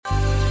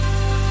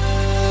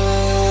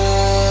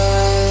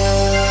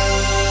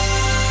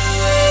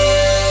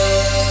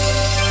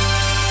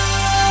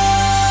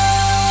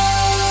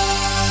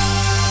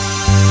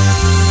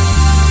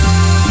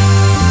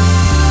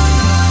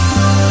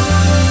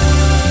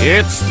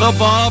It's the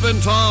Bob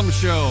and Tom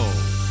Show.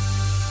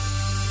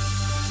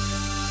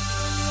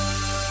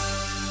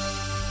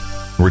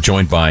 We're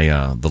joined by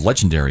the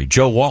legendary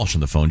Joe Walsh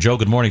on the phone. Joe,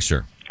 good morning,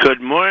 sir.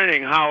 Good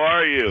morning. How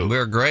are you?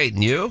 We're great.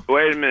 And you?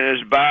 Wait a minute.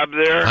 Is Bob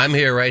there? I'm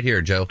here, right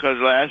here, Joe. Because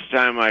last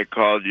time I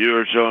called, you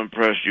were so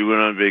impressed you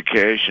went on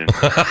vacation.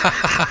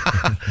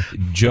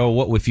 Joe,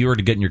 what if you were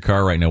to get in your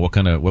car right now? What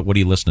are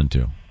you listening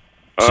to?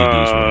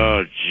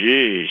 Oh,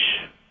 jeez.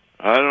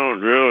 I don't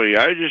really.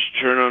 I just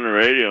turn on the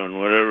radio and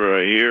whatever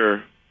I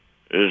hear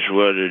is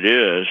what it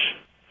is.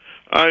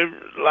 A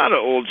lot of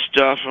old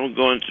stuff. I'm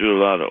going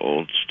through a lot of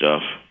old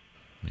stuff.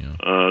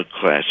 Yeah.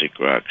 Classic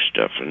rock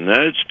stuff. And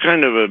it's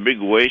kind of a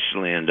big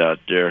wasteland out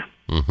there.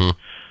 Mm-hmm.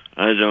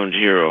 I don't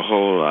hear a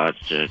whole lot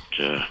that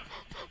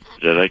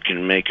I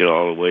can make it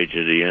all the way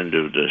to the end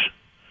of the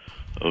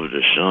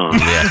song.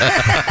 Yeah.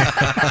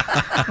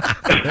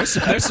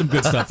 there's some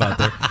good stuff out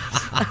there.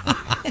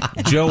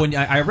 Joe, and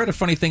I read a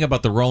funny thing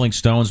about the Rolling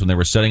Stones when they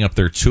were setting up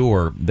their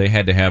tour. They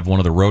had to have one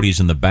of the roadies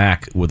in the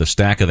back with a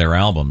stack of their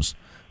albums,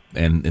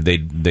 and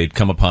they'd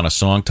come upon a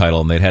song title,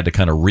 and they'd had to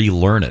kind of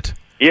relearn it.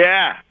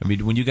 Yeah. I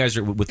mean, when you guys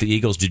are with the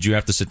Eagles, did you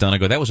have to sit down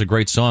and go, that was a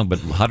great song, but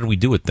how did we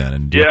do it then?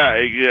 And yeah,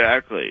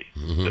 exactly.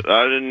 Mm-hmm.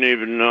 I didn't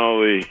even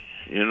know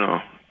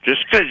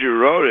just because you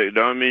wrote it,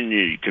 don't mean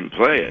you can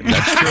play it.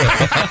 That's true.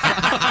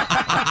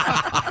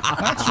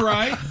 That's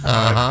right.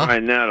 I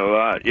find that a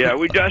lot. Yeah,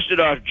 we dusted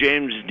off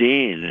James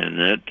Dean, and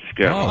that's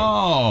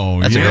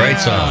that's a great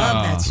song. I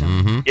love that song.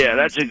 Mm-hmm. Yeah,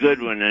 that's a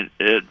good one.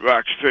 It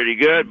rocks pretty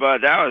good, but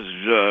that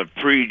was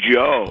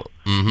pre-Joe.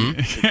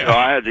 Mm-hmm. So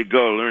I had to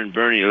go learn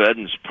Bernie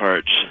Leadon's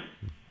parts.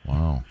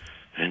 Wow.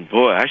 And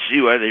boy, I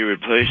see why they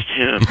replaced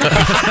him.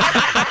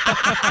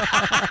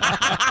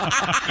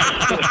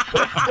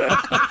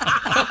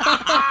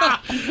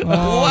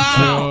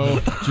 Wow.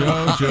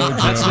 Joe.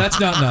 That's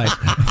not nice.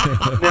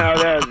 No,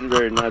 that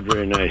isn't not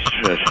very nice.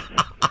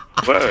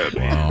 But,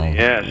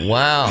 yes.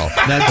 Wow.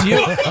 Now,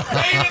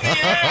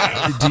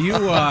 do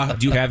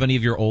you have any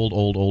of your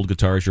old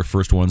guitars, your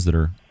first ones that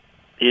are...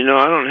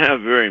 I don't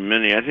have very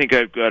many. I think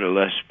I've got a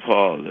Les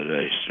Paul that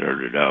I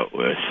started out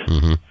with.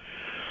 Mm-hmm.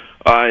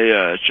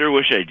 I sure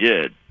wish I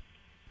did.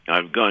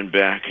 I've gone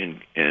back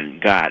and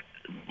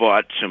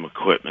bought some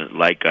equipment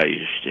like I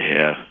used to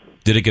have.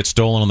 Did it get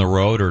stolen on the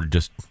road or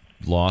just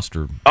lost?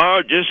 Or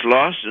just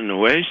lost in the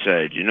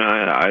wayside.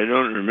 I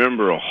don't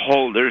remember a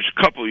whole... There's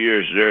a couple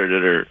years there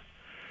that are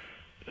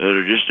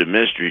just a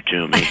mystery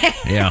to me.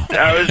 Yeah.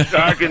 I was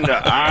talking to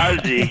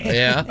Ozzy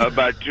Yeah.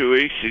 about 2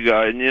 weeks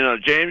ago, and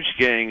James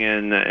King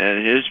and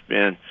his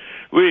band,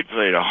 we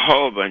played a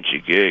whole bunch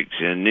of gigs,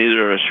 and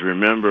neither of us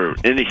remember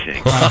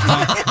anything.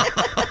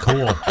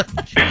 Cool.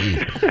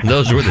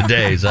 Those were the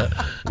days. Huh?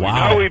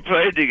 Wow. We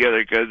played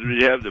together because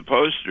we have the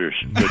posters.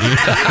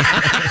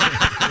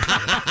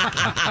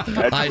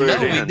 I know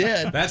we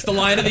did. That's the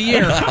line of the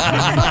year.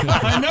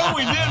 I know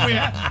we did.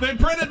 They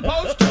printed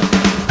posters.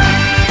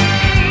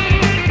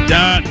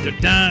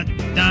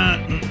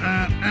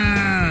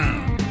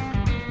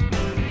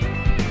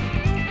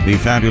 The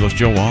fabulous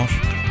Joe Walsh.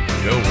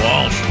 Joe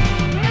Walsh.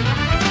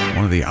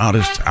 One of the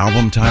oddest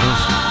album titles.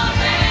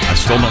 I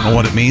still don't know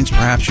what it means.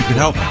 Perhaps you could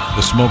help me.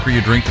 The smoker you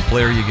drink, the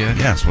player you get.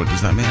 Yes, what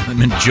does that mean? I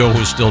meant Joe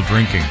was still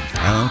drinking.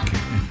 Okay.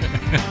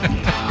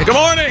 Good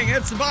morning.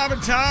 It's the Bob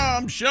and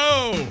Tom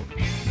Show.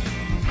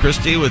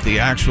 Christy with the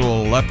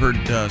actual leopard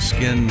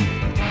skin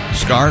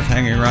scarf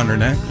hanging around her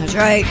neck. That's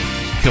right.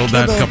 Killed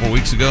that a couple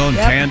weeks ago and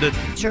tanned it.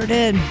 Sure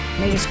did.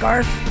 Made a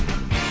scarf.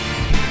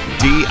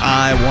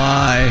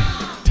 DIY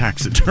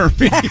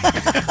taxidermy.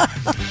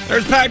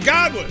 There's Pat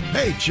Godwin.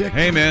 Hey, Chick.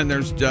 Hey, man.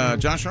 There's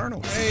Josh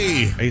Arnold.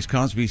 Hey. Ace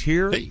Cosby's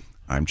here. Hey.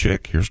 I'm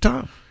Chick. Here's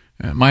Tom.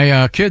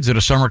 My kids at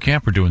a summer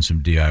camp are doing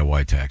some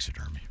DIY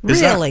taxidermy.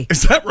 Really?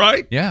 Is that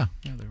right? Yeah.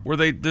 Were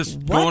they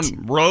just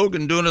going rogue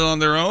and doing it on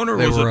their own, or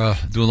They was were it?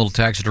 doing a little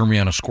taxidermy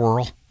on a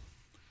squirrel.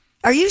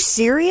 Are you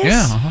serious?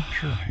 Yeah,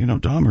 sure.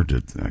 Dahmer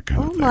did that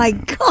kind of Oh thing. my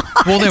God.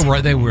 Well,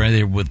 they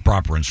were with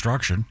proper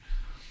instruction.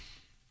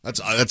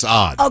 That's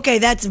odd. Okay,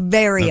 that's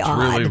very That's odd.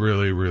 really,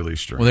 really, really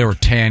strange. Well, they were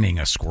tanning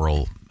a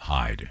squirrel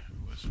hide. It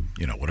was,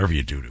 whatever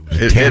you do to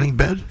it. Tanning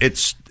bed?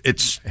 It's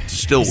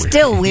still weird.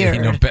 Still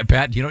weird.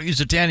 Pat, you don't use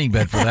a tanning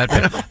bed for that.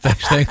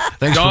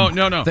 Thanks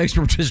No. Thanks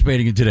for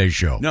participating in today's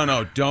show.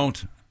 No,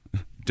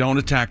 don't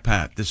attack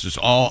Pat. This is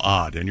all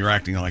odd, and you're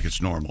acting like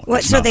it's normal. What?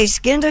 It's So not.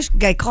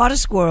 they caught a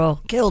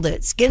squirrel, killed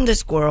it, skinned a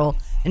squirrel,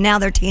 and now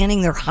they're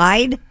tanning their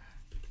hide?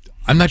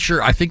 I'm not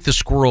sure. I think the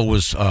squirrel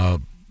was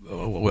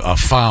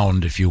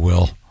found, if you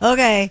will.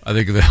 Okay. I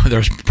think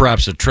there's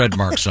perhaps a tread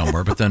mark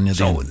somewhere, but then...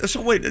 So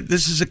wait,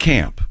 this is a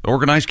camp,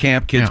 organized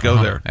camp. Kids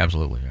go there.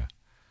 Absolutely, yeah.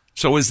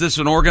 So is this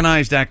an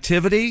organized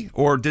activity,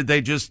 or did they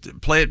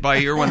just play it by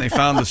ear when they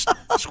found the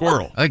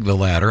squirrel? I think the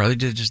latter. I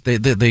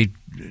think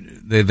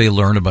they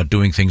learn about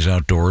doing things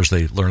outdoors.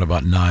 They learn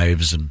about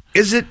knives and.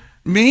 Is it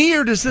me,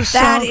 or does this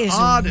That sound is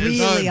odd?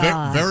 really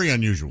odd. Very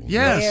unusual.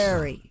 Yes.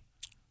 Very.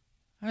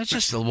 It's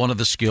just one of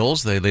the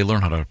skills. They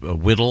learn how to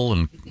whittle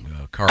and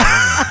carve.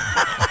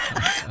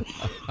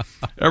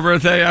 Ever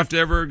if they have to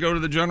ever go to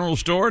the general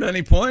store at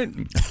any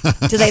point?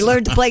 Do they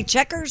learn to play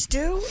checkers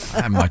too?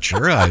 I'm not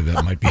sure.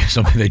 That might be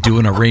something they do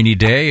on a rainy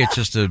day. I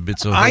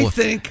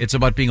think it's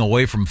about being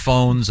away from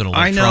phones and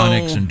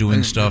electronics and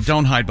doing stuff.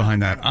 Don't hide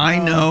behind that. I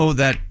know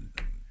that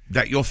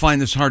you'll find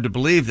this hard to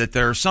believe that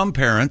there are some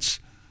parents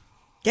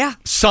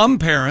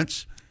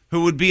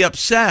who would be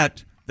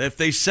upset that if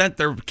they sent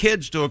their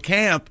kids to a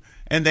camp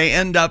and they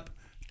end up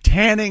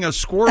tanning a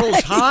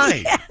squirrel's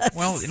hide. Yes.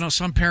 Well,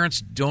 some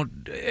parents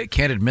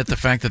can't admit the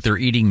fact that they're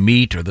eating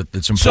meat or that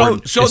it's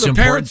important. So it's the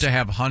important parents, to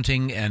have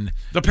hunting, and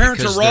the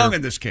parents are wrong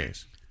in this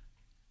case.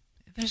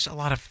 There's a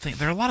lot of things.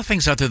 There are a lot of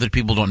things out there that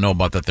people don't know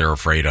about that they're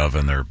afraid of,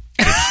 and they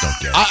just don't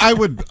get. I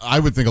would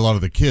think a lot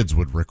of the kids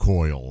would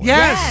recoil.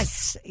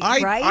 Yes.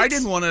 Right? I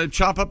didn't want to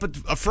chop up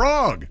a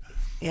frog.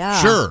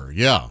 Yeah. Sure.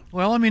 Yeah.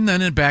 Well, I mean,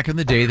 then back in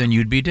the day, then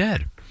you'd be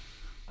dead.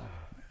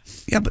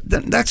 Yeah, but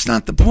that's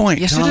not the point.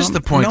 Yes, Tom. it is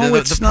the point. No,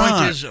 The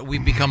point is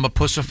we've become a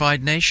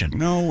pussified nation.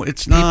 No,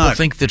 it's not. People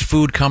think that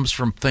food comes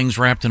from things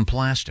wrapped in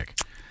plastic.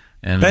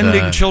 And,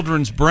 bending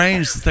children's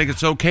brains to think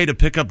it's okay to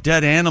pick up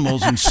dead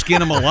animals and skin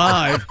them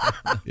alive,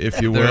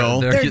 if you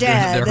will. They're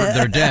dead.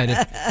 They're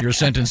dead. Your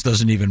sentence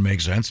doesn't even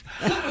make sense.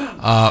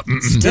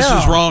 This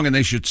is wrong, and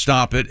they should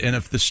stop it. And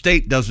if the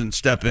state doesn't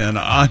step in,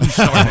 I'm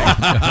starting.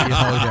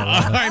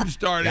 I'm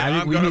starting.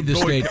 Yeah, we I'm need the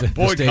state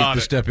boycott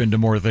to step into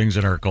more things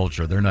in our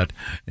culture. They're not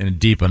in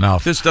deep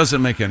enough. This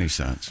doesn't make any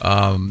sense.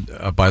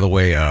 By the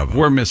way,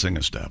 we're missing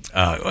a step.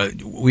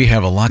 We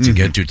have a lot to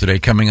get to today.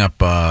 Coming up,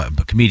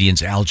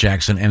 comedians Al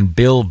Jackson and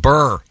Bill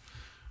Burr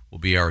will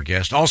be our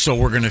guest. Also,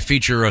 we're going to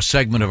feature a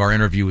segment of our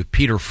interview with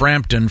Peter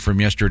Frampton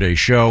from yesterday's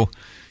show. In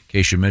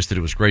case you missed it,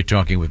 it was great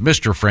talking with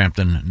Mr.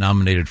 Frampton,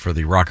 nominated for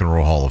the Rock and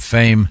Roll Hall of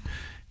Fame.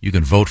 You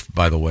can vote,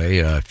 by the way,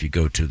 if you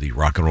go to the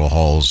Rock and Roll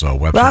Hall's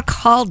website.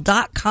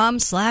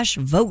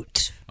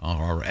 rockhall.com/vote.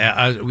 All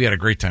right. We had a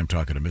great time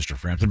talking to Mr.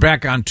 Frampton.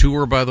 Back on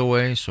tour, by the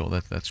way, so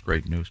that's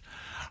great news.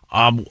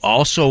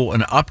 Also,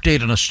 an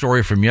update on a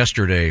story from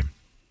yesterday.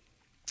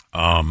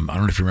 I don't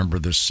know if you remember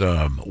this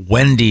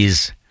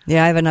Wendy's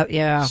Yeah, I have enough.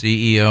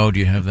 CEO. Do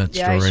you have that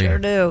story? Yeah, I sure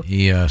do.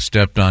 He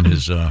stepped on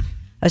his...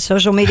 A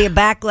social media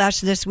backlash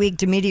this week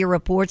to media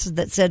reports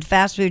that said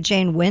fast food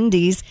chain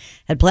Wendy's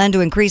had planned to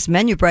increase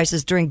menu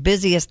prices during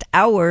busiest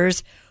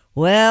hours.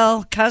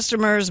 Well,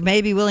 customers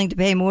may be willing to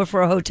pay more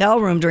for a hotel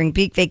room during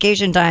peak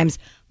vacation times,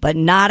 but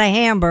not a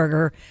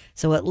hamburger.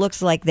 So it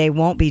looks like they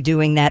won't be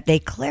doing that. They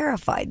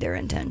clarified their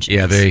intentions.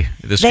 Yeah, they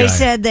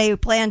said they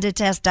plan to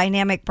test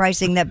dynamic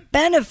pricing that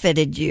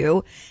benefited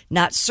you,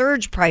 not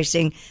surge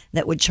pricing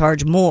that would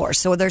charge more.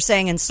 So they're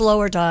saying in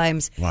slower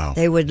times,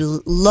 they would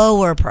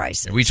lower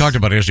prices. We talked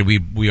about it yesterday.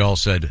 We all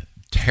said,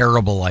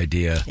 terrible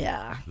idea.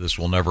 Yeah. This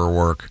will never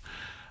work.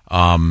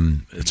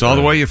 It's all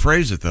the way you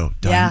phrase it, though.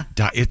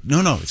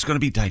 It's going to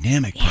be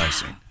dynamic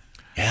pricing.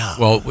 Yeah.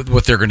 Well,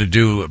 what they're going to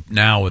do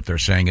now, what they're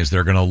saying is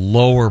they're going to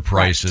lower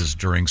prices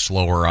during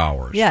slower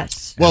hours.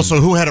 Yes. Well, so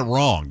who had it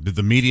wrong? Did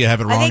the media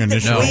have it wrong I think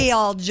initially? that we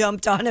all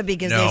jumped on it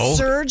because they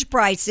surge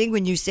pricing.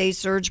 When you say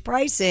surge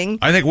pricing,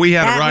 I think we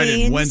had it right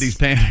and Wendy's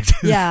panicked.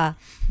 Yeah.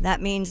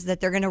 That means that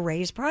they're going to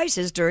raise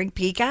prices during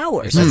peak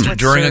hours.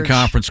 During a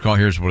conference call,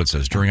 here's what it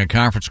says. During a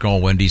conference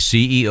call, Wendy's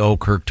CEO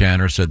Kirk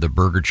Tanner said the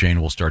burger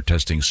chain will start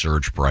testing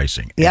surge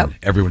pricing. Yep. And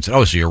everyone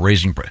said, so you're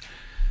raising price.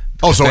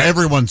 Oh, so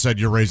everyone said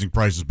you're raising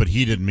prices, but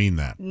he didn't mean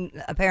that.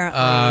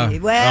 Apparently.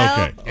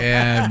 Okay.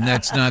 And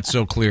that's not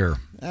so clear.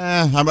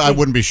 I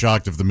wouldn't be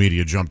shocked if the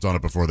media jumped on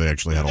it before they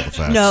actually had all the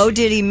facts. No,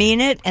 did he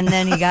mean it? And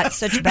then he got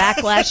such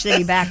backlash that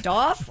he backed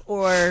off?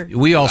 Or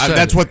we all said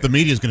that's what the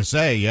media's going to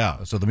say,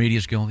 yeah. So the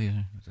media's guilty?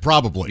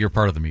 Probably. You're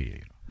part of the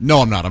media.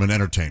 No, I'm not. I'm an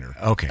entertainer.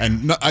 Okay.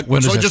 And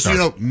just so you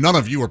know, none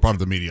of you are part of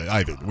the media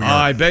either.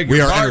 I beg your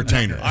We are pardon.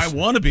 entertainers. I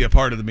want to be a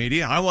part of the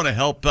media. I want to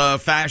help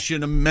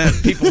fashion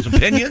people's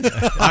opinions.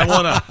 I'm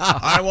a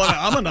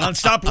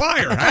nonstop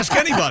liar. Ask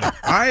anybody.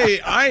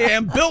 I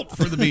am built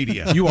for the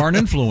media. You are an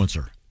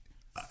influencer.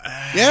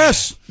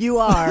 Yes. You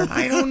are.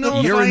 I don't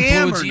know You're if I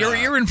am or not.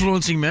 You're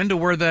influencing men to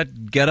wear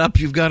that get-up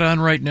you've got on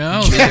right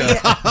now.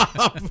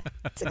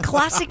 It's a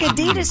classic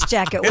Adidas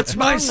jacket. What's It's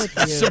my wrong with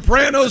you?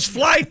 Sopranos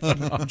flight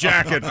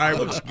jacket. I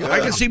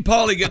can see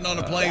Paulie getting on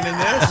a plane in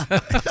this.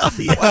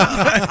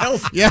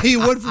 Yeah, he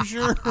would for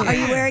sure. Are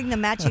you wearing the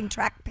matching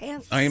track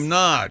pants? I am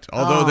not,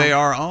 although they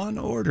are on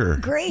order.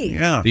 Great.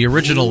 Yeah. The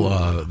original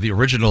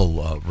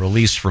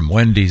release from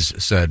Wendy's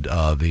said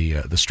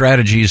the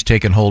strategy has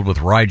taken hold with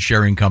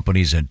ride-sharing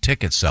companies and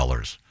ticket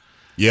sellers.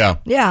 Yeah.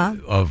 Yeah.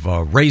 Of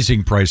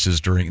raising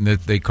prices during,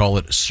 they call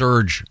it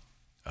surge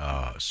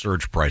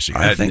pricing.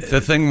 I think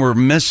the thing we're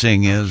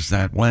missing is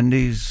that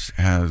Wendy's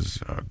has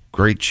a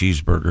great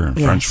cheeseburger and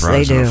French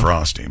fries and a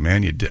Frosty.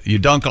 Man, you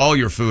dunk all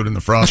your food in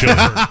the Frosty,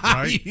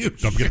 right?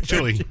 Don't get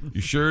chili.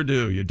 You sure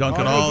do. You dunk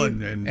it all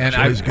and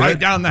right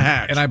down the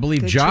hatch. And I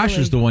believe Josh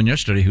is the one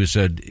yesterday who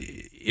said,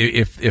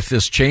 if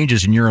this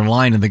changes and you're in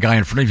line and the guy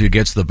in front of you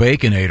gets the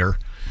Baconator,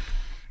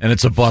 and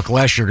it's $1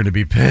 less, you're going to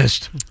be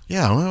pissed.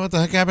 Yeah, well, what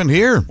the heck happened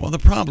here? Well, the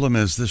problem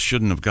is this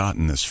shouldn't have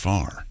gotten this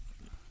far.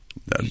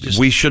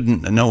 We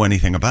shouldn't know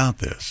anything about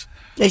this.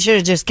 They should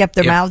have just kept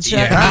their mouths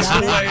shut.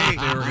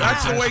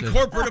 That's the way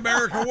corporate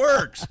America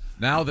works.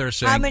 Now they're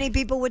saying... How many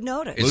people would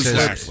notice?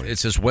 It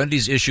says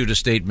Wendy's issued a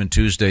statement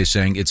Tuesday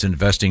saying it's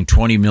investing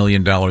 $20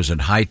 million in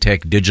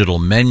high-tech digital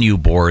menu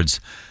boards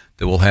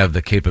that will have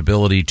the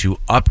capability to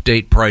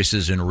update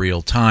prices in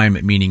real time,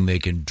 meaning they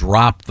can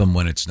drop them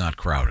when it's not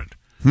crowded.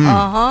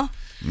 Uh-huh.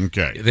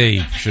 Okay. They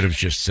should have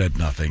just said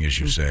nothing, as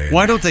you say.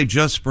 Why don't they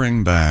just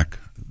bring back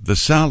the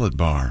salad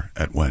bar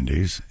at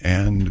Wendy's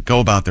and go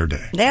about their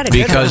day?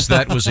 Because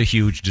that was a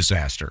huge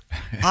disaster.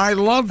 I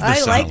love the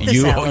salad. like the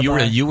salad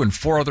bar. You and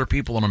 4 other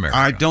people in America.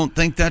 I don't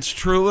think that's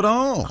true at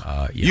all.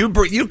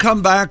 You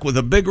come back with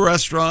a big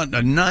restaurant,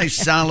 a nice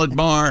salad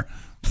bar,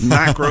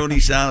 macaroni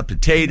salad,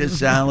 potato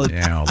salad.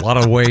 Yeah, a lot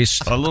of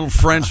waste. A little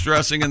French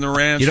dressing in the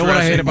ranch. You know what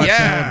I hate about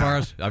salad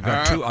bars?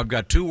 I've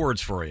got two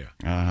words for you.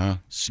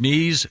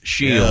 Sneeze,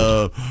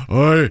 shield.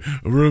 I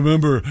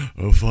remember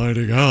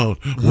finding out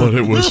what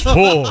it was for.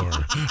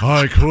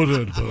 I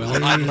couldn't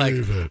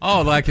believe it.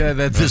 Oh,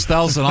 that this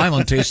Thousand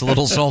Island tastes a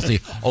little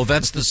salty. Oh,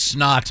 that's the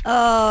snot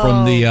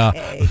from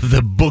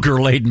the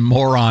booger-laden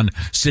moron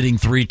sitting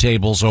 3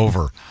 tables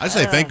over. I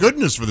say thank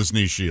goodness for the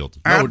sneeze shield.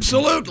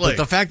 Absolutely. But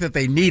the fact that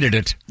they needed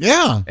it.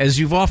 Yeah. As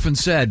you've often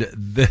said,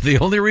 the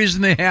only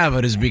reason they have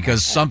it is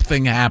because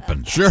something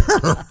happened. Sure.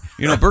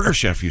 You know, Burger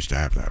Chef used to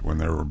have that when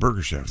there were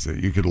Burger Chefs. That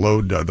you could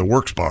load the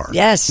Works bar.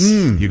 Yes.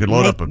 You could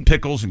load up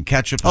pickles and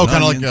ketchup. Oh, and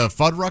kind of onions.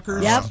 like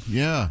Fuddruckers? Yep.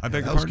 Yeah. I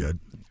beg that your was pardon?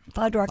 good.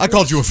 Fuddruckers. I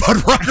called you a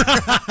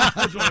Fuddrucker.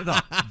 That's what I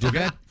thought. Did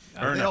that?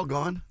 Are they all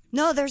gone?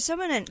 No, there's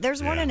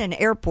one in an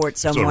airport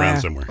somewhere.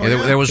 Around somewhere. Yeah,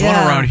 there was one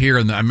around here,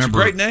 and I remember.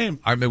 It's a great name.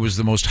 It was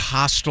the most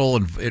hostile,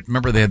 and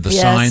remember they had the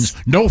Yes. signs,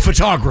 no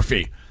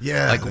photography.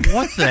 Yeah. Like,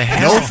 what the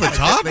hell? No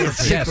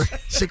photography? Yes.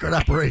 Secret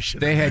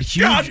operation. They had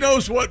huge. God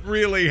knows what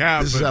really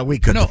happened. This is how we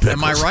cut No, the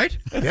am I pickles. right?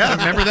 Yeah.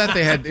 Remember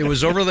that it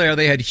was over there.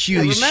 They had these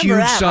huge that, but I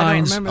don't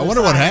signs. remember I the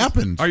wonder what signs.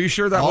 happened. Are you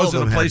sure that All of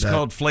wasn't a them had place that.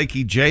 called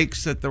Flaky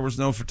Jake's that there was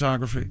no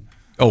photography?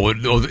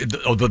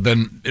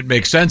 Then it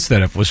makes sense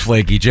then if it was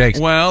Flaky Jake's.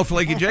 Well,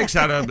 Flaky Jake's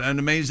had an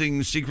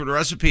amazing secret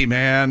recipe,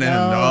 man.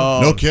 And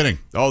No kidding.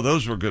 Oh,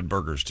 those were good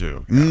burgers,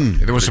 too.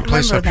 There was a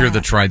place Remember up here that.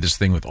 that tried this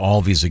thing with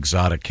all these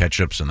exotic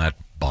ketchups, and that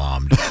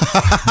bombed.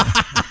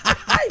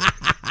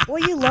 Well,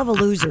 you love a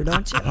loser,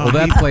 don't you? Well,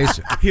 that place.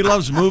 He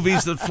loves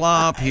movies that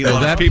flop. He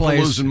loves that people place-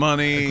 losing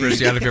money.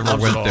 Christy, I don't know if you ever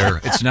Loves it went all.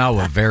 there. It's now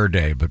a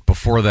Verde, but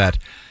before that,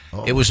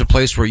 it was a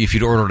place where if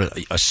you'd ordered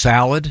a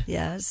salad,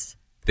 Yes.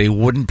 they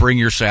wouldn't bring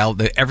your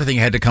salad. Everything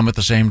had to come at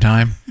the same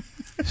time.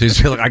 So you'd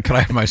say, look, could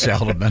I have my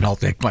salad and then I'll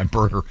take my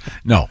burger?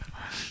 No.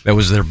 That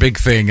was their big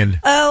thing. And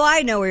Oh,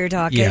 I know what you're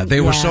talking. yeah, they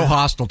were so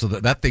hostile to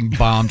that thing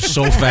bombed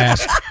so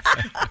fast.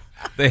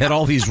 They had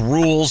all these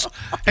rules.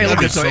 Hey, look,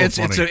 That'd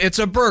be so it's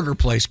a burger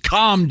place.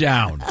 Calm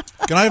down.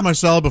 Can I have my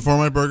salad before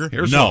my burger?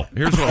 Here's no.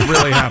 Here's what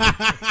really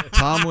happened.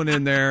 Tom went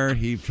in there.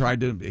 He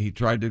tried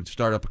to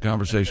start up a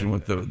conversation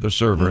with the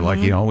server like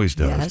he always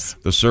does. Yes.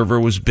 The server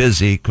was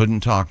busy,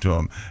 couldn't talk to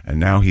him, and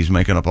now he's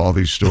making up all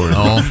these stories.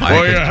 Oh,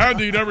 well, you had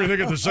to eat everything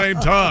at the same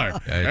time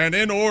and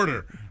in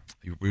order.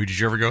 Did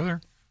you ever go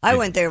there? I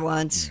went there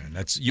once. And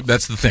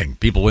that's the thing.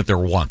 People went there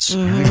once.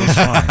 I think it's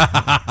fine.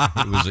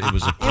 It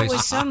was a place. It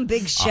was some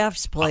big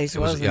chef's place, it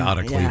was wasn't it? out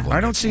of Cleveland. I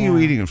don't see you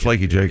eating at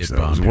Flaky Jake's.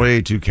 Though. It was way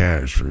too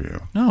cash for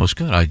you. No, it was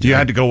good. You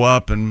had to go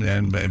up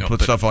and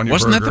put stuff on your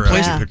wasn't burger. that the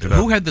place? and picked it up.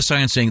 Who had the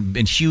sign saying,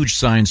 in huge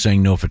signs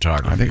saying no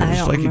photography? I think it was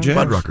don't Flaky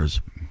remember. Jake's.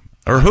 Fuddruckers.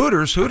 Or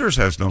Hooters. Hooters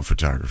has no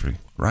photography,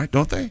 right?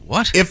 Don't they?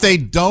 What? If they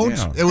don't,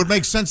 Yeah. it would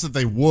make sense that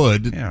they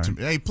would. Yeah.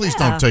 Hey, please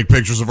don't take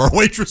pictures of our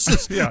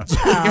waitresses. Yeah. You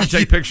can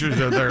take pictures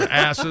of their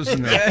asses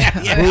and their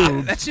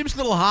That seems a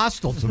little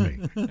hostile to me.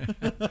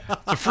 It's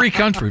a free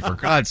country, for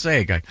God's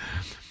sake.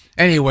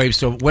 Anyway,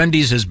 so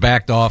Wendy's has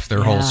backed off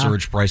their whole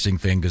surge pricing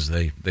thing because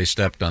they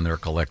stepped on their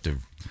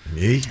collective.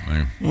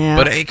 Yeah.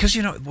 But because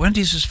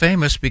Wendy's is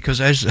famous because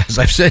as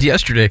I've said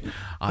yesterday,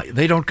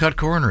 they don't cut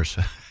corners.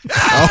 7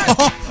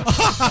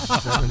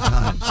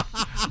 times.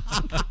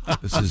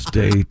 This is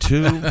day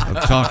 2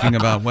 of talking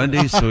about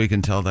Wendy's, so we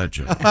can tell that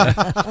joke.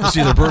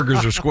 See, their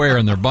burgers are square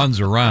and their buns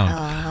are round.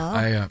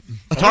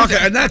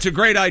 And that's a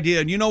great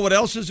idea. And you know what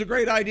else is a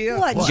great idea?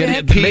 What,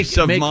 Get Jack? peace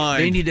of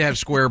mind. They need to have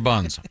square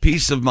buns.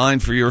 Peace of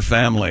mind for your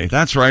family.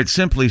 That's right.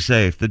 Simply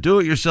Safe, the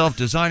do-it-yourself,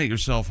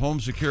 design-it-yourself home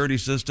security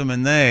system,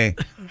 and they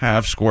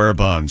have square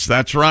buns.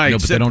 That's right. No,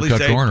 but they don't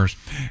cut corners.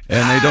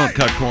 And they don't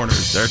cut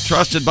corners. They're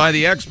trusted by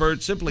the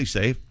experts. Simply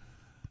Safe,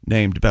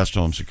 named Best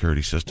Home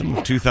Security System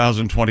of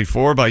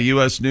 2024 by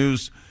U.S.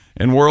 News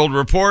and World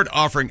Report,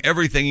 offering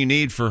everything you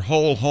need for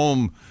whole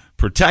home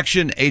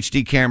protection,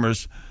 HD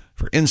cameras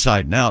for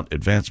inside and out,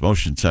 advanced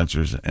motion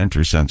sensors and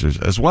entry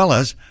sensors, as well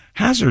as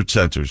hazard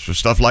sensors for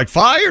stuff like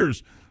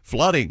fires,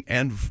 flooding,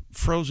 and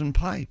frozen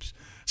pipes.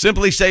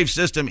 Simply Safe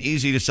system,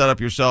 easy to set up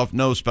yourself,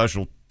 no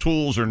special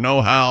tools or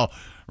know-how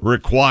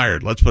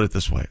required. Let's put it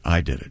this way.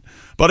 I did it.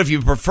 But if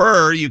you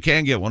prefer, you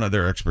can get one of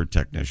their expert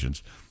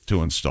technicians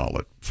to install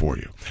it for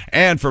you.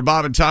 And for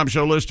Bob and Tom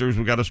Show listeners,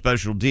 we've got a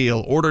special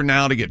deal. Order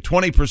now to get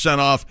 20%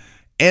 off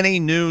any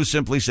new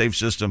Simply Safe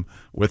system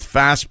with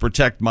Fast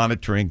Protect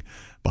monitoring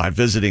by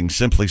visiting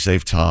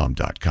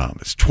simplysafetom.com.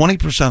 It's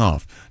 20%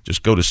 off.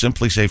 Just go to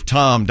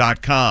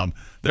simplysafetom.com.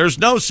 There's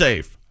no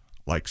safe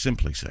like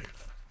Simply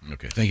Safe.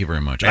 Okay, thank you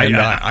very much. And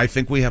I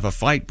think we have a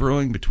fight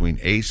brewing between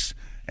Ace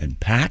and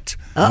Pat.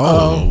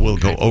 Uh-oh. We'll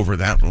go over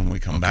that when we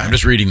come back. I'm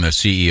just reading the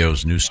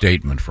CEO's new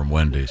statement from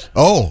Wendy's.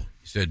 Oh.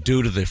 He said,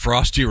 due to the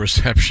frosty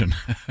reception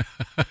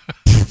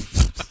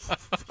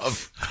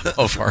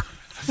of our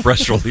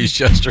press release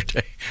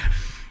yesterday.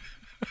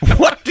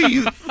 What do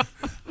you...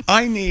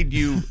 I need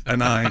you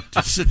and I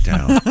to sit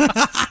down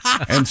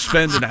and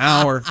spend an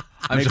hour,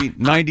 maybe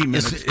 90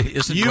 minutes.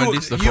 Isn't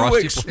Wendy's the Frosty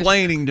you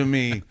explaining to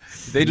me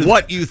They do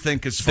what you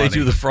think is funny. They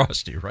do the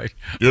Frosty, right?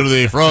 Due to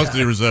the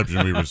frosty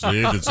reception we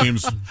received, it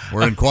seems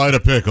we're in quite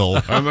a pickle.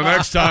 And the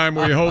next time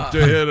we hope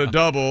to hit a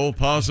double,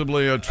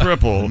 possibly a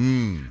triple.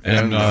 And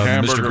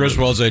hamburger. Mr.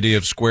 Griswold's idea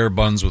of square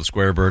buns with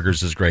square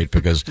burgers is great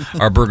because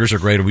our burgers are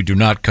great and we do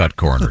not cut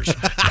corners.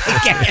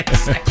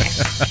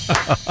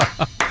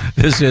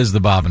 This is the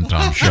Bob and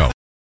Tom Show.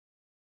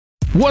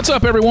 What's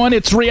up, everyone?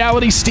 It's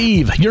Reality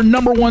Steve, your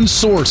number one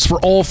source for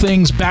all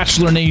things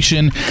Bachelor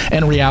Nation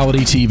and reality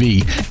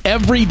TV.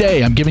 Every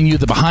day, I'm giving you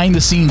the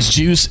behind-the-scenes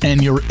juice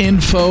and your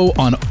info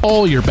on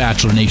all your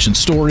Bachelor Nation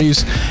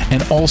stories,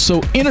 and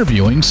also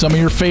interviewing some of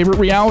your favorite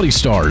reality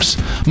stars.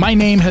 My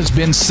name has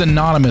been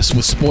synonymous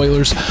with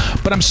spoilers,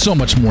 but I'm so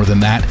much more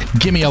than that.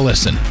 Give me a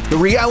listen. The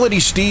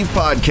Reality Steve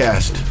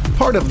Podcast,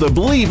 part of the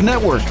Believe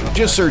Network.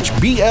 Just search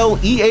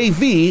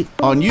BLEAV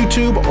on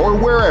YouTube or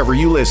wherever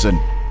you listen.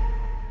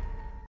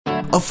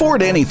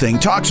 Afford Anything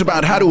talks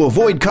about how to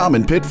avoid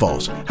common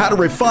pitfalls, how to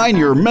refine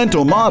your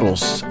mental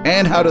models,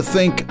 and how to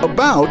think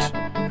about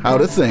how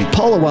to think.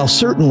 Paula, while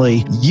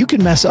certainly you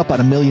can mess up on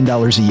 $1 million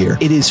a year,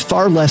 it is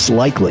far less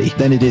likely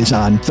than it is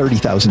on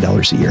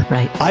 $30,000 a year.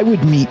 Right. I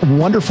would meet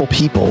wonderful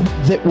people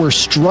that were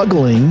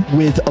struggling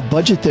with a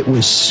budget that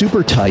was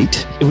super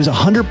tight. It was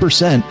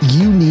 100%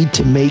 you need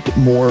to make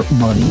more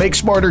money. Make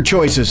smarter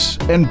choices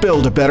and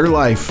build a better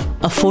life.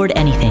 Afford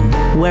Anything,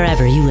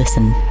 wherever you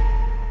listen.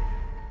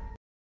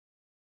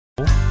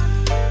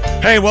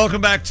 Hey, welcome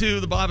back to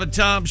the Bob and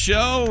Tom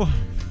Show.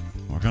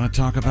 We're going to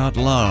talk about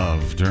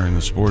love during the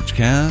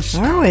Sportscast.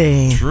 Are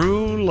we?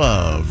 True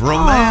love,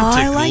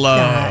 romantic I like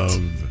love,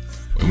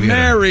 that.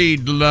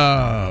 married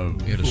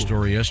love. We had a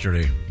story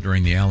yesterday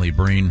during the Allie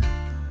Breen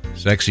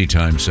Sexy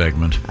Time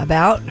segment.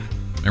 About?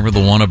 Remember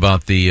the one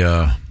about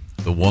the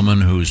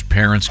woman whose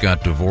parents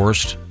got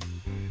divorced,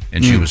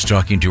 and she was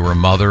talking to her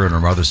mother, and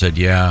her mother said,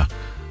 "Yeah,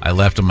 I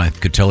left him. I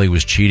could tell he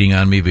was cheating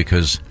on me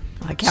because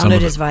I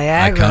counted his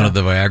Viagra. I counted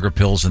the Viagra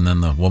pills," and then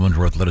the woman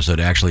who wrote the letter said,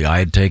 "Actually, I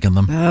had taken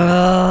them."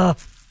 Hello,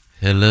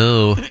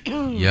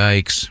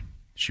 yikes!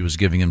 She was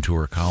giving them to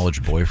her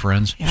college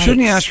boyfriends. Yikes.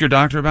 Shouldn't you ask your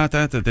doctor about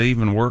that? That they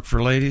even work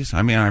for ladies?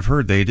 I mean, I've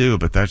heard they do,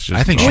 but that's just.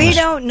 I think we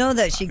don't know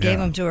that she gave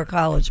them to her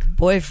college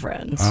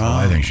boyfriends.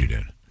 I think she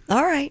did.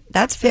 All right,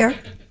 that's fair.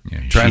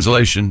 Yeah,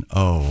 Translation: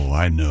 Oh,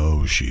 I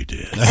know she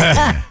did.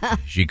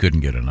 She couldn't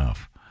get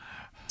enough.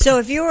 So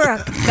if you were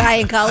a guy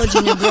in college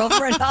and your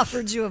girlfriend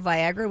offered you a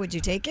Viagra, would you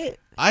take it?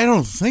 I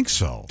don't think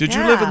so. Did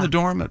you live in the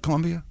dorm at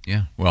Columbia?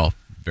 Yeah. Well,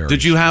 very.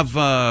 Did you have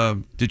a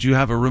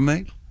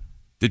roommate?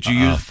 Did you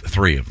use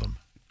 3 of them?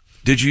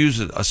 Did you use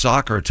a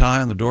sock or a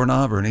tie on the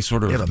doorknob or any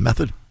sort of? You have a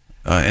method?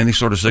 Any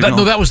sort of signal?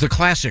 No, that was the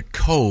classic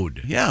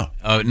code. Yeah.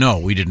 No,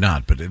 we did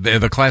not. But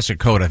the classic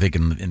code, I think,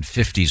 in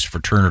 50s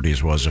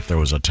fraternities was if there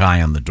was a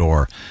tie on the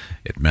door,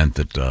 it meant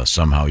that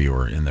somehow you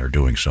were in there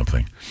doing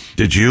something.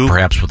 Did you?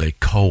 Perhaps with a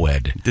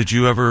co-ed. Did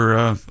you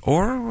ever,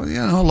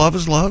 love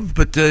is love,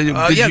 but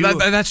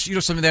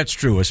that's something that's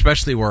true,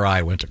 especially where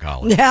I went to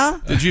college. Yeah.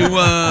 Did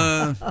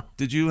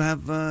you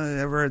have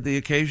ever had the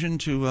occasion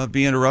to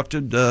be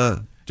interrupted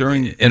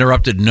during?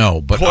 Interrupted?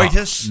 No, but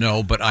coitus?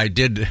 No, but I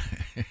did.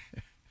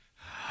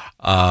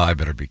 I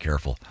better be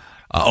careful.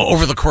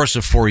 Over the course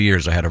of 4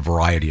 years, I had a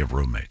variety of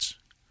roommates.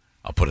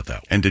 I'll put it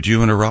that way. And did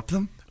you interrupt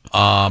them?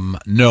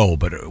 No,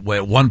 but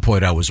at one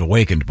point I was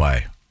awakened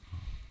by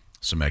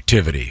some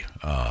activity.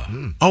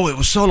 Oh, it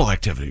was solo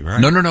activity,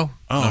 right? No.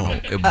 Oh.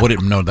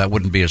 No, that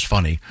wouldn't be as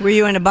funny. Were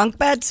you in a bunk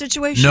bed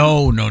situation?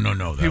 No.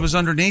 He was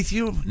underneath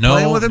you, no,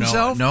 playing with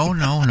himself. No.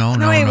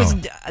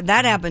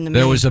 That happened to me.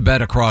 There was a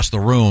bed across the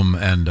room,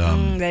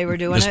 and they were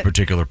doing this it.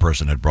 particular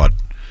person had brought.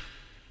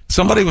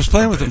 Somebody was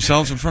playing with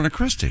themselves in front of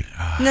Christy.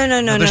 No.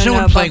 There's no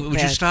one playing.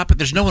 Would you stop it?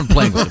 There's no one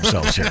playing with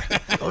themselves here.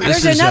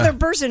 There's another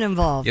person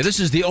involved. Yeah, this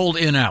is the old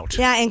in-out.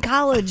 Yeah, in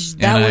college,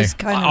 that was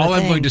kind of all a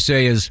I'm thing. going to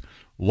say is,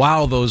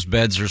 wow, those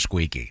beds are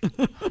squeaky.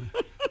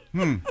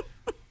 And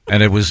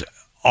it was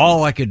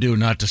all I could do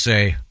not to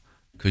say,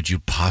 could you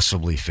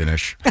possibly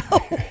finish?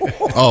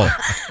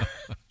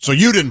 So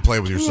you didn't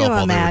play with yourself Can you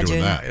while they were doing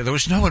imagine? that? There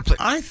was no one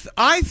playing.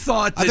 I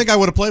thought. I think I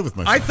would have played with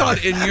myself. I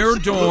thought in your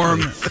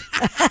dorm,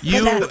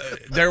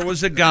 there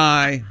was a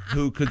guy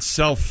who could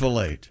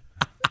self-fillate.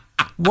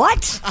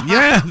 What?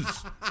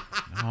 Yes.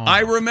 I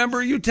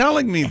remember you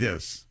telling me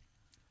this.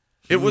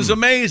 It was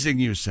amazing,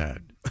 you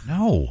said.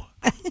 No.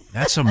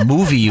 That's a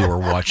movie you were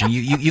watching.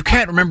 You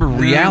can't remember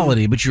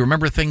reality, but you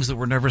remember things that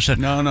were never said.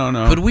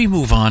 No. Could we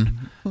move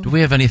on? Do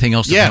we have anything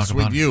else to talk about?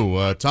 Yes, with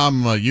you.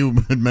 Tom,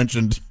 you had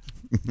mentioned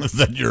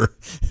that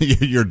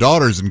your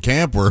daughters in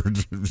camp were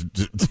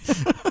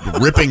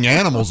ripping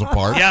animals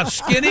apart. Yeah,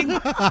 skinning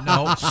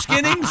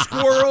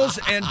squirrels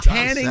and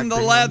tanning the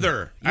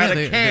leather at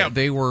a camp.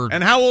 They were.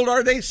 And how old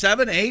are they?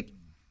 7, 8?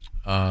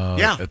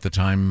 At the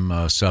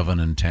time, 7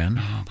 and 10.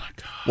 Oh my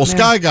God! Well,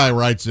 Sky Guy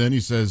writes in. He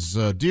says,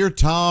 "Dear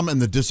Tom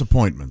and the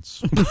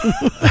disappointments,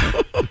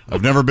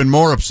 I've never been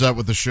more upset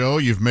with the show.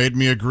 You've made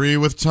me agree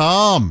with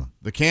Tom.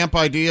 The camp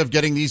idea of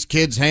getting these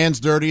kids' hands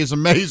dirty is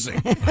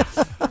amazing.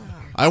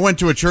 I went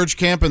to a church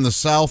camp in the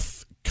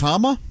South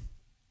Comma.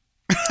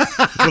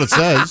 That's what it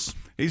says.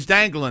 He's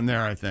dangling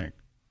there, I think.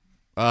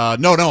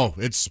 No,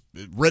 it's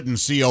written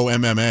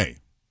COMMA.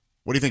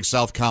 What do you think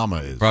South Comma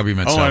is? Probably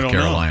meant South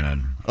Carolina.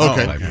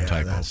 Okay.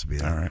 Typo.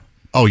 All right.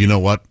 Oh, you know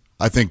what?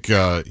 I think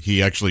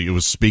it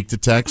was speak to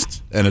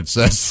text, and it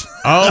says.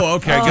 Oh,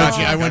 okay,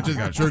 gotcha. I went to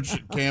the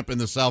church camp in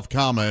the South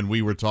Comma, and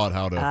we were taught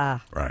how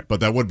to. Right, but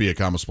that would be a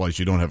comma splice.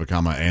 You don't have a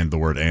comma and the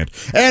word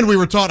and we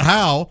were taught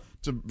how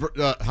to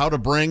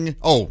bring.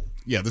 Oh,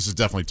 yeah, this is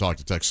definitely talk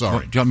to text.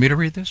 Sorry, do you want me to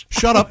read this?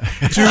 Shut up.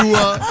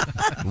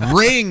 To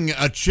wring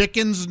a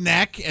chicken's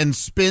neck and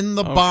spin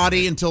the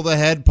body until the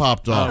head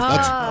popped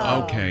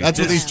off. That's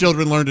what these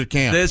children learned at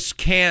camp.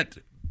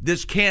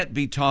 This can't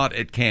be taught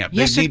at camp.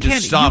 Yes, they need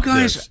to stop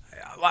this.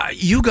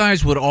 You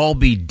guys would all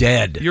be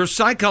dead. You're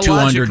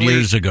psychologically 200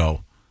 years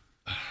ago.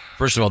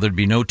 First of all, there'd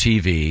be no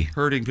TV.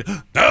 Hurting.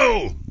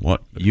 No.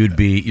 What?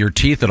 Your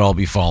teeth would all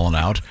be falling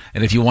out,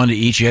 and if you wanted to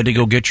eat, you had to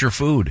go get your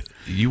food.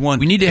 We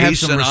need to have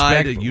some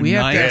respect. We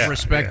have to have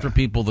respect for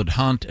people that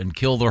hunt and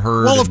kill the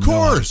herd. Well, of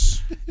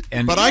course.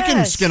 But I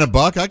can skin a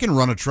buck. I can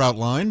run a trout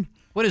line.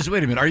 Wait a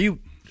minute. Are you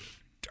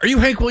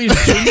Hank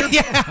Williams Jr.?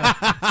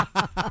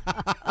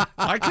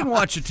 I can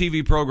watch a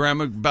TV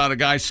program about a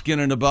guy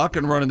skinning a buck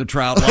and running the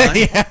trout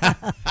line.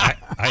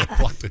 I have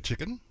plucked a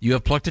chicken. You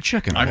have plucked a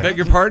chicken. I beg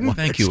your pardon? Well,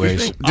 thank you,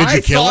 Ace. Did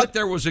you kill it?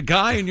 There was a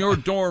guy in your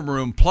dorm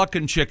room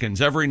plucking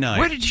chickens every night.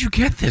 Where did you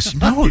get this?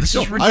 No, this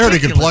is ridiculous. I heard he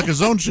could pluck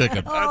his own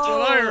chicken. That's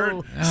what I heard.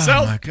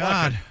 Oh, my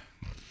God.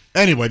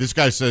 Anyway, this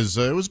guy says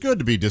it was good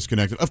to be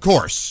disconnected. Of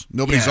course.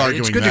 Nobody's arguing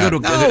it's good that. To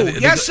go to,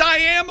 yes, I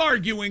am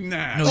arguing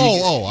that.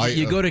 No,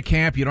 you go to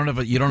camp. You don't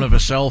have a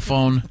cell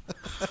phone.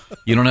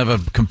 You don't have a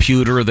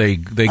computer. They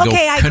go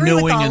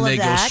canoeing and they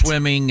go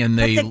swimming and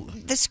they.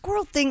 The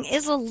squirrel thing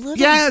is a little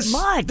much.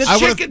 The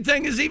chicken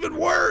thing is even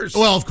worse.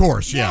 Well, of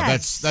course, yeah.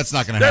 Yes. That's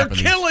not going to happen.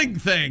 They're killing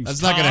things.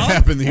 That's not going to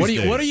happen these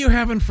days. What are you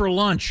having for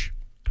lunch?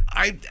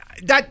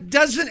 That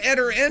doesn't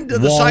enter into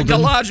the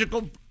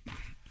psychological.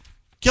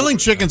 Killing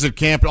chickens at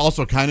camp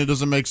also kind of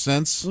doesn't make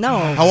sense. No.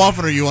 How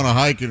often are you on a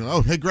hike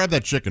and hey, grab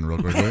that chicken real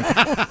quick?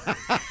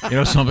 You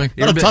know something?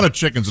 Got a ton of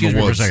chickens in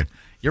the woods. For a second.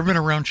 You ever been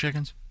around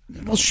chickens?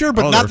 Well, sure,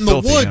 but not in the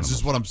woods. Animals.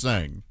 Is what I'm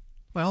saying.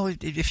 Well,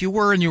 if you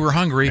were and you were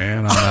hungry,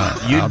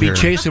 you'd be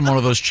chasing one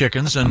of those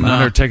chickens, and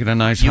they're taking a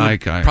nice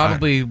hike.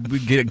 Probably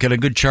get a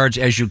good charge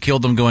as you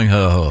killed them. Going,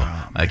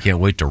 I can't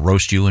wait to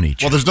roast you and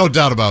eat you. Well, there's no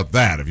doubt about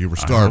that. If you were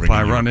starving, I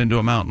hope I run into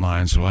a mountain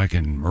lion so I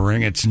can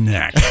wring its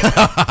neck.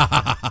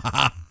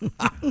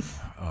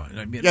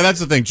 Yeah, that's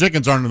the thing.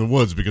 Chickens aren't in the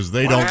woods because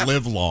they don't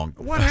live long.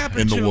 What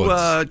happened in the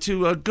woods?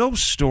 to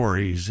ghost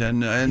stories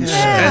and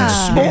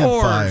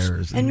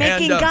s'mores and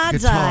making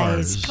God's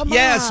eyes? Come on.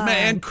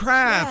 And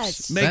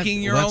crafts,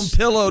 making your own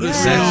pillow to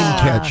sit on.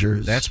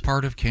 Catchers. That's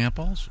part of camp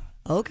also.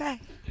 Okay.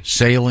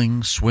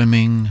 Sailing,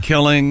 swimming,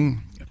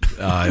 killing,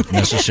 if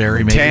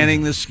necessary, maybe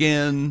tanning the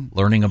skin,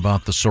 learning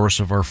about the source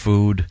of our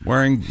food,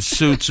 wearing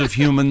suits of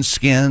human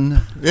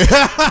skin.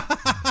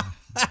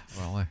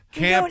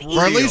 Camp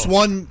for at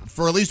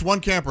least one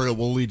camper, it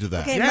will lead to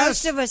that. Okay,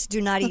 most of us do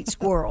not eat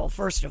squirrel.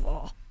 First of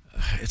all,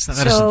 it's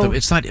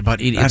not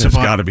about eating. It's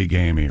got to be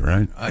gamey,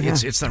 right?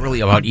 It's not really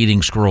about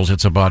eating squirrels.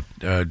 It's about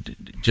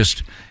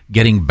just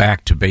getting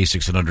back to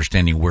basics and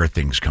understanding where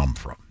things come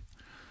from.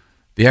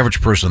 The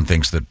average person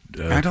thinks that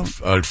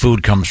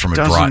food comes from a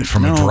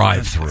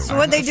drive-through. So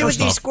what did they do with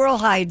these squirrel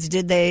hides?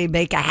 Did they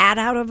make a hat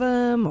out of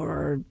them,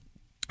 or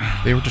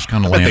they were just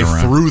kind of laying around?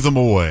 They threw them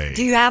away.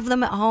 Do you have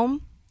them at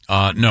home?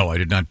 No, I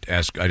did not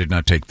ask. I did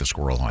not take the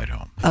squirrel hide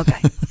home.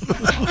 Okay.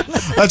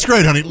 That's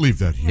great, honey. Leave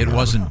that here. It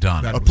wasn't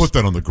done. I'll put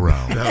that on the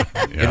ground.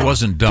 It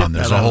wasn't done.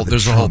 There's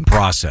a whole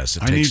process.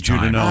 It takes time. I need you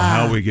to know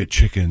how we get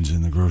chickens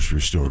in the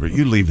grocery store, but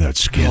you leave that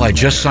skin. Well, I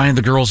just signed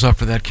the girls up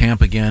for that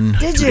camp again.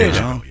 Did 2 you? days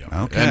ago.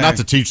 Yeah. Okay. And not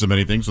to teach them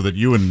anything, so that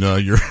you and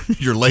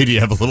your lady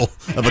have a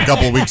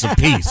couple of weeks of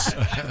peace.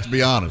 To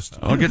be honest,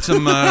 I'll get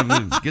some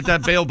get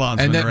that bail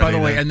bondsman. And then, ready by the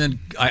way, and then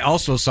I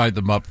also signed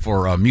them up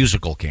for a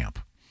musical camp.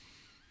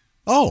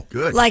 Oh,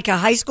 good! Like a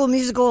high school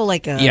musical,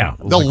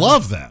 they'll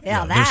love that.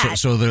 Yeah, that.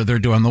 So they're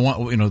doing the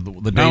one,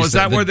 the days. Now is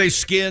that where they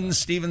skin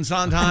Stephen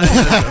Sondheim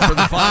for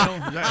the final?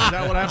 Is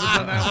that what happens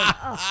on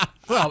that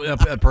one? Well,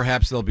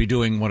 perhaps they'll be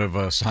doing one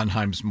of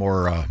Sondheim's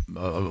more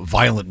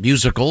violent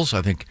musicals.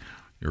 I think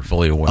You're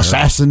fully aware.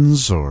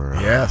 Assassins or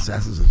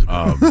Assassins is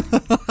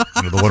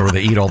the one where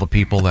they eat all the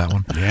people. That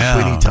one. Yeah.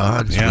 Sweeney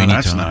Todd. Yeah, Sweeney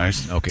that's Todd.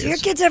 nice. Okay. Do your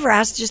kids ever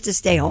ask just to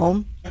stay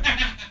home?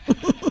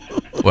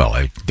 Well,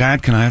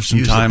 Dad, can I have some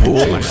Use the time pool.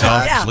 to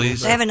myself, Yeah,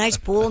 please? they have a nice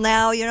pool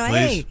now. You know, Please.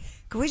 hey,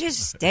 can we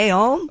just stay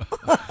home?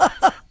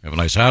 have a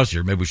nice house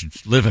here. Maybe we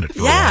should live in it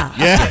for a Yeah. while.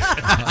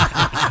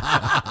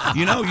 yeah.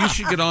 You know, you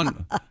should get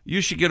on.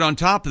 You should get on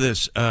top of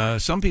this.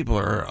 Some people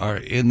are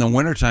in the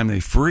wintertime.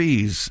 They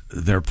freeze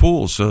their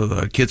pools so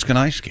the kids can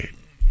ice skate.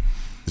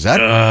 Is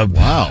that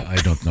Wow. I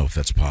don't know if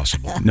that's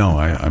possible. No,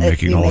 I'm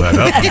making all that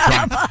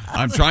up.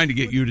 I'm trying to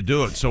get you to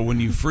do it. So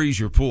when you freeze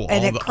your pool,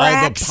 And all it the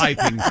cracks.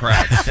 piping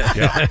cracks.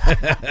 Yeah.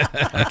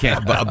 I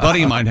can't. But a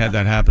buddy of mine had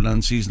that happen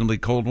unseasonably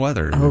cold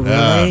weather. Oh,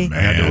 really? I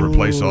had to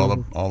replace all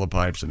the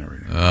pipes and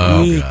everything.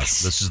 Oh Weeks. God!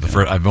 This is the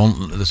first.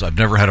 I've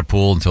never had a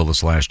pool until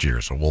this last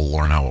year, so we'll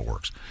learn how it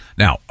works.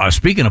 Now,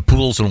 speaking of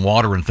pools and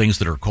water and things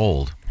that are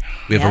cold,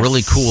 we have a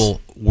really cool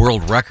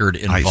world record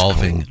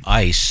involving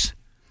ice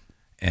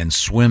and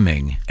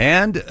swimming.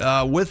 And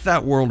with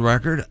that world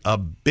record, a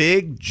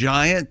big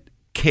giant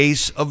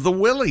case of the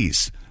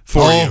willies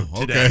for you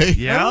today. Okay.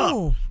 Yeah,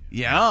 Oh.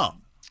 yeah,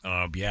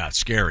 Yeah, it's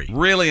scary.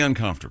 really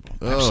uncomfortable.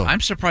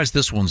 I'm surprised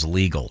this one's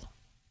legal.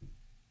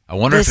 I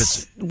wonder if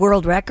This it's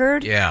world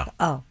record? yeah.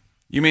 Oh.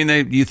 You mean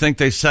you think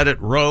they set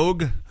it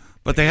rogue,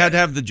 but they had to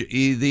have the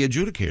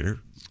adjudicator.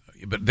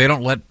 But they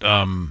don't let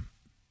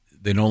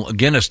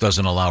Guinness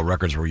doesn't allow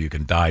records where you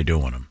can die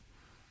doing them,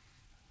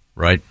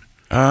 right?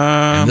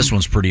 And this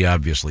one's pretty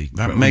obviously.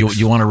 that makes-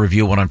 You want to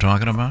review what I'm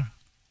talking about?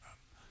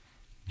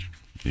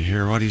 You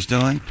hear what he's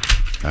doing?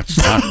 That's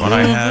not what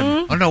I had.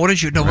 Oh no! What did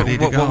you? No, Ready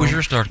to what go. was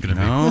your start going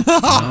to be? No,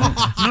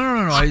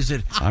 No. Is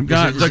it? I'm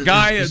got is the it-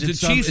 guy is is it the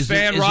some- Chiefs is it-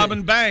 fan, is it-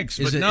 Robin Banks.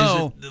 But Is it,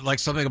 no, is it like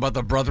something about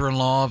the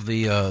brother-in-law of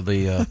the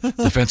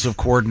defensive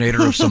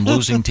coordinator of some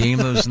losing team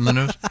that was in the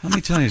news? let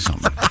me tell you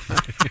something.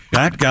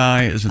 That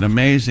guy is an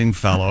amazing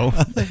fellow.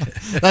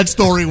 That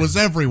story was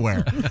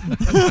everywhere.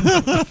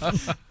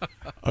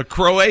 A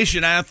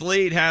Croatian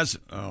athlete has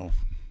a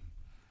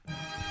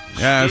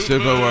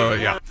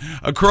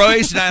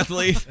Croatian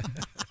athlete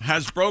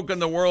has broken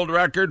the world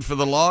record for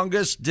the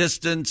longest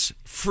distance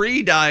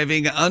free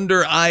diving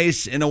under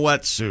ice in a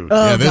wetsuit.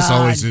 Oh, Yeah, this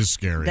God. always is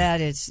scary.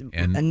 That is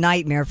And a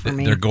nightmare for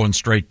me. They're going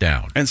straight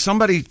down. And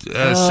somebody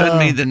sent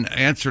me the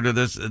answer to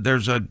this.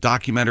 There's a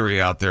documentary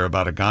out there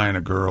about a guy and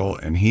a girl,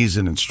 and he's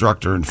an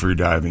instructor in free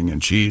diving,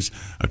 and she's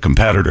a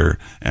competitor.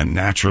 And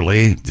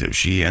naturally,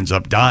 she ends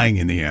up dying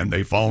in the end.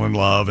 They fall in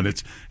love, and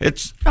it's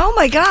Oh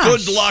my gosh!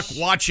 good luck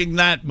watching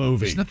that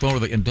movie. Isn't that the one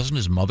where and doesn't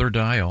his mother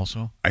die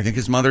also? I think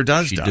his mother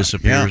does She die.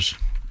 disappears.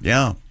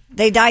 Yeah.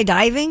 They die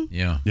diving.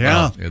 Yeah.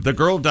 Yeah. Well, The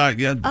girl died.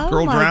 Yeah. The Oh,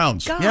 girl my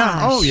drowns. gosh. Yeah.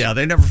 Oh, yeah.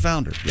 They never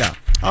found her. Yeah.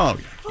 Oh,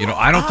 yeah. you know,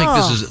 I don't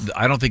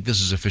think this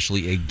is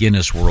officially a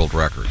Guinness World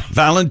Record.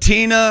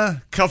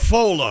 Valentina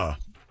Cafola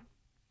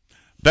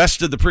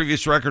bested the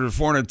previous record of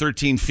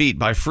 413 feet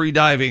by free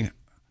diving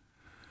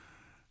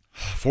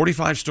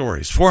 45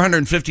 stories,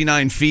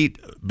 459 feet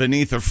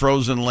beneath a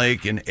frozen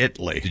lake in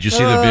Italy. Did you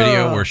see the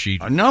video where she?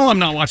 No, I'm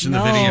not watching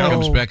the video.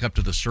 Comes back up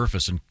to the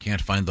surface and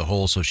can't find the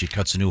hole, so she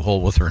cuts a new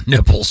hole with her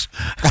nipples.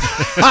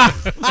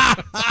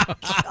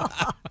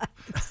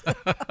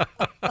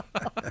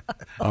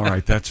 All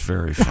right, that's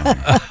very funny.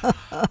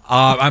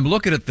 I'm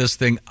looking at this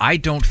thing. I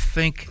don't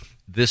think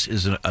this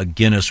is a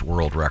Guinness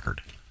World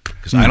Record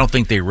because I don't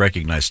think they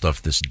recognize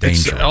stuff this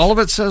dangerous. All of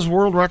it says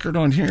world record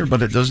on here,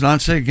 but it does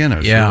not say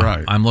Guinness. Yeah, You're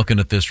right. I'm looking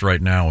at this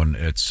right now, and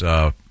it's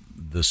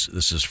this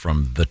is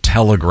from The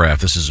Telegraph.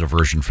 This is a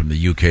version from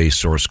the UK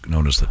source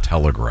known as The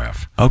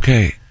Telegraph.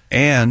 Okay,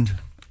 and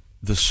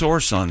the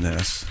source on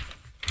this,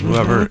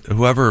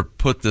 whoever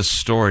put this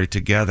story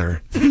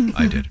together,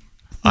 I did.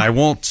 I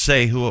won't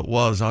say who it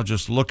was. I'll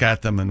just look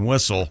at them and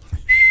whistle.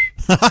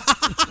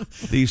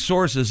 The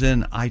source is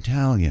in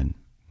Italian.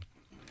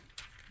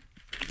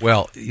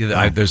 Well,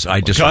 I just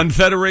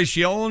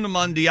Confederazione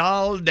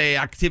Mondiale de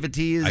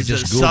Activities. I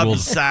just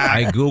googled.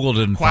 I googled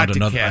it and found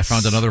another. I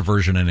found another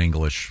version in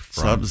English.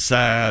 From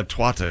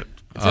Subsatwatet.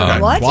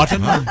 What?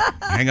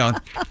 Hang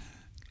on.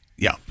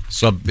 Yeah.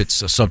 It's a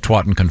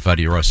Subtwatten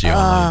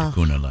Confederazione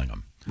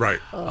Cunilingam. Right.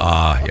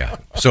 Yeah.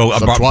 So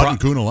Subtwatten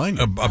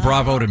Cunilingam.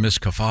 Bravo to Miss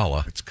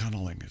Kafala. It's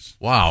cunnilingus.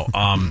 Wow.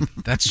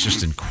 That's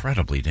just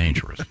incredibly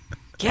dangerous.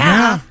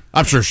 Yeah.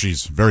 I'm sure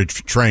she's very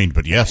trained,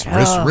 but yes,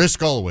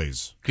 risk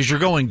always. Because you're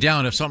going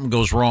down. If something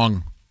goes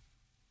wrong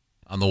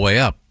on the way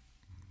up,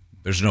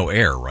 there's no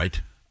air, right?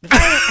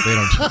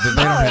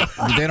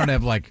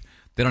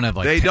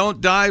 They don't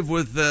dive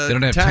with they they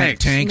don't have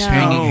tanks, tanks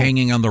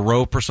hanging on the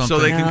rope or something.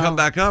 so they can come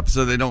back up,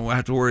 so they don't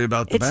have to worry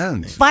about the It's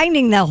bends.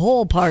 finding the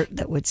whole part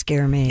that would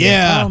scare me.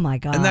 Yeah. Oh my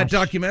god. And that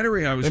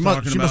documentary I was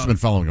talking She about, must have been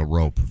following a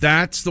rope.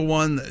 that's the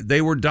one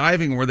they were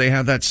diving where they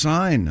have that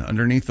sign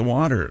underneath the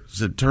water. It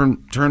said,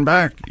 turn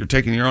back. You're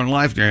taking your own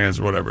life in your hands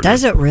or whatever.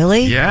 Does it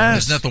really?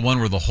 Yes. Isn't that the one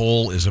where the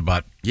hole is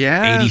about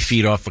Yes. 80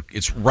 feet off?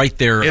 It's right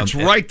there. It's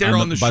right there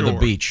on the by shore. the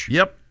beach.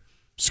 Yep.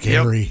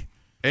 Scary.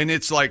 And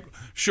it's like,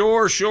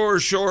 shore,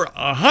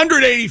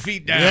 180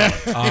 feet down.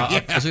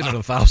 Is it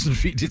 1,000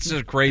 feet? It's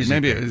a crazy.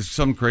 Maybe it's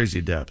some crazy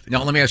depth.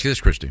 Now, let me ask you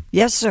this, Christy.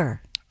 Yes, sir.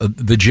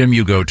 The gym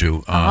you go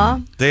to,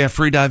 they have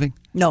free diving?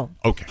 No.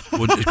 Okay.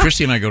 Well,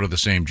 Christy and I go to the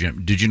same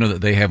gym. Did you know that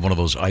they have one of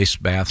those ice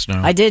baths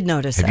now? I did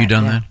notice that. Have you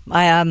done yeah.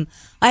 that?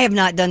 I have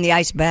not done the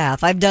ice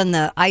bath. I've done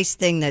the ice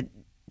thing that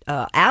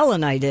Al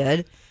and I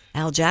did.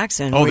 Al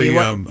Jackson. Oh,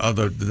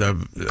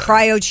 the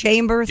cryo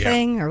chamber yeah.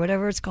 thing or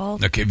whatever it's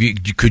called. Okay,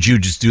 could you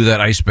just do that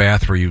ice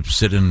bath where you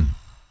sit in?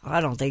 I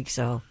don't think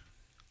so.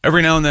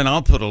 Every now and then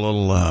I'll put a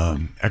little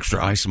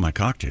extra ice in my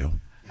cocktail.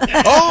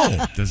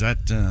 Oh, does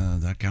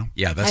that count?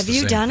 Yeah, that's. Have the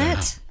you same done thing.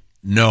 it?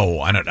 No,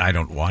 I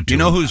don't want to. You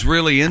know who's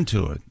really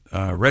into it?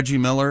 Reggie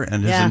Miller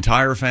and his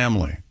entire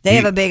family. They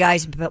have a big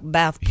ice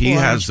bath. He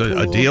has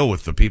a deal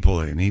with the people,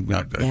 and he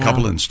got a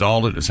couple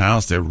installed at his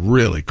house. They're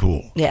really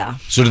cool. Yeah.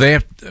 So do they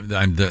have?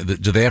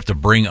 Do they have to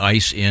bring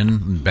ice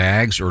in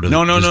bags, or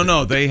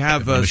no? They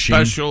have a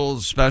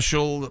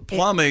special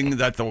plumbing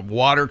that the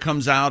water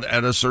comes out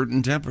at a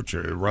certain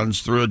temperature. It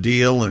runs through a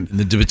deal,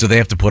 and do they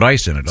have to put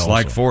ice in it? It's also?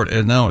 like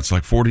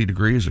 40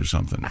 degrees or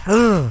something.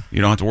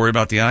 You don't have to worry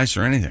about the ice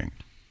or anything.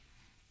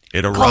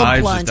 It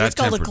arrives at that It's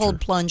called temperature. a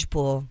cold plunge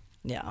pool.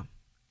 Yeah.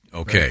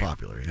 Okay. Very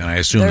popular. Yeah. And I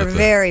assume They're that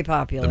very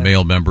popular. The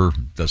male member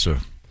does a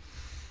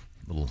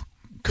little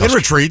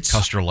retreats.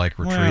 Custer-like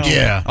retreat. Well,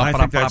 yeah. I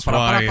think that's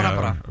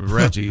why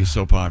Reggie is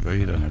so popular.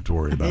 He doesn't have to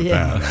worry about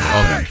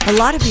that. A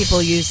lot of people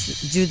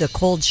do the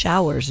cold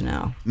showers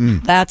now.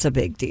 That's a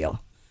big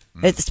deal.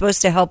 It's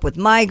supposed to help with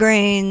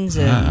migraines.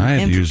 And I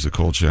had to use the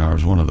cold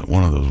showers one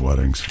of those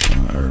weddings.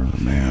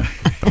 Man,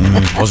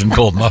 it wasn't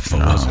cold enough though.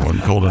 Was it?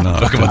 Wasn't cold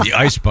enough. Talk about the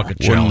ice bucket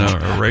challenge.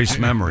 Wouldn't erase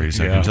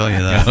memories. I can tell you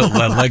that.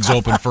 Legs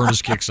open,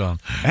 furnace kicks on.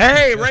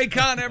 Hey,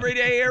 Raycon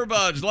Everyday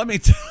Earbuds. Let me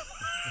tell.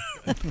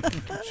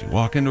 She'd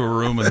walk into a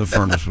room and the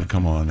furnace would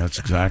come on. That's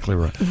exactly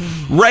right.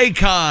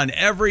 Raycon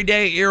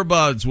Everyday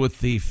Earbuds with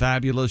the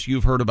fabulous,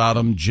 you've heard about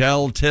them,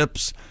 gel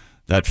tips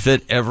that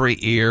fit every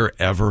ear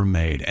ever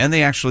made. And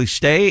they actually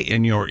stay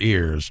in your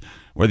ears,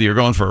 whether you're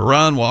going for a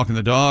run, walking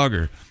the dog,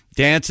 or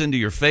dancing to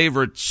your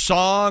favorite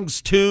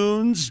songs,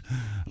 tunes.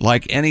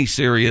 Like any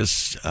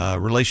serious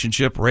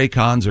relationship,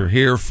 Raycons are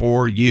here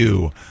for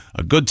you.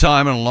 A good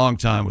time and a long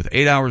time with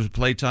 8 hours of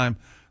playtime,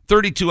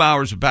 32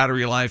 hours of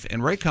battery life,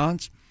 and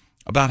Raycons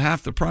about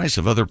half the price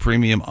of other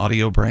premium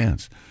audio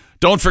brands.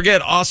 Don't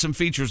forget awesome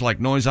features like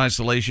noise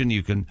isolation.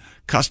 You can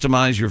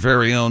customize your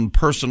very own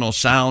personal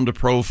sound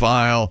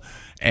profile.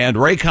 And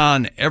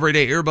Raycon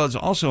Everyday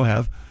Earbuds also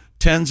have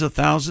tens of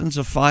thousands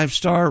of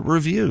 5-star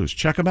reviews.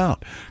 Check them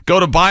out. Go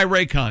to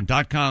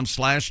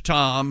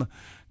buyraycon.com/Tom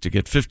to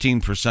get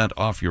 15%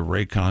 off your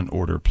Raycon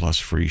order plus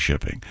free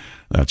shipping.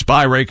 That's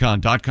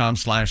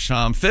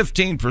buyraycon.com/Tom.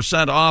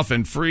 15% off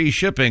and free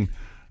shipping.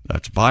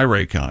 That's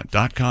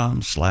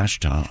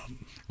buyraycon.com/Tom.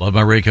 Love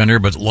my Raycon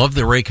earbuds. Love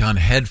the Raycon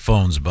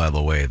headphones, by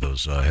the way.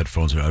 Those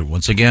headphones.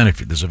 Once again, if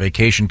there's a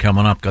vacation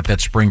coming up, got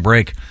that spring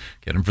break,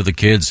 get them for the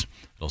kids.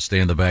 They'll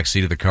stay in the back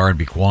seat of the car and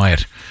be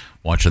quiet,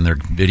 watching their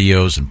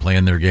videos and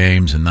playing their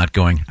games and not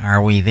going,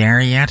 are we there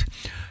yet?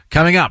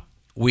 Coming up,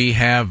 we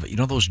have,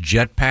 those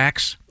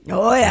jetpacks?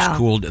 Oh, yeah. It's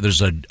cool.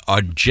 There's a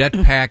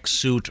jetpack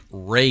suit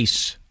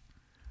race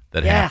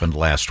that happened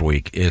last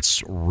week.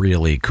 It's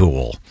really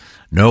cool.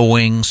 No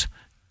wings.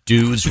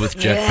 Dudes with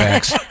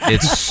jetpacks.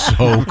 It's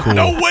so cool.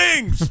 No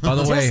wings! By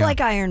the way, just like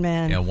Iron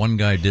Man. Yeah, one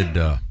guy did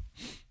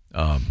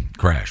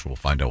crash. We'll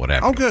find out what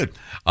happened. Oh, good.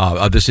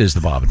 This is the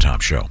Bob and Tom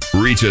Show.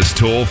 Reach us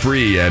toll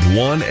free at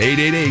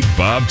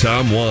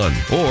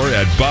 1-888-BOB-TOM-1 or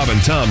at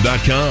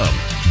bobandtom.com.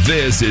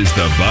 This is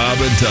the Bob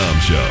and Tom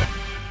Show.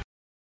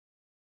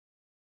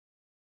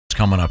 It's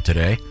coming up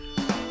today.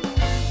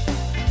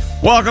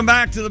 Welcome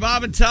back to the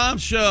Bob and Tom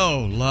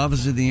Show. Love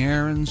is in the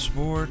air in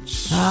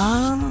sports.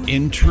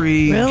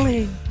 Intrigue.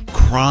 Really?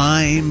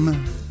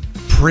 Crime.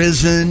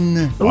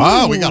 Prison.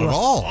 Wow, we got it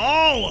all.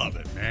 All of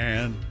it,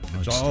 man.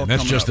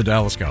 That's just the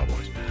Dallas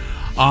Cowboys.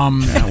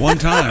 One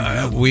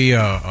time. We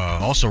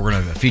also we're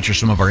going to feature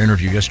some of our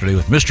interview yesterday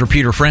with Mr.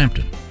 Peter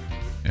Frampton.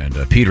 And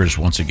Peter's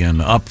once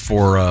again up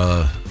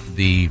for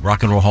the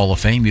Rock and Roll Hall of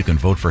Fame. You can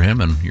vote for him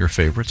and your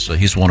favorites.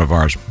 He's one of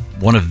ours,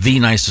 one of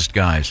the nicest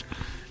guys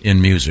in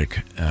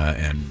music,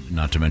 and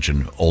not to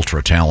mention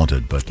ultra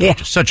talented, but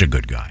just such a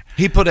good guy.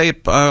 He put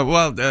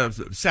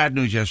sad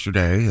news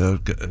yesterday,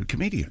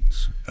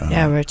 comedians.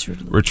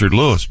 Richard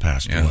Lewis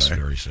passed away. That's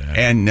very sad.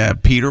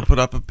 And Peter put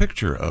up a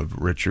picture of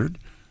Richard,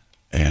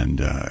 and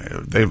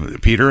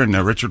Peter and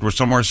Richard were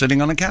somewhere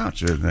sitting on a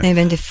couch. They've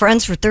been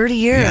friends for 30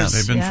 years. Yeah,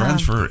 they've been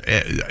friends for...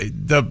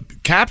 the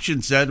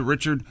caption said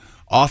Richard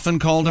often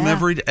called him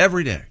every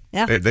day.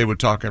 Yeah. They would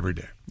talk every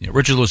day. Yeah,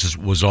 Richard Lewis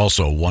was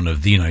also one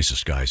of the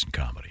nicest guys in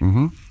comedy.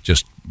 Mm-hmm.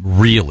 Just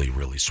really,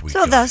 really sweet.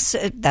 So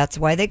that's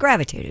why they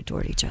gravitated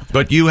toward each other.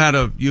 But you had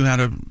a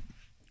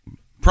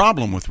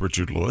problem with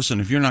Richard Lewis,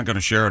 and if you're not going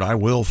to share it, I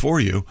will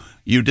for you.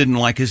 You didn't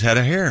like his head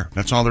of hair.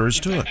 That's all there is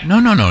to it. No.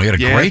 He had a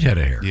great head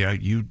of hair. Yeah,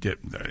 you did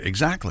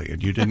exactly,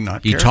 and you did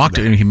not. He talked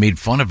and he made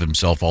fun of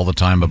himself all the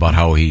time about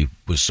how he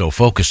was so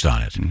focused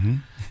on it. Mm-hmm.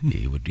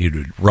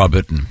 He'd rub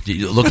it and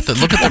look at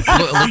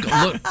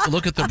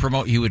the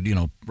promote. He would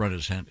run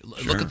his hand.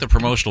 Look at the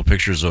promotional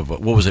pictures of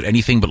what was it?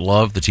 Anything But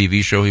Love, the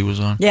TV show he was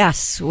on.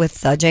 Yes,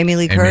 with Jamie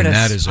Lee Curtis. I mean,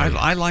 that is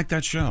I like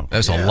that show.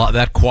 That's a lot.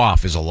 That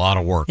coif is a lot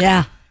of work.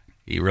 Yeah.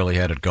 He really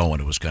had it going.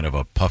 It was kind of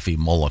a puffy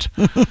mullet.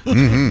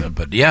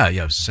 But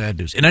yeah, sad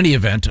news. In any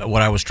event,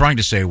 what I was trying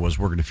to say was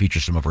we're going to feature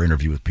some of our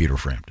interview with Peter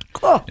Frampton.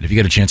 Cool. And if you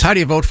get a chance, how do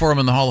you vote for him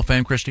in the Hall of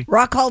Fame, Christy?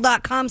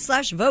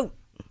 Rockhall.com/vote.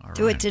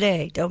 Do it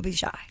today. Don't be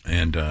shy.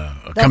 And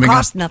Don't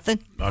cost nothing.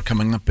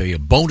 Coming up, a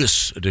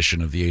bonus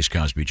edition of the Ace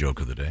Cosby Joke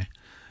of the Day.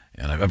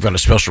 And I've got a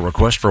special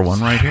request for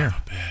one right here.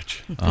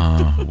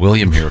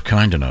 William here,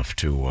 kind enough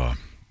to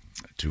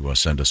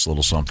send us a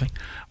little something.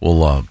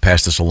 We'll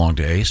pass this along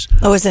to Ace.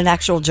 Oh, is it an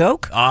actual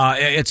joke?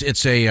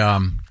 It's a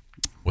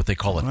what they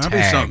call a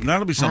tag.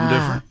 That'll be something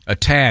different. A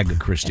tag,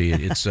 Christy.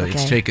 It's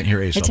taken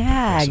here. Ace. A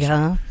tag,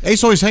 huh?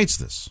 Ace always hates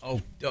this. Oh,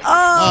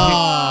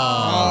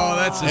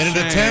 that's a and it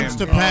shame. attempts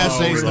to pass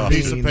Ace the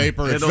piece of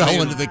paper. It It'll fell be-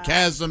 into the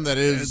chasm that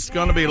is. It's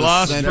going to be the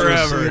lost center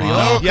forever. city.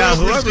 Yeah,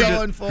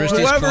 Christy's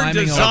whoever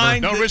climbing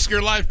designed Don't risk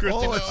your life,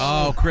 Christy.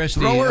 Oh,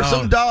 Christy. Throw her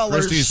some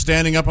dollars. Christy's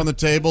standing up on the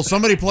table.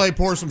 Somebody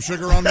pour some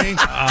sugar on me.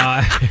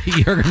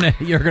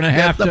 You're gonna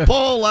have Get the to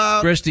pole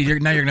out. Christy, you're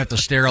gonna have to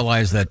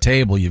sterilize that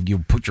table. You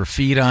put your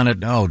feet on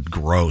it. Oh,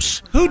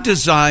 gross. Who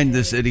designed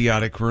this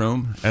idiotic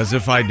room? As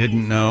if I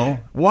didn't know.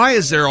 Why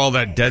is there all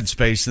that dead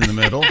space in the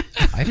middle?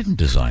 I didn't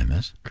design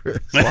this.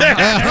 How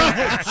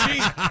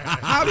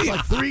do you?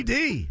 Like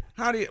 3D.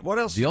 How do you? What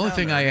else? The only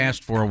thing I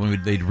asked for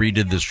when they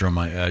redid this room,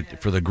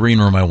 for the green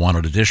room, I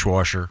wanted a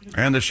dishwasher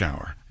and a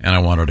shower, and I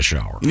wanted a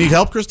shower. You need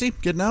help, Christy,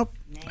 getting out?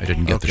 I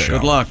didn't get the shower.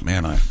 Good luck,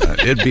 man.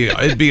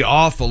 It'd be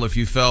awful if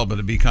you fell, but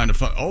it'd be kind of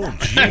fun. Oh,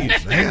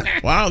 jeez, man!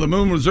 Wow, the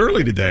moon was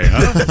early today,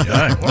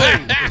 huh?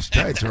 Those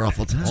tights are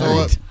awful tight.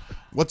 So,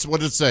 what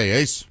did it say,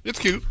 Ace? It's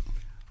cute.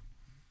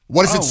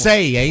 What does it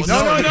say, Ace?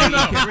 No.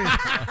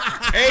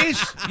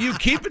 Ace, you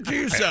keep it to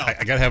yourself.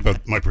 I got to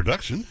have my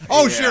production.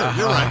 Oh, sure.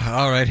 You're right.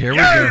 All right, here we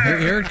go.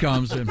 Here it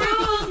comes. Who's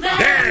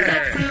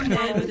that sexy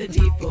man with a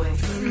deep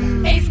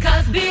voice? Ace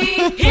Cosby,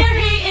 here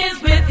he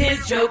is with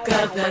his joke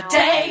of the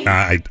day.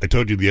 I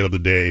told you the other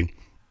day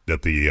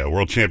that the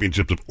World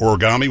Championships of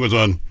Origami was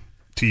on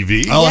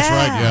TV. Oh, that's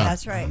right, yeah.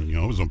 That's right.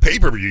 It was on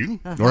pay-per-view.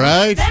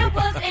 Right. That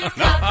was Ace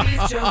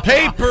Cosby's joke.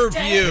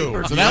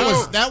 Pay-per-view. So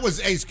that was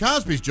Ace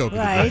Cosby's joke.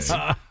 Right.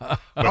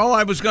 Oh,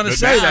 I was going to But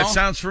say now- that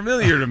sounds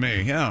familiar to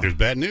me. Yeah. There's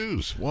bad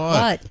news.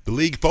 What? The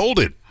league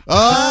folded.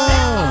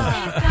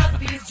 Oh. Ace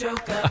Cosby's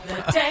joke of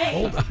the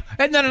day.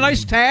 Isn't that a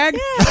nice tag?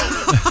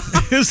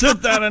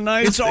 Isn't that a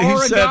nice? It's he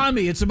said,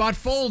 origami. It's about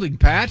folding,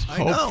 Pat.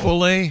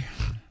 hopefully.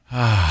 Should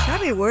I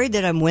be worried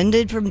that I'm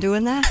winded from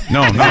doing that?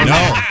 No.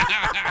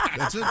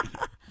 That's it.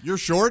 You're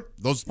short.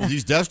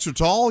 These desks are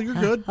tall. You're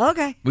good.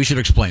 Okay. We should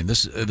explain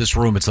this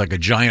room. It's like a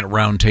giant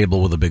round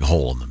table with a big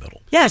hole in the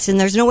middle. Yes, and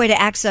there's no way to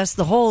access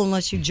the hole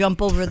unless you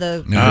jump over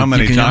the... How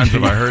many times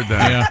have I heard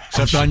that? Yeah,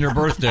 except on your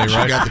birthday,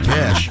 right? You got the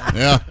cash.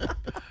 Yeah.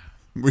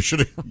 We should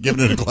have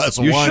given it a glass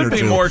of You wine or should be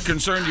two. more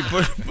concerned you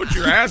put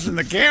your ass in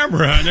the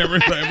camera and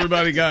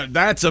everybody got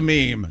that's a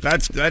meme.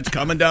 That's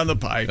coming down the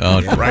pipe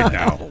right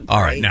now.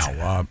 All right,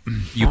 now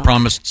you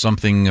promised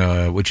something.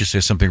 Would you say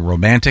something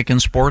romantic in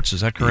sports?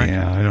 Is that correct?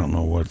 Yeah, I don't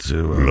know what to.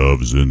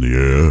 Love's in the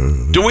air.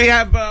 Do we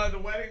have the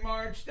wedding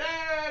march? got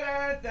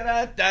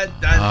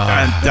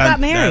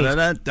married?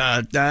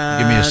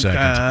 Give me a second.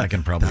 I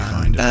can probably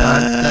find it.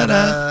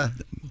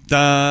 What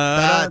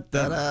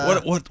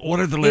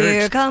are the lyrics?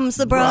 Here comes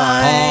the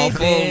bride.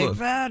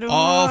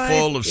 All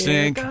full of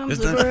stink. Comes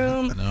Isn't the that-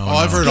 broom. Oh,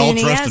 I've heard all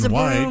Skinny dressed as in a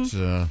white.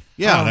 broom.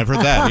 Yeah, and I've heard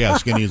that. Yeah,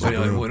 skinny as a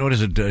broom. What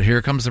is it?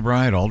 Here comes the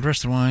bride, all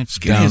dressed in white.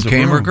 Skinny Down as a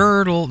came her broom.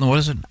 girdle. No, what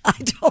is it? I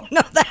don't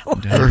know that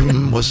one.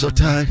 Her was so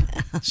tight.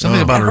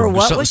 Something about Her her.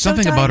 what was so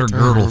something tight? about her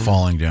girdle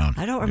falling down.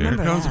 I don't Here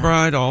remember comes the that.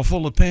 bride, all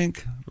full of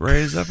pink.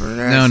 Raise up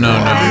her ass. No.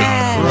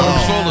 Room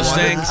full of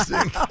stink.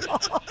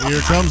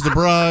 Here comes the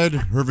bride,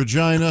 her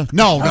vagina.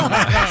 No,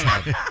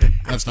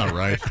 that's not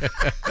right.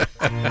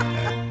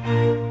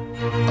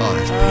 Oh,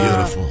 that's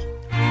beautiful.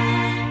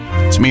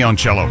 It's me on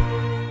cello.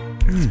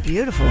 It's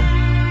beautiful.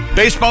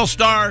 Baseball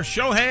star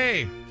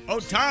Shohei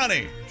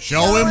Ohtani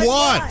Show him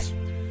what?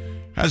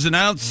 has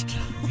announced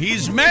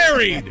he's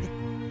married.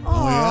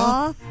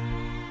 Aww.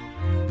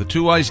 The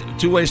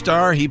two-way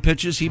star, he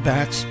pitches, he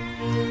bats.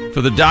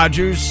 For the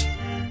Dodgers,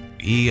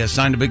 he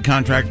signed a big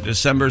contract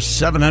December,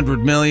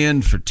 $700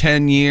 million for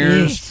 10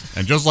 years.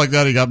 And just like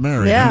that, he got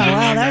married. Yeah,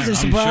 wow, that's a I'm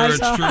surprise.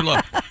 sure it's true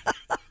love.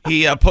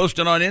 He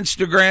posted on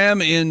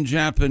Instagram in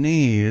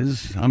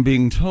Japanese. I'm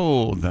being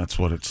told that's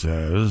what it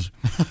says.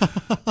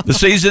 The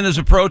season is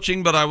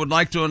approaching, but I would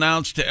like to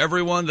announce to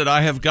everyone that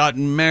I have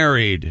gotten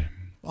married.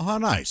 Oh, how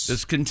nice.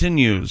 This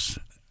continues.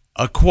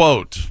 A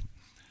quote.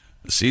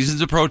 The season's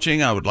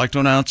approaching. I would like to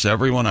announce to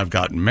everyone I've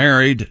gotten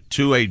married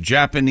to a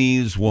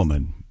Japanese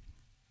woman.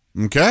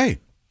 Okay.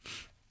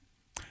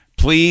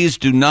 Please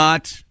do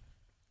not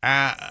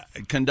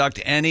conduct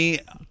any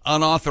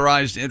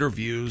unauthorized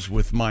interviews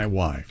with my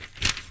wife.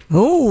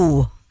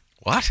 Ooh.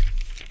 What?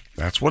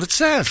 That's what it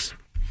says.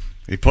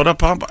 He put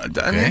up on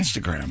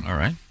Instagram. All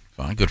right.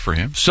 Fine. Good for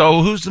him.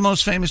 So who's the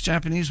most famous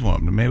Japanese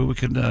woman? Maybe we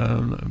could...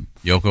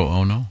 Yoko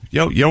Ono?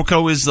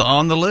 Yoko is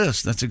on the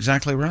list. That's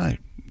exactly right.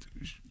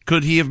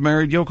 Could he have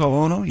married Yoko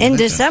Ono? In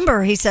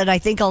December, he said, I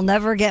think I'll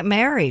never get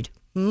married.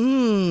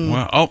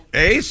 Well,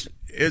 Ace,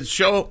 it's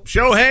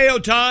Shohei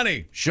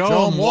Ohtani.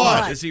 Show him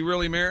what? Is he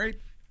really married?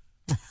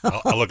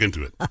 I'll look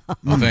into it.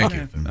 Well, thank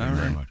you. All right.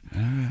 Very much.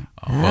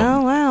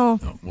 Well.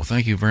 Well,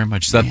 thank you very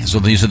much. So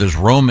these are there's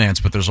romance,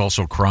 but there's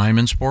also crime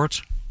in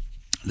sports?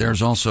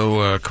 There's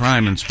also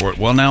crime in sport.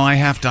 Well, now I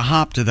have to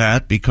hop to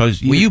that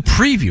because you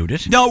previewed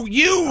it. No,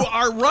 you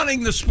are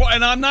running the sport,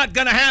 and I'm not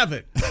going to have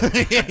it.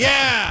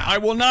 Yeah. I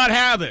will not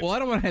have it. Well, I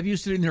don't want to have you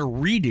sitting there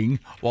reading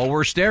while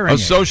we're staring at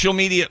social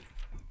media.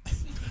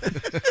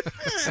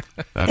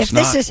 That's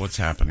not what's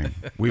happening.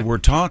 We were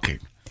talking.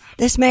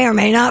 This may or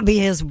may not be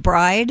his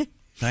bride.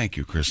 Thank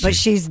you, Christy. But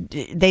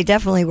they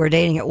definitely were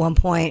dating at one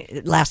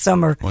point last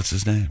summer. What's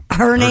his name?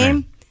 Her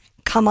name?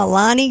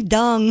 Kamalani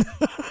Dung.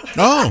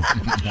 Oh,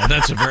 now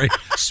that's a very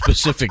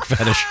specific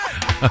fetish.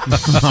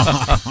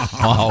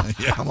 Wow.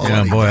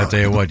 Yeah, boy, I tell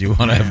you what, you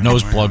want to have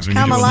nose plugs when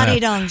you're doing Kamalani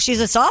that. Dung. She's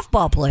a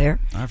softball player.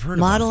 I've heard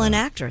model and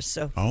actress.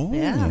 So,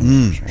 yeah.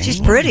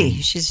 She's Oh.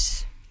 pretty.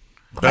 She's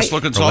best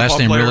looking softball Her last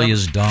name player really ever.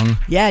 is Dung.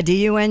 Yeah,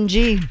 Dung.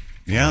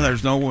 Yeah,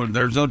 there's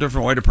no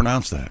different way to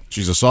pronounce that.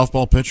 She's a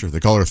softball pitcher. They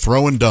call her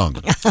throwing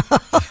dung.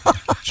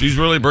 She's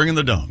really bringing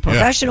the dung.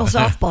 Professional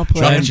softball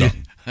player.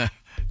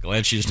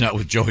 Glad she's not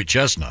with Joey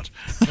Chestnut.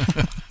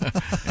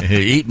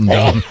 Eating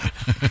dung.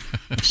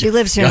 She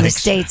lives here in the Yikes.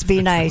 States.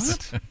 Be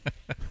nice.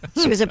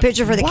 She was a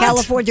pitcher for the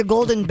California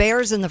Golden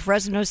Bears and the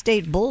Fresno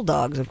State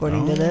Bulldogs,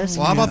 according to this.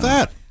 Well, how about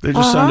that? They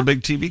just signed a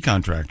big TV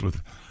contract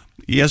with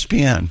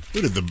ESPN.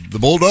 Who did the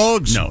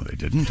Bulldogs? No, they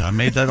didn't. I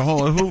made that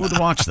whole. Who would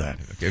watch that?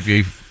 If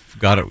you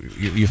got it,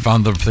 you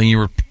found the thing you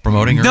were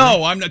promoting earlier?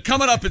 No, I'm not,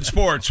 coming up in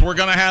sports. We're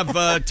going to have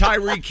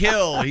Tyreek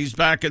Hill. He's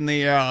back in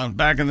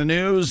the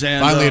news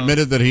and Finally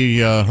admitted that he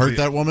hurt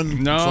that woman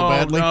so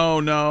badly?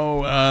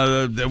 No.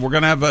 We're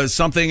going to have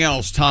something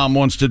else Tom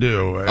wants to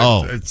do.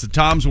 It's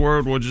Tom's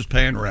word. We're just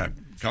paying rent.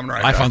 Coming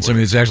right I back found with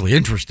something that's actually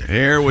interesting.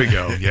 Here we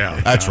go.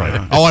 Yeah. That's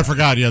right. Oh, I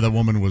forgot. Yeah, that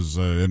woman was,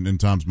 in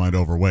Tom's mind,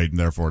 overweight and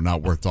therefore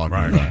not worth talking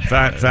about.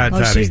 Fat, Oh,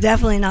 fatty. she's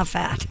definitely not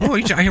fat. Oh, what are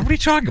you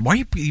talking about? Why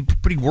are you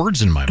putting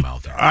words in my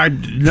mouth?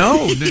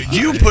 No,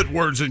 you put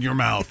words in your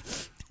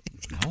mouth.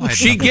 No,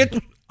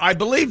 I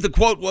believe the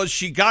quote was,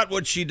 she got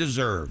what she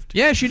deserved.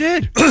 Yeah, she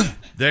did.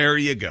 There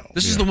you go.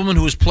 This is the woman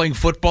who was playing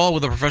football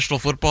with a professional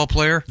football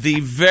player? The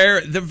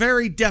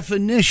very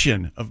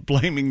definition of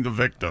blaming the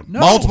victim.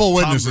 Multiple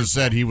witnesses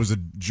said he was a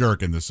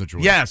jerk in this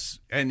situation. Yes,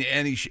 and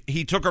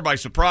he took her by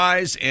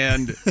surprise,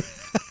 and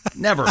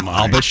never mind.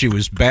 I'll bet she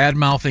was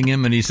bad-mouthing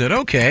him, and he said,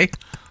 okay,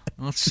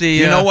 let's see.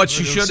 You know what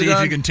she let's should have see done?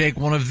 if you can take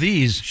one of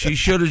these. She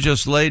should have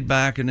just laid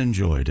back and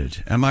enjoyed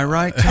it. Am I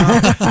right,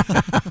 Tom?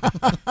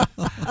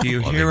 Do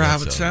you hear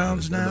how it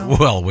sounds now?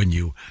 Well, when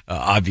you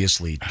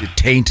obviously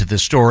taint the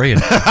story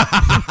and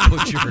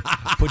put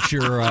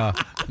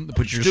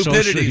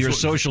your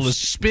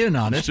socialist spin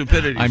on it,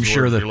 Stupidity is I'm the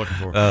sure word that you're looking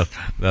for.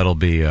 that'll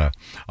be a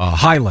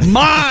highlight.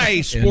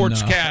 My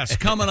sportscast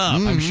coming up.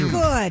 I'm sure.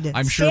 Good.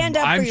 I'm sure. Stand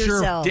up I'm for sure.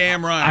 yourself.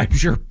 Damn right. I'm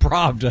sure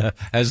Pravda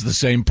has the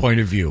same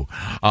point of view.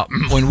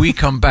 When we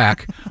come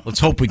back, let's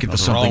hope we get to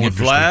something wrong with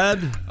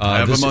interesting. Vlad.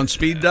 Have him on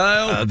speed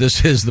dial.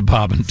 This is the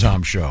Bob and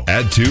Tom Show.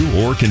 Add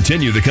to or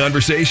continue the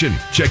conversation.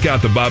 Check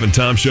out the Bob and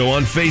Tom Show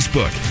on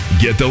Facebook.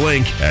 Get the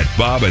link at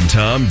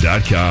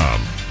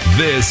bobandtom.com.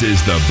 This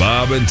is the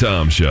Bob and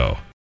Tom Show.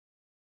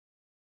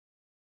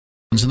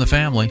 In the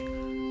family.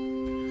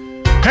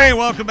 Hey,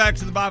 welcome back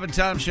to the Bob and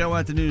Tom Show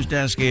at the news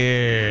desk.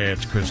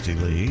 It's Christy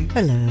Lee.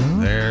 Hello.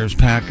 There's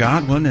Pat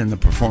Godwin in the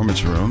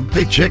performance room.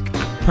 Hey, chick.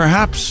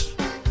 Perhaps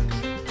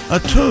a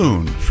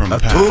tune from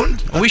Pat. tune?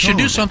 We should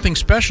do something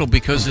special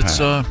because it's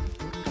the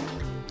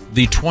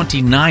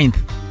 29th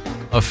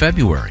of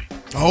February.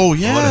 Oh,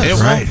 yeah. It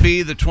won't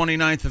be the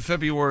 29th of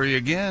February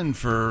again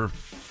for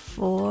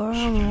 4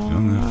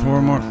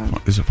 more.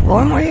 Is it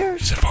 4 more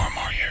years? Is it 4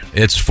 more years?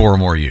 It's 4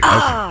 more years.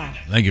 Ah.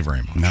 Thank you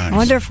very much. Nice. I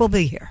wonder if we'll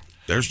be here.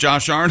 There's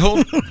Josh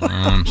Arnold.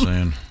 I'm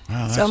saying.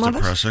 Wow, that's Some of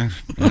us? depressing.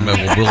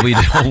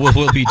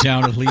 We'll be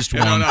down at least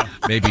one, No.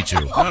 maybe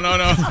two.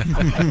 No.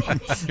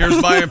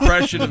 Here's my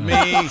impression of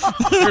me.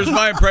 Here's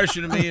my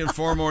impression of me in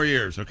 4 more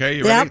years. Okay,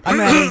 you ready? Yep, I'm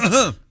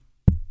ready.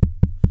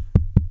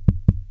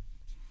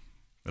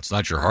 That's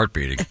not your heart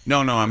beating. No,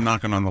 I'm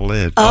knocking on the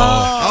lid.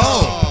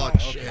 Oh,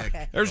 chick.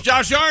 Okay. There's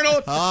Josh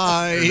Arnold.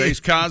 Hi. There's Ace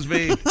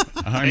Cosby.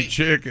 I'm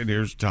Chick, and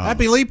here's Tom.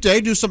 Happy Leap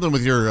Day. Do something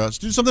with your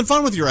do something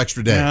fun with your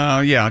extra day.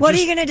 Yeah. What are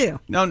you going to do?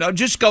 No,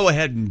 just go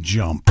ahead and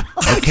jump.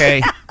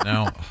 Okay.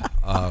 Now,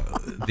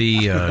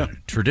 the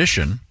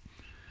tradition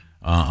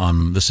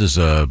this is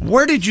a.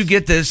 Where did you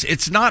get this?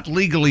 It's not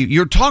legally.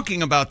 You're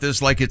talking about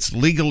this like it's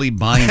legally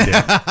binding,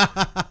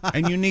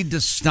 and you need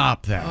to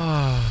stop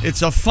that.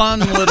 It's a fun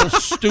little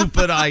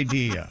stupid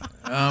idea.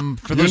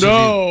 For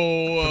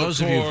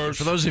those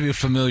of you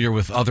familiar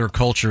with other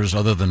cultures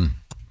other than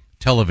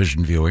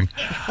television viewing.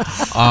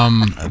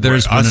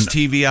 There's been us an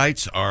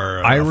TVites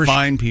are Irish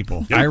fine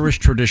people. Irish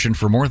tradition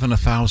for more than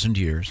 1,000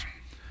 years.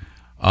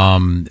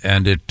 And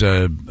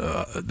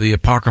the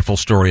apocryphal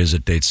story is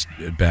it dates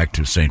back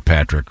to St.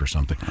 Patrick or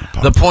something.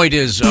 The point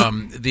is,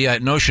 the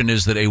notion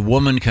is that a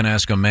woman can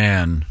ask a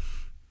man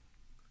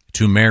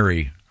to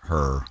marry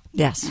her.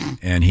 Yes.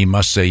 And he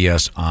must say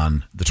yes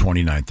on the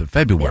 29th of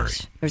February.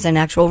 Yes. There's an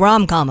actual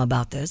rom-com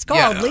about this. It's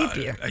called Leap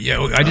Year.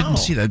 I didn't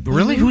see that.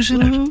 Really? Who's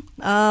in it?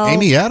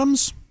 Amy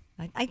Adams?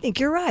 I think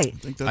you're right.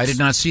 I did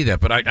not see that,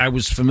 but I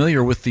was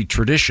familiar with the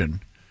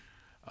tradition.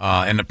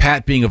 And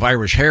Pat being of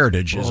Irish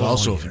heritage is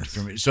also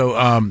for me.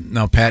 So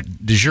now,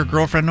 Pat, does your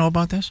girlfriend know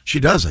about this? She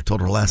does. I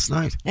told her last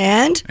night.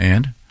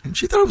 And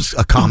she thought it was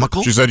a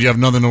comical. She said you have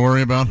nothing to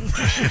worry about.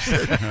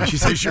 She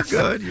says you're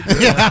good. You're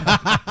good.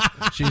 Yeah.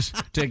 She's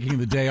taking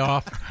the day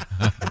off.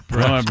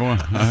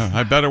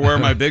 I better wear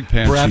my big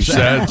pants, Perhaps she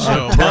said.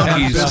 So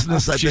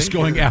monkeys, she's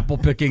going apple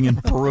picking in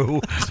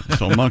Peru.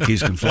 So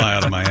monkeys can fly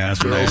out of my ass.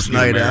 Girls'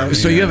 night out.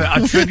 So you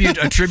have a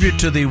tribute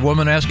to the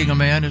woman asking a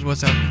man is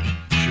what's happening?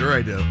 Sure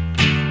I do.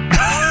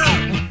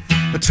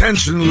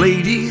 Attention,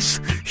 ladies,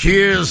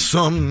 here's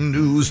some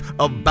news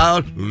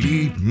about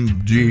Leap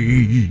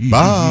Day.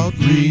 About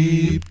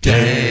Leap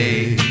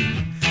Day.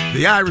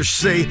 The Irish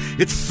say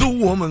it's the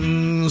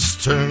woman's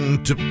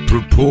turn to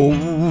propose.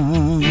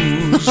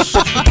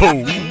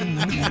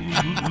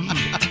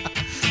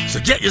 So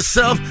get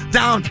yourself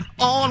down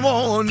on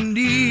one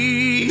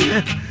knee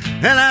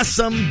and ask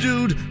some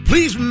dude,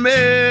 please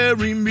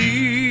marry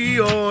me.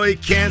 Or he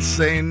can't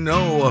say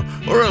no,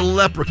 or a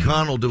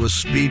leprechaun will do a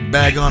speed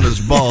bag on his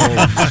balls.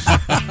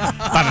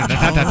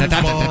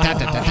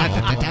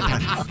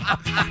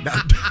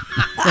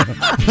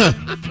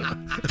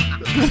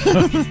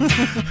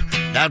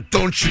 Now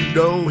don't you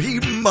know he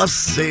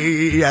must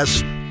say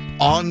yes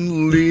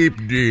on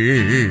Leap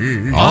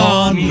Day.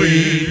 On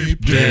Leap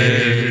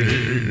Day.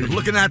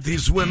 Looking at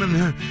these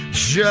women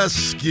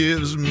just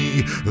gives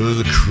me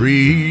the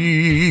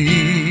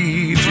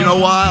creeps. You know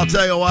why? I'll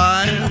tell you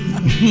why.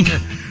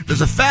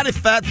 There's a fatty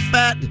fat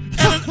and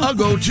an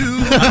uggo too.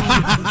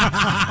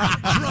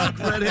 Drunk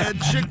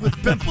redhead chick with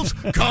pimples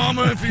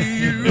coming for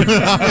you.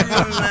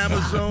 An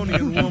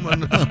Amazonian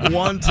woman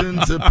wanting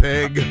to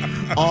peg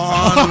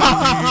on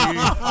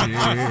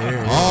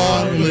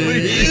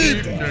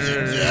Leap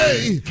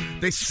Day.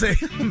 They say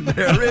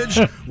marriage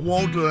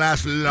won't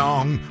last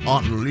long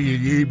on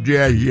Leap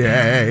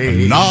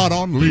Day. Not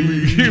on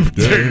Leap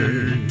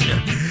Day.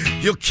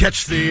 You'll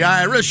catch the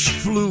Irish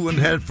flu and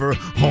head for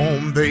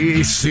home,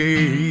 they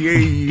say.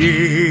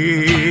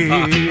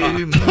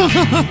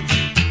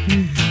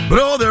 But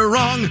oh, they're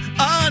wrong,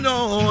 I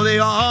know they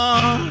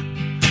are.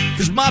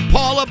 'Cause my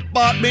Paula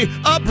bought me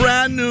a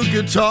brand new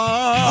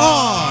guitar.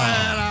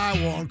 And I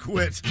won't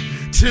quit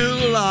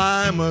till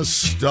I'm a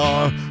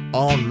star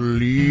on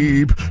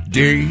Leap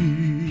Day.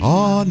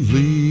 On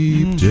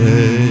Leap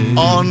Day.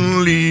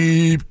 On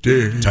Leap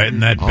Day. Tighten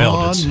that belt.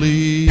 On It's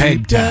Leap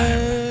peg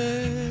time.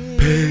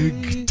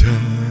 Peg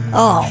time.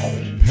 Oh.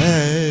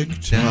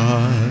 Peg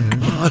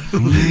time. On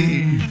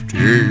Leap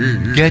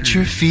Day. Get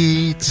your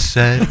feet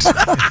set.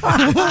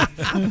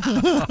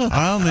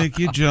 I'll make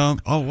you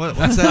jump. Oh,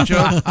 what's that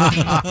joke?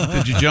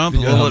 Did you jump a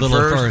little at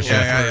first?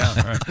 Yeah.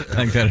 I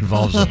think that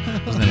involves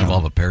doesn't that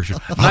involve a parachute?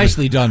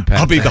 Nicely done, Pat.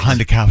 I'll be behind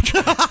the couch.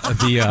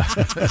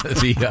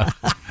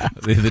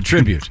 The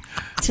tribute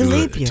To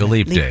Leap Year. To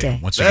Leap Leap Day. Day.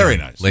 Once Very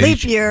again, nice.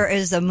 ladies- Leap Year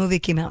is a movie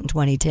came out in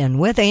 2010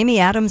 with Amy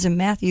Adams and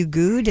Matthew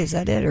Good. Is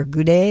that it? Or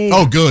Goudet?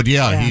 Oh, good.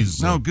 Yeah, Yeah.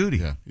 he's Goody.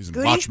 Yeah, he's in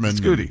Goody? Watchmen. It's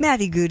Goody.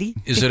 Matthew Goody.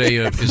 Is it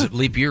is it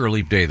Leap Year or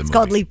Leap Day? The It's movie.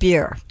 called Leap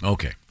Year.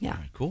 Okay. Yeah.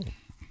 Cool.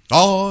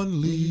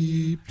 On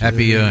Leap Day.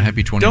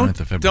 Happy 29th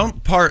of February.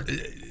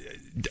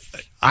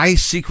 I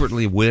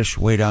secretly wish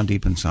way down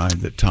deep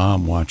inside that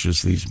Tom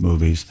watches these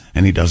movies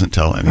and he doesn't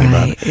tell any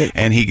about it.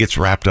 And he gets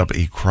wrapped up,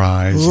 he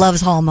cries.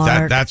 Loves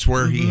Hallmark. That's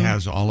where he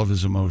has all of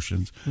his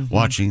emotions,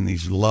 watching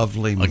these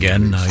lovely movies.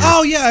 Again,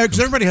 Oh, yeah, because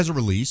everybody has a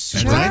release.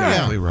 That's Sure.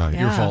 exactly right.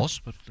 Yeah. You're false,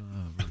 but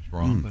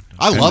wrong. But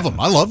I love them.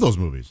 I love those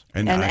movies.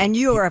 And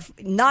you are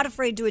not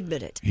afraid to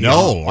admit it.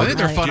 No. I think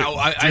they're fun.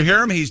 Do you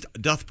hear him? He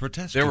doth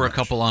protest. There too were a much.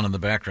 couple on in the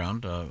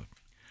background.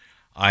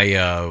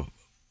 I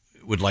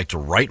would like to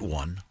write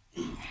one.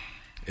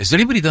 Has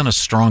anybody done a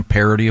strong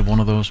parody of one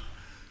of those?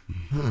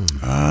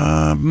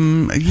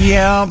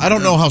 Yeah. I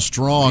don't know how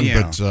strong,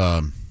 Yeah. but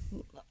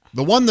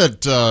the one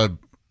that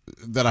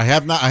I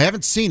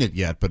haven't seen it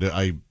yet, but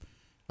I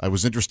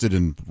was interested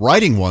in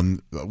writing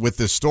one with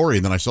this story,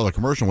 and then I saw the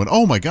commercial and went,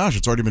 oh my gosh,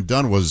 it's already been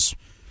done, was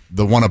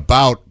the one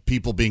about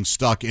people being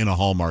stuck in a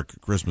Hallmark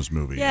Christmas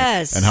movie.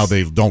 Yes. And how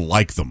they don't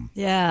like them.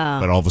 Yeah.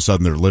 But all of a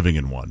sudden they're living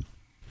in one.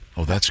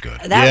 Oh, that's good.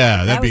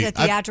 That was a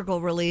theatrical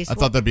release. I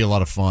thought that'd be a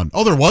lot of fun.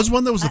 Oh, there was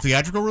one that was a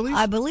theatrical release?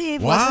 I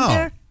believe. Wow. Wasn't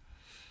there?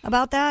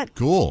 About that?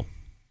 Cool.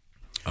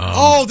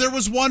 There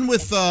was one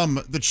with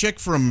the chick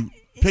from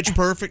Pitch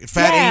Perfect,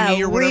 Fat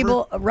Amy or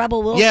whatever.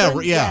 Rebel Wilson? Yeah.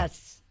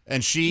 Yes.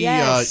 And she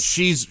Yes.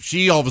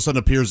 she all of a sudden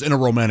appears in a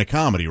romantic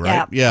comedy,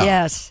 right? Yeah.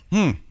 Yes.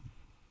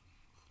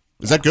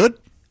 Is that good?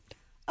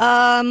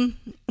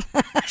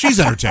 She's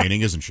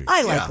entertaining, isn't she?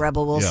 I like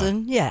Rebel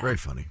Wilson. Yeah. Very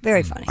funny.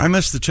 Very funny. I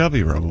miss the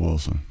chubby Rebel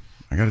Wilson.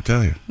 I got to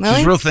tell you. Really?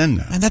 She's real thin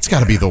now. And that's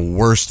got to be the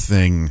worst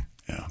thing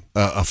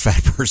a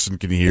fat person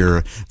can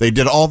hear. They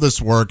did all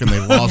this work and they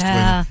lost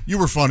weight. You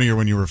were funnier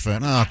when you were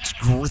fat.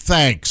 Oh,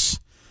 thanks.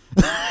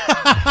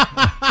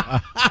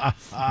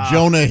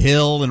 Jonah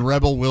Hill and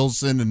Rebel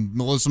Wilson and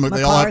Melissa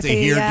McCarthy, they all have to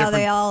hear different.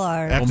 They all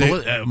are.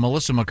 Well,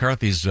 Melissa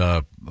McCarthy's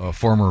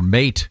former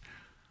mate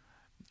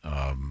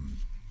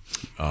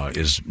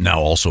is now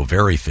also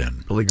very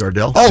thin. Billy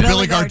Gardell. Oh,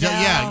 Billy Gardell.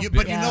 Yeah,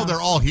 but you know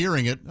they're all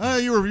hearing it.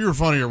 You were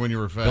funnier when you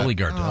were fat. Billy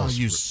Gardell. Oh,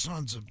 you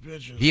sons of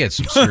bitches. He had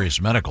some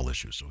serious medical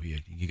issues, so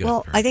he got.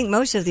 Well, I think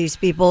most of these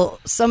people,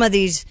 some of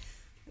these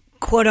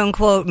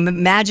quote-unquote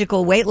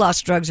magical weight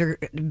loss drugs are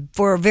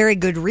for a very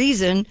good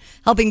reason,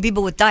 helping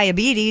people with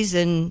diabetes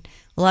and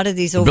a lot of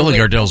these overweight Billy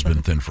Gardell's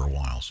been thin for a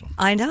while, so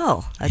I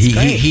know. That's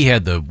great. He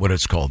had what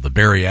it's called, the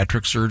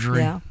bariatric surgery.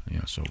 Yeah.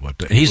 So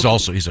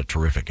he's a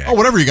terrific actor. Oh,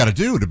 whatever you got to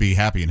do to be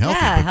happy and healthy.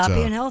 Yeah, but,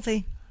 happy and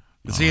healthy.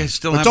 Does he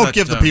still but have don't that,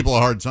 give the people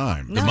a hard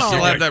time. No. Does he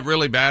still have that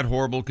really bad,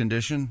 horrible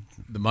condition?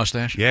 The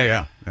mustache?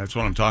 Yeah. That's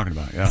what I'm talking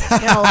about. Yeah.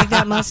 Yeah, like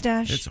that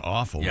mustache. It's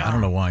awful. Yeah, I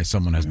don't know why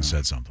someone hasn't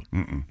said something.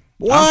 Mm-mm.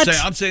 What?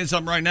 I'm saying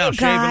something right now. Hey,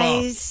 Shave it off.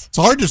 guys. It's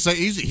hard to say.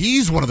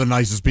 He's one of the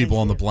nicest people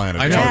on the planet.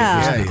 I know.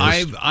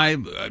 Yeah.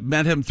 I've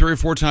met him 3 or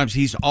 4 times.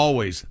 He's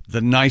always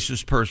the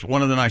nicest person.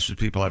 One of the nicest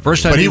people I've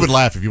First ever time But he would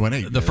laugh if you went,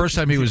 hey. The first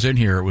time he was in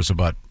here, it was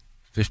about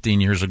 15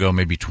 years ago,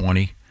 maybe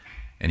 20.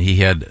 And he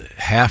had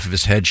half of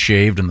his head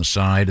shaved on the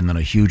side and then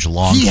a huge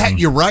long thing.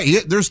 You're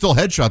right. There's still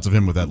headshots of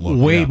him with that look.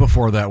 Way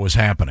before that was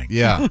happening.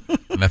 Yeah.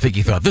 And I think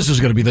he thought, this is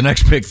going to be the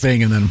next big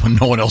thing. And then when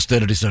no one else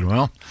did it, he said,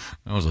 well,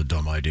 that was a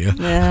dumb idea.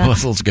 Yeah.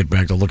 Let's get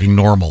back to looking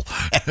normal.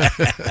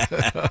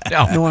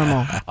 Now,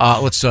 Normal.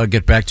 Let's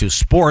get back to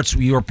sports.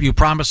 You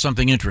promised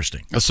something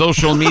interesting. A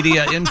social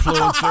media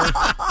influencer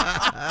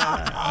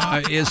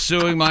is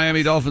suing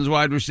Miami Dolphins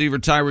wide receiver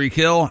Tyreek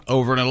Hill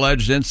over an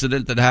alleged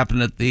incident that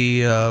happened at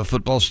the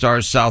Football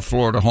Stars South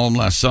Florida home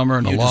last summer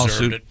in a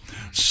lawsuit.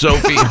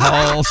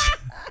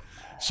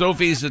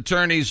 Sophie's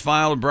attorneys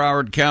filed in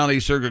Broward County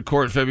Circuit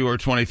Court February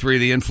 23.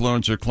 The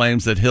influencer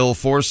claims that Hill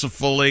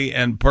forcefully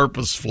and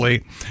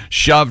purposefully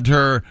shoved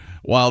her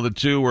while the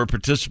two were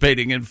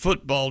participating in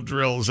football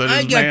drills at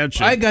his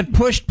mansion. I got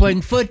pushed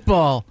playing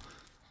football.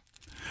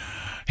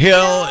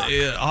 Hill,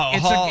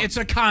 It's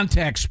a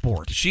contact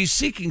sport. She's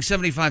seeking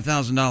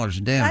 $75,000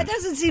 in That damage.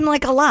 doesn't seem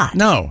like a lot.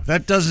 No,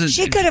 that doesn't.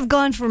 She could have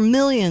gone for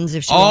millions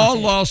if she All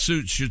wanted.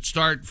 lawsuits should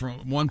start from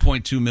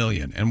 $1.2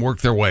 million and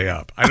work their way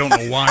up. I don't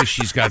know why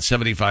she's got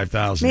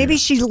 $75,000. Maybe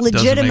she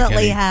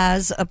legitimately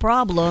has a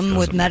problem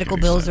with medical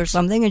bills or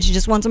something, and she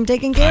just wants them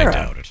taken care of.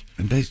 I doubt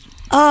it.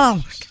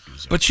 Oh,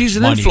 but she's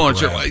an Money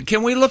influencer. grab.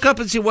 Can we look up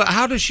and see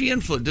how does she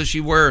influence? Does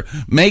she wear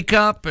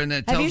makeup and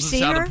it Have you tells us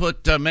seen how her? to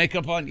put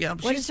makeup on? Yeah.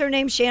 what is her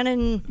name?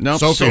 Shannon. No,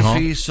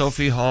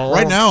 Sophie Hall.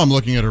 Right now, I'm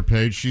looking at her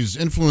page. She's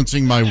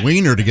influencing my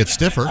wiener to get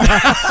stiffer.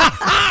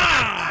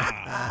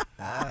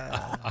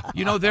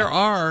 You know, there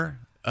are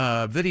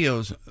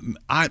videos,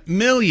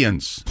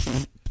 millions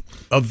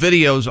of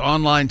videos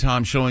online,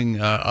 Tom, showing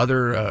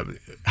other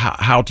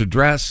how to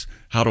dress,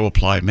 how to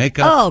apply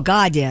makeup. Oh,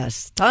 God,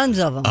 yes. Tons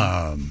of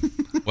them.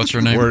 What's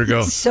her name? Where to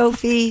go?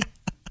 Sophie.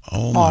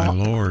 Oh, my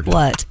Lord.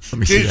 What?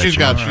 She's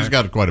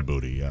got quite a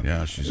booty.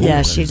 Yeah, she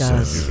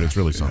does. It's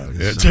really something.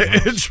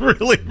 It's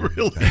really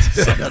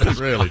It's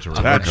really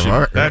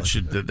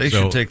terrific. They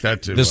should take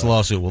that to this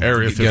lawsuit will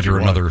Area get her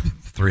 51. another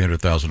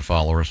 300,000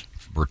 followers.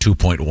 We're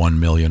 2.1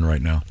 million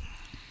right now.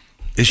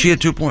 Is she at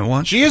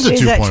 2.1? She is at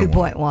She's 2.1.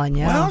 at 2.1,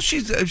 yeah. Well,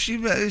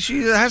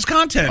 she has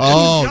content.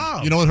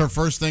 Oh, you know what her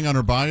first thing on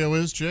her bio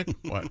is, chick?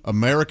 What?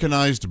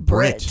 Americanized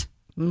Brit.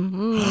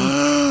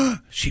 Mm-hmm.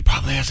 She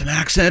probably has an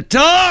accent.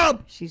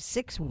 Tom! She's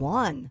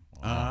 6'1".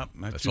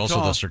 That's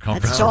also the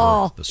circumference. That's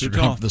tall.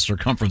 The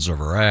circumference of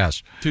her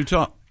ass. Too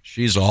tall.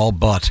 She's all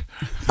butt.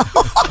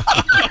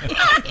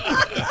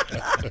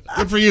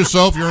 Good for you,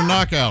 Soph. You're a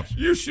knockout.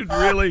 You should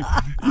really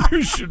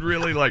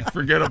like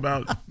forget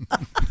about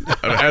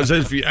as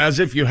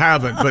if you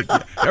haven't.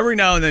 But every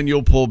now and then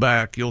you'll pull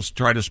back. You'll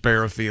try to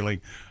spare a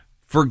feeling.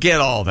 Forget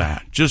all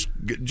that. Just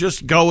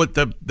go with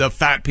the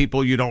fat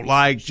people you don't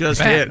like.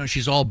 Just hit. No,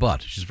 she's all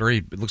butt.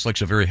 It looks like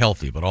she's very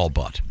healthy, but all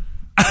butt.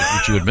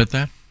 Would you admit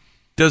that?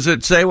 Does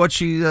it say what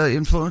she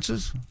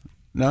influences?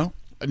 No.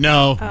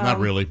 No, not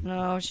really.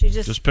 No, she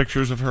Just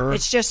pictures of her.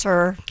 It's just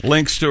her.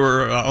 Links to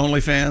her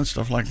OnlyFans,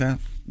 stuff like that.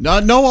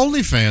 No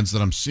OnlyFans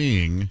that I'm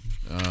seeing.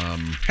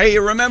 Hey,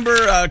 you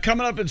remember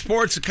coming up in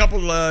sports a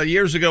couple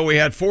years ago, we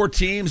had 4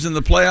 teams in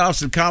the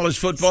playoffs in college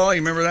football.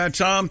 You remember that,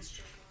 Tom?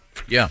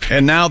 Yeah.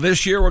 And now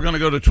this year we're going to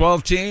go to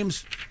 12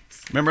 teams.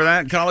 Remember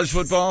that in college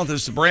football?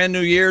 This is a brand new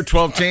year,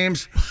 12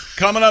 teams.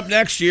 Coming up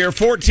next year,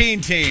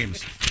 14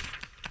 teams.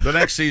 the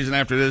next season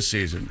after this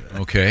season.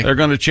 Okay. They're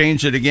going to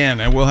change it again,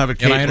 and we'll have a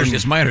And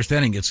it's my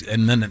understanding.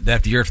 And then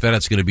after year after that,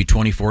 it's going to be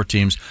 24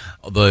 teams.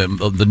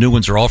 The new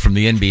ones are all from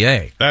the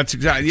NBA. That's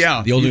exactly,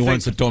 yeah. The only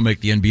ones that don't make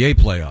the NBA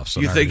playoffs.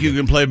 So You think you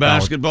can play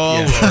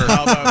basketball, or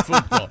how about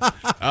football?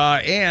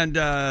 And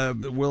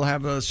we'll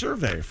have a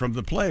survey from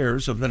the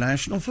players of the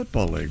National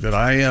Football League that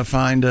I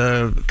find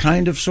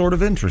kind of sort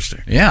of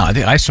interesting. Yeah,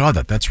 I saw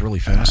that. That's really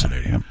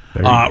fascinating.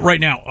 Right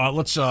now,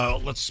 let's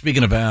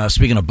speaking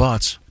of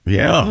butts.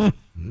 Yeah.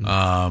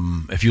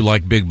 If you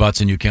like big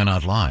butts and you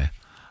cannot lie,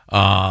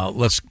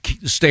 let's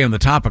stay on the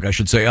topic, I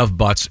should say, of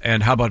butts.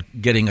 And how about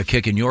getting a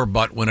kick in your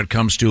butt when it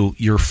comes to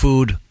your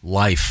food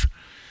life,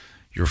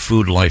 your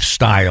food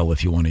lifestyle,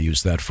 if you want to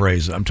use that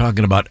phrase. I'm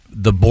talking about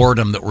the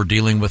boredom that we're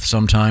dealing with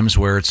sometimes,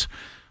 where it's,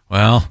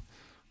 well,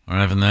 we're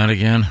having that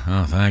again.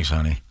 Oh, thanks,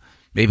 honey.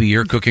 Maybe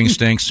your cooking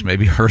stinks.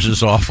 Maybe hers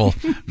is awful.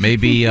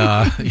 Maybe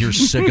you're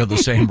sick of the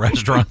same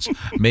restaurants.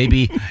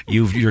 Maybe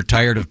you're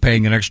tired of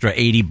paying an extra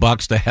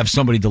 $80 to have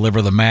somebody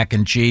deliver the mac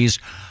and cheese.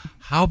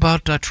 How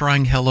about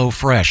trying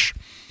HelloFresh?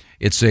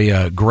 It's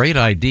a great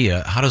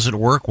idea. How does it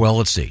work? Well,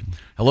 let's see.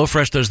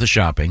 HelloFresh does the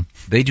shopping.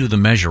 They do the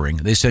measuring.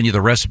 They send you the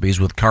recipes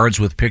with cards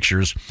with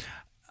pictures.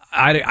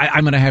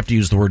 I'm going to have to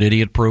use the word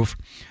idiot-proof.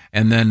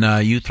 And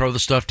then you throw the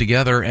stuff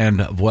together,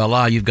 and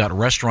voila, you've got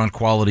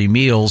restaurant-quality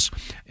meals,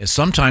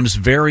 sometimes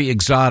very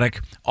exotic,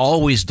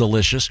 always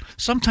delicious,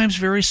 sometimes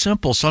very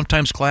simple,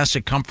 sometimes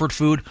classic comfort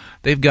food.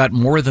 They've got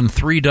more than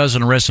 36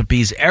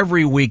 recipes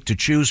every week to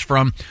choose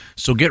from,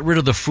 so get rid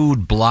of the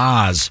food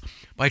blahs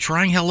by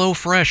trying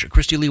HelloFresh.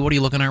 Christy Lee, what are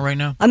you looking at right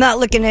now? I'm not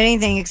looking at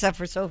anything except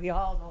for Sophie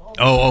Hall.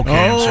 Oh,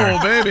 okay. I'm sorry.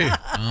 Baby.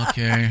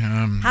 Okay.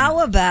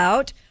 How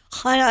about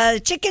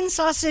chicken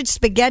sausage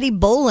spaghetti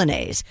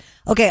bolognese?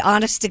 Okay,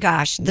 honest to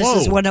gosh, this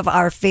is one of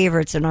our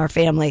favorites in our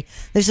family.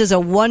 This is a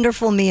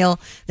wonderful meal.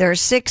 There are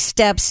 6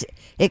 steps.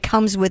 It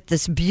comes with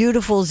this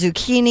beautiful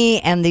zucchini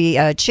and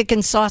the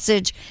chicken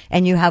sausage,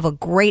 and you have a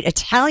great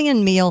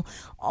Italian meal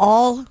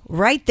all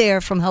right there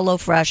from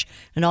HelloFresh,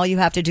 and all you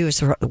have to do is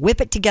whip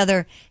it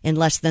together in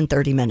less than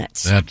 30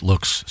 minutes. That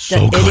looks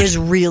so good. It is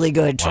really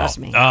good, trust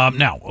me.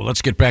 Now,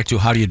 let's get back to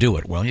how do you do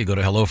it. Well, you go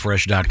to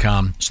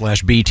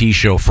HelloFresh.com/BT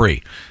Show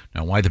free.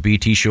 Now, why the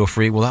BT Show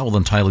free? Well, that will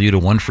entitle you to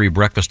 1 free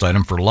breakfast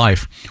item for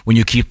life when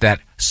you keep that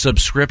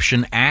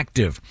subscription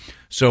active.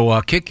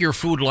 So kick your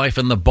food life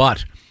in the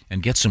butt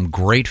and get some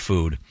great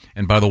food.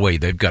 And by the way,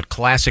 they've got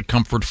classic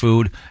comfort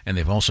food, and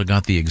they've also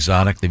got the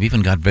exotic. They've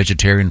even got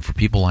vegetarian for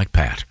people like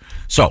Pat.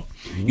 So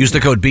use the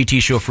code BT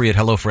Show free at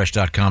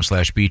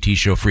HelloFresh.com/BT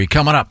Show free.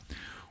 Coming up,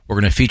 we're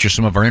going to feature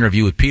some of our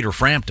interview with Peter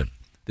Frampton.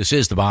 This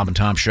is the Bob and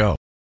Tom Show.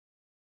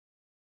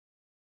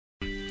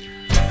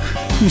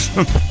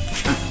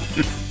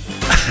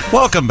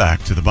 Welcome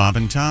back to the Bob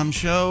and Tom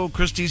Show.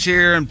 Christy's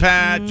here, and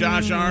Pat,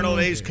 Josh Arnold,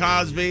 Ace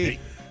Cosby.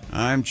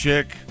 I'm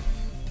Chick.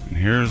 And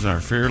here's our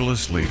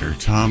fearless leader,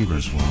 Tom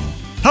Griswold.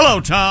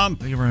 Hello, Tom.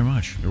 Thank you very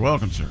much. You're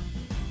welcome, sir.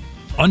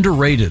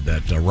 Underrated,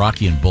 that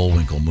Rocky and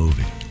Bullwinkle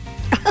movie.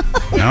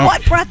 No.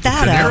 What brought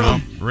that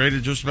up?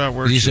 Rated just about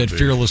where it You should said be.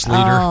 fearless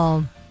leader.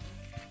 Oh.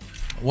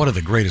 One of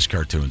the greatest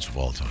cartoons of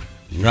all time.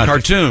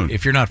 Cartoon.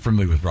 If you're not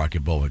familiar with Rocky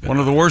and Bullwinkle. One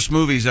of the worst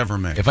movies ever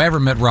made. If I ever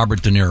met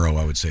Robert De Niro,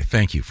 I would say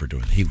thank you for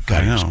doing it. He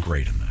was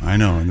great in that. I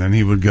know. And then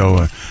he would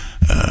go,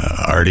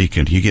 Artie,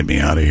 can you get me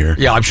out of here?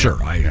 Yeah, I'm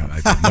sure. I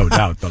no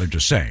doubt, but I'm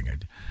just saying.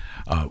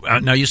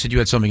 Now, you said you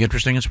had something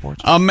interesting in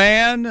sports? A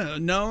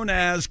man known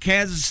as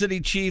Kansas City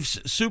Chiefs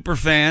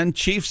superfan,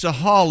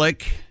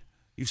 Chiefsaholic.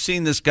 You've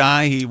seen this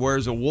guy. He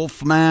wears a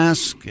wolf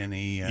mask, and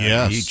he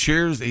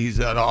cheers.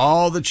 He's at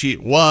all the Chiefs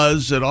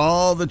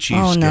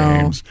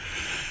games.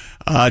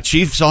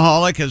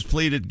 Chiefsaholic has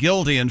pleaded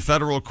guilty in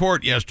federal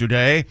court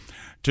yesterday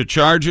to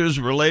charges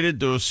related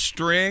to a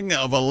string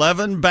of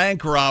 11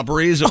 bank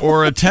robberies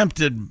or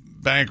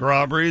attempted bank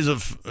robberies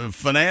of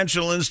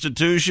financial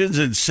institutions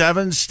in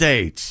 7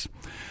 states.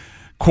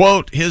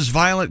 Quote, his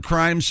violent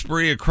crime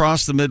spree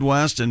across the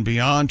Midwest and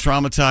beyond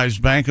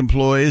traumatized bank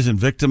employees and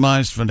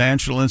victimized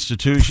financial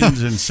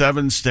institutions in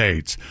 7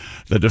 states.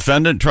 The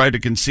defendant tried to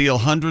conceal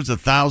hundreds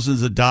of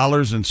thousands of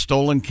dollars in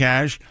stolen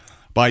cash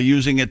by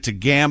using it to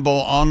gamble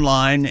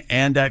online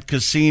and at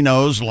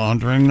casinos,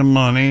 laundering the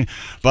money.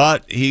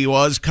 But he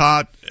was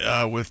caught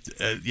with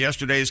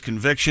yesterday's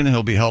conviction.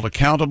 He'll be held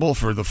accountable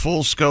for the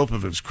full scope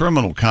of his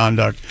criminal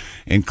conduct,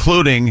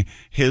 including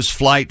his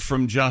flight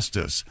from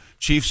justice.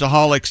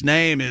 Chiefsaholic's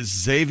name is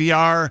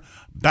Xavier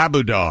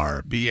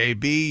Babudar,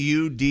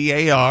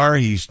 Babudar.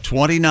 He's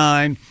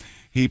 29.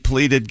 He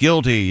pleaded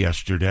guilty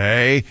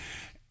yesterday.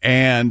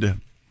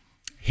 And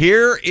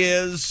here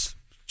is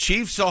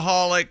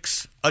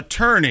Chiefsaholic's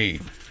attorney,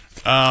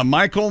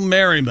 Michael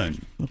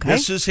Merriman. Okay.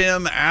 This is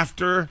him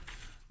after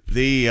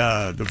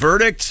the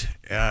verdict.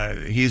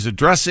 He's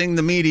addressing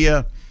the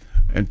media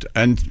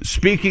and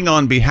speaking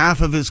on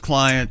behalf of his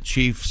client,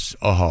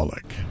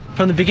 Chiefsaholic.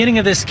 From the beginning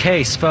of this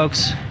case,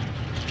 folks,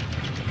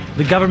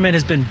 the government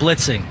has been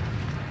blitzing,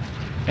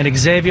 and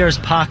Xavier's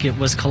pocket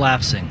was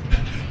collapsing.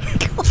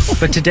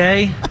 But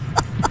today,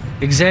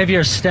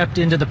 Xavier stepped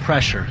into the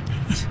pressure.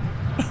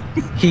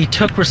 he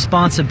took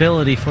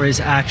responsibility for his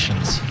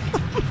actions.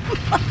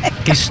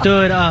 He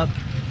stood up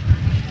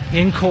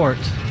in court,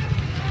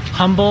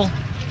 humble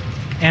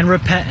and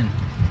repentant,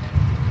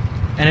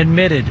 and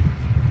admitted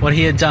what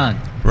he had done.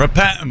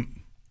 Repentant.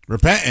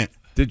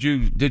 Did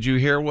you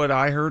hear what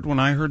I heard when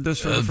I heard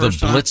this for the first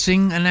the time?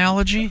 blitzing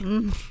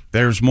analogy?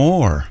 There's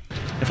more.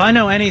 If I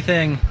know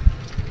anything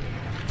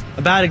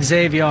about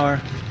Xavier,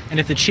 and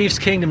if the Chiefs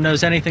Kingdom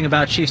knows anything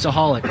about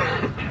Chiefsaholic,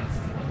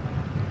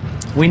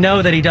 we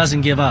know that he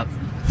doesn't give up.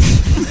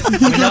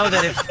 We know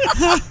that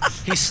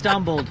if he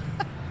stumbled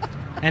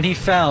and he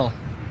fell,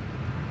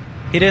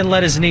 he didn't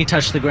let his knee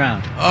touch the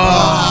ground.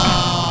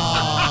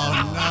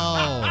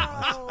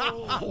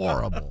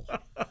 Horrible.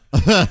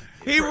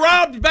 He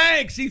robbed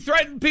banks. He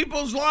threatened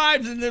people's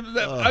lives, and the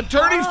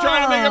attorney's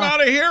trying to make him out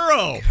a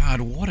hero.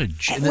 God, what a...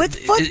 With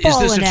Is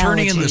football this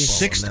attorney in the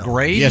analogies. 6th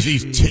grade? Yes,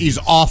 he's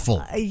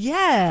awful.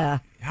 Yeah.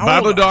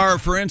 Babadar,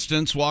 for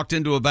instance, walked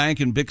into a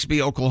bank in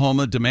Bixby,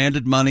 Oklahoma,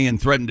 demanded money,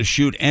 and threatened to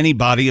shoot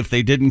anybody if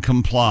they didn't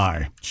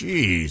comply.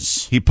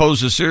 Jeez. He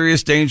posed a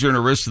serious danger and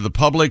a risk to the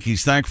public.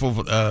 He's thankful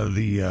for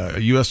the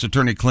U.S.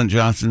 Attorney Clint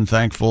Johnson,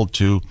 thankful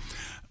to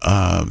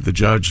the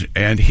judge.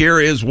 And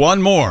here is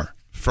one more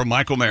from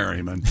Michael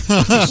Merriman.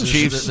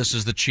 This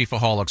is the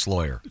Chiefaholics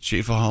lawyer.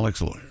 Chiefaholics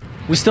lawyer.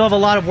 We still have a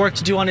lot of work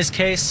to do on his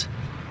case,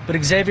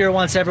 but Xavier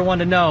wants everyone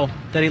to know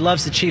that he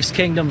loves the Chiefs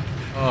Kingdom.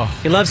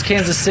 He loves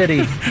Kansas City,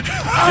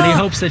 and he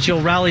hopes that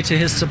you'll rally to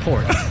his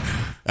support.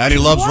 And he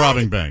loves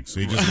robbing banks.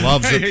 He just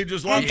loves it. He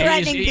just loves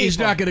He's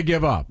not going to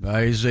give up.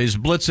 He's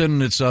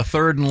blitzing. It's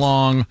 3rd and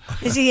long.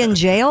 Is he in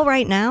jail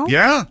right now?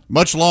 Yeah.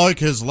 Much like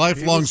his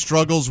lifelong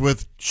struggles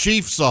with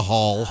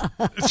Chiefsahol.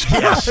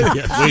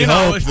 We You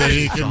know, hope that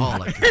he can...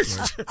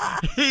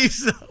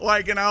 He's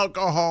like an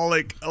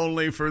alcoholic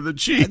only for the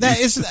Chiefs.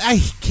 I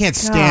can't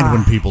stand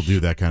when people do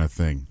that kind of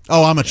thing.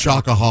 Oh, I'm a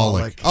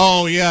chocoholic.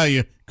 Oh, yeah,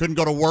 you couldn't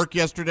go to work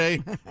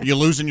yesterday? Are you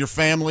losing your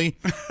family?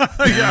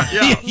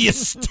 Yeah. You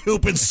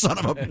stupid son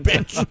of a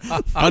bitch.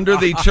 Under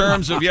the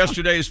terms of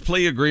yesterday's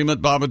plea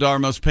agreement,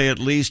 Babadar must pay at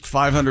least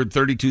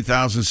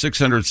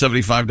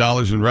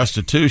 $532,675 in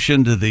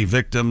restitution to the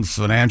victim's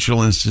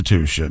financial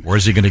institution.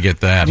 Where's he going to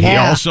get that? He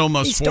also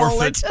must He stole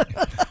forfeit.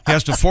 He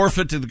has to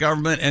forfeit to the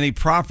government any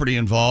property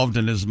involved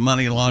in his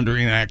money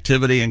laundering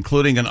activity,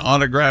 including an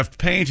autographed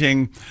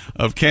painting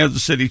of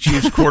Kansas City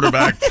Chiefs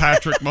quarterback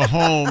Patrick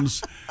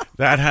Mahomes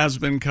that has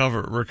been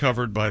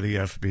recovered by the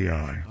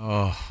FBI.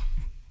 Oh.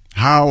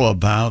 How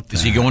about that?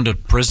 Is he going to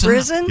prison?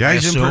 Prison? Yeah,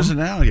 he's in prison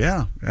now.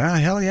 Yeah.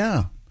 Hell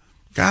yeah.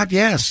 God,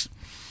 yes.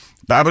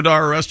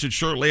 Babadar, arrested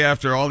shortly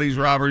after all these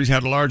robberies,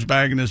 had a large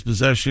bag in his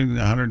possession,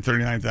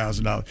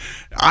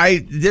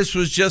 $139,000. This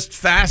was just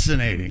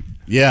fascinating.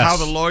 Yes. How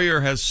the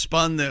lawyer has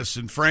spun this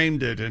and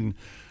framed it. And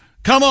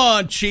come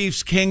on,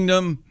 Chiefs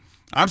Kingdom.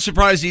 I'm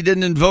surprised he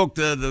didn't invoke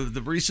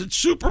the recent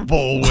Super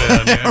Bowl win.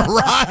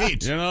 Right.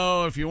 You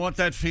know, if you want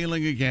that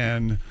feeling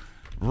again,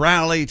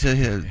 rally to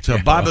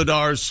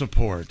Babadar's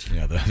support.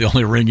 Yeah, the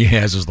only ring he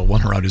has is the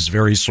one around his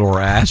very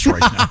sore ass right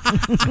now.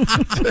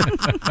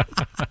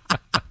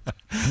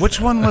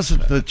 Which one was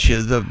it? But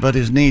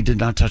his knee did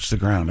not touch the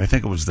ground. I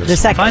think it was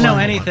this. If I know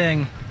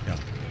anything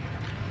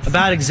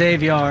about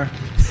Xavier,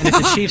 and if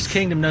the Chiefs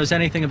Kingdom knows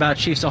anything about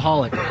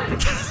Chiefsaholic,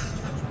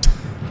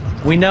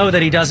 we know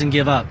that he doesn't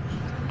give up.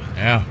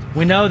 Yeah.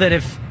 We know that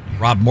if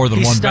robbed more than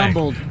he one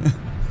stumbled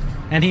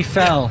and he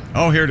fell.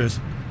 Oh, here it is.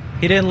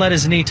 He didn't let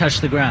his knee touch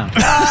the ground.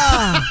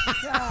 No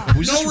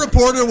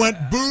reporter went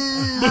boo.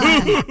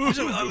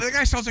 The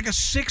guy sounds like a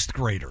 6th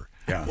grader.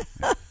 Yeah,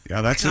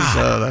 that's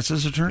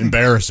his attorney.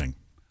 Embarrassing.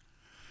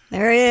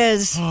 There he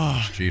is.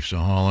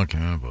 Chiefsaholic,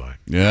 oh boy.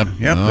 Yep.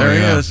 There he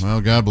is.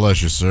 Well, God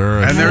bless you,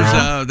 sir. And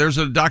there's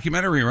a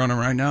documentary running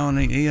right now on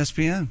the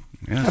ESPN.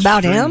 Yeah,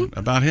 About him?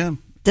 About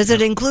him. Does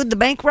it include the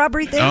bank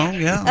robbery thing? Oh,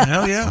 yeah.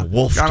 Hell yeah. A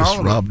wolf Got all just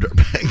of robbed our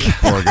bank.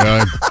 Poor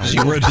guy. Does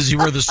he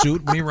wear the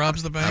suit when he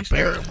robs the bank?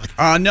 Apparently.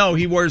 No,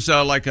 he wears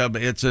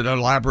it's an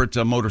elaborate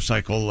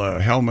motorcycle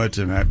helmet,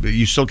 and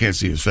you still can't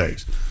see his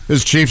face.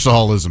 His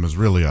Chiefsaholism is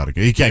really out of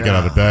He can't get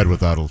out of bed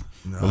without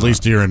at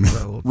least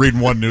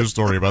reading one news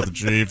story about the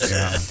Chiefs.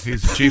 Yeah,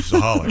 he's a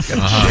Chiefsaholic.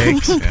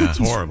 It's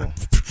horrible.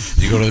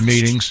 You go to the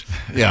meetings?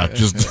 Yeah,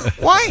 just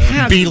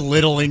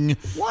belittling.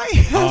 Why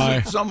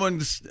hasn't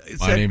someone said,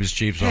 my name is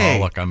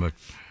Chiefsaholic. Hey,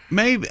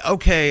 maybe,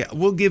 okay,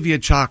 we'll give you a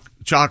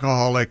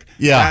chocoholic.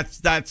 Yeah.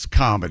 That's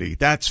comedy.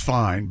 That's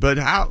fine. But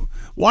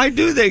why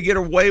do they get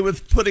away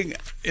with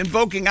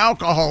invoking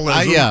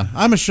alcoholism?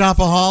 I'm a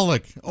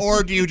shopaholic.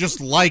 Or do you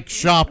just like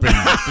shopping?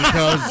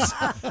 Because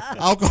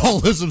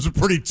alcoholism's a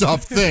pretty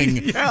tough thing.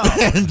 Yeah.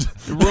 And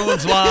it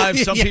ruins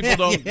lives. Some people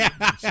don't.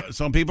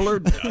 Some people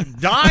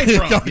die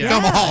from it.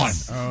 Come on.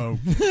 Oh.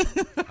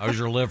 How's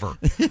your liver?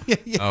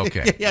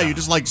 Okay. Yeah, you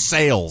just like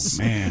sales.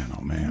 Man,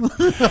 oh man.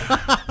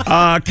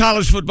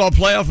 College football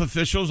playoff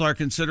officials are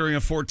considering a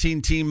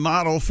 14-team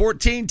model.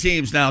 14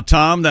 teams now,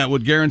 Tom, that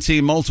would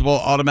guarantee multiple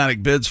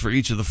automatic bids for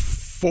each of the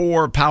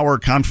 4 power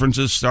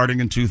conferences starting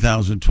in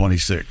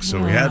 2026.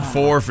 So we had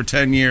 4 for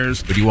 10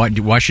 years. But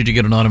why should you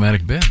get an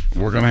automatic bid?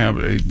 We're going to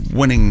have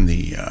winning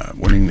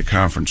the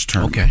conference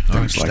tournament. Okay,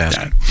 all right, things like just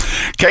that.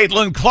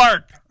 Caitlin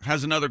Clark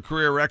has another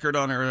career record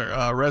on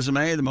her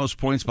resume, the most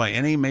points by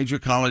any major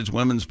college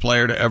women's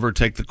player to ever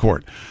take the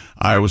court.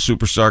 Iowa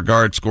superstar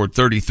guard scored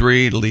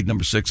 33 to lead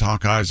number 6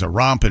 Hawkeyes a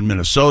romp in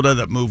Minnesota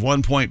that moved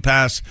 1 point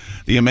past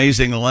the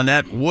amazing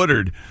Lynette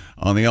Woodard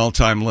on the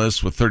all-time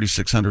list with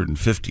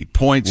 3,650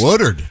 points.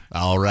 Woodard.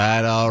 All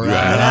right.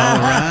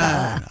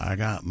 I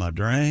got my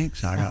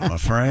drinks. I got my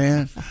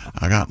friend.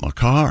 I got my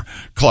car.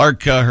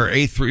 Clark, her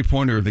 8th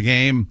three-pointer of the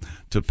game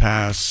to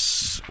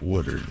pass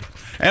Woodard.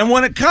 And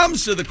when it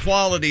comes to the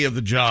quality of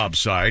the job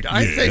site,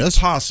 I think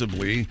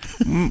possibly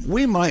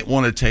we might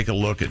want to take a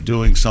look at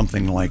doing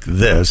something like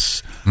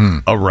this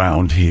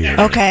around here.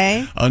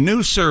 Okay. A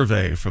new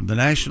survey from the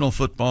National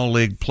Football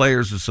League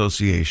Players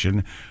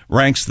Association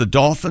ranks the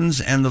Dolphins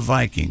and the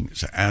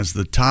Vikings as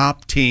the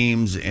top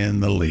teams in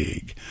the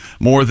league.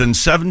 More than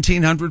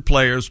 1,700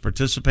 players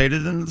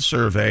participated in the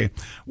survey,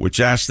 which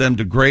asked them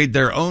to grade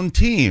their own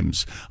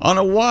teams on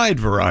a wide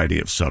variety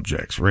of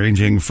subjects,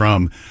 ranging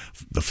from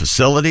the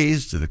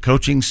facilities to the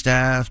coaching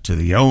staff to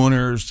the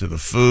owners to the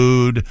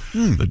food.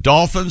 The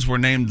Dolphins were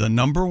named the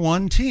number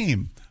 1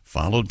 team,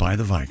 followed by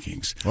the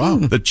Vikings. Wow.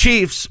 The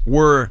Chiefs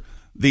were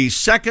the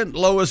second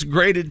lowest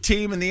graded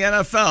team in the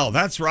NFL.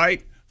 That's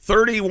right,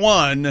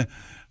 31,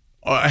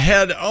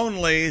 ahead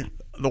only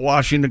the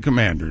Washington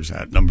Commanders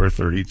at number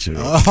 32.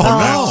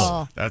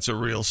 That's a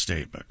real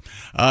statement.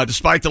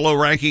 Despite the low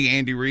ranking,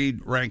 Andy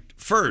Reid ranked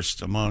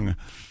first among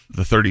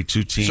the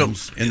 32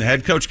 teams in the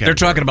head coach category.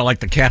 They're talking about like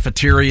the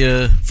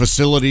cafeteria,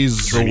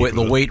 facilities,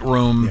 the weight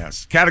room.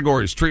 Yes.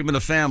 Categories: treatment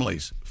of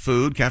families,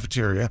 food,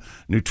 cafeteria,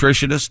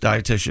 nutritionist,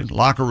 dietitian,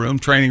 locker room,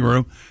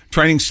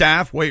 training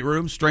staff, weight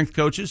room, strength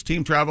coaches,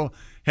 team travel,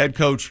 head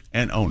coach,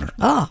 and owner.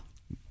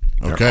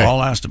 They're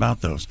all asked about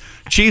those.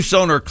 Chiefs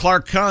owner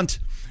Clark Hunt.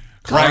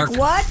 Clark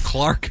what?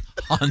 Clark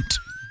Hunt.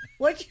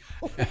 What?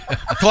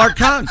 Clark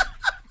Hunt.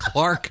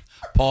 Clark.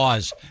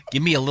 Pause.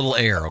 Give me a little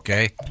air,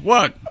 okay?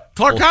 What?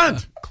 Clark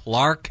Hunt.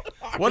 Clark.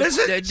 What is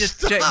it?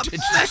 Just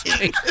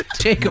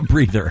take a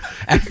breather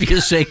after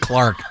you say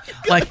Clark.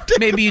 Like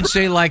maybe you'd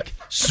say like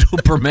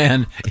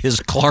Superman is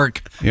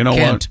Clark. You know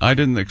Kent. what? I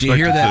didn't expect. Do you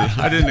hear that?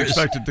 I didn't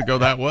expect it to go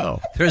that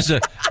well. There's a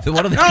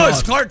what are they No, called?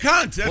 it's Clark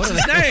Hunt. That's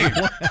his name.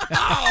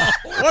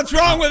 What's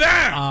wrong with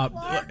that?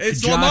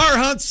 It's Josh- Lamar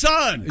Hunt's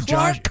son.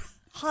 Clark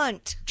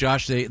Hunt.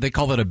 Josh, they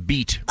call that a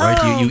beat, right?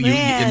 Oh, you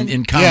man.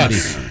 in comedy.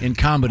 Yes. In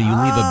comedy, you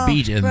leave a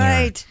beat in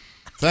there.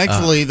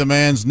 Thankfully, the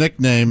man's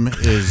nickname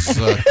is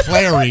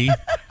Clary.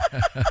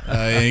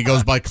 And he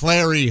goes by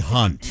Clary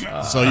Hunt.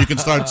 So you can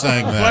start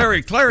saying that.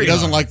 Clary He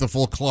doesn't Hunt. like the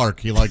full Clark.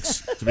 He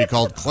likes to be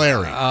called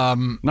Clary.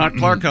 Not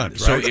Clark Hunt.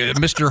 So, Right?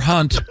 Mr.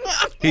 Hunt,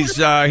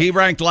 he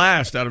ranked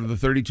last out of the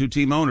 32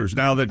 team owners.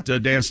 Now that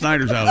Dan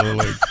Snyder's out of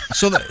the league.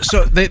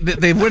 so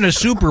they win a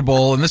Super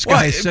Bowl, and this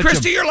guy is such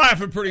Christy, you're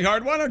laughing pretty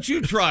hard. Why don't you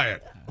try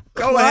it?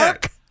 Go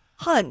ahead. Clark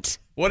Hunt.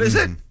 What is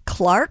it?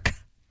 Clark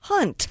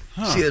Hunt.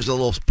 See, there's a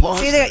little pause.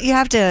 See, there, you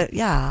have to,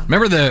 yeah.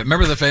 Remember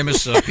the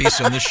famous piece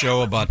on this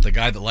show about the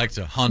guy that liked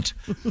to hunt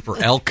for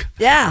elk?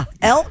 Yeah,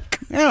 elk.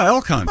 Yeah,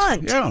 elk hunt.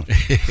 Yeah.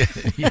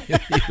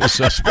 He was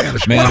a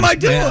Spanish man. What am I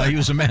doing? He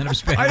was a man of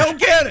Spanish. I don't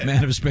get it.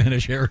 Man of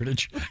Spanish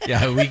heritage.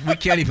 Yeah, we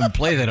can't even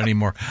play that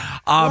anymore.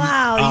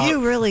 Wow,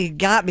 you really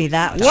got me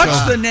that one.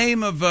 What's the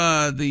name of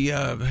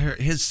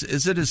his?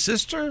 Is it his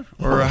sister,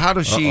 or how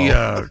does she?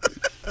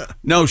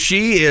 No,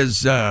 she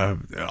is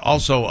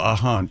also a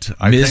Hunt.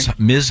 Ms.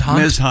 Hunt?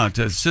 Ms. Hunt,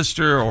 a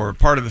sister or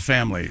part of the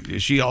family.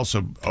 She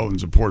also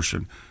owns a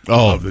portion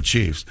of the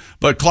Chiefs.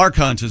 But Clark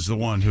Hunt is the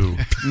one who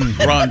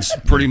runs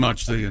pretty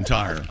much the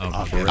entire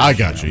operation. I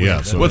got you,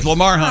 yeah. So With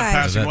Lamar Hunt Right.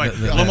 passing away.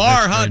 Lamar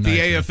that's Hunt, the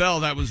very nice.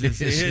 AFL, that was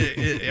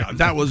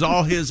that was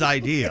all his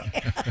idea.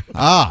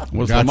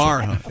 Was gotcha.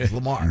 Lamar Hunt.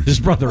 Lamar. His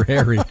brother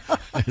Harry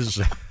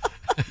is.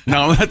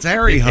 No, that's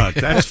Harry Hunt.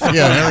 That's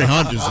Yeah, Harry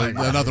Hunt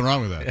is nothing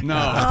wrong with that.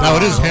 No,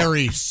 it is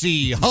Harry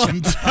C.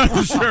 Hunt.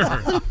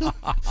 sure.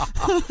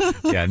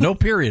 Yeah, no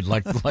period.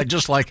 Like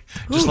just like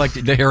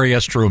the Harry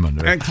S.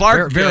 Truman. And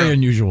Clark, very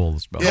unusual.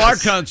 Spell.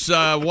 Clark Hunt's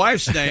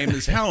wife's name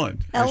is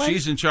Helen. Helen?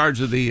 She's in charge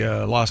of the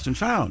Lost and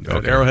Found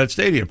at Arrowhead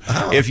Stadium.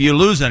 If you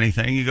lose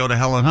anything, you go to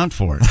Helen Hunt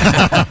for it.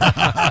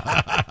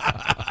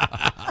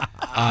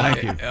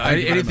 Thank you.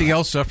 Anything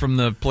else from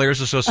the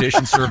Players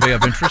Association survey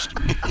of interest?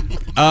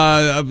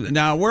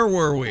 Now, where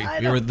were we?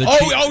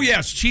 The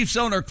yes. Chiefs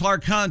owner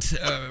Clark Hunt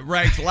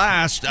ranked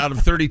last out of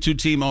 32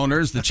 team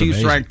owners. The Chiefs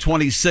amazing. ranked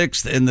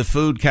 26th in the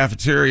food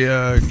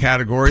cafeteria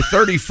category,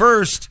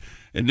 31st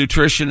in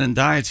nutrition and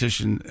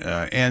dietitian,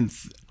 and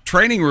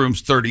training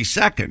rooms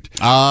 32nd.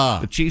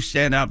 The Chiefs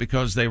stand out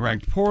because they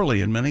ranked poorly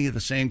in many of the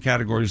same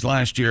categories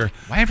last year.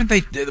 Why haven't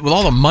they, with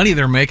all the money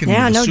they're making?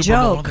 Yeah, the no Super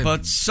joke. Bowl,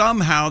 But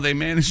somehow they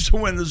managed to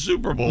win the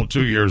Super Bowl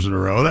 2 years in a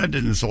row. That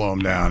didn't slow them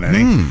down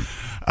any.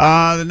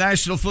 The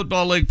National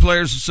Football League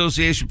Players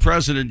Association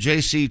president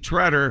J.C.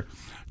 Treader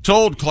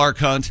told Clark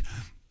Hunt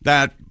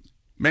that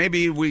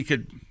maybe we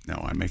could No,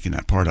 I'm making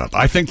that part up.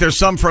 I think there's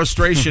some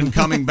frustration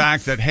coming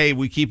back that, hey,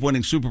 we keep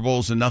winning Super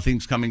Bowls and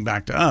nothing's coming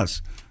back to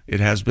us. It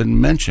has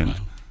been mentioned.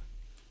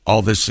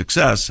 All this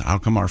success, how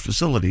come our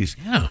facilities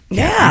can't be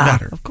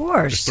better? Of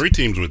course. There's 3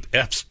 teams with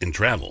F's in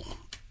travel.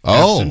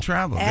 F's in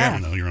travel. Yeah.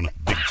 You know, you're on a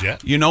big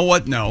jet. You know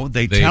what? No,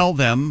 they tell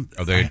them.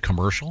 Are they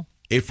commercial?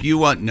 If you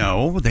want,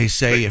 no, they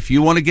say if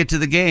you want to get to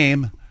the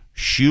game,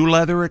 Shoe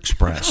Leather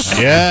Express.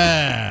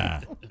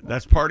 Yeah.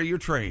 That's part of your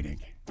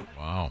training.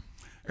 Wow.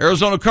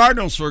 Arizona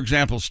Cardinals, for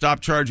example,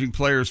 stopped charging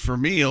players for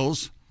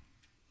meals,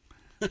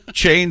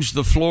 changed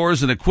the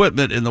floors and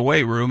equipment in the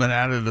weight room, and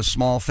added a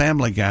small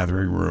family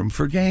gathering room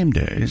for game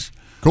days.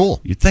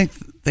 Cool. You'd think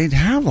they'd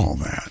have all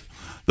that.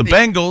 The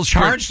Bengals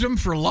charged them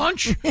for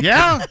lunch?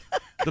 Yeah.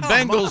 The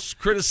Bengals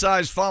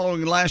criticized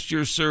following last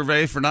year's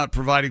survey for not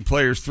providing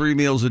players 3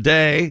 meals a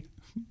day.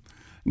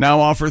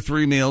 Now offer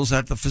 3 meals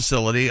at the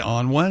facility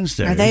on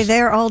Wednesdays. Are they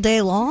there all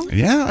day long?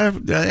 Yeah.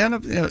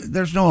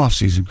 There's no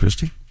off-season,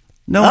 Christy.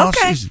 No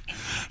off-season.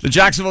 The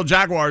Jacksonville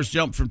Jaguars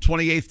jumped from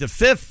 28th to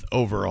 5th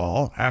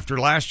overall after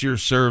last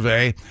year's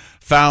survey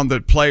found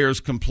that players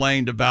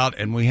complained about,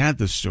 and we had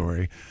this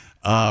story,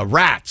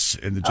 rats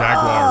in the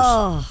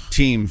Jaguars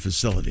team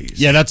facilities.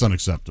 Yeah, that's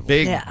unacceptable.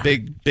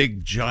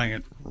 Big,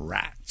 giant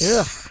rats.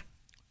 Ugh.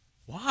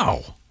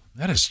 Wow.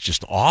 That is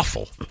just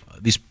awful.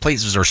 These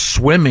places are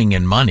swimming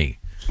in money.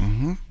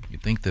 Mm-hmm.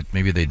 You'd think that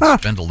maybe they'd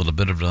spend a little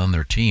bit of it on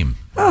their team.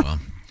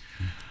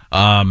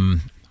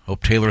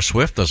 Hope Taylor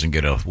Swift doesn't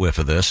get a whiff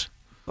of this.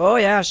 Oh,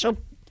 yeah. She'll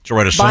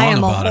write a song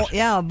about it.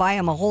 Yeah, buy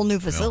him a whole new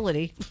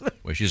facility.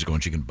 Well, she's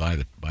going, she can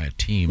buy a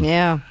team.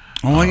 Yeah.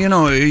 Well,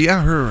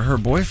 her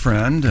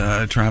boyfriend,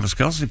 Travis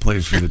Kelce,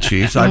 plays for the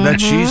Chiefs. I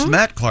bet she's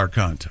met Clark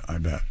Hunt, I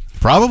bet.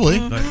 Probably.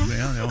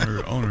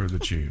 The owner of the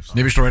Chiefs.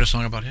 Maybe she'll write a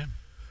song about him.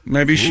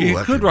 Maybe she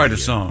could write a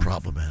song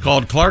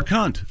called Clark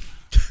Hunt.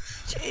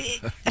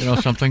 You know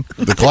something?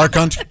 The Clark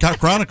Hunt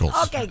Chronicles.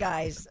 Okay,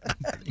 guys.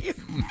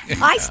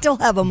 I still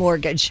have a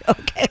mortgage,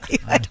 okay?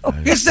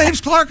 His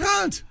name's Clark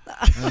Hunt.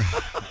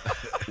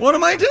 What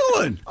am I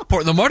doing?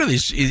 The more of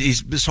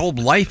his whole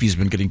life he's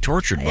been getting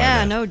tortured by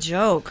that. No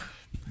joke.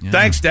 Yeah.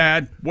 Thanks,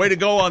 Dad. Way to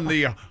go on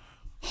the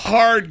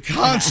hard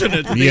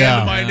consonant at the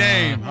end of my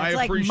name. I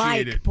It's appreciate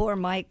like Mike. it. Poor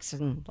Mike's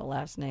in the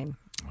last name.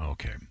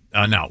 Okay.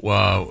 Now,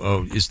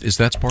 is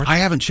that sports? I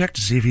haven't checked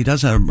to see if he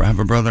does have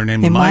a brother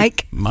named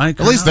Mike. Mike.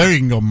 At least there you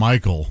can go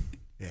Michael.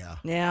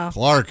 Yeah.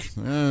 Clark.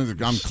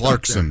 I'm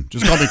Clarkson.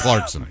 Just call me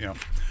Clarkson. Yeah.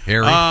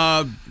 Harry.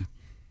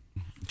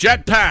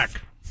 Jetpack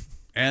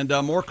and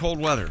more cold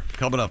weather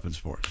coming up in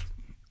sports.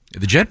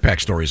 The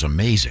jetpack story is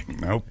amazing.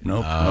 Nope,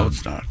 no,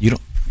 it's not. You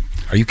don't.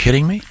 Are you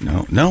kidding me?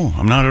 No,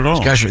 I'm not at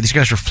all. These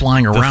guys are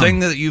flying around. The thing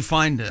that you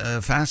find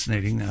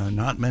fascinating,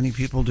 not many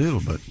people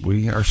do, but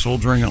we are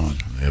soldiering on.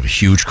 We have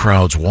huge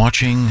crowds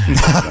watching.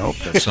 Nope,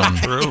 that's not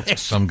true.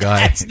 Some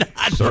guy,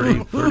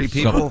 30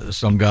 people.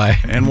 Some guy,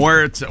 and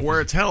where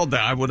it's held,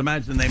 I would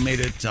imagine they made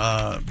it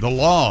the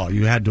law.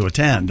 You had to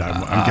attend.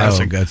 I'm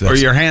guessing, or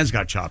your hands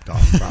got chopped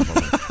off.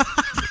 Probably.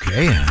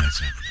 Okay,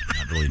 that's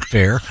not really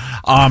fair.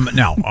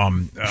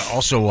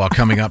 Also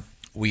coming up,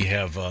 we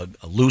have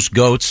loose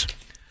goats.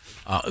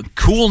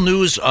 Cool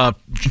news.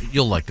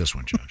 You'll like this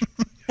one, Josh.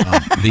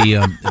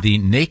 The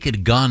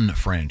Naked Gun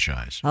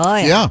franchise. Oh,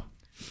 yeah.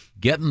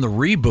 Getting the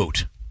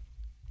reboot.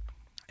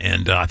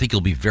 And I think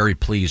you'll be very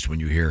pleased when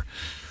you hear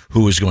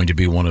who is going to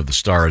be one of the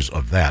stars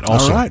of that.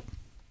 Also, all right.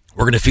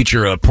 We're going to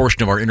feature a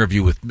portion of our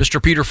interview with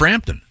Mr. Peter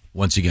Frampton.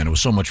 Once again, it was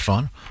so much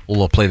fun.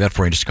 We'll play that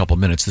for you in just a couple of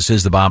minutes. This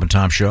is the Bob and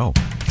Tom Show.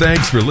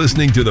 Thanks for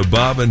listening to the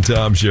Bob and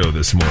Tom Show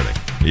this morning.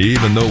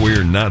 Even though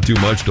we're not too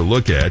much to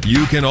look at,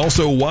 you can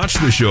also watch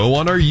the show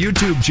on our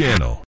YouTube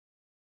channel.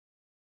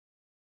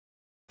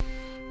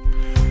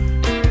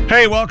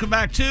 Hey, welcome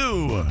back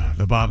to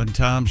the Bob and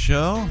Tom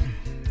Show.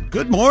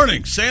 Good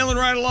morning. Sailing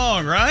right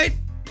along, right?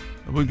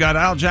 We've got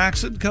Al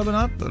Jackson coming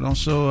up, and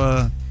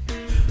also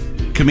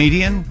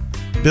comedian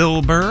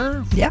Bill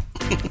Burr. Yep.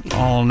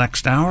 All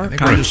next hour,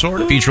 kind of,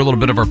 sort of. Feature a little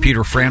bit of our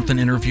Peter Frampton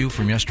interview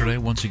from yesterday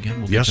once again.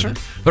 We'll get Yes, to sir.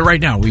 that. But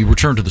right now, we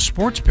return to the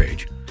sports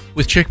page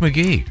with Chick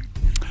McGee.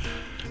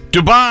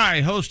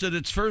 Dubai hosted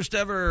its first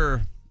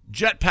ever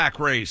jetpack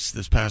race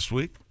this past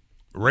week.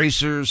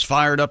 Racers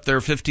fired up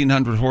their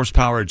 1,500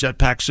 horsepower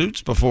jetpack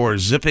suits before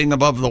zipping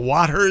above the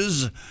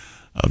waters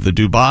of the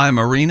Dubai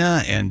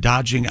Marina and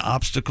dodging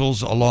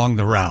obstacles along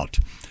the route.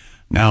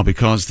 Now,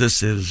 because this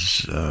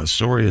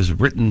story is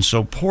written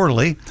so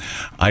poorly,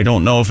 I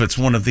don't know if it's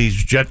one of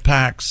these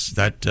jetpacks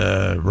that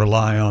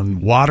rely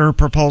on water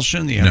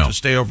propulsion. You have to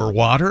stay over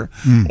water,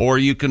 or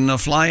you can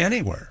fly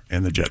anywhere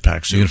in the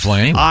jetpack suit. You can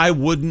fly anywhere. I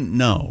wouldn't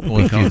know,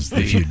 because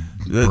if you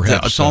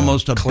perhaps, it's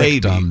almost a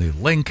clicked baby on the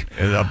link.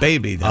 A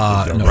baby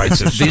that writes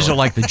this These story. are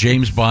like the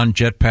James Bond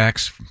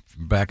jetpacks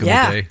from back in the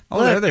day.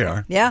 Oh, there they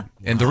are. Yeah.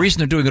 And the reason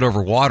they're doing it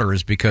over water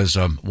is because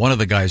one of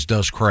the guys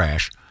does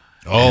crash.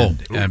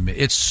 And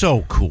it's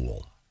so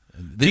cool.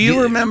 Do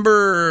you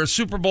remember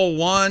Super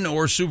Bowl I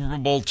or Super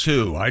Bowl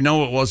II? I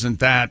know it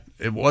wasn't that.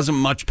 It wasn't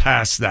much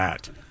past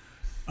that.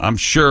 I'm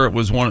sure it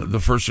was one of the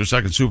first or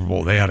second Super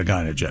Bowl. They had a guy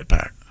in a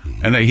jetpack.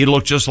 And he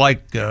looked just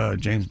like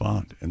James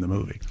Bond in the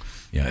movie.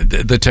 Yeah,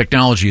 the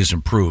technology has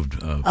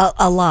improved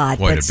a lot,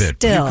 quite but a bit.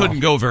 still. You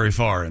couldn't go very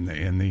far in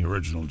the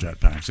original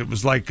jetpacks. It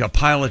was like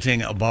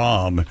piloting a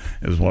bomb,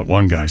 is what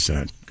one guy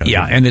said.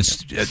 Yeah, and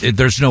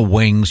there's no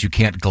wings. You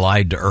can't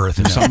glide to Earth.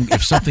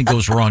 If something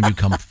goes wrong, you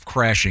come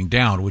crashing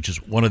down, which is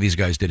one of these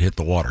guys did hit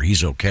the water.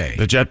 He's okay.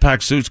 The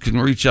jetpack suits can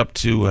reach up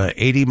to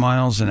 80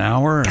 miles an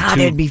hour. God,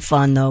 it'd be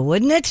fun, though,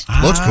 wouldn't it?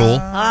 Looks cool.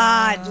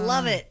 I'd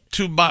love it.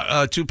 Two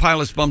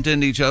pilots bumped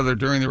into each other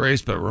during the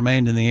race, but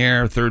remained in the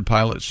air. Third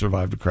pilot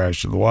survived a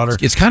crash to the water.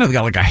 It's kind of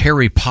got like a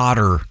Harry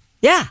Potter,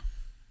 yeah,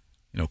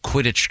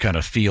 Quidditch kind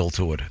of feel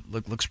to it.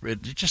 Looks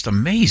just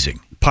amazing.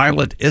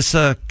 Pilot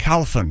Issa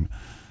Kalfan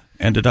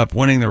ended up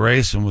winning the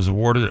race and was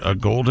awarded a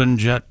Golden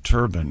Jet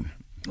turbine.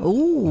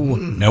 Ooh.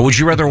 Now, would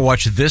you rather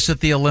watch this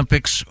at the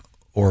Olympics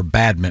or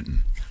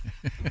badminton?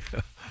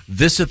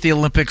 This at the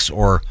Olympics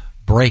or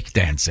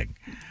breakdancing?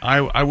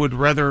 I would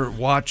rather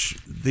watch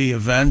the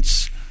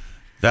events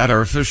that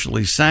are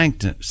officially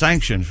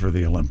sanctioned for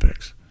the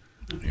Olympics.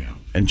 Yeah.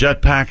 And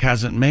Jetpack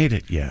hasn't made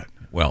it yet.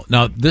 Well,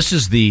 now, this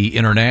is the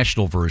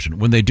international version.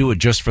 When they do it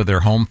just for their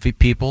home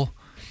people,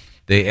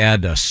 they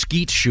add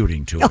skeet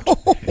shooting to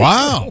it.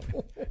 Wow.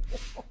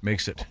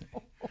 Makes it...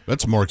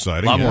 That's more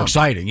exciting. A lot more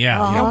exciting, yeah.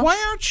 Now, why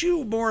aren't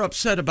you more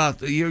upset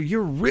about...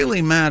 You're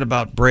really mad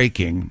about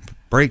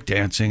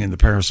breakdancing in the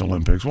Paris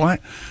Olympics. Why?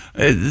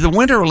 The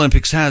Winter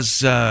Olympics has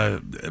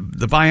the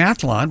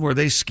biathlon where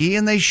they ski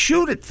and they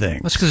shoot at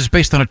things. That's because it's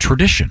based on a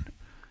tradition.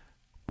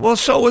 Well,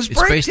 so is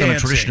breakdancing. It's based on a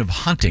tradition of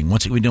hunting.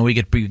 Once we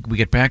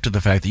get back to the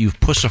fact that you've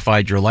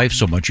pussified your life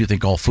so much, you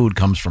think all food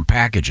comes from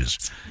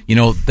packages. They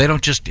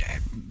don't just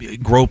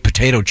grow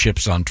potato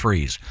chips on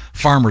trees.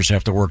 Farmers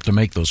have to work to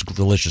make those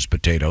delicious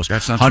potatoes.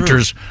 That's not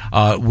Hunters,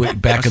 true.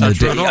 Back in the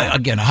day,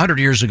 again, 100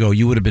 years ago,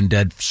 you would have been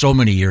dead so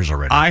many years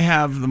already. I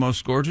have the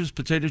most gorgeous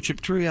potato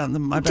chip tree on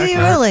my backyard. Do you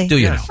really? Do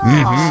you Yes. know?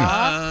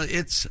 Mm-hmm.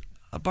 It's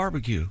a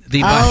barbecue.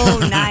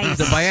 Nice.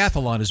 The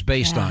biathlon is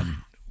based on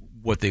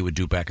what they would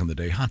do back in the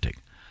day, hunting.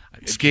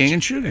 Skiing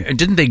and shooting. And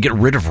didn't they get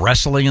rid of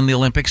wrestling in the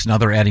Olympics? Now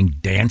they're adding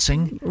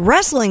dancing?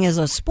 Wrestling is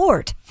a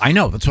sport. I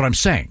know. That's what I'm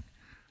saying.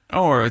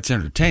 Or it's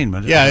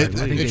entertainment. Yeah,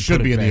 It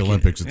should be in the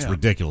Olympics. It's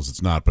ridiculous.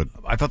 It's not, but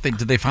I thought did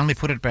they finally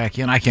put it back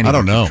in? I can't. I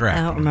even don't know. keep track.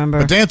 I don't remember.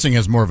 But dancing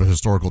has more of a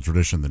historical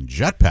tradition than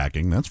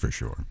jetpacking. That's for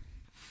sure.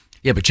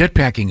 Yeah, but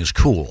jetpacking is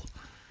cool.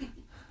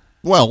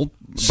 Well,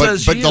 but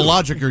Says the you.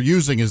 logic you're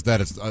using is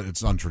that it's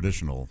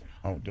untraditional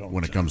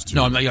when it comes to.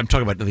 No, I'm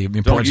talking about the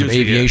importance of use the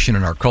aviation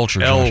in our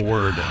culture. L Josh.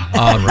 word.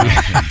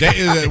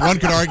 One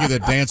could argue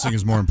that dancing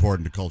is more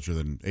important to culture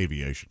than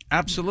aviation.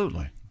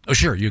 Absolutely. Oh,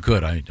 sure, you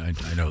could. I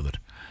know that.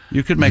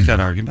 You could make that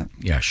argument.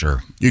 Yeah,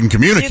 sure. You can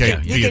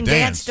communicate You via can dance.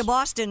 dance to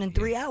Boston in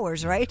 3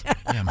 hours, right?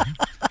 Yeah, man.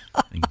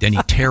 I think Denny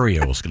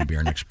Terrio is going to be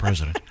our next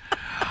president.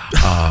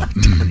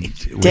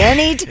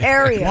 Denny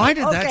Terrio. Why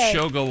did that Okay.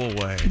 show go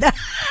away?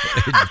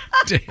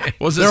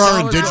 There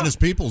are indigenous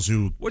peoples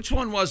who. Which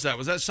one was that?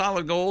 Was that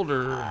Solid Gold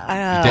or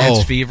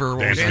Dance Fever?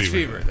 What was Dance it?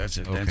 Fever? That's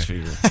it. Dance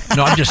Fever.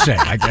 No, I'm just saying.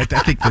 I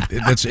think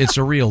that it's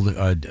a real.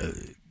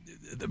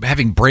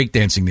 Having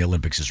breakdancing in the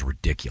Olympics is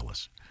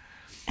ridiculous.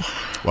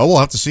 Well, we'll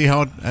have to see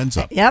how it ends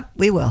up. Yep,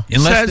 we will.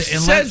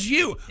 Says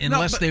you.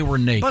 Unless No, they were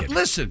naked. But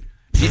listen.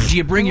 Do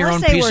you bring your own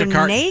Unless they piece of were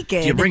card?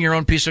 naked. Do you bring your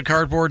own piece of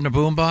cardboard in a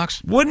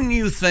boombox? Wouldn't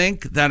you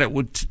think that it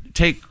would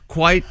take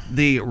quite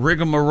the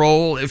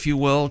rigmarole, if you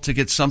will, to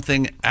get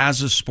something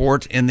as a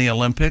sport in the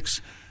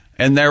Olympics?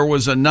 And there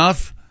was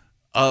enough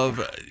of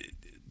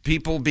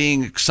people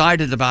being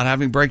excited about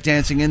having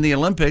breakdancing in the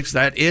Olympics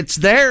that it's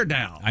there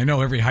now. I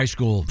know every high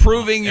school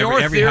Proving your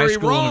every theory high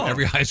school wrong.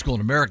 Every high school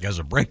in America has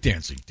a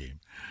breakdancing team.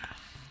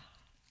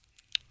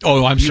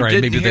 Oh, I'm You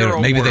sorry. didn't hear a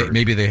word.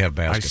 Maybe they have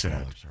I basketball.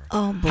 said. I'm sorry.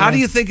 Oh, boy. How do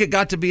you think it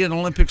got to be an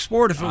Olympic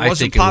sport if it I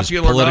wasn't think it was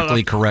popular politically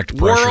enough correct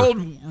pressure.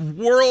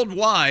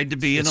 worldwide to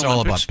be It's an all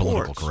Olympic about sport?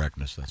 political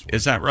correctness. That's what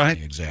Is that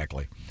right?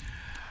 Exactly.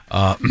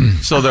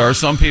 So there are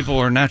some people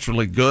who are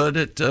naturally good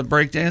at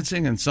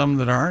breakdancing and some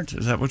that aren't?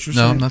 Is that what you're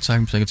No, saying? I'm not saying.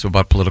 I'm saying it's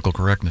about political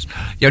correctness.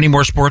 You have any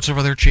more sports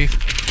over there, Chief?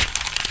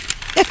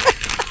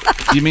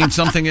 You mean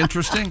something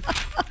interesting?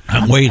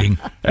 I'm waiting.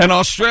 An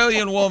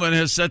Australian woman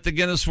has set the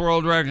Guinness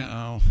World Record.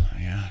 Oh,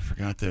 yeah, I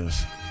forgot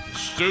this.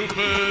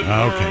 Stupid.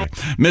 Okay.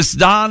 Miss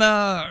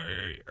Donna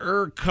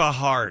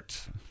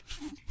Urquhart.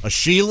 A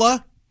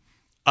Sheila?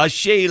 A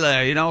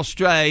Sheila in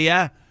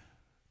Australia.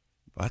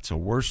 That's the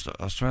worst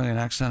Australian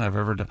accent I've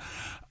ever done.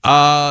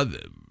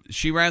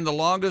 She ran the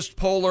longest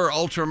polar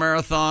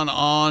ultramarathon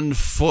on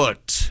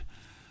foot.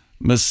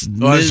 As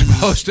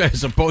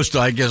opposed to,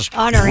 I guess,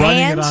 on her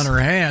running hands? it on her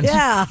hands.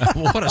 Yeah.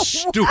 What a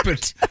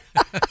stupid.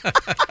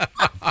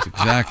 That's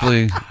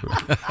exactly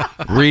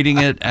reading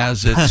it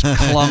as it's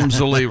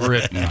clumsily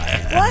written.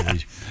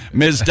 What?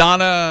 Ms.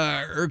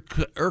 Donna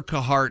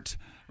Urquhart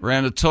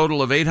ran a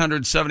total of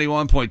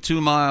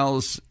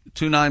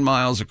 871.29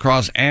 miles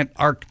across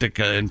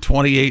Antarctica in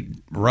 28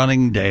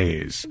 running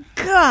days.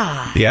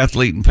 God. The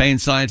athlete and pain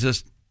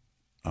scientist,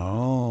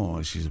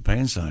 she's a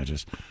pain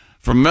scientist,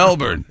 from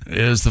Melbourne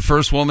is the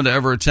first woman to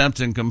ever attempt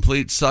and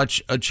complete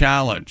such a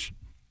challenge.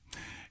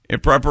 In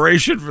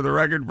preparation for the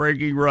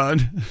record-breaking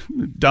run,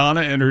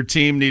 Donna and her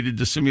team needed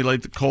to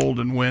simulate the cold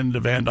and wind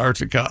of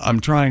Antarctica. I'm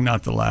trying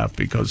not to laugh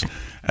because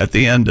at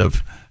the end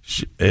of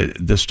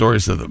the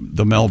stories of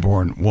the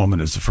Melbourne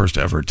woman is the first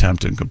ever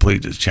attempt to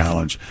complete his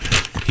challenge.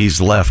 He's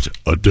left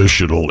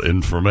additional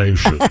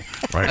information.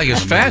 Right, I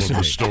guess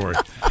fascinating story.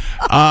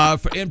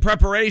 In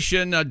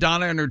preparation,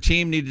 Donna and her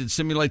team needed to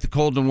simulate the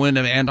cold and wind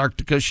of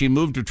Antarctica. She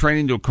moved her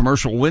training to a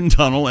commercial wind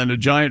tunnel and a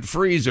giant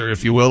freezer,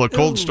 if you will, a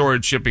cold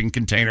storage shipping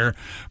container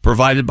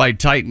provided by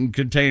Titan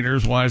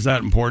Containers. Why is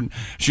that important?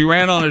 She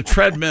ran on a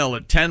treadmill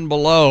at 10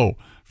 below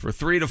for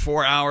 3 to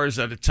 4 hours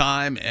at a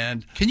time,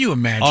 and can you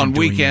imagine on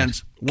doing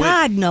weekends?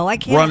 God, no, I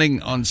can't.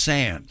 Running on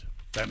sand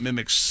that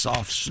mimics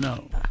soft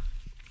snow.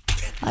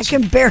 I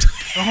can barely.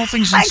 The whole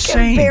thing's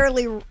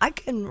insane. I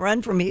can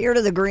run from here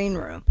to the green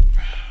room.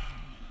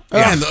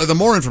 Yeah, and the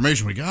more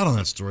information we got on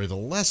that story, the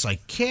less I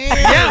care.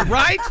 Yeah,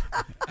 right?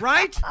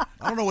 Right?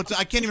 I don't know what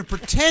I can't even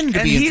pretend to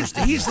and be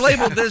interested. He's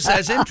labeled this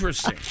as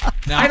interesting.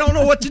 Now, I don't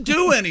know what to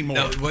do anymore.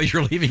 No, what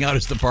you're leaving out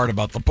is the part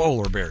about the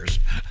polar bears.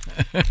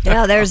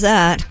 Yeah, there's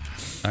that.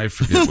 I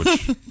forget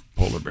which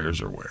polar bears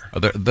are where. Oh,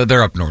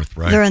 they're up north,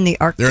 right? They're in the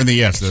Arctic. They're in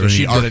the so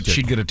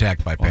she'd get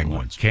attacked by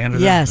penguins.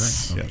 Canada?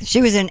 Yes. Right?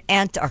 She was in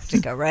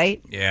Antarctica,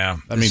 right? Yeah.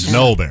 That means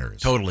no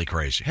bears. Totally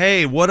crazy.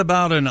 Hey, what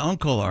about an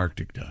Uncle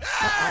Arctic Duck?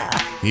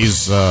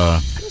 He's, they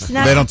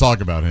don't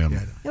talk about him.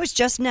 It was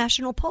just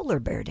National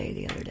Polar Bear Day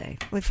the other day.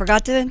 We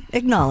forgot to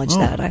acknowledge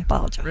that. I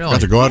apologize. Really?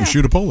 Got to go out and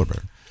shoot a polar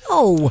bear.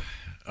 Oh.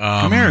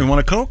 Come here, you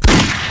want a Coke?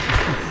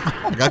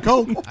 I got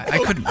Coke.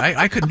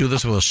 I couldn't do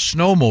this with a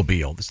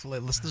snowmobile. This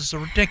is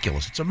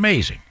ridiculous. It's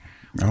amazing.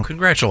 Oh.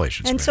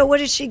 Congratulations. And man. so what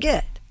did she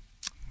get?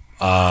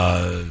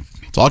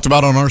 Talked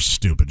about on our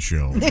stupid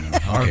show.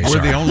 Okay,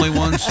 we're the only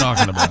ones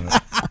talking about it.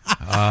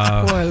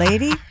 Poor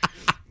lady.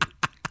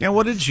 Yeah,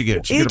 what did she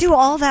get? You do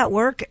all that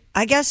work,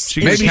 I guess.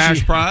 She got a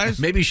cash prize?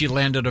 Maybe she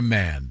landed a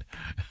man.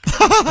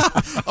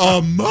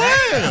 A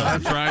man!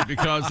 That's right,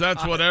 because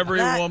that's what every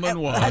woman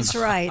wants. That's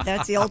right.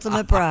 That's the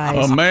ultimate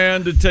prize. A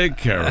man to take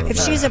care of. If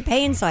she's a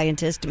pain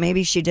scientist,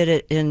 maybe she did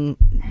it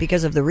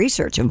because of the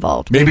research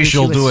involved. Maybe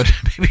she'll do it.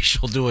 Maybe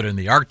she'll do it in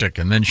the Arctic,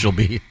 and then she'll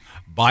be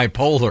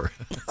bipolar.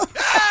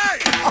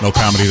 No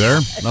comedy there.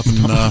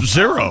 Nothing.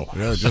 Zero.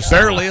 Yeah, just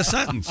barely a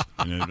sentence.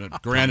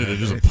 Granted,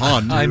 it is a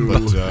pun. I'm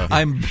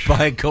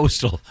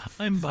bi-coastal.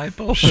 I'm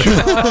bipolar.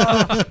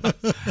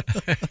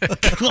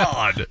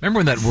 God. Remember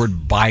when that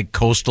word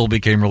bi-coastal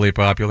became really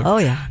popular? Oh,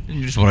 yeah.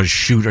 You just want to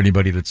shoot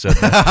anybody that said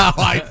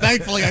that.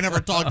 Thankfully, I never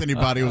talked to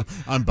anybody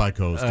on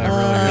bi-coastal.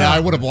 I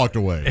would have walked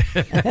away.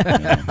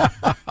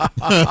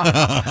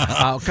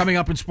 Coming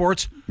up in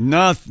sports?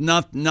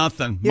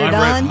 Nothing. You're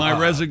done? My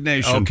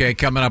resignation. Okay,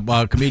 coming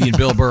up, comedian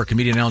Bill Burr,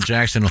 comedian Al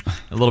Jackson, a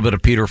little bit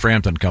of Peter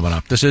Frampton coming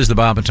up. This is the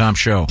Bob and Tom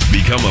Show.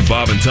 Become a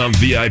Bob and Tom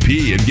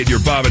VIP and get your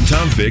Bob and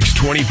Tom fix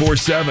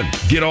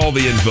 24/7. Get all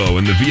the info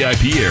in the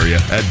VIP area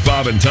at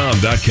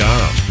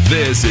bobandtom.com.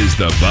 This is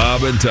the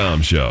Bob and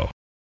Tom Show.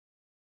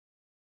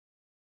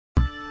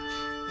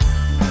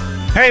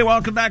 Hey,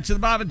 welcome back to the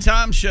Bob and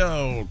Tom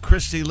Show.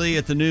 Christy Lee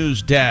at the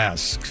news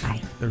desk.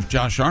 Hi. There's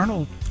Josh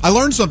Arnold. I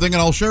learned something,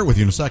 and I'll share it with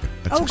you in a second.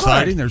 That's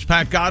exciting. Good. There's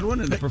Pat Godwin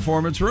in the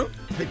performance room.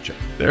 Hey, Chick.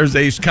 There's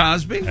Ace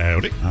Cosby.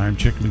 Howdy. I'm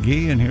Chick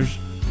McGee, and here's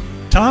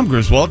Tom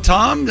Griswold.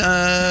 Tom,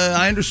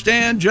 I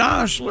understand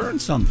Josh learned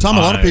something. Tom,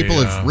 a lot of people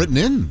have written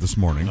in this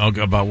morning. Oh,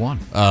 about one.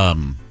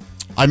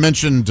 I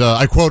mentioned,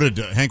 I quoted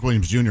Hank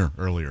Williams Jr.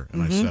 earlier,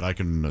 and I said I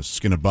can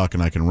skin a buck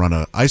and I can run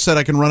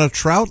a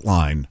trout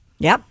line.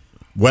 Yep.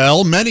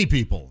 Well, many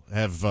people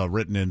have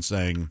written in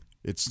saying,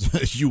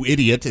 it's you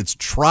idiot, it's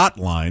trot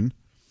line.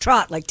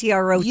 Trot, like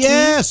T-R-O-T?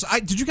 Yes.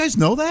 Did you guys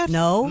know that?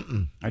 No.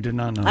 I did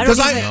not know. I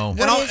don't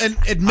know. And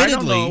admittedly, I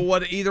don't know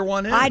what either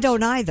one is. I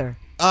don't either.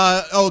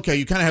 Okay,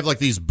 you kind of have like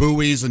these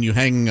buoys, and you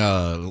hang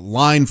a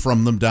line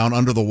from them down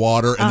under the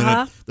water, and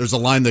then there's a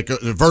line that goes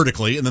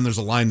vertically, and then there's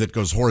a line that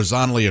goes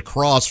horizontally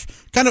across,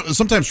 kind of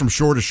sometimes from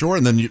shore to shore,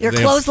 and then you're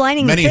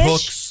clotheslining many the fish?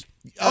 hooks.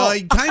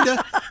 Kind of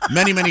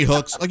many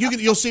hooks. Like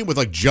you'll see it with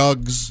like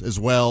jugs as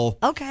well.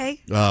 Okay.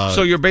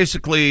 So you're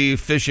basically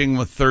fishing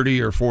with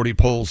 30 or 40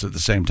 poles at the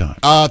same time.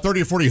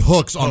 30 or 40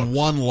 hooks on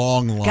one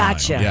long line.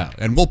 Gotcha. Yeah,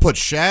 and we'll put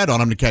shad on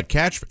them to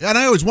catch. And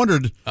I always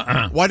wondered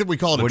why did we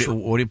call it?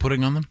 What are you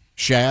putting on them?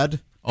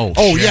 Shad. Oh,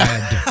 shad.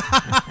 Yeah.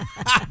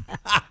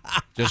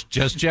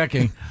 Just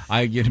checking.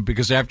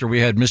 Because after we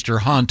had Mr.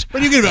 Hunt,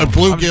 but you get a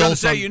bluegill. I was going to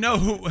say, you know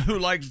who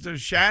likes the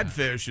shad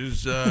fish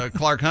is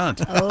Clark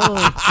Hunt.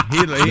 Oh,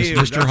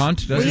 Mr.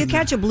 Hunt. Will you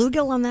catch a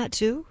bluegill on that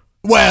too?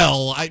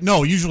 Well,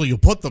 no. Usually you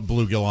put the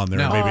bluegill on there,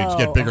 and maybe to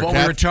get bigger. What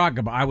we were talking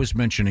about, I was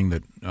mentioning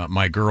that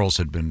my girls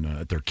had been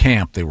at their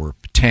camp. They were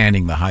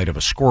tanning the hide of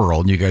a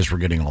squirrel, and you guys were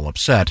getting all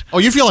upset. Oh,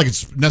 you feel like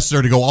it's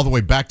necessary to go all the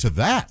way back to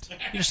that?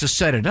 Just to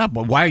set it up.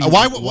 Why?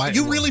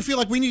 You really feel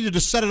like we needed to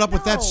set it up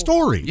with that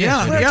story?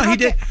 Yeah.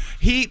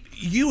 He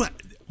did.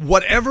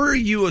 Whatever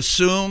you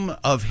assume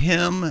of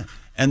him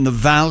and the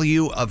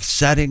value of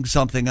setting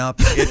something up,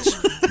 it's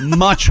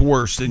much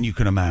worse than you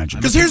can imagine.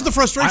 Because here's the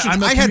frustration.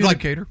 I'm a I had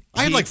communicator.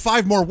 like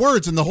 5 more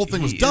words, and the whole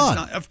thing was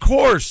done. Of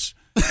course.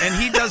 and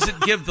he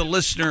doesn't give the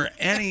listener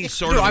any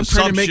sort of I'm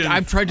trying assumption to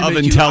of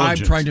make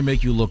intelligence. I'm trying to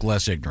make you look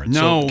less ignorant.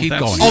 No, so keep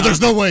that's- going. Oh,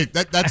 there's no way.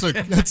 That's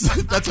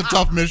a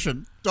tough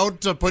mission.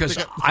 Don't put Because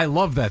together. I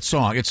love that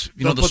song. It's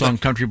know Don't the put song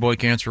the- "Country Boy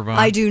Can't Survive."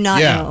 I do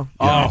not know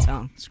that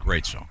song. It's a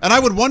great song. And I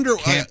would wonder.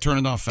 Can't turn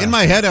it off fast. In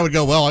my head, I would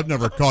go, "Well, I've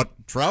never caught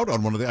trout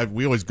on one of the.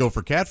 We always go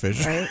for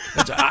catfish." Right?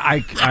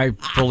 I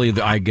fully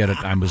I get it.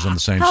 I was on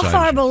the same How side.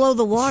 far below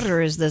the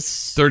water is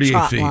this 38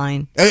 trot feet.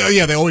 line?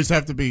 Yeah, they always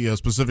have to be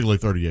specifically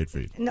 38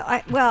 feet. No,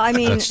 I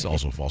mean, That's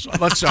also false.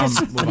 Let's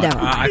move on. Never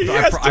mind.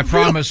 I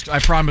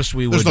promised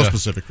we There's would no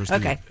specific, Christine.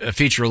 Okay.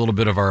 feature a little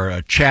bit of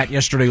our chat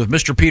yesterday with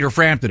Mr. Peter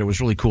Frampton. It was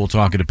really cool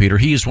talking to Peter.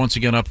 He is once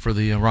again up for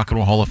the Rock and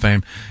Roll Hall of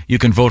Fame. You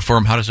can vote for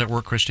him. How does that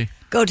work, Christy?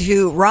 Go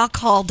to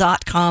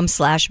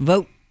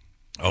rockhall.com/vote.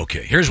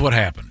 Okay, here's what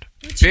happened.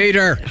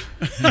 Peter,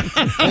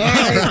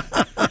 I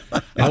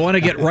want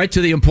to get right to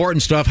the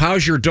important stuff.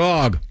 How's your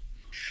dog?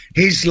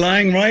 He's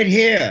lying right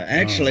here,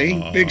 actually.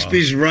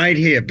 Bixby's right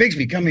here.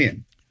 Bixby, come here.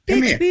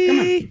 Come here. Come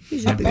on.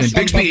 And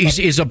Bixby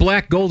is a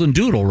black golden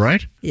doodle,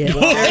 right? Yeah.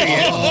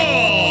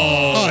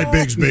 Hi,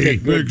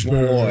 Bigsby.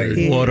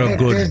 Boy. What a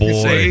good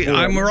boy. See,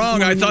 I'm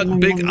wrong. I thought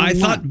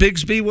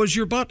Bigsby was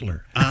your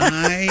butler.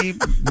 I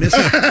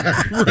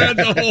misread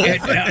the whole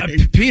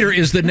thing. Peter,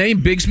 is the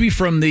name Bigsby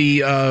from the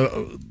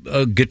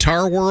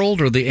guitar world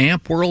or the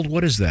amp world?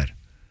 What is that?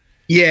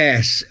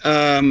 Yes.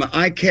 I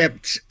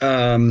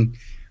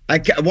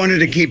wanted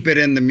to keep it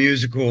in the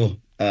musical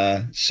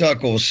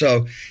circle.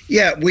 So,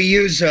 yeah, we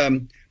use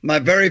my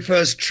very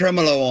first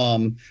tremolo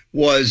arm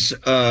was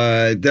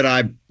that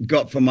I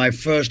got for my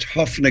first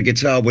Hofner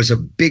guitar was a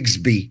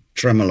Bigsby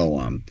tremolo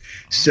arm.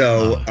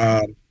 So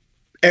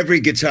every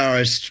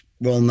guitarist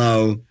will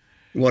know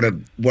what a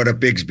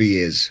Bigsby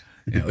is.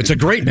 Yeah, it's a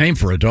great name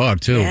for a dog,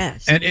 too.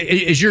 Yes. And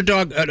is your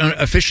dog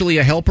officially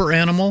a helper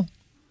animal?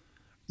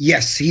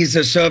 Yes, he's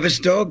a service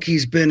dog.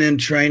 He's been in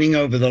training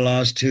over the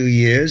last 2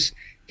 years.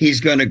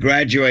 He's going to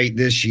graduate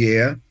this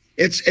year.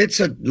 It's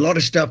a lot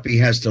of stuff he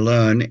has to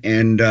learn,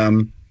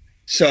 and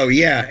so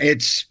yeah,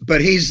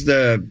 but he's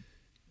the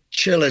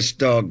chillest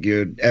dog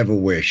you'd ever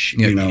wish.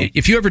 You know,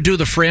 If you ever do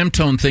the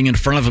Framptone thing in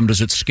front of him,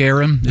 does it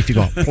scare him? If you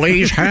go,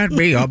 please hand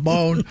me a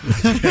bone.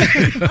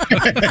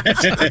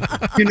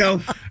 you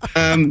know,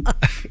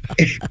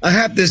 I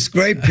have this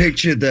great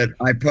picture that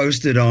I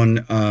posted on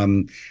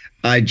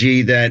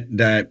IG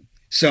that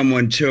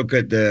someone took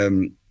at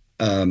the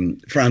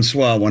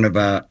Francois, one of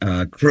our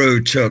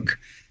crew, took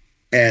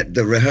at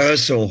the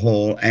rehearsal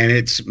hall, and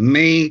it's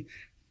me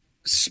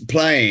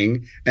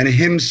playing and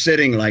him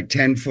sitting like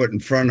 10 foot in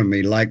front of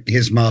me, like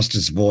his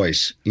master's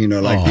voice, you know,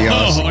 like the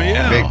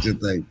Victor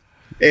thing.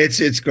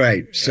 It's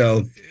great.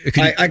 So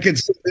I could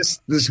see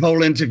this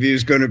whole interview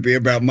is going to be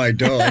about my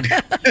dog.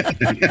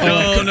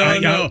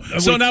 No.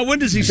 So now when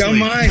does he sleep? Don't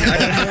mind.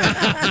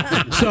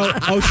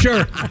 So,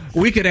 sure,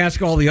 we could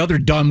ask all the other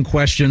dumb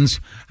questions.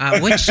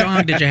 Which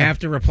song did you have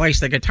to replace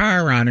the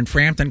guitar on? And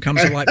Frampton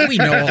comes alive. We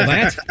know all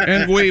that.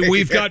 And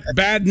we've got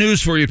bad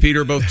news for you,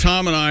 Peter. Both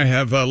Tom and I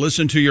have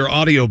listened to your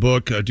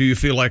audiobook, Do You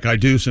Feel Like I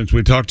Do, since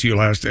we talked to you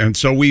last. And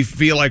so we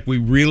feel like we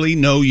really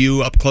know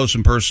you up close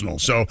and personal.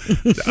 So,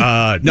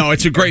 no,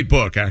 it's a great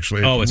book,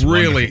 actually. Oh, it's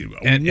really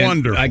wonderful.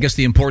 wonderful. I guess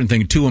two important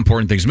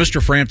things.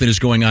 Mr. Frampton is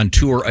going on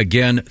tour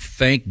again.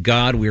 Thank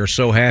God. We are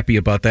so happy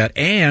about that.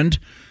 And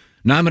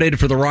nominated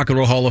for the Rock and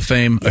Roll Hall of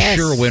Fame, a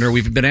sure winner.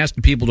 We've been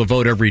asking people to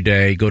vote every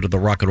day. Go to the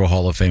Rock and Roll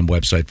Hall of Fame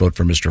website. Vote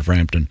for Mr.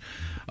 Frampton.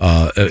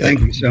 Thank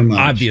you so much.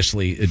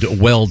 Obviously,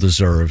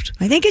 well-deserved.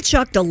 I think it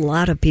shocked a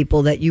lot of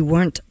people that you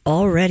weren't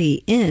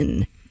already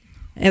in.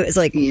 It was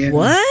like,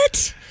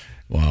 what?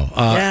 Wow.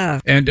 Yeah.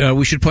 And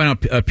we should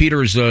point out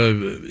Peter is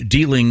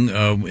dealing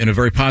in a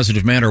very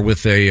positive manner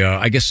with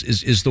I guess,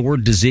 is the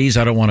word disease?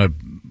 I don't want to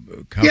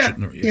couch it.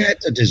 Yeah,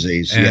 it's a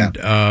disease. And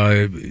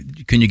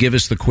can you give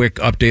us the quick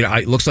update?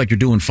 It looks like you're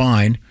doing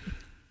fine.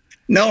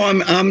 No,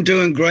 I'm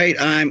doing great.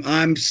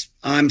 I'm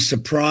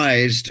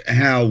surprised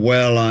how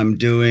well I'm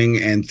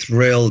doing and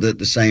thrilled at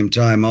the same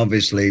time,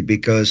 obviously,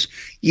 because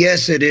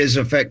yes, it is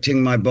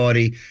affecting my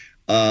body.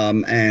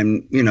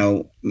 And you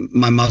know,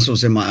 my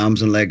muscles in my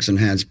arms and legs and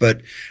hands,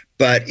 but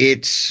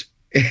it's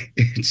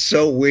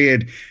so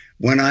weird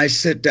when I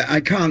sit down. I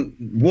can't.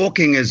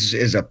 Walking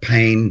is a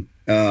pain,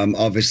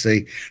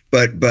 obviously,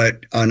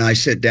 but and I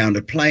sit down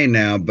to play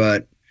now.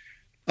 But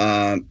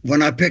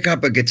when I pick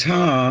up a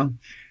guitar,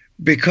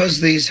 because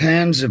these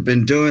hands have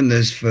been doing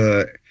this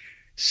for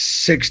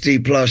 60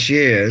 plus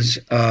years.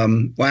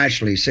 Well,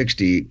 actually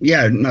 60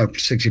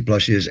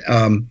 plus years.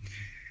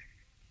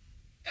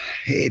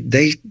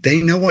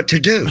 They know what to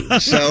do.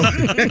 So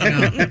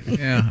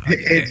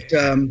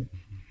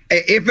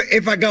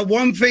if I got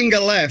one finger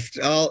left,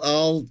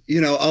 I'll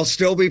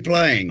still be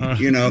playing. Yeah,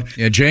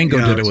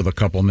 Django did it with a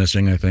couple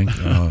missing, I think.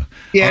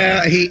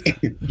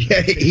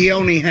 He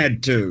only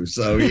had two.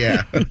 So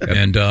yeah.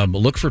 And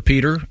look for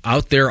Peter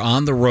out there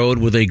on the road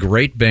with a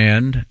great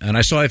band. And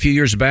I saw a few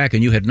years back,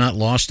 and you had not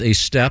lost a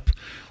step.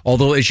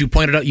 Although, as you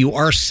pointed out, you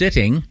are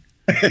sitting,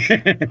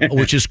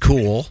 which is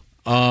cool.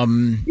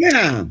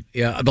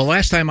 The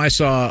last time I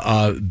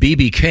saw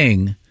B.B.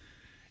 King,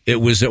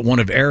 it was at one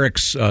of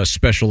Eric's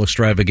special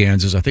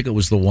extravaganzas. I think it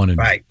was the one in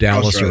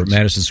Dallas or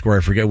Madison Square.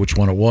 I forget which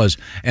one it was.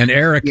 And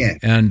Eric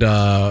and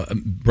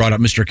brought up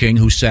Mr. King,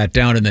 who sat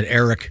down, and then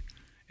Eric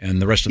and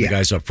the rest of the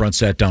guys up front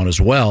sat down as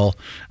well.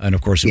 And,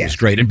 of course, it was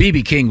great. And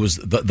B.B. King was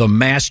the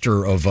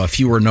master of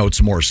fewer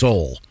notes, more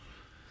soul.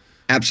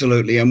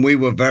 Absolutely. And we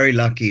were very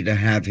lucky to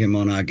have him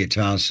on our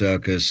Guitar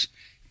Circus.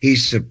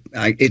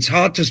 It's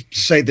hard to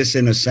say this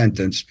in a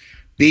sentence.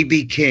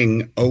 B.B.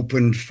 King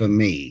opened for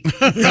me.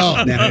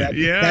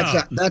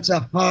 That's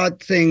a hard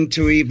thing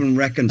to even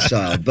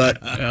reconcile. But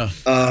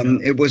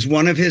it was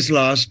one of his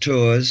last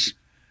tours,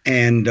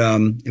 and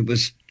it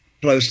was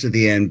close to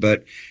the end.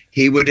 But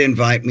he would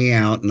invite me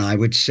out, and I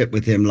would sit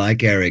with him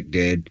like Eric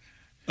did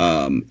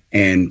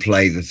and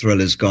play The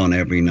Thrill Is Gone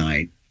every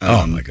night.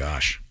 Oh, my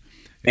gosh.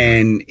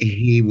 And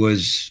he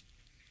was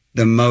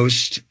the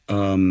most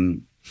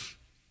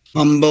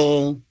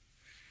humble,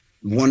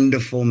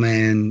 wonderful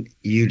man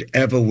you'd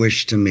ever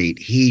wish to meet.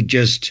 He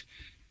just,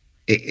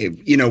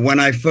 when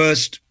I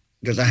first,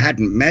 because I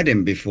hadn't met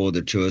him before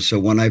the tour, so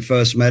when I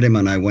first met him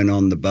and I went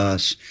on the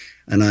bus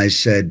and I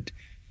said,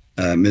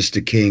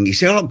 Mr. King, he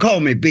said, "Oh,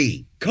 call me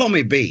B. Call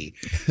me B."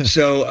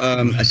 So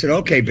I said,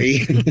 "Okay,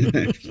 B."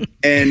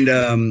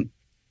 And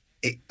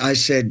I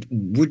said,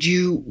 "Would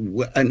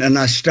you?" And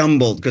I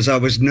stumbled because I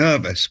was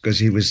nervous because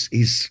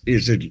he's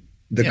the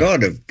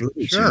god of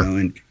blues,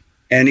 Sure.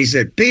 And he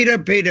said,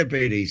 Peter.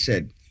 He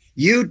said,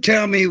 "You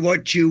tell me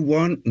what you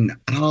want, and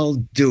I'll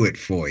do it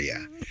for you."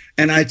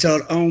 And I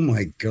thought, "Oh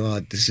my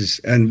God, this is."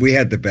 And we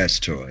had the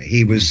best tour.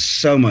 He was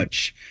so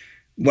much.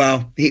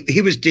 Well,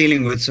 he was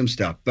dealing with some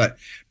stuff, but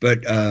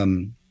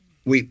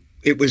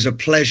it was a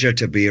pleasure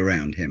to be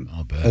around him.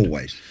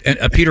 Always. And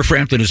Peter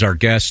Frampton is our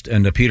guest,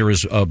 and Peter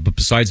is,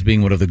 besides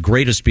being one of the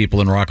greatest people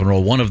in rock and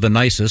roll, one of the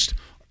nicest.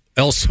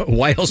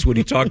 Why else would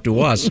he talk to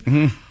us?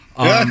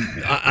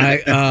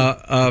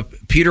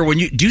 Peter,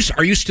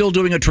 are you still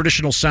doing a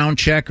traditional sound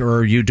check, or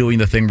are you doing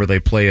the thing where they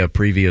play a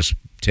previous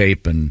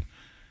tape? And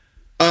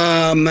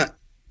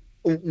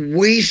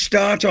we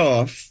start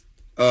off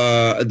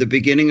at the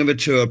beginning of a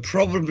tour,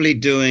 probably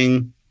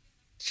doing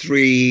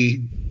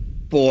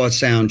 3-4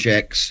 sound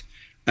checks.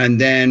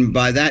 And then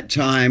by that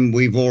time,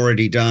 we've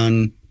already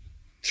done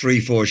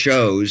 3-4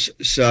 shows.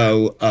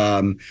 So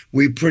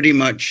we pretty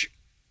much,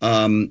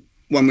 when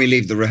we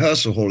leave the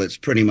rehearsal hall, it's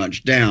pretty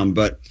much down.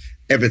 But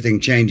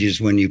everything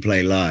changes when you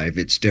play live.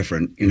 It's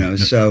different,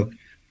 So,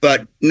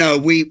 but no,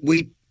 we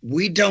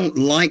don't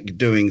like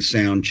doing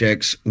sound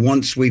checks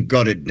once we've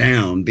got it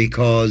down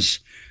because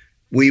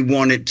we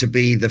want it to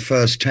be the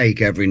first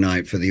take every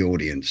night for the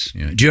audience.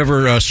 Yeah. Do you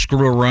ever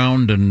screw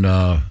around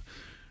and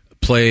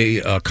play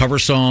cover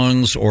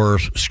songs or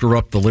screw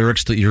up the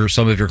lyrics to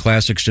some of your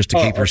classics just to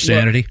keep your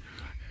sanity?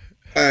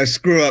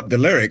 Screw up the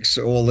lyrics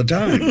all the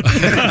time.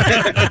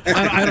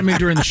 I don't mean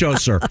during the show,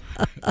 sir.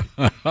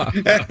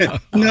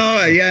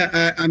 No,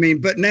 yeah. I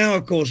mean, but now,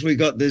 of course, we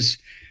got this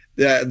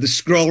the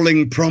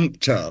scrolling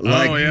prompter,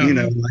 like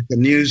like a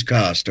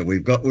newscaster.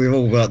 We've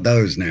all got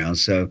those now.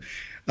 So,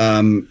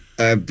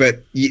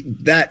 but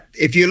that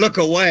if you look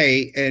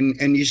away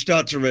and you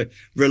start to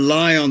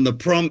rely on the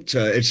prompter,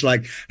 it's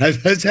like. I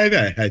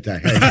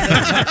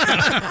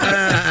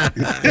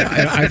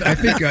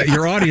think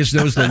your audience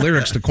knows the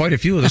lyrics to quite a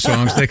few of the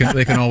songs. They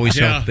can always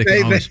help. They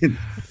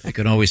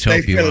can always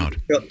help you out.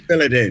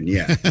 Fill it in,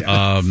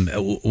 yeah.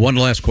 One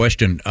last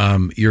question.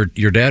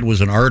 Your dad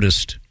was an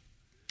artist,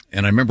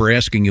 and I remember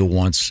asking you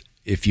once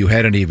if you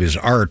had any of his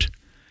art.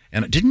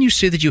 And didn't you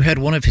say that you had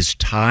one of his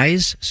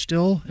ties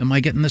still? Am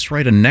I getting this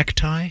right? A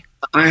necktie?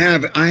 I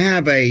have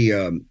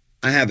a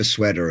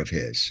sweater of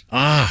his.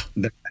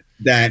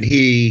 That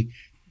he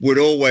would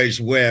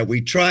always wear.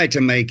 We tried to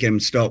make him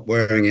stop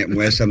wearing it and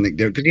wear something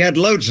different because he had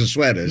loads of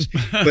sweaters,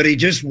 but he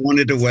just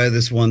wanted to wear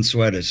this one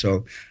sweater.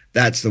 So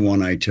that's the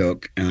one I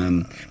took.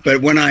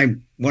 But when I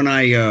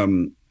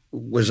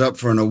was up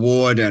for an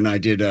award and I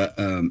did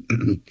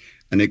an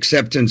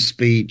acceptance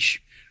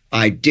speech,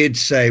 I did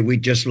say, we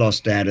just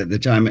lost Dad at the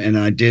time, and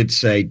I did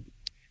say,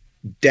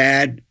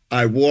 Dad,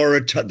 I wore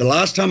the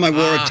last time I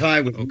wore a tie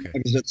I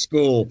was at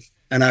school,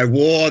 and I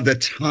wore the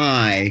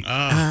tie,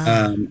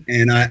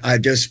 and I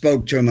just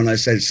spoke to him, and I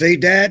said, see,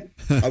 Dad,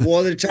 I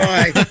wore the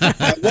tie.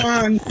 I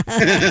won.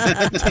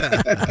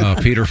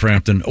 Peter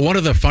Frampton. One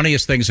of the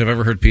funniest things I've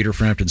ever heard Peter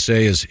Frampton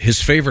say is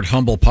his favorite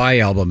Humble Pie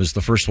album is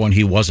the first one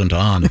he wasn't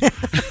on.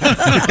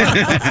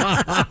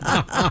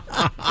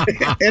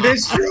 It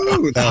is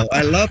true, though.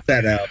 I love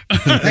that album.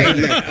 Hey,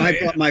 look, I've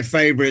got my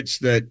favorites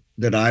that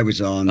I was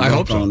on. I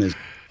hope so.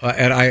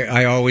 And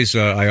I always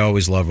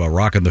love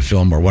Rockin' the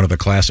Film, or one of the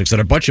classics,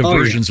 and a bunch of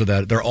versions of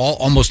that. They're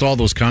almost all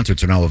those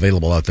concerts are now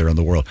available out there in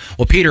the world.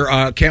 Well, Peter,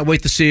 can't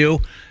wait to see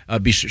you.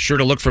 Be sure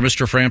to look for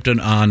Mr. Frampton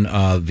on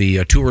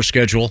the tour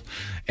schedule,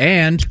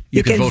 and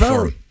you can vote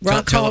for him.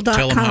 Rockhall.com.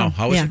 Tell him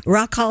how is it?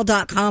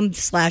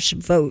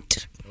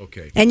 Rockhall.com/vote.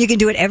 Okay. And you can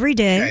do it every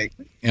day.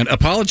 And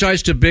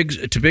apologize to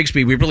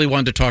Bigsby. We really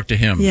wanted to talk to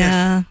him.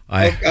 Yeah.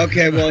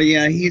 Okay, well,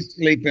 yeah, he's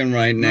sleeping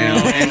right now.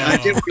 And I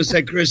did want to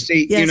say,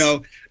 Christy,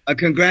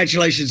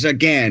 Congratulations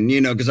again,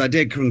 because I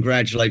did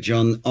congratulate you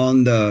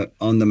on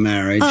the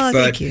marriage. Oh,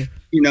 but, thank you.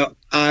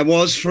 I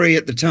was free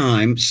at the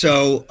time,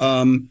 so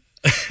I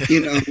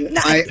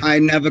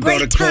never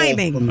got a call.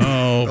 Timing.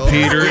 Oh,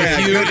 Peter,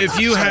 if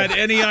you had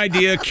any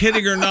idea,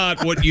 kidding or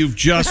not, what you've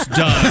just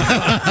done.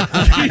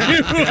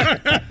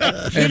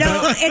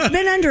 It's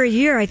been under a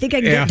year. I think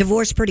I can get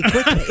divorced pretty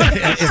quickly.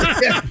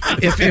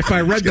 If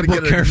I read the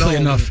book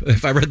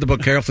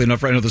carefully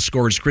enough, right now the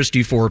score is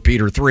Christy 4,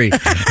 Peter 3. Hey,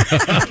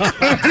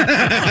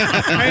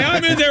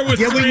 I'm in there with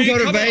we three. can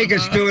go to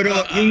Vegas, do it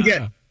all.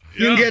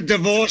 You can get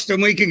divorced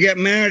and we can get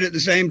married at the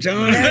same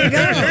time. There you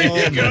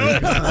go.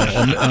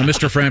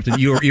 Mr. Frampton,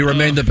 you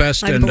remain the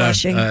best, I'm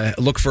blushing. and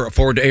look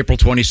forward to April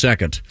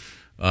 22nd,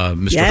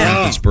 Mr.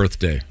 Frampton's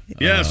birthday.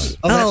 Yes.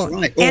 That's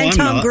right. And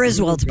Tom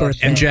Griswold's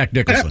birthday. And Jack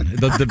Nicholson,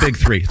 the big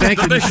three.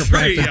 Thank you, Mr.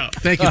 Frampton.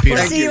 Thank you, Peter.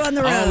 We'll see you on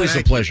the road. Always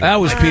a pleasure. That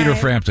was Peter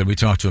Frampton. We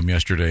talked to him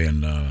yesterday,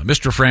 and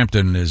Mr.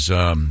 Frampton is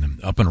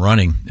up and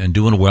running and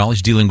doing well.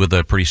 He's dealing with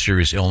a pretty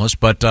serious illness,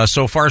 but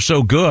so far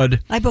so good.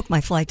 I booked my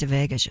flight to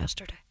Vegas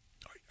yesterday.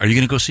 Are you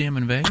going to go see him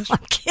in Vegas? I'm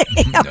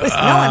kidding. I'm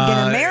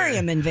going to marry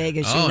him in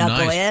Vegas, you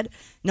knucklehead. Nice.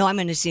 No, I'm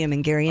going to see him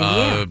in Gary,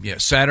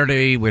 Indiana.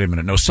 Saturday. Wait a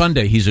minute. No,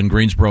 Sunday. He's in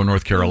Greensboro,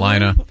 North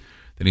Carolina.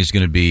 Then he's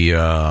going to be,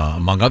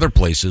 among other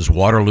places,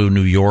 Waterloo,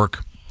 New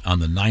York on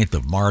the 9th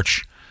of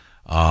March.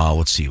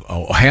 Let's see.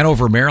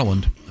 Hanover,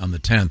 Maryland on the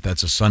 10th.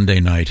 That's a Sunday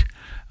night.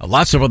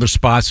 Lots of other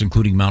spots,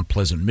 including Mount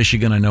Pleasant,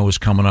 Michigan, I know is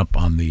coming up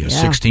on the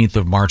 16th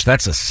of March.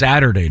 That's a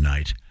Saturday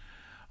night.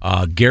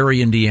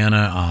 Gary,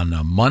 Indiana on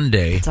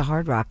Monday. It's a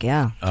Hard Rock,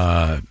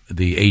 the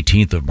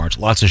 18th of March.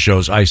 Lots of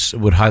shows. I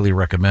would highly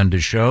recommend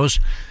his shows.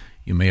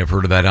 You may have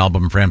heard of that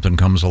album, Frampton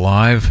Comes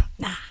Alive,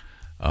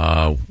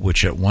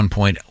 which at one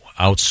point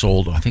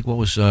outsold, I think, what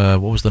was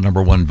the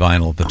number one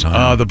vinyl at the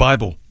time? The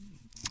Bible.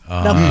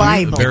 The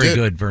Bible. Very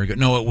good, very good.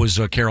 No, it was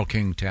Carole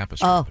King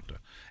Tapestry. Oh,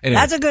 anyway.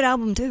 That's a good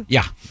album, too.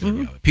 Yeah.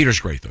 Peter's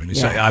great, though. And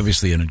he's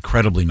obviously an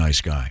incredibly nice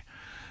guy.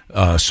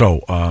 Let's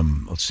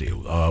see.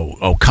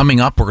 Coming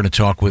up, we're going to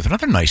talk with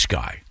another nice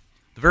guy,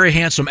 the very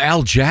handsome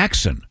Al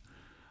Jackson,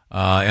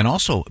 and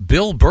also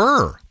Bill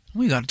Burr.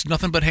 We got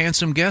nothing but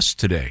handsome guests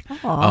today.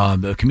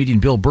 The comedian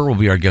Bill Burr will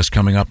be our guest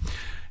coming up.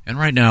 And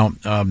right now,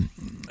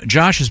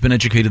 Josh has been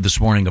educated this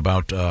morning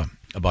about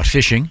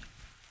fishing,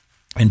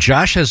 and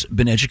Josh has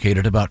been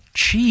educated about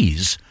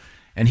cheese.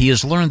 And he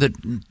has learned that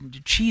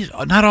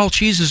not all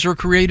cheeses are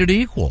created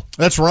equal.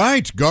 That's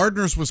right.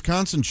 Gardner's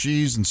Wisconsin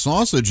cheese and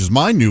sausage is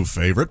my new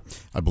favorite.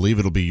 I believe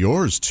it'll be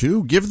yours,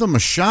 too. Give them a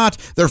shot.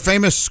 Their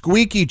famous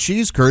squeaky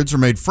cheese curds are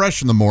made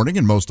fresh in the morning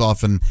and most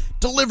often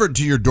delivered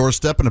to your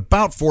doorstep in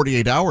about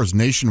 48 hours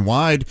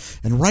nationwide.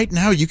 And right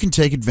now, you can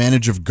take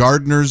advantage of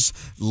Gardner's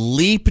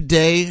Leap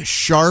Day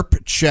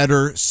Sharp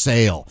Cheddar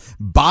sale.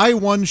 Buy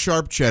one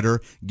Sharp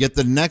Cheddar, get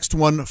the next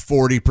one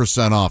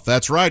 40% off.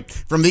 That's right.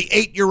 From the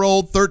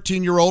 8-year-old,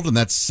 13-year-old, and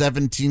that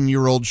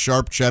 17-year-old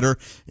Sharp Cheddar,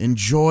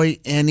 enjoy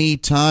any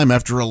time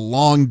after a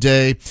long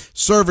day.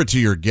 Serve it to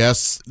your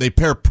guests. They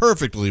pair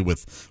perfectly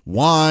with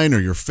wine or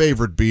your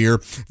favorite beer.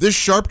 This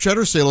Sharp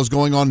Cheddar sale is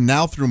going on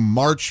now through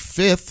March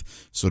 5th,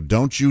 so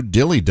don't you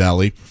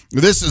dilly-dally.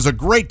 This is a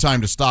great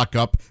time to stock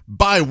up.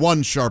 Buy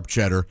one Sharp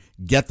Cheddar,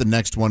 get the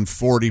next one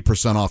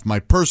 40% off. My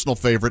personal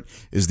favorite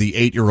is the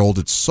 8-year-old.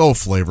 It's so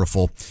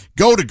flavorful.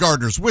 Go to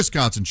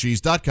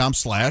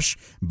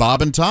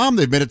GardnersWisconsinCheese.com/Bob and Tom.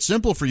 They've made it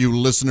simple for you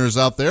listeners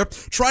out there.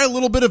 Try a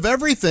little bit of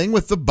everything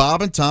with the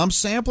Bob and Tom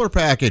Sampler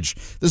Package.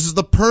 This is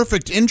the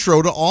perfect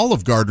intro to all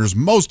of Gardner's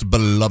most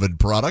beloved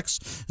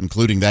products,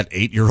 including that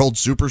 8-year-old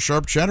Super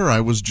Sharp Cheddar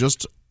I was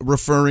just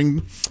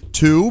referring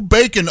to,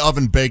 bacon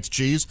oven baked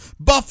cheese,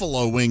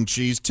 buffalo wing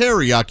cheese,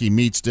 teriyaki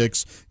meat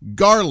sticks,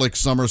 garlic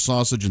summer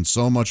sausage, and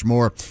so much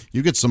more.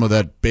 You get some of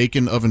that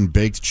bacon oven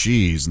baked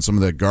cheese and some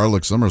of that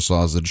garlic summer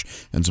sausage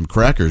and some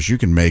crackers, you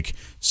can make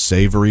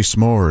savory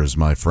s'mores,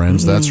 my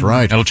friends. That's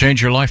right. That'll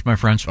change your life, my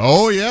friends.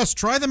 Oh, yes.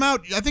 Try them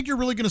out. I think you're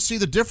really going to see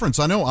the difference.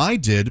 I know I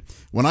did.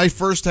 When I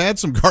first had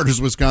some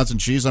Gardner's Wisconsin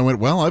cheese, I went,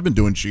 well, I've been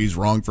doing cheese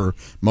wrong for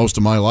most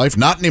of my life.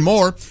 Not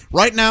anymore.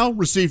 Right now,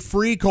 receive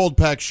free cold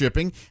pack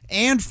shipping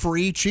and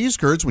free cheese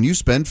curds when you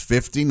spend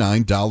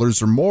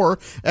 $59 or more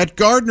at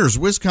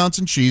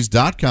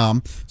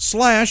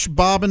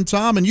GardnersWisconsinCheese.com/Bob and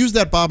Tom. And use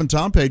that Bob and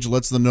Tom page. It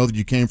lets them know that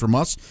you came from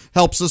us.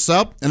 Helps us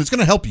out. And it's going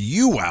to help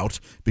you out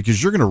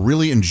because you're going to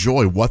really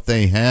enjoy what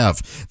they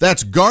have.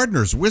 That's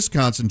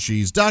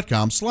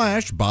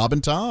GardnersWisconsinCheese.com/Bob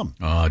and Tom.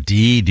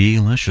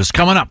 Delicious.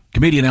 Coming up,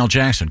 comedian Al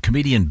Jackson,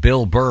 comedian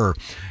Bill Burr,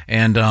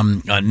 and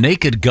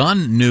Naked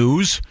Gun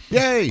news.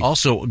 Yay!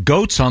 Also,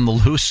 goats on the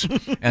loose,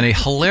 and a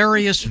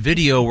hilarious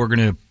video we're going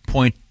to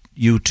point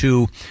you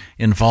to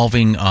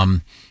involving,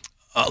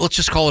 let's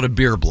just call it a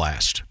beer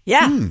blast.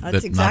 Yeah,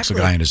 that knocks a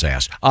guy in his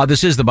ass.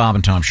 This is the Bob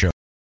and Tom Show.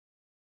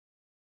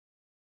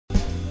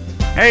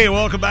 Hey,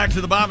 welcome back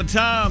to the Bob and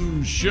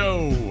Tom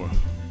Show.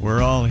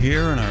 We're all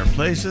here in our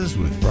places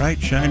with bright,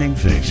 shining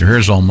faces. Your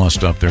hair's all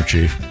mussed up there,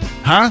 Chief.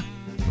 Huh?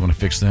 You want to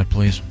fix that,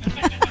 please?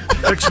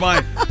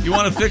 You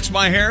want to fix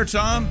my hair,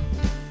 Tom?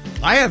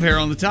 I have hair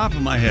on the top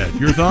of my head.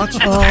 Your thoughts?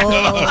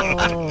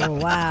 Oh,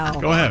 wow.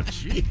 Go ahead.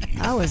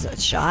 That was a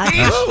shot.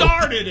 He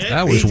started it.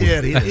 That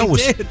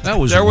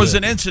was There was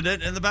an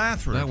incident in the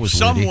bathroom. That was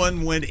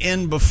someone went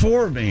in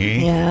before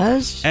me.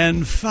 Yes.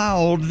 And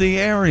fouled the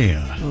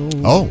area.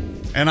 Oh.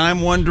 And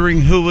I'm wondering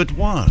who it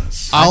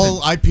was.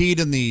 I peed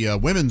in the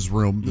women's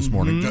room this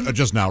morning,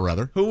 just now,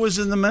 rather. Who was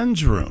in the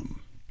men's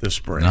room this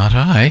spring? Not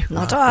I.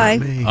 Not I.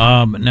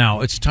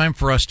 Now it's time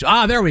for us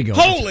to. There we go.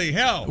 Holy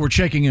hell! We're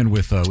checking in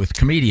with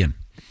comedian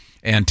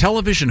and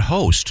television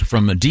host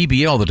from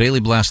DBL, the Daily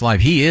Blast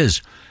Live. He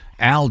is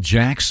Al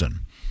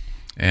Jackson.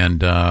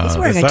 And he's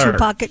wearing a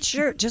two-pocket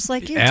shirt, just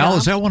like you, Al, Tom.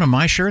 is that one of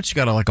my shirts? You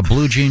got like a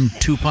blue jean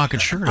two-pocket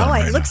shirt on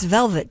right it looks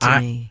velvet to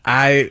me.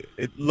 I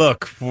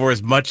look, for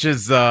as much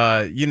as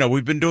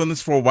we've been doing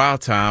this for a while,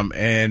 Tom,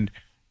 and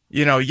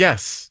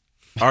yes,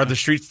 are the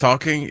streets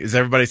talking? Is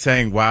everybody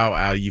saying, "Wow,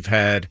 Al, you've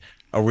had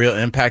a real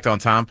impact on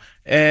Tom"?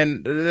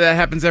 And that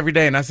happens every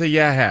day. And I say,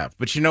 "Yeah, I have."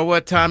 But you know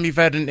what, Tom? You've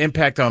had an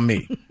impact on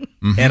me,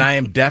 and I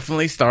am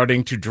definitely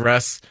starting to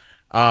dress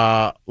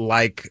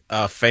like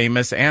a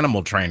famous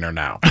animal trainer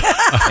now.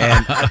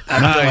 And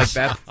I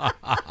feel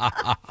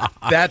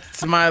like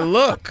that's my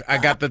look. I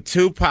got the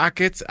two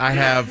pockets. I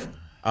have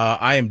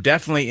I am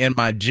definitely in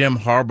my Jim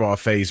Harbaugh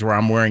phase where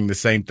I'm wearing the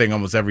same thing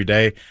almost every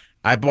day.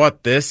 I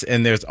bought this,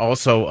 and there's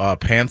also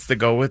pants to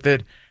go with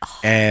it,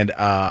 and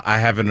I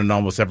have it in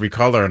almost every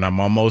color, and I'm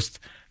almost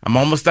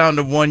down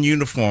to one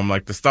uniform,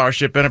 like the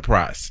Starship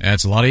Enterprise. Yeah,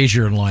 it's a lot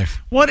easier in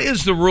life. What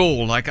is the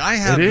rule? Like I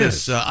have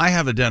I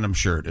have a denim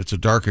shirt. It's a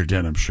darker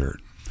denim shirt,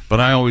 but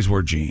I always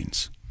wear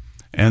jeans.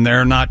 And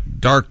they're not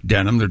dark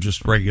denim; they're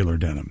just regular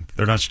denim.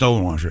 They're not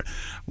Stonewall.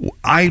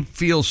 I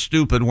feel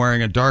stupid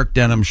wearing a dark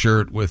denim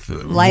shirt with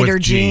lighter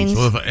jeans.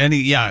 With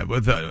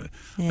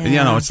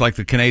it's like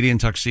the Canadian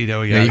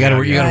tuxedo. You got to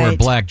wear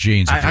black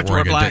jeans. If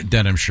you're wearing a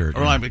denim shirt,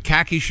 or like a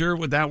khaki shirt.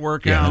 Would that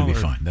work out? Yeah, that'd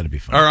be fine. That'd be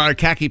fine. Or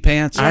khaki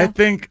pants. I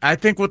think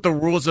with the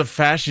rules of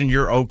fashion,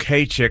 you're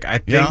okay, chick. I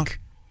think.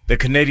 The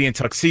Canadian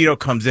tuxedo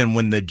comes in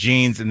when the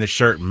jeans and the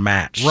shirt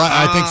match. Right,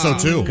 I think so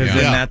too. Because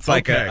then that's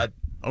like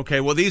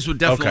Okay, well, these would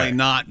definitely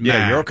not match.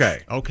 Yeah, you're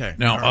okay. Okay.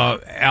 Now,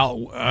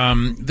 Al,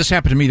 this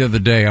happened to me the other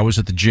day. I was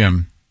at the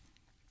gym,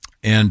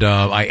 and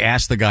I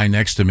asked the guy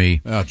next to me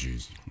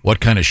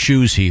what kind of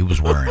shoes he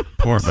was wearing.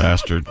 Poor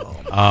bastard.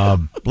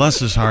 Bless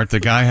his heart,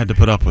 the guy had to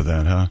put up with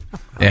that, huh?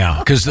 Yeah,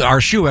 because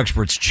our shoe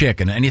expert's Chick,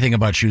 and anything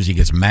about shoes he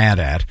gets mad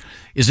at.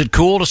 Is it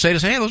cool to say,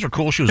 hey, those are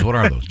cool shoes. What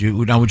are those?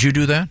 Now, would you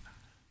do that?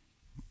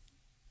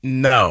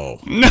 No.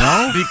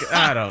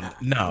 I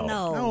don't know.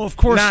 No, of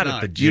course not. At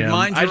the gym. You'd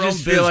mind your own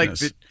feel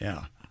business.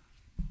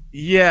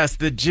 Yes,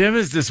 the gym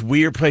is this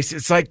weird place.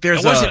 It's like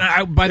there's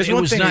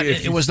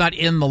it was not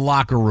in the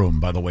locker room,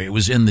 by the way. It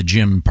was in the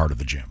gym part of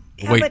the gym.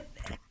 Yeah, but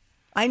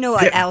I know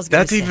what Al's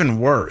going to say. That's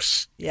even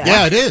worse.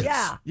 Yeah, it is.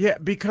 Yeah,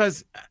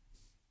 because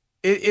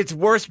it's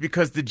worse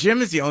because the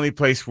gym is the only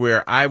place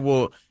where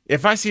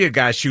if I see a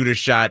guy shoot a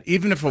shot,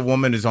 even if a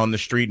woman is on the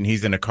street and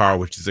he's in a car,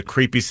 which is a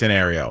creepy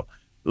scenario.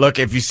 Look,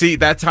 if you see,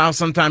 that's how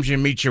sometimes you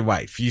meet your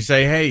wife. You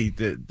say, hey,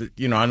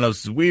 I know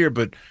this is weird,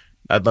 but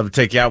I'd love to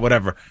take you out,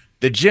 whatever.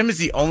 The gym is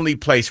the only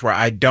place where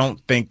I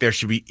don't think there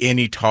should be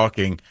any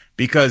talking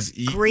because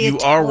you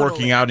are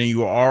working out and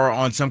you are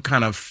on some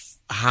kind of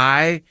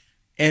high,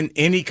 and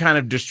any kind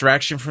of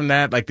distraction from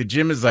that, like the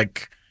gym is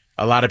like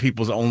a lot of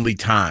people's only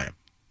time.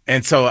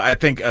 And so I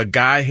think a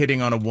guy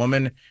hitting on a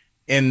woman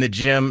in the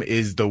gym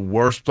is the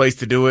worst place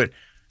to do it,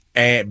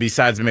 and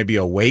besides maybe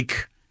a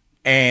wake.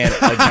 And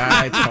a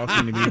guy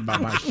talking to me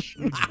about my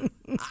shoes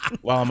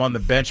while I'm on the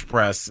bench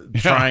press,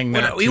 trying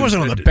not he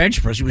wasn't on the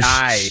bench press. He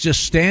was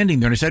just standing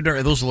there, and he said,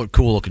 "Those look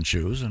cool-looking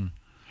shoes." And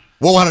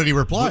well, how did he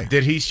reply?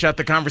 Did he shut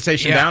the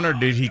conversation down, or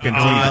did he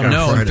continue?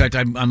 No, in fact,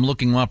 I'm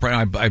looking them up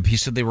right now. He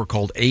said they were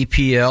called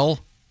APL.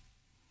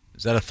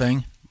 Is that a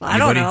thing? I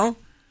don't know.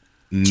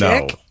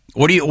 No. Chick?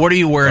 What are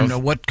you wearing?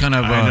 What kind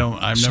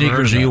of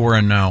sneakers are you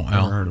wearing now,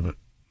 Al? Never heard of it.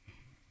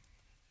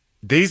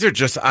 These are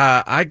just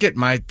I get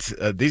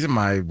these are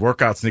my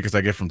workout sneakers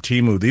I get from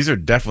Temu. These are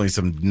definitely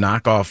some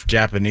knockoff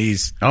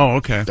Japanese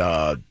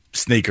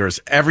sneakers.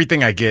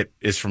 Everything I get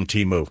is from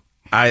Temu.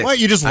 What,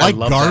 you just like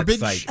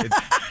garbage?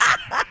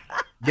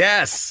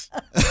 Yes.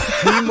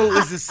 Temu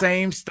is the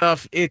same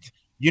stuff.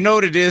 You know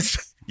what it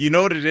is? You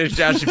know what it is,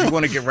 Josh, if you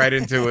want to get right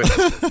into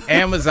it.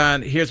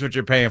 Amazon, here's what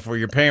you're paying for.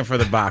 You're paying for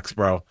the box,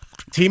 bro.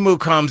 Temu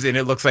comes and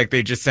it looks like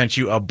they just sent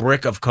you a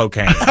brick of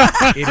cocaine.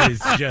 It is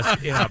just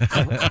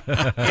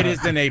it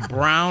is in a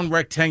brown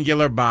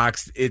rectangular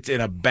box. It's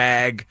in a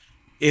bag.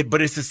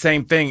 But it's the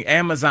same thing.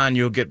 Amazon,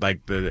 you'll get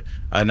like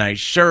a nice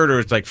shirt, or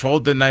it's like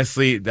folded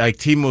nicely. Like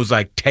Temu's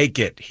like, take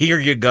it, here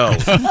you go.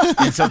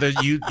 And so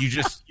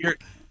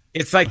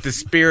it's like the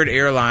Spirit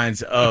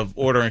Airlines of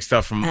ordering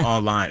stuff from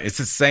online. It's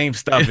the same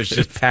stuff. It's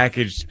just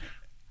packaged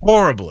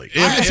horribly.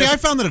 I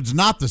found that it's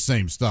not the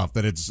same stuff.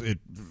 That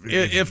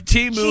if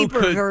Temu Cheaper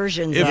could,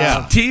 versions if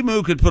of.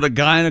 Temu could put a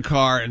guy in a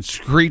car and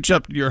screech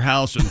up to your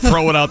house and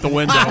throw it out the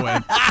window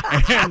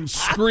and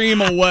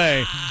scream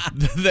away,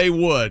 they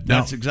would.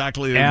 That's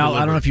exactly the Al, I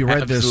don't know if you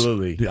read this. I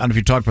don't know if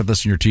you talked about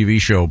this in your TV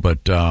show,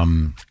 but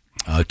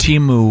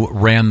Temu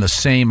ran the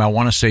same, I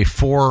want to say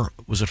 4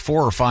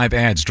 or 5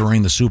 ads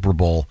during the Super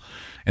Bowl,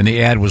 and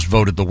the ad was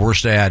voted the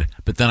worst ad.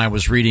 But then I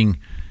was reading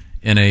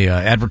in a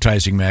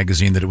advertising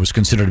magazine that it was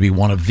considered to be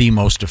one of the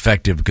most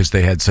effective because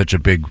they had such a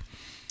big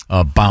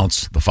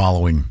bounce the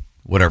following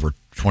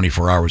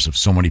 24 hours of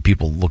so many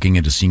people looking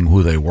into seeing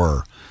who they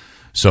were.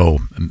 So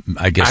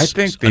I guess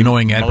the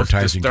annoying most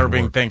advertising disturbing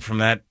can work. thing from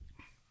that.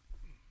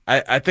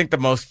 I think the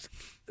most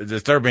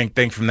disturbing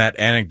thing from that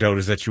anecdote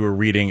is that you were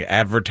reading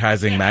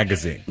advertising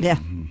magazine. Yeah,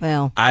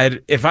 well,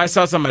 if I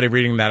saw somebody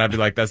reading that, I'd be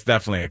like, "That's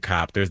definitely a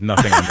cop." There's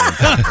nothing on the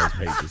inside of those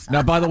pages.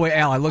 Now, by the way,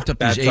 Al, I looked up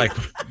That's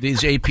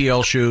these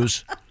APL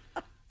shoes.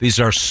 These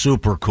are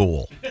super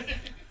cool.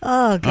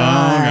 Oh God!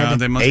 God,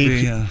 they must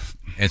be.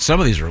 And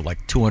some of these are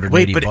like $280.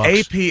 Wait, but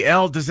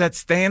APL, does that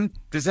stand?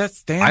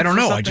 I don't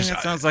for know. something? It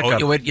sounds like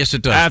yes,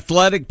 it does.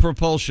 Athletic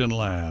Propulsion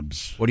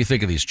Labs. What do you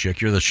think of these,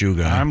 Chick? You're the shoe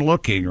guy. I'm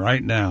looking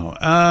right now.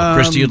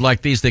 Christy, you'd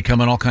like these. They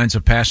come in all kinds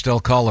of pastel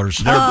colors.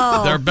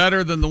 They're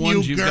better than the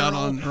ones you've got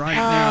girl. on right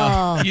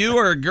now. You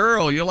are a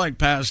girl. You like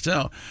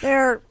pastel.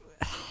 They're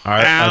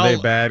Are they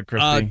bad,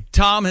 Christy?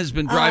 Tom has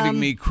been driving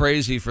me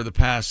crazy for the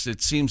past,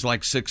 it seems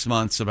like 6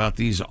 months, about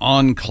these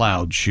On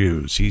Cloud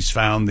shoes. He's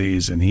found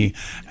these, and he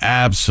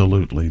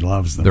absolutely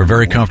loves them. They're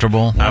very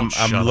comfortable.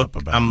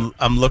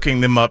 I'm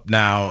looking them up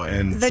now,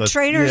 and the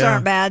trainers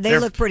aren't bad. They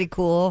look pretty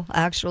cool,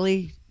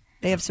 actually.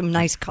 They have some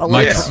nice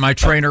colors. My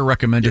trainer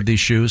recommended these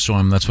shoes, so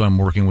that's what I'm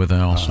working with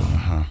now. Also.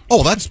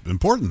 Oh, that's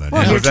important then.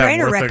 Well, your Was that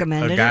trainer worth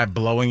recommended a guy it.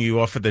 blowing you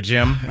off at the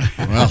gym.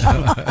 Well,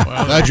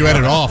 glad you had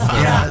it off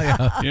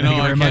there. You know, Thank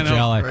you very much,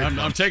 Al.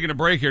 I'm taking a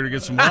break here to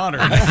get some water.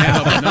 And I can't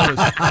help but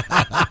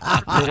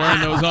notice you're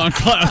wearing those On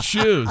Cloud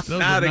shoes. Those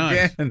Not are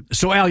nice. again.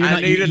 So, Al,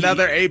 I need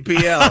another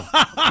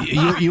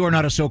APL. You are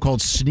not a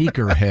so-called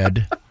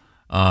sneakerhead.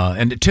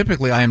 And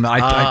typically,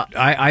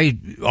 I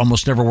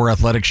almost never wear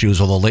athletic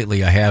shoes, although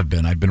lately I have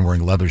been. I've been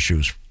wearing leather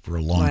shoes for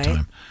a long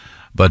time.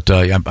 But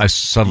I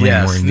suddenly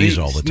am wearing these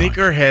all the time.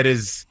 Sneakerhead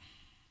is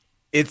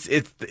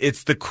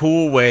it's the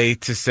cool way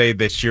to say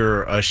that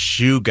you're a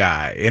shoe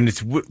guy, and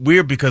it's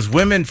weird because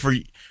women for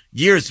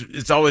years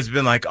it's always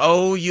been like,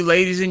 oh, you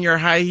ladies in your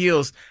high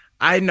heels.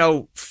 I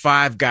know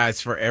 5 guys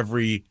for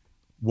every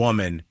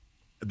woman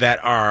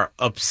that are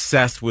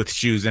obsessed with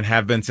shoes and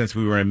have been since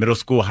we were in middle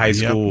school, high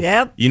school.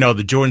 Yep. You know,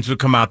 the Jordans would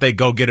come out, they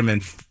go get them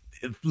in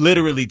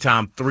literally,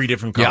 Tom, 3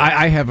 different colors. Yeah,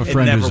 I have a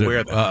friend and who's never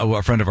wear them.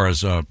 a friend of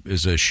ours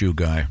is a shoe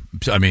guy.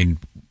 I mean,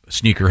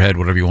 sneakerhead,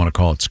 whatever you want to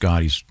call it.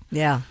 Scott, he's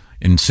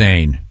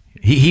insane.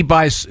 He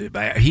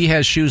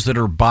has shoes that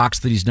are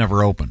boxed that he's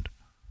never opened.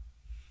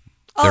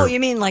 Oh, you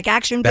mean like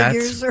action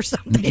figures or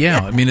something?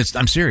 Yeah, I mean,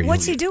 I'm serious.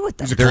 What's he do with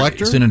them? He's a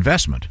collector? It's an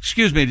investment.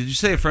 Excuse me, did you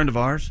say a friend of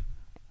ours?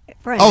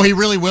 Friend. Oh, he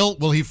really will?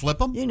 Will he flip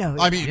them? You know.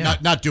 I mean,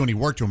 not do any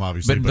work to him,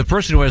 obviously. But the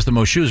person who has the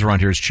most shoes around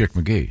here is Chick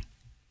McGee.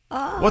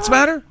 What's the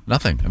matter?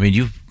 Nothing. I mean,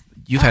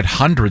 you've had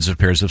hundreds of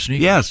pairs of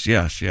sneakers.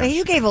 Yes. Hey,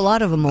 you gave a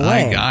lot of them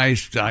away.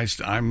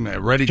 I'm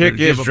ready Chick to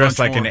give is a dressed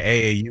bunch like more. an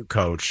AAU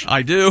coach.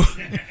 I do.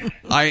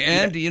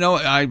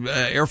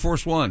 I Air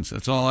Force Ones.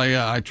 That's all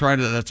I try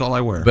to. That's all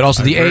I wear. But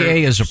also, the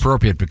AA is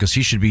appropriate because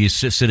he should be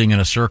sitting in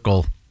a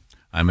circle.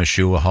 I'm a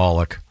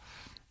shoeaholic.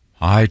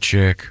 Hi,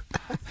 Chick.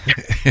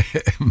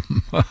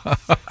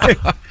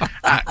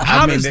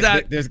 How does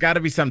that? There's got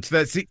to be something to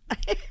that. See,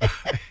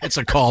 it's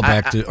a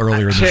callback to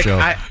earlier in the Chick, show.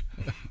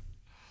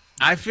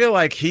 I feel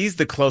like he's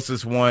the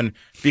closest one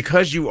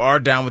because you are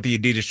down with the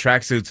Adidas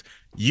tracksuits.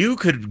 You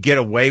could get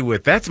away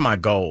with. That's my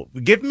goal.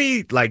 Give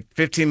me like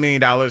 $15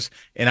 million,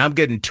 and I'm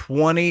getting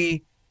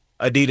 20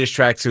 Adidas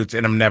tracksuits,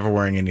 and I'm never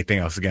wearing anything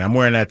else again. I'm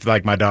wearing that to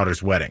like my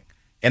daughter's wedding,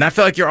 and I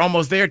feel like you're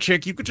almost there,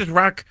 Chick. You could just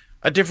rock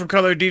a different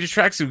color Adidas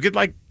tracksuit. Get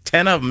like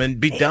 10 of them and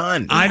be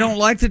done. I don't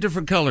like the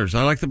different colors.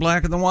 I like the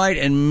black and the white,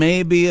 and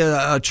maybe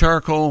a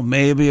charcoal,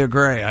 maybe a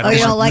gray. You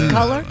don't like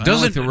color?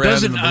 Doesn't the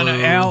red and the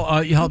blue.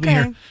 Al, you help me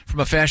here. From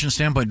a fashion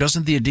standpoint,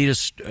 doesn't the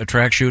Adidas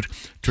tracksuit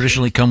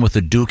traditionally come with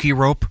a dookie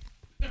rope?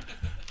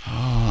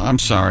 Oh, I'm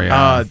sorry.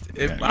 I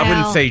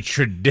wouldn't say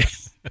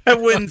I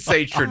wouldn't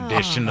say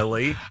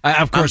traditionally.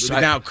 Of course.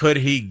 Now, could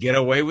he get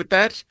away with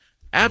that?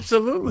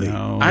 Absolutely.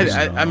 No,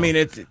 I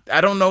mean, I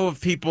don't know if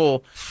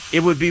people. It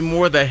would be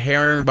more the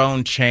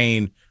herringbone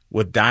chain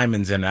with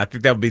diamonds in it. I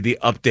think that would be the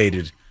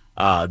updated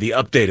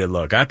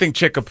look. I think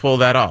Chick could pull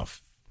that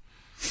off.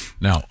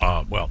 No,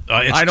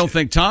 I don't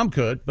think Tom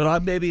could,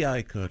 but maybe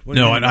I could.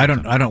 No, I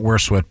don't. I don't wear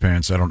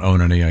sweatpants. I don't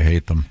own any. I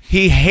hate them.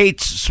 He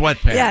hates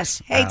sweatpants.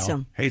 Yes, hates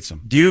them. Hates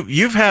them.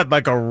 You've had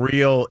like a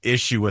real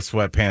issue with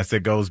sweatpants that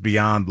goes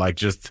beyond like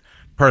just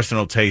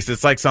personal taste.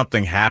 It's like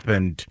something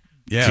happened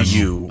to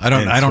you. I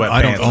don't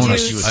own Did a you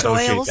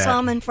soil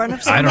some in front of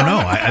I somebody? don't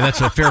know.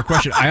 That's a fair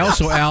question. I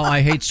also, Al,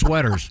 I hate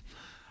sweaters.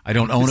 I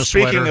don't own a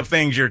sweater. Speaking of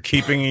things you're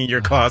keeping in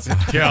your closet,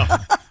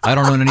 I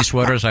don't own any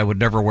sweaters. I would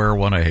never wear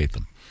one. I hate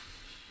them.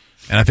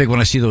 And I think when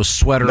I see those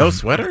No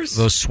sweaters?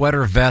 those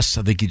sweater vests,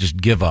 I think you just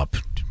give up.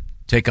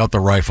 Take out the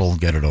rifle and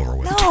get it over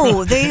with.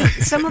 No,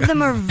 some of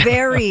them are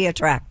very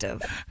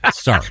attractive.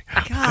 Sorry.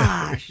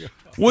 Gosh.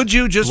 Would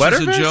you just Sweater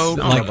as a vest? joke,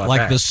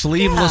 Like the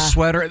sleeveless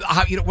sweater?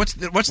 What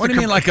do you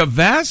mean, like a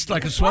vest,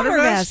 like a sweater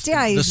vest?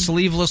 Yeah, the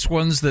sleeveless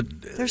ones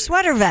that they're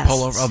sweater vests.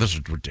 pull over. Oh, this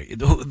is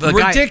ridiculous.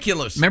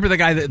 Ridiculous. Remember the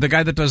guy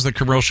that does the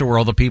commercial where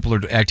all the people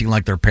are acting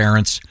like their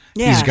parents?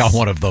 Yes. He's got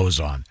one of those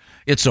on.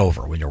 It's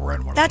over when you're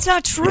wearing one. That's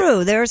not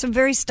true. There are some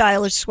very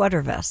stylish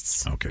sweater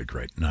vests. Okay,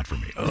 great. Not for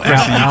me.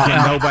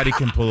 Nobody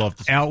can pull off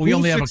the Al, we Who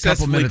only have a couple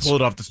successfully minutes.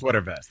 pulled off the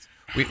sweater vest.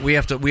 We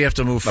have to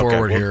move Okay,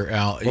 forward we'll- here,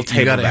 Al. we'll You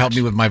table got to help that.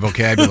 me with my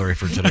vocabulary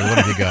for today. What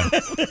have you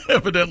got?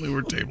 Evidently,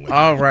 we're tabling.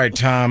 All right,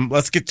 Tom.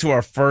 Let's get to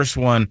our first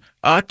one.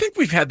 I think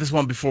we've had this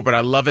one before, but I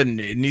love it, and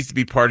it needs to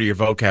be part of your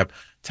vocab.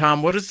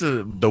 Tom, what does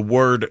the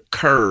word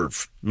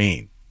curve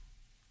mean?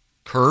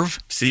 Curve?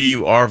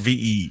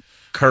 C-U-R-V-E.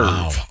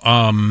 Curve.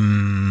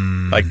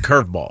 Like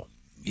curveball.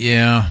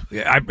 Yeah.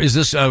 Is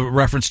this a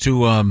reference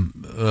to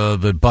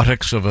the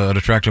buttocks of an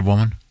attractive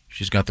woman?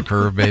 She's got the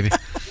curve, baby.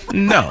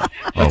 No,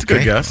 that's a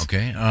good guess.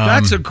 Okay,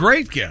 That's a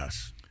great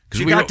guess.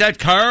 She got that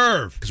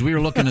curve. Because we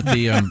were looking at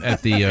the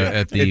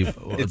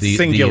It's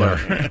singular.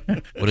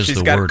 What is She's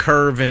the got word?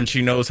 curve, and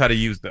she knows how to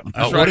use them.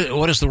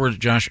 What is the word,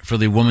 Josh, for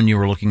the woman you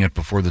were looking at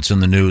before that's in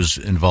the news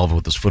involved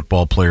with this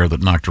football player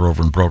that knocked her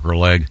over and broke her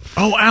leg?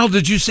 Oh, Al,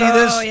 did you see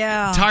this? Oh,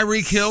 yeah.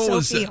 Tyreek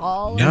Hill Sophie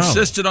Hall.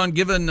 insisted on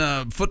giving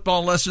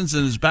football lessons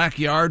in his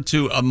backyard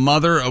to a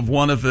mother of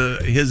one of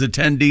his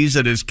attendees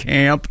at his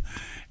camp.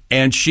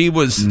 And she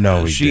was he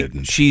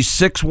didn't. She's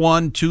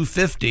 6'1",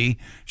 250.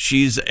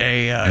 She's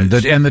a And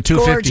the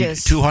 250,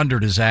 gorgeous.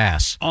 200 is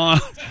ass. she's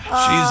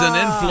an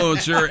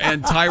influencer,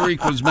 and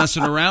Tyreek was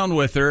messing around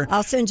with her.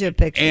 I'll send you a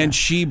picture. And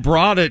she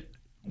brought it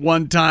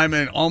one time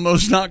and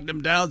almost knocked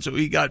him down, so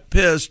he got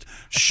pissed,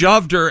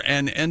 shoved her,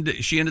 and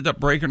she ended up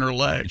breaking her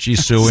leg.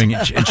 She's suing,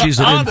 and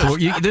she's an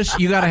influencer.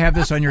 You got to have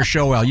this on your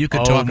show, Al. You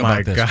could talk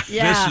about this. God.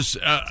 Yeah. This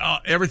is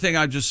everything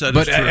I just said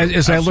But is true.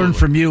 as I learned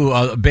from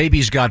you,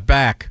 babies got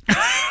back.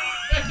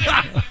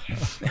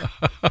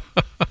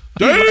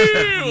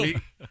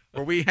 Damn!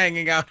 Were we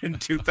hanging out in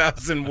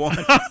 2001?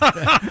 Boy,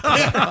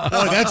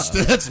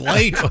 that's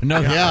late.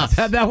 No, Yeah.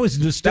 that was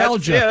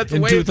nostalgia That's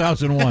in way-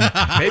 2001.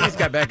 Baby's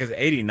got back as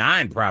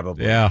 89,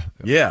 probably. Yeah.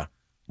 Yeah.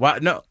 Well,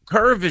 no,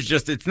 curve is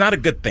just, it's not a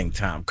good thing,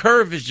 Tom.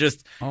 Curve is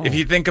just, if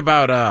you think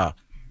about,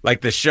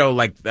 like the show,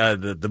 like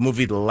the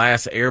movie The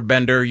Last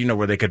Airbender, you know,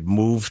 where they could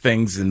move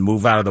things and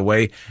move out of the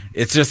way.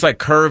 It's just like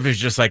curve is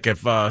just like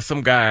if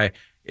some guy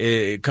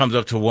comes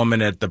up to a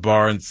woman at the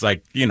bar and it's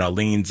like, you know,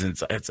 leans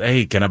and it's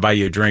hey, can I buy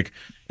you a drink?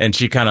 And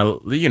she kind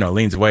of, you know,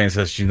 leans away and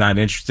says she's not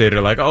interested,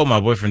 or like, oh, my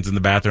boyfriend's in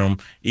the bathroom,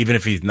 even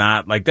if he's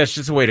not. Like, that's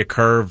just a way to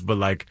curve, but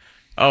like,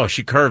 oh,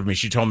 she curved me.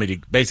 She told me to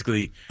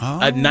basically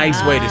a nice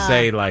way to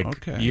say like,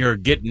 you're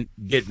getting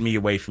me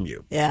away from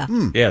you. Yeah.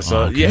 Yeah.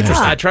 So Okay. yeah,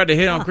 interesting. I tried to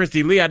hit on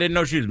Christy Lee. I didn't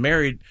know she was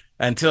married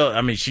until, I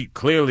mean, she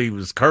clearly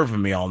was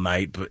curving me all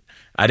night, but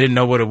I didn't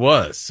know what it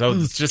was. So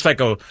it's just like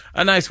a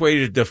nice way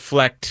to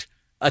deflect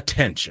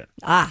attention.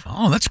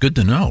 Oh, that's good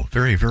to know.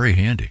 Very, very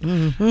handy.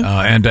 Mm-hmm.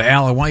 And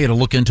Al, I want you to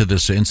look into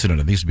this incident.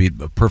 It needs to be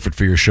perfect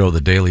for your show, The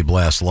Daily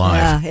Blast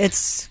Live. Yeah,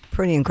 it's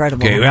pretty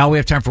incredible. Okay, Al, we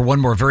have time for one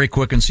more, very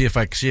quick, and see if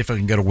I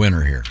can get a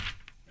winner here.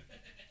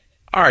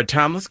 All right,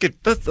 Tom,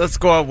 let's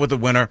go out with a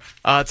winner.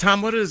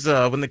 Tom, what is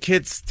when the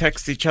kids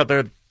text each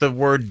other the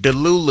word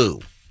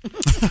delulu?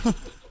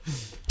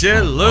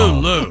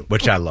 Delulu,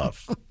 which I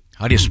love.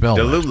 How do you spell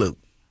that? Delulu?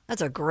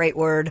 That's a great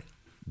word.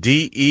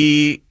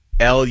 DELULU.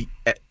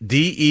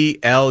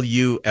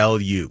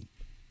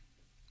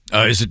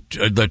 Is it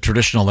the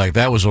traditional, like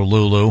that was a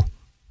Lulu?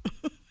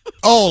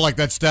 Oh, like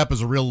that step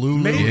is a real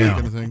Lulu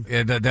kind of thing.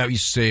 Yeah, that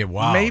used to say,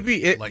 wow.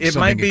 Maybe it Like might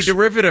something be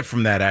derivative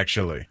from that,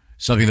 actually.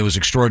 Something that was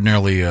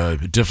extraordinarily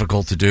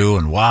difficult to do,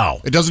 and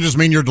wow. It doesn't just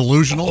mean you're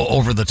delusional.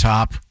 Over the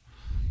top.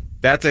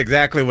 That's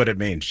exactly what it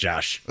means,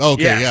 Josh.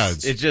 Okay,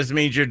 Yes, yeah. it just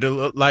means you're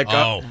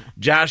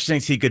Josh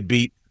thinks he could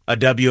beat a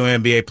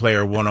WNBA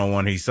player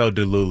one-on-one. He's so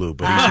delulu,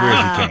 but he swears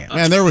he can.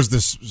 Man, there was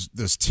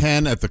this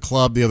 10 at the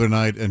club the other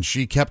night, and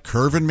she kept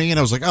curving me, and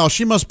I was like, oh,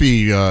 she must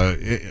be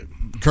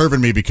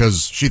curving me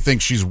because she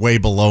thinks she's way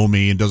below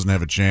me and doesn't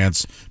have a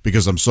chance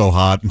because I'm so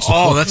hot. And so,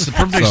 Oh, that's the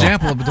perfect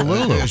example of a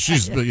delulu.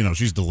 She's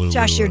delulu.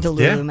 Josh, you're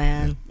delulu,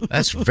 man.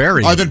 That's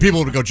very. Then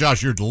people would go,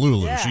 Josh, you're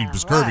delulu. Yeah, she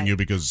was curving you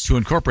because to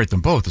incorporate them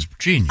both is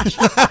genius.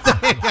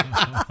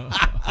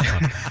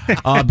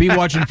 Be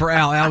watching for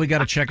Al. Al, we got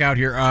to check out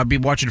here. Be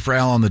watching for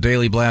Al on the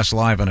Daily Blast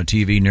Live on a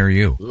TV near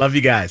you. Love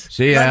you guys.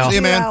 See you, Al. See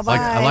you, man.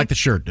 I like the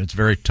shirt. It's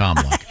very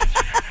Tom-like.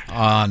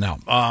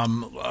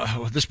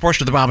 This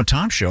portion of the Bob and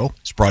Tom Show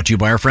is brought to you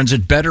by our friends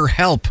at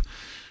BetterHelp.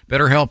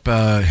 BetterHelp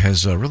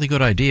has a really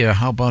good idea.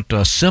 How about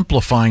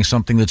simplifying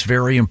something that's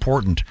very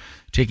important,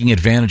 taking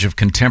advantage of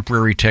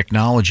contemporary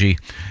technology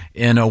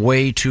in a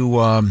way to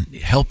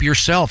help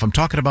yourself? I'm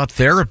talking about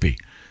therapy.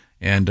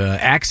 And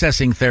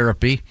accessing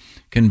therapy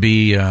can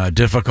be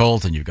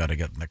difficult, and you've got to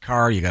get in the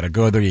car, you got to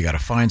go there, you got to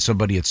find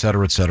somebody, et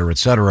cetera, et cetera, et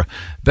cetera.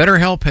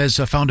 BetterHelp has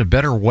found a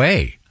better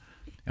way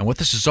And what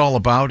this is all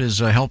about is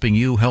helping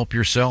you help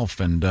yourself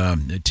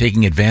and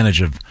taking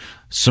advantage of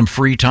some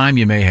free time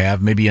you may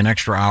have, maybe an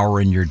extra hour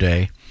in your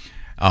day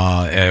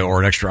or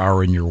an extra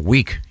hour in your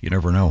week. You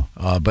never know.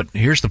 But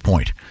here's the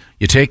point.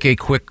 You take a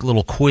quick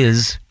little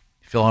quiz,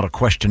 fill out a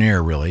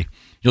questionnaire, really.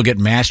 You'll get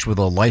matched with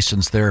a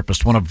licensed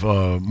therapist, one of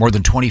more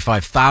than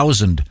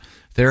 25,000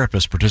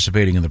 therapists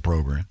participating in the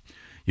program.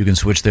 You can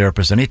switch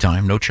therapists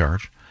anytime, no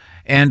charge.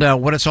 And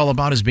what it's all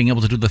about is being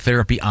able to do the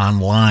therapy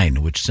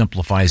online, which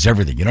simplifies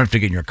everything. You don't have to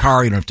get in your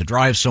car. You don't have to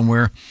drive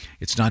somewhere.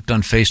 It's not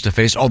done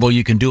face-to-face, although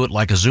you can do it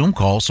like a Zoom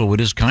call, so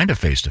it is kind of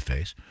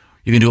face-to-face.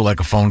 You can do it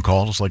like a phone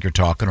call, just like you're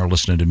talking or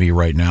listening to me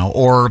right now,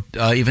 or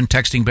even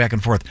texting back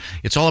and forth.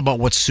 It's all about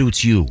what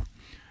suits you,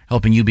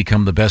 helping you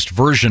become the best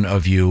version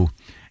of you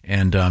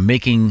and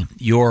making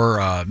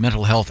your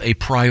mental health a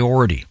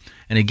priority.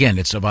 And again,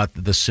 it's about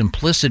the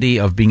simplicity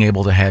of being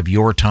able to have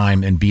your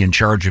time and be in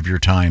charge of your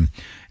time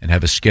and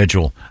have a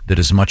schedule that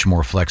is much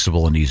more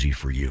flexible and easy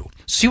for you.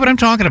 See what I'm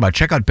talking about?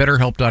 Check out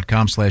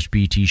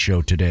BetterHelp.com/BT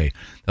show today.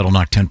 That'll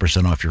knock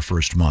 10% off your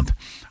first month.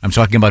 I'm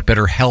talking about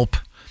BetterHelp,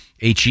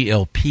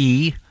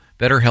 H-E-L-P,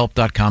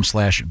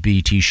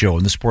 BetterHelp.com/BT show.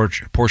 And this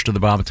portion of the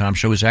Bob and Tom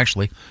show is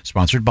actually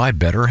sponsored by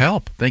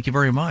BetterHelp. Thank you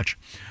very much.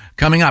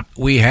 Coming up,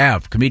 we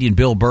have comedian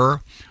Bill Burr.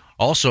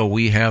 Also,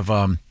 we have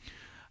a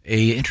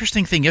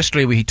interesting thing.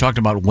 Yesterday, we talked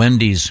about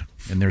Wendy's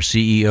and their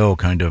CEO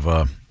kind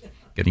of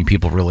getting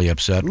people really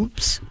upset.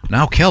 Oops.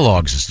 Now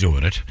Kellogg's is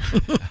doing it.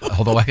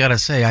 Although I got to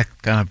say,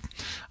 I'm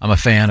a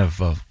fan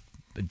of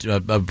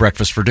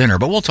breakfast for dinner,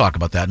 but we'll talk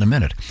about that in a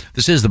minute.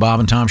 This is the Bob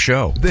and Tom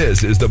Show.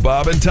 This is the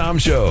Bob and Tom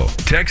Show.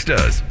 Text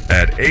us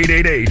at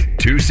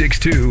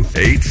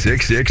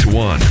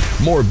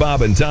 888-262-8661. More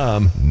Bob and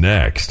Tom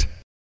next.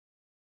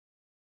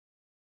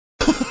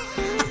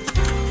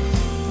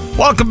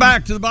 Welcome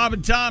back to the Bob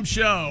and Tom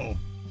Show.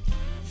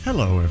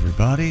 Hello,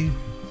 everybody.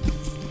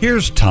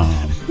 Here's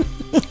Tom.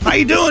 How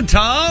you doing,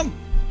 Tom?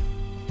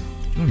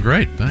 Doing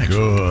great, thanks.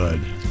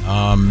 Good.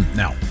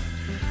 Now,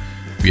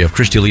 we have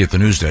Christy Lee at the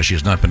news desk. She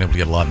has not been able to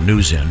get a lot of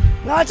news in.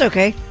 No, it's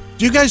okay.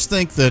 Do you guys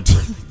think that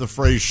the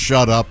phrase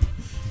 "shut up"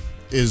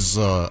 is?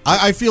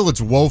 I feel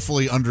it's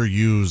woefully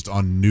underused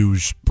on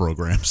news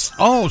programs.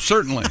 Oh,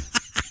 certainly.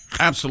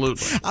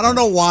 Absolutely. I don't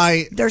know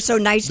why they're so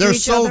nice to they're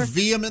each so other.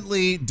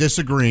 vehemently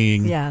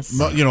disagreeing. Yes.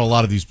 You know, a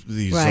lot of these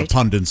Right.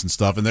 pundits and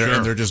stuff, and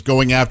they're just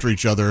going after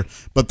each other,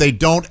 but they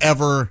don't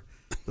ever.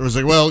 There was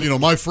like, well, you know,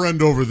 my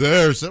friend over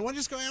there said, "Well,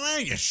 just go,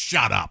 you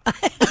shut up."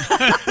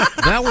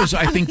 That was,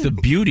 I think, the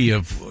beauty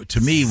of,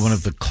 to me, one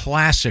of the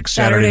classic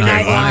Saturday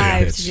Night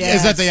Live bits.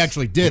 Is that they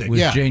actually did it. With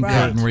Yeah. Jane Right.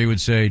 Curtin, where he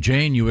would say,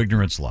 "Jane, you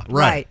ignorant slut."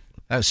 Right.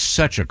 That was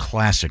such a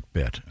classic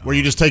bit. Where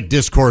you just take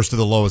discourse to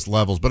the lowest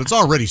levels, but it's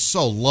already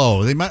so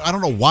low. They might. I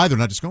don't know why they're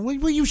not just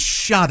going, will you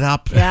shut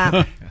up?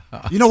 Yeah.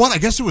 You know what? I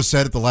guess it was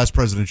said at the last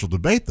presidential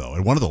debate, though,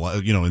 at one of the,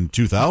 in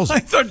 2000. I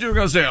thought you were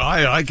going to say,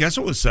 I guess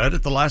it was said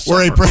at the last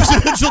Where a supper.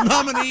 presidential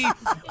nominee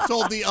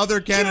told the other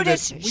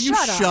candidate, will you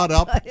shut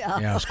up?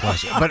 Yeah, it's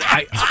classic. But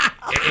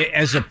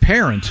as a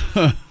parent,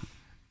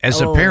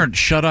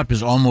 shut up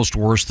is almost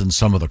worse than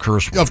some of the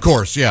curse words. Of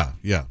course, yeah.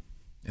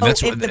 And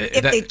that's if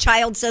the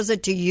child says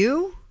it to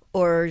you,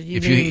 or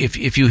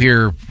if you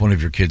hear one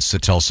of your kids to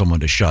tell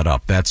someone to shut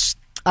up, that's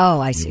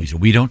I see.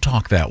 We don't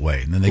talk that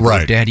way, and then they go,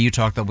 Right. "Daddy, you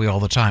talk that way all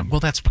the time." Well,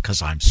 that's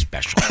because I'm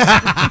special.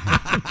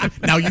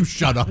 Now you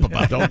shut up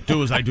about it. Don't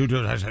do as I do.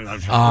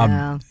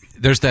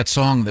 There's that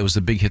song that was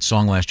the big hit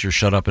song last year,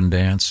 "Shut Up and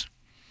Dance."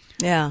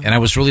 Yeah. And I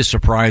was really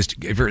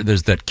surprised.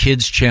 There's that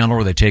kids channel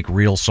where they take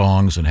real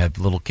songs and have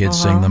little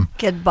kids sing them.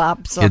 Kid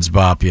Bop. song. Kids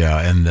Bop,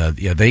 yeah. And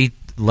they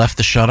left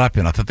the shut up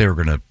in. I thought they were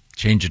going to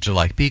change it to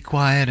like be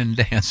quiet and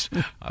dance.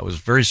 I was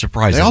very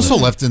surprised. They also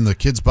left in the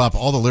Kids Bop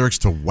all the lyrics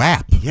to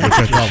WAP, which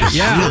I thought was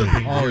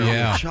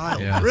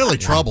really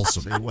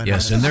troublesome.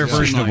 Yes, and their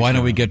version of "Why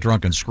Don't We Get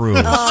Drunk and Screw."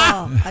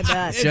 I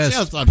bet. It's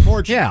just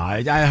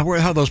unfortunate. Yeah,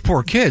 how those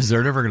poor kids,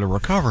 they're never going to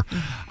recover.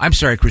 I'm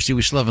sorry, Christy,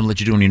 we still haven't let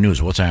you do any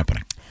news. What's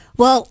happening?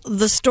 Well,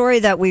 the story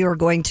that we were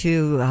going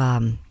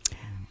to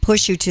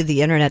push you to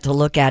the internet to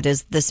look at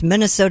is this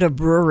Minnesota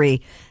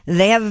brewery.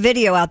 They have a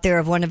video out there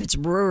of one of its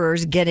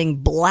brewers getting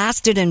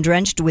blasted and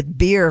drenched with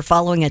beer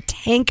following a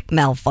tank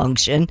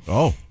malfunction.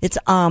 Oh. It's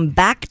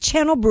Back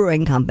Channel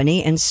Brewing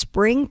Company in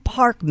Spring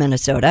Park,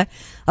 Minnesota.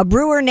 A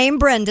brewer named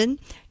Brendan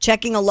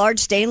checking a large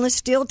stainless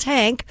steel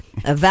tank.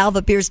 A valve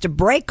appears to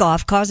break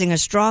off, causing a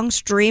strong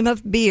stream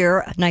of beer,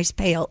 a nice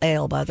pale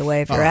ale, by the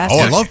way, if you're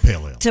asking. I love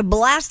pale ale. To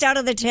blast out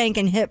of the tank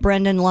and hit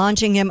Brendan,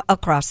 launching him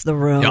across the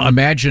room. Now,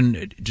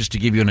 imagine, just to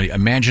give you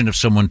imagine if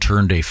someone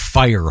turned a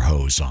fire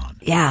hose on.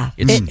 Yeah.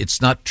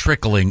 It's not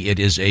trickling, it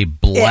is a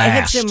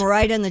blast. It hits him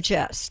right in the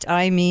chest.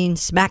 I mean,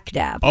 smack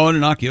dab. Oh, and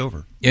knock you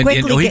over. And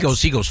he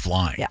goes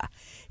flying. Yeah.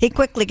 He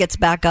quickly gets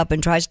back up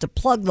and tries to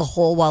plug the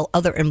hole while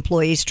other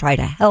employees try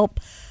to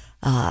help.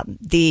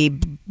 The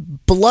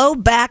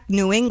Blowback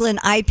New England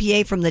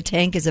IPA from the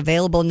tank is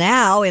available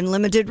now in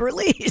limited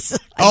release.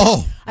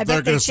 I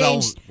bet they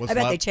changed.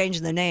 They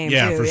changed the name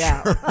too. For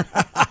sure.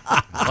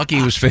 Lucky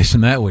he was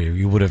facing that way.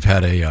 You would have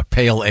had a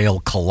pale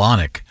ale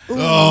colonic.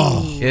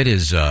 Oh, it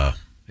is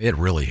It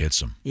really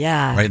hits him.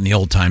 Yeah. Right in the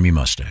old-timey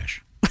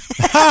mustache.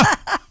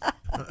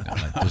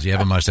 Does he have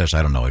a mustache?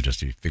 I don't know. I just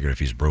figured if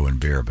he's brewing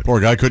beer. But poor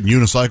guy couldn't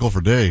unicycle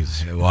for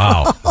days.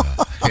 Wow.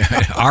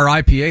 Our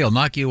IPA will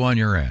knock you on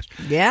your ass.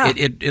 Yeah.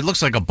 It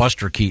looks like a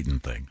Buster Keaton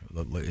thing.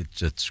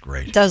 It's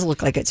great. It does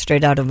look like it's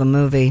straight out of a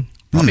movie.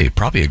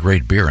 Probably a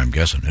great beer, I'm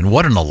guessing. And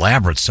what an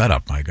elaborate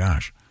setup, my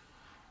gosh.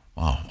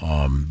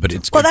 Wow. But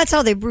it's Well, that's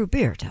how they brew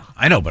beer, Tom.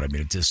 I know, but I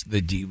mean, it's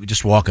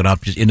just walking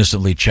up, just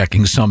innocently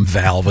checking some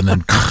valve, and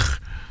then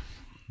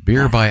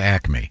beer by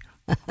Acme.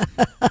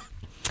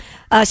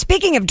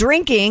 Speaking of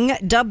drinking,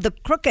 dubbed the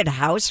Crooked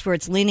House for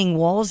its leaning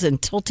walls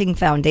and tilting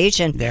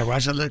foundation. There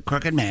was a little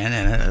crooked man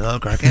and a little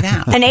crooked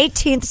house. An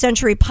 18th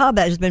century pub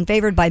has been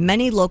favored by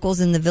many locals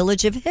in the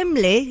village of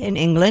Himley in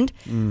England.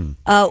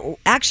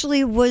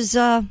 Actually was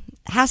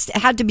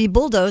had to be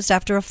bulldozed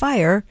after a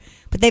fire,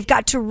 but they've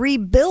got to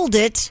rebuild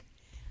it,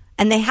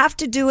 and they have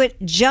to do it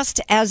just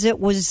as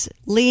it was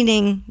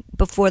leaning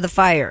before the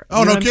fire. Oh,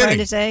 You know no what I'm kidding. trying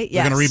to say?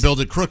 They're going to Yes.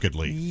 rebuild it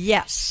crookedly.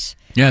 Yes.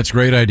 Yeah, it's a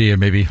great idea.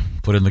 Maybe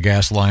put in the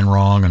gas line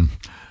wrong and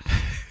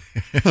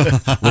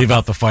leave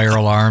out the fire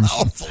alarms,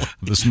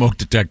 the smoke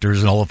detectors,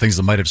 and all the things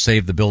that might have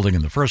saved the building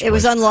in the first It place.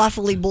 was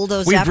unlawfully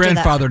bulldozed We after that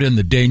grandfathered in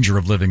the danger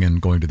of living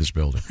and going to this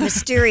building.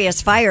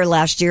 mysterious fire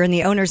last year, and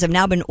the owners have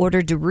now been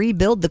ordered to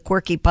rebuild the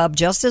quirky pub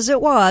just as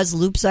it was,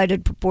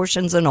 loop-sided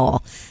proportions and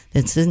all.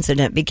 This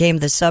incident became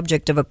the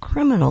subject of a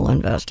criminal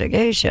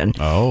investigation.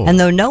 Oh. And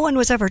though no one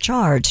was ever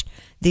charged,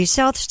 the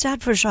South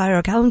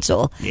Staffordshire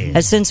Council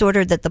has since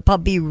ordered that the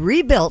pub be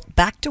rebuilt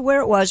back to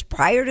where it was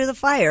prior to the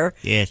fire.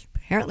 Yes.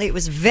 Apparently it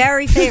was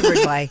very favored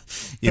by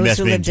You those must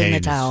who lived in the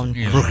maintain town.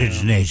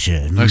 Crooked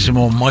nature. Like some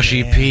more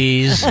mushy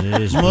peas.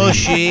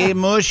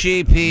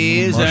 mushy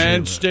peas Mushy.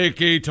 and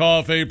sticky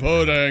toffee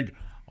pudding.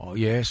 Oh,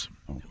 yes.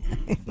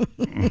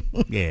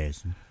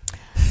 Yes.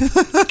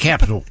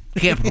 Capital.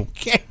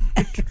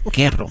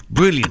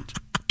 Brilliant.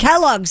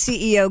 Kellogg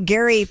CEO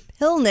Gary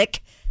Pilnick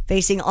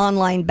facing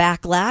online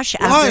backlash.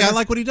 Why? after I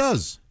like what he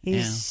does.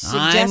 He's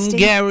I'm suggesting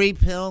Gary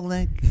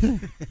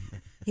Pilnick.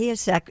 he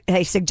is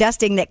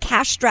suggesting that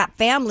cash-strapped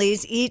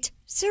families eat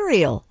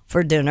cereal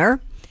for dinner.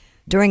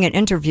 During an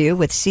interview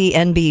with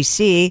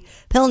CNBC,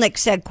 Pilnick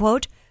said,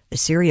 quote, "The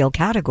cereal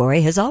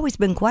category has always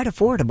been quite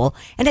affordable,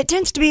 and it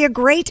tends to be a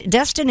great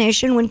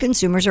destination when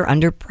consumers are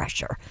under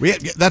pressure."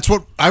 That's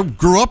what I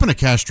grew up in, a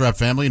cash-strapped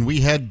family, and we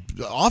had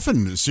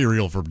often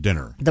cereal for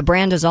dinner. The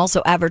brand is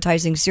also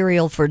advertising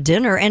cereal for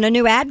dinner in a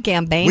new ad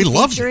campaign We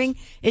loved featuring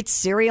its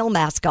cereal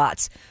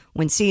mascots.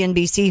 When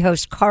CNBC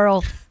host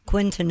Carl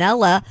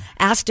Quintanilla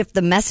asked if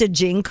the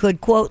messaging could,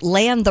 quote,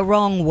 land the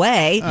wrong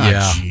way,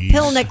 Yeah.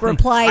 Pilnick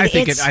replied, I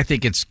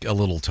think it's a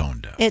little tone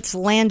deaf. it's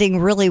landing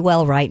really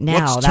well right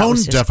now. What's That was tone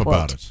his deaf quote.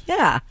 about it?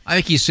 Yeah. I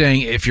think he's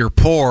saying if you're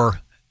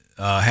poor,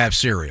 have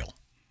cereal.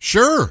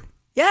 Sure.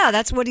 Yeah,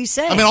 that's what he's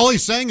saying. I mean, all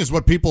he's saying is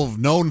what people have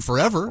known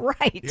forever.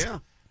 Right. Yeah.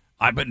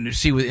 But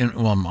see,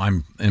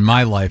 I'm in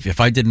my life. If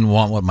I didn't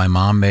want what my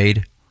mom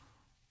made,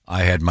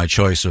 I had my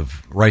choice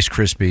of Rice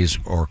Krispies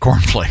or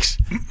cornflakes.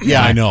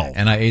 Yeah, I know.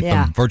 And I ate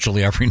them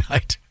virtually every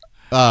night.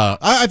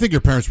 I think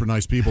your parents were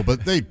nice people,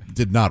 but they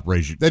did not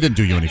raise you. They didn't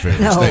do you any favors.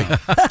 No. They,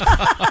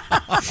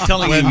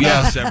 Telling you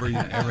yes every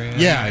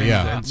yeah.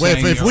 and Well,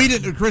 saying if we you're-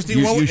 didn't, Christy,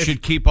 you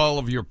should keep all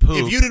of your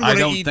poop. If you didn't I want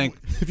to don't eat, think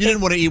if you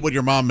didn't want to eat what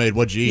your mom made,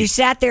 what'd you eat? You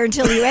sat there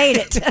until you ate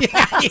it.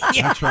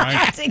 that's right.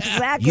 That's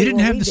exactly You didn't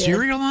what have we the did.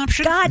 cereal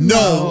option? God,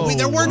 No, no.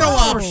 there were no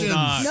options.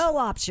 No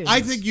options.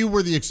 I think you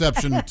were the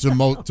exception to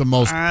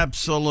most.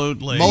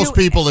 Absolutely. Most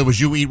people, it was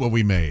you eat what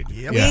we made.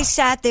 We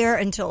sat there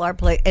until our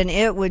plate, and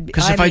it would.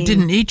 Because if I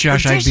didn't eat,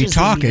 Josh, I'd be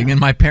talking, and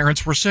my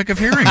parents were sick of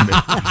hearing me.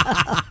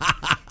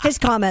 His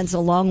comments,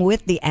 along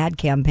with the ad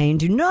campaign,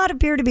 do not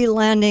appear to be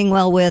landing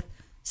well with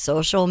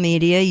social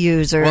media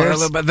users.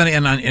 Well, but then,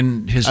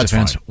 in his That's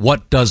defense, fine.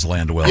 what does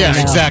land well? Yeah,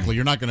 with exactly.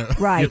 You're not going to.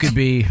 Right.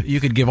 You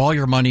could give all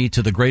your money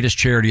to the greatest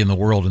charity in the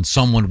world, and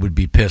someone would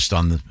be pissed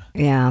on the.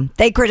 Yeah.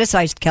 They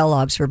criticized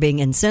Kellogg's for being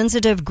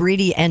insensitive,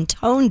 greedy, and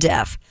tone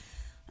deaf.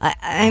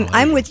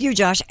 I'm with you,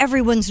 Josh.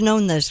 Everyone's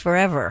known this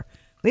forever.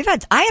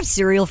 I have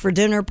cereal for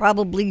dinner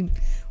probably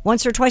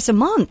once or twice a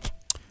month.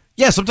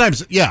 Yeah,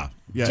 sometimes. Yeah.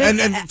 Yeah, Just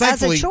and as a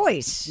thankfully,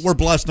 choice. we're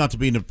blessed not to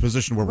be in a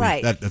position where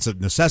Right. that's a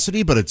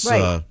necessity, but it's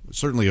Right.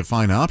 certainly a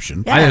fine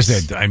option.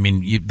 Yes. I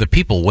mean, the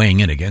people weighing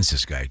in against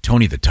this guy,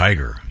 Tony the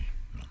Tiger.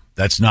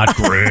 That's not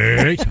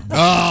great.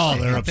 Oh,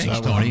 they're upset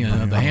Thanks, with Tony.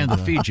 him. The hand that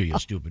feeds you, you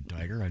stupid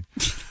tiger.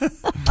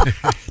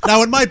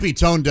 Now, it might be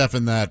tone deaf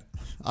in that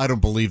I don't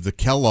believe the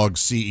Kellogg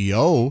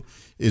CEO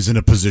is in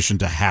a position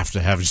to have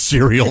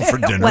cereal for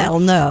dinner. Well,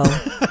 no.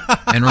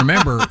 And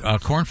remember,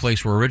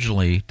 cornflakes were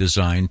originally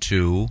designed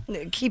to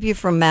Keep you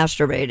from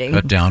masturbating.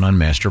 cut down on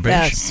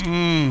masturbation.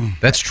 Yes.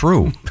 That's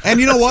true. And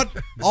you know what?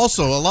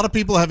 Also, a lot of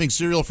people having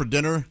cereal for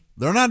dinner,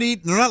 They're not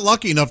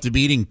lucky enough to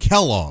be eating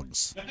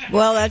Kellogg's.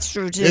 Well, that's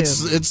true too.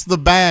 It's the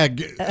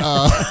bag.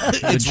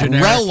 It's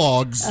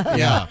Rellogs.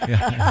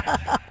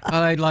 Yeah.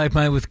 I'd like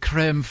mine with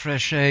creme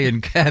fraiche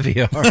and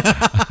caviar.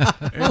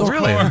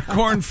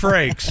 Corn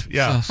flakes.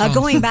 Yeah.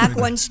 Going back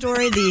one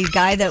story, the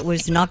guy that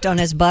was knocked on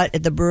his butt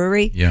at the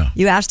brewery. Yeah.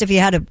 You asked if he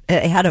had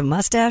a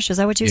mustache. Is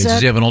that what you said?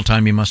 Does he have an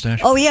old-timey mustache?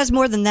 Oh, he has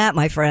more than that,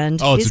 my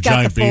friend. Oh, it's He's a got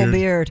giant the full beard.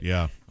 beard.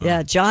 Yeah.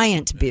 Yeah,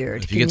 giant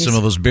beard. If you get some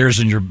of those beers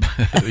in your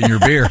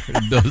beer,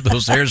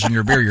 those hairs in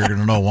your beer, you're going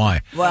to know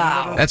why.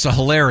 Wow. That's a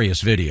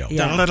hilarious video.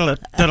 Yeah.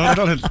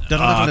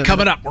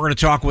 Coming up, we're going to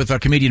talk with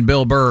comedian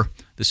Bill Burr.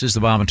 This is the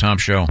Bob and Tom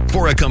Show.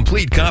 For a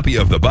complete copy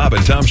of the Bob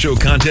and Tom Show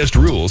contest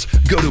rules,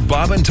 go to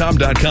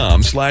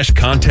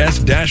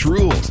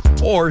bobandtom.com/contest-rules.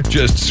 Or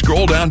just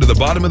scroll down to the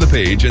bottom of the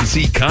page and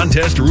see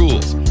contest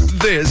rules.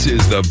 This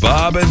is the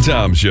Bob and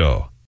Tom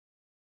Show.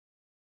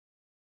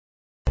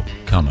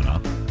 Coming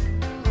up.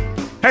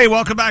 Hey,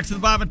 welcome back to the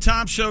Bob and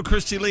Tom Show.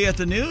 Christy Lee at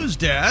the news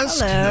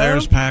desk. Hello.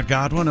 There's Pat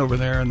Godwin over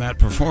there in that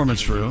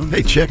performance room.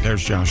 Hey, Chick.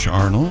 There's Josh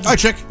Arnold. Hi,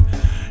 Chick.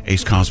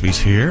 Ace Cosby's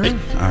here.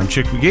 I'm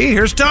Chick McGee.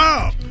 Here's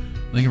Tom.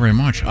 Thank you very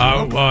much.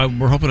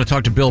 We're hoping to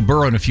talk to Bill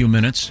Burr in a few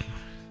minutes.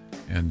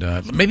 And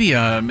maybe,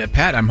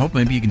 Pat, I'm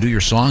hoping maybe you can do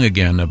your song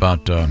again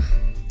about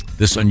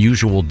this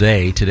unusual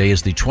day. Today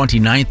is the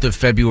 29th of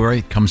February.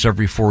 It comes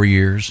every 4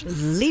 years.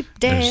 Leap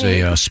day.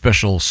 There's a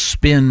special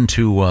spin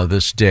to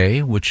this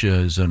day, which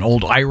is an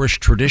old Irish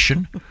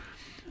tradition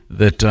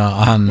that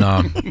on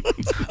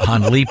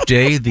Leap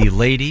Day, the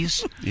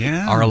ladies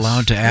are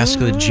allowed to ask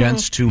the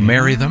gents to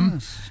marry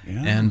them.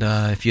 And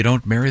if you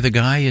don't marry the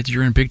guy,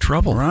 you're in big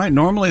trouble. Right.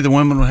 Normally, the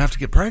women would have to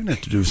get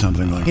pregnant to do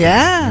something like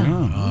Yeah.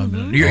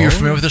 that. You're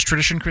familiar with this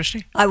tradition,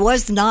 Christy? I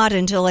was not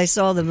until I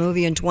saw the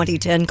movie in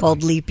 2010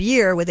 called Leap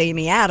Year with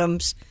Amy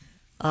Adams.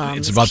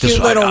 It's about cute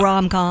this little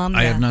rom-com.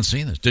 I have not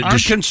seen this. I'm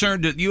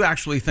concerned that you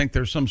actually think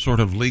there's some sort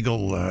of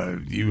legal.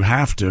 You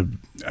have to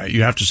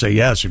say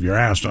yes if you're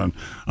asked on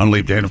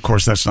Leap Day, and of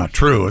course that's not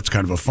true. It's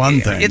kind of a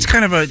fun thing. It's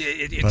kind of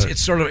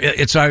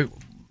it's a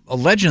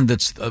legend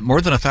that's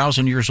more than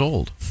 1,000 years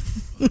old.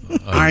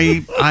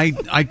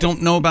 I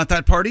don't know about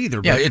that part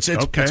either. Yeah, but,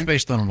 it's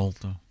based on an old.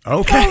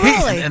 Okay. Oh,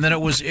 really? And then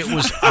it was.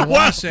 I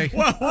want to say.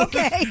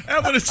 Okay.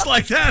 Evidence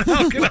like that.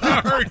 How can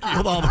I argue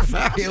with all the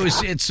facts?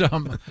 It's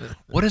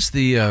what is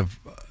the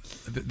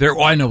there?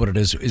 Oh, I know what it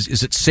is.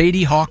 Is it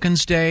Sadie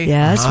Hawkins Day?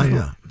 Yes.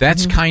 Yeah.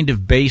 That's kind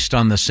of based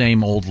on the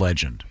same old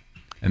legend,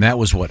 and that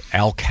was what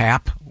Al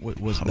Cap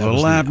was.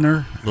 Little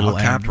Abner. Little Al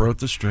Cap Abner wrote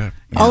the strip.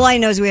 All I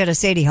know is we had a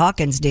Sadie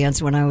Hawkins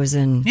dance when I was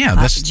in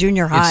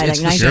junior high, it's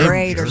like the 9th same-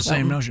 grade or it's the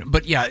something. same notion.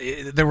 But yeah,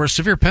 there were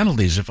severe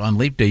penalties if on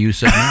Leap Day you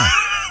said no.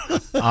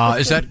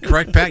 Is that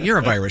correct, Pat? You're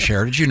of Irish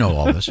heritage. You know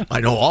all this.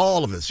 I know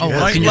all of this. Oh,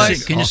 yes. well,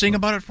 can you sing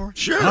about it for us?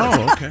 Sure.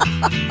 Oh, okay.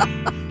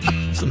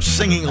 Some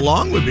singing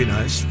along would be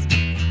nice.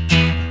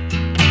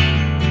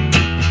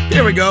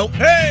 Here we go.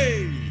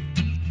 Hey!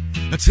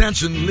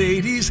 Attention,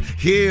 ladies,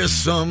 here's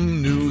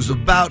some news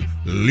about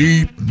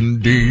Leap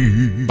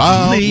Day.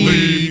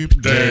 Leap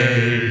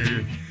Day.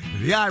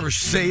 The Irish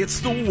say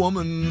it's the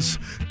woman's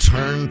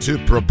turn to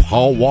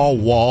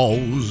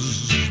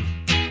propose.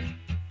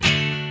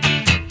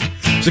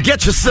 So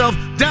get yourself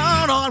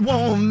down on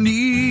one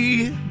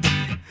knee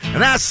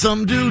and ask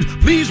some dude,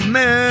 please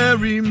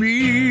marry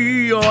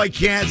me. Oh, I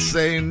can't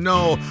say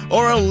no.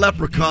 Or a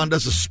leprechaun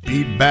does a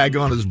speed bag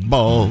on his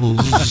balls.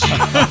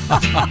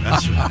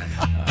 That's right.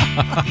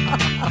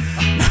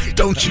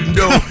 Don't you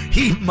know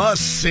he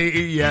must say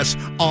yes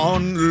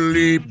on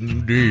Leap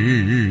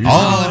Day.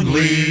 On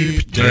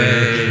Leap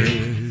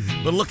Day.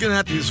 But looking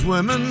at these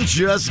women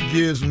just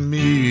gives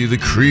me the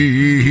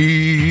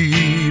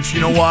creeps.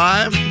 You know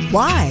why?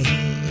 Why?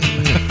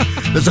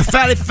 There's a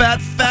fatty, fat,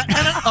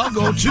 and an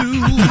uggo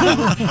too.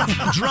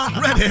 A drunk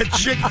redhead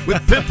chick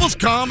with pimples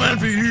coming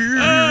for you.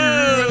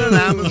 And an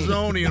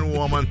Amazonian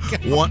woman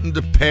wanting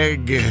to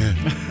peg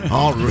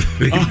on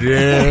Leap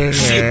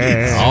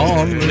Day.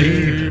 On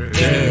Leap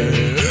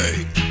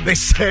Day. They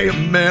say a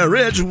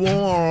marriage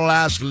won't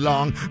last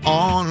long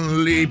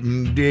on Leap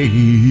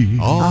Day.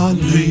 On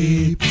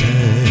Leap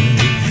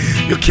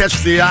Day. You'll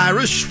catch the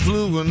Irish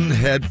flu and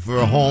head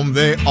for home,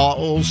 they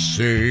all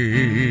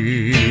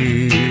say.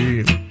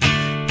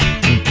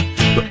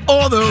 But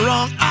oh, they're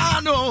wrong, I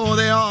know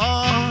they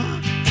are.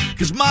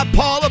 'Cause my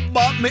Paula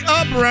bought me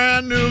a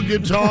brand new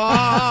guitar.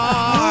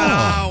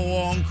 I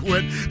won't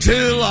quit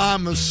till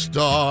I'm a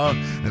star.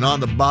 And on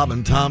the Bob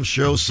and Tom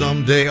Show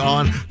someday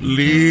on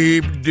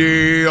Leap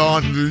Day,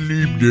 on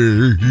Leap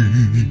Day.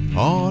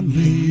 On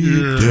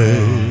Leap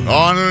Day.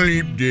 On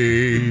Leap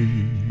Day.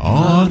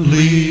 On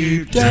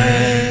Leap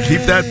Day.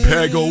 Keep that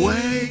peg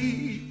away.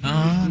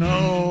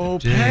 No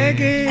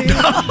pegging.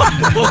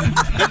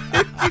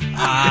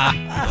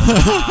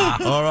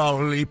 Or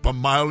I'll leap a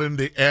mile in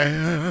the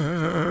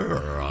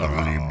air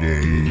on Leap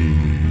Day.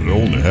 It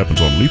only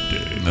happens on Leap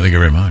Day. Thank you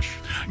very much.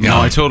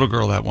 I told a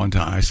girl that one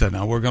time. I said,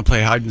 now we're going to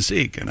play hide and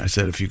seek. And I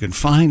said, if you can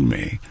find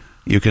me,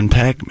 you can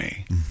peg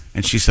me.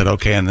 And she said,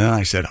 okay. And then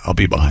I said, I'll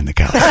be behind the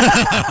couch.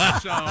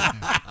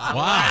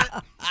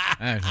 Wow.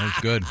 That's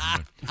good.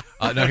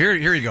 Now, here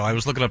you go. I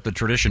was looking up the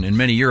tradition. In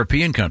many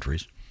European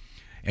countries,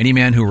 any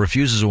man who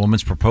refuses a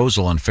woman's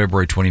proposal on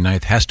February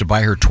 29th has to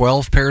buy her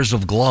 12 pairs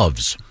of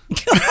gloves.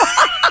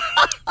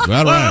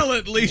 Well,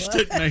 at least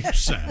it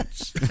makes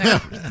sense.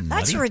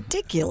 That's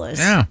ridiculous.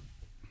 Yeah.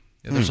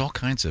 There's all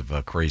kinds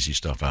of crazy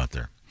stuff out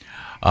there.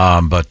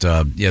 But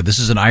this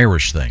is an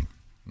Irish thing.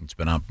 It's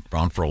been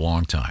around for a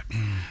long time.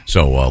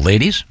 So,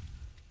 ladies?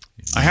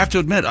 I have to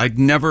admit, I'd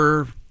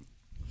never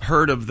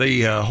heard of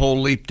the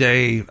whole Leap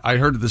Day. I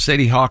heard of the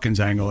Sadie Hawkins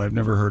angle. I've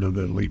never heard of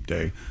the Leap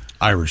Day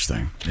Irish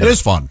thing. It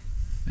is fun.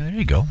 There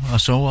you go.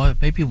 So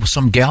maybe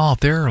some gal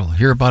out there will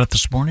hear about it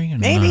this morning.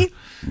 And, Maybe.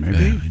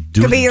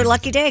 Could be your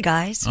lucky day,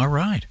 guys. All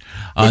right.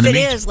 If it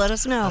is, let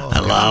us know.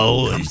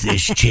 Hello, is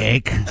this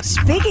Jake?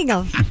 Speaking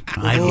of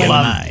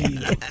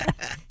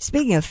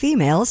speaking of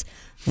females,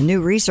 a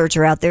new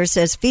researcher out there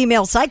says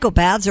female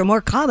psychopaths are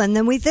more common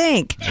than we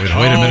think. Wait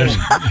a minute.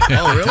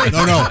 Oh, really?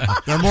 No.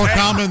 They're more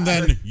common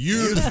than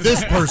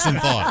this person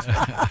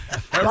thought.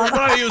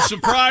 Everybody who's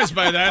surprised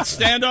by that,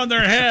 stand on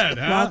their head.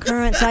 Huh? While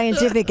current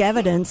scientific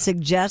evidence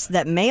suggests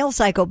that male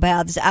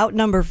psychopaths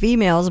outnumber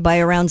females by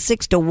around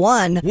 6 to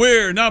 1.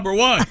 We're number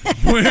one.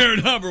 We're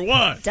number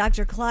one.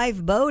 Dr.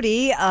 Clive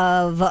Bodie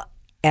of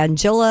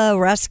Angela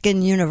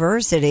Ruskin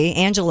University,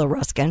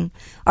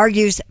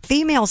 argues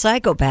female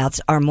psychopaths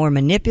are more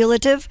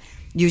manipulative,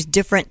 use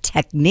different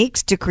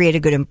techniques to create a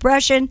good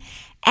impression,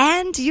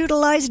 and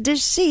utilize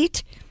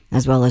deceit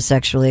as well as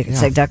sexually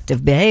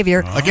seductive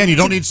behavior. Again, you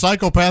don't need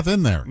psychopath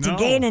in there. To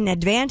gain an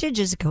advantage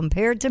as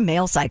compared to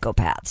male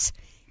psychopaths.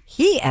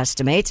 He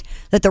estimates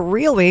that the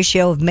real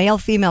ratio of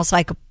male-female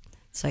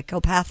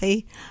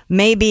psychopathy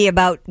may be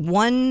about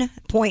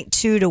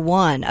 1.2 to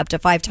 1, up to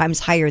 5 times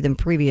higher than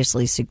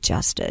previously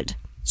suggested.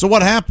 So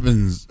what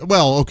happens?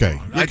 Well, okay.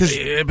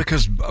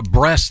 Because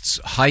breasts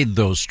hide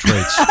those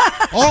traits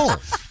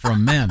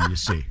from men, you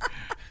see.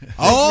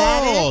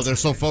 Oh, they're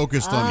so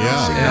focused on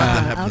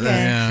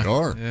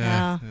Sure.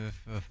 Yeah.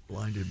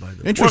 Blinded by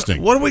the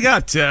Interesting. What do we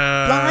got?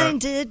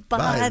 Blinded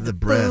by the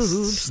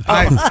breasts.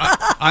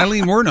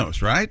 Eileen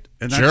Wuornos, right?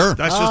 And Sure.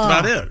 That's just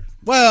about it.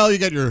 Well, you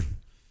got your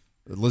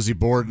Lizzie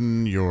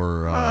Borden,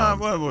 your...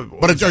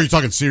 but are you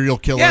talking serial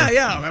killer?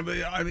 Yeah.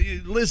 I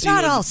mean, Lizzie...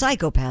 Not all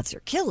psychopaths are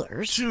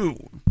killers.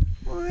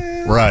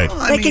 Right.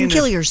 They can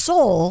kill your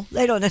soul.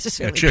 They don't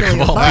necessarily kill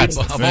your of body.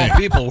 all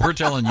people, we're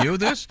telling you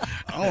this?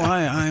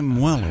 I'm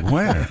well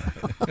aware.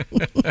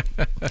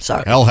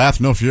 Sorry. Hell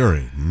hath no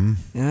fury.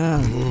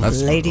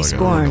 That's lady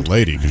scorned. A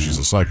lady, because she's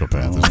a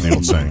psychopath. That's the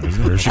old saying.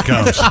 Here she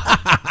comes.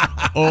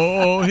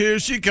 Oh, here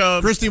she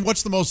comes. Christine,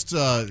 what's the most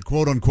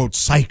quote-unquote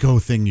psycho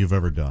thing you've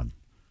ever done?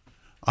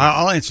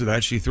 I'll answer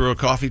that. She threw a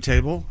coffee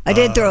table. I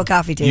did throw a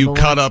coffee table. You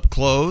cut up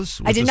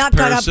clothes. I did not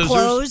cut up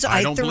clothes.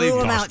 I threw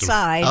them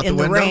outside in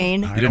the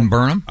rain. You didn't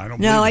burn them?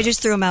 No, I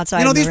just threw them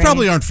outside. These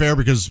probably aren't fair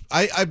because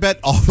I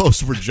bet all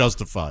those were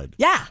justified.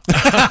 Yeah.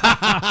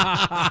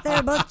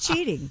 They're both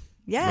cheating.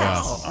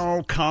 Yes. Wow.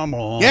 Oh, come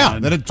on. Yeah,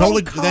 then it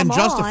totally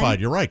justified.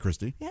 You're right,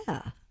 Christy.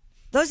 Yeah.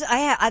 Those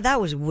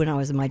that was when I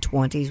was in my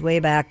 20s, way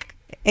back.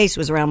 Ace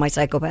was around my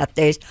psychopath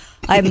days.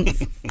 I'm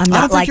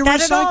not like that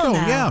at all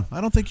now. Yeah,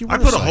 I don't think you were. I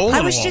put a hole in the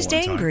wall. I was just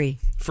angry.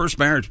 First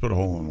marriage put a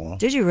hole in the wall.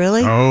 Did you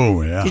really?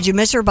 Oh, yeah. Did you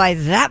miss her by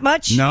that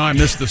much? No, I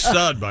missed the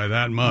stud by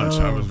that much.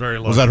 I was very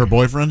lucky. Was that her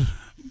boyfriend?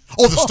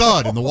 Oh, the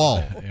stud in the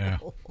wall. Yeah.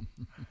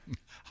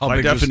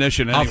 By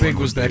definition, how big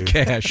was that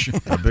cash?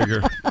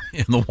 Bigger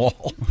in the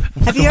wall.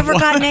 Have you ever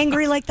gotten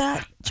angry like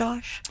that,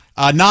 Josh?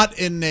 Not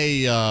in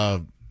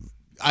a.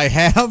 I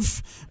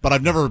have, but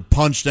I've never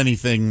punched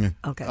anything.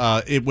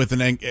 With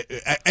an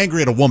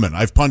angry at a woman.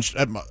 I've punched.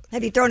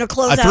 Have you thrown a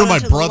clothes? I threw my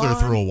onto brother the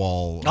lawn? through a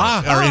wall,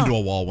 or into a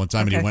wall one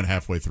time, and he went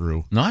halfway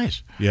through.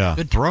 Nice. Yeah.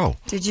 Good throw.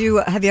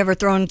 Have you ever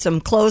thrown some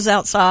clothes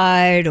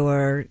outside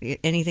or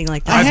anything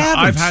like that?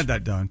 I've had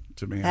that done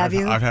to me. Have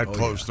you? I've had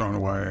clothes thrown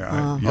away.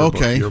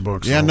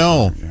 Yearbooks. Yeah,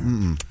 no.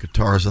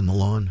 Guitars on the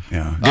lawn.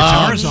 Yeah.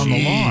 Guitars on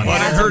the lawn.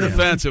 But in her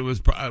defense, it was.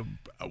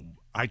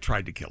 I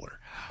tried to kill her.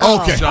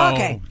 Okay.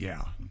 So,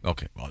 yeah.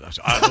 Okay. Well, that's.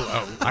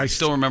 I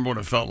still remember what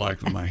it felt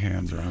like when my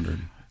hands are under.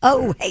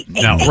 Oh, hey.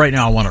 Right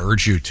now, I want to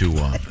urge you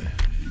to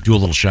do a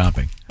little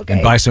shopping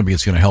and buy something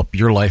that's going to help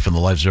your life and the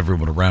lives of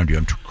everyone around you.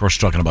 I'm, of course,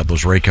 talking about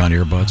those Raycon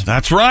earbuds.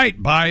 That's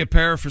right. Buy a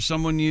pair for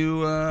someone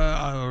you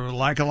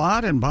like a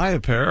lot, and buy a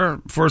pair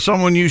for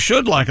someone you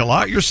should like a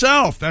lot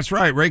yourself. That's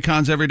right.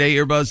 Raycon's everyday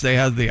earbuds. They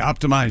have the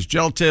optimized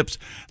gel tips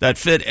that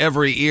fit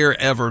every ear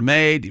ever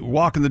made.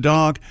 Walking the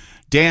dog,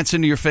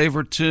 dancing to your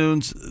favorite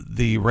tunes.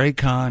 The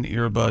Raycon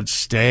earbuds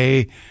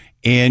stay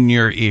in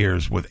your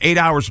ears with 8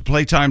 hours of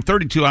playtime,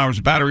 32 hours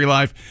of battery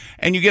life,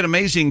 and you get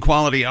amazing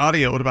quality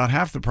audio at about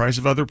half the price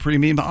of other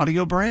premium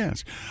audio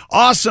brands.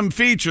 Awesome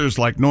features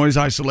like noise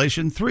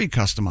isolation, 3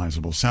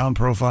 customizable sound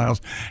profiles,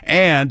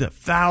 and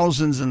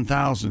thousands and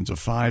thousands of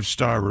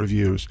 5-star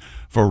reviews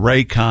for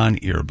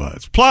Raycon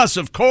earbuds. Plus,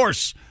 of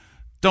course,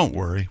 don't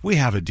worry, we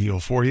have a deal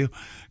for you.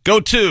 Go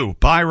to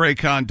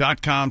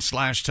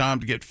buyraycon.com/Tom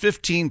to get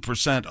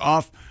 15%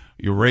 off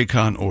your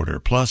Raycon order,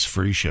 plus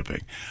free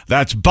shipping.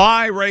 That's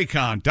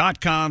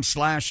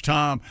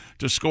buyraycon.com/Tom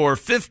to score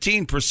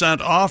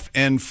 15% off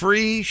and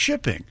free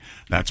shipping.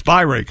 That's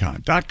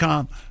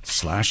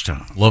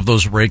buyraycon.com/Tom. Love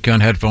those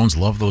Raycon headphones.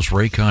 Love those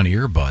Raycon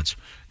earbuds.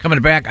 Coming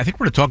back, I think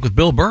we're going to talk with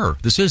Bill Burr.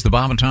 This is the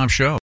Bob and Tom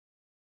Show.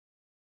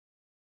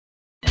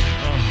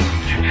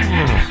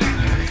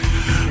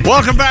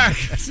 Welcome back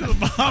to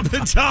the Bob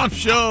and Tom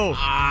Show.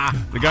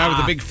 The guy with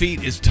the big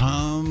feet is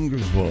Tom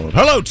Griswold.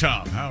 Hello,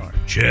 Tom. How are you?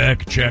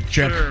 Check.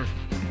 Sure.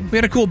 We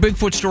had a cool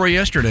Bigfoot story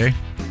yesterday.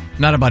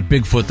 Not about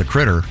Bigfoot the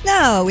critter.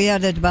 No, we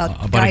had it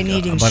about guy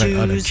needing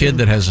shoes. A kid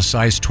that has a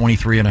size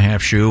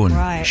 23.5 shoe, and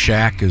Right.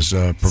 Shaq has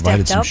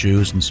provided Stepped some up.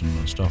 shoes and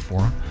some stuff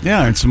for him.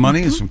 Yeah, and some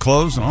money and some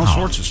clothes and all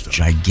sorts of stuff.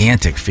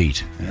 Gigantic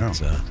feet. Yeah.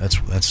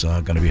 That's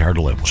going to be hard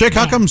to live with. Chick,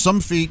 how come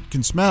some feet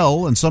can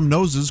smell and some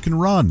noses can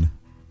run?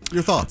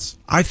 Your thoughts?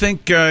 I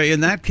think in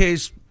that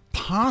case,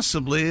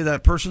 possibly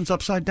that person's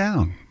upside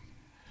down.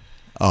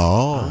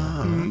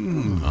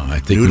 I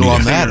think Noodle we need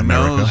on that,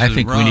 America. I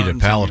think we need a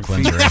palate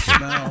cleanser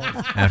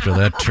after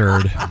that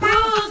turd.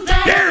 Who's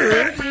that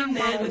sexy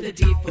man with a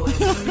deep voice?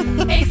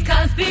 Ace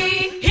Cosby,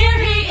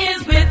 here he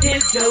is with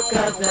his joke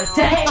of the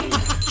day.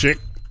 Chick,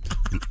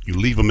 you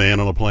leave a man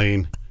on a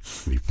plane,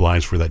 and he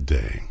flies for that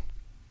day.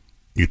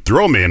 You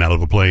throw a man out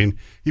of a plane,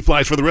 he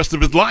flies for the rest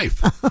of his life.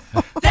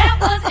 That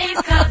was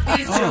Ace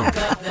Cosby's joke of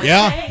the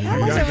day.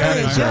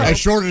 As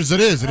short as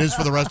it is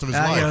for the rest of his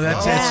life.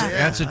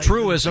 That's a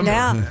truism.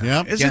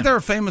 Yep. Isn't there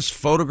a famous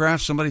photograph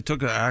somebody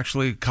took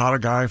actually caught a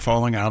guy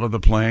falling out of the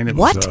plane? It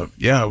What? Was,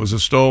 it was a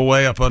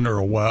stowaway up under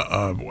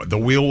the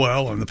wheel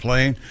well on the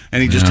plane,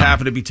 and he just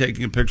happened to be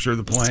taking a picture of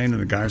the plane,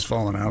 and the guy's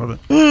falling out of it.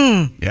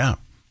 Yeah.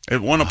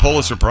 It won a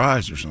Pulitzer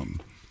Prize or something.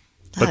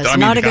 That's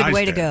not a good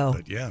way to go.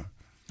 But yeah.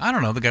 I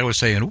don't know. The guy was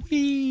saying,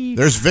 "Wee."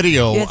 There's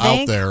video You out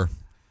think? there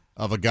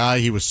of a guy.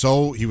 He was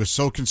so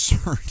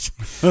concerned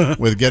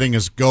with getting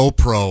his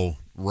GoPro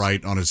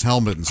right on his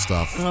helmet and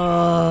stuff,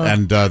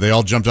 and they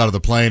all jumped out of the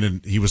plane,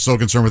 and he was so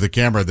concerned with the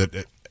camera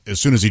that as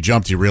soon as he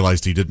jumped, he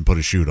realized he didn't put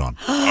his chute on.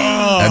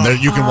 And there,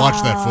 you can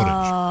watch that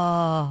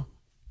footage.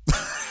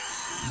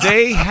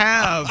 They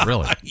have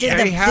really. Did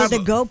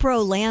the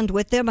GoPro land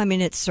with them? I mean,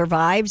 it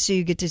survived, so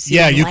you get to see.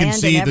 Yeah, them you land can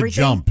see and the everything?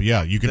 jump.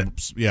 Yeah, you can.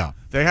 Yeah,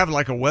 They have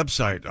like a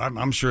website.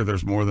 I'm sure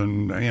there's more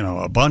than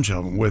a bunch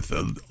of them with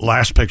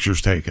last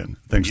pictures taken.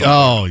 Things like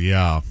that.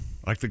 yeah.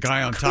 Like the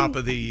guy on top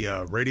of the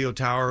radio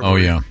tower. Oh,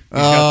 yeah. He's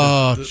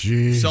got the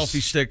jeez.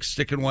 selfie stick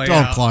sticking way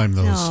Don't out. climb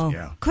those. No.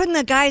 Yeah. Couldn't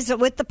the guys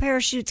with the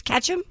parachutes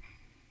catch him?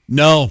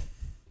 No,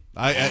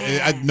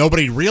 I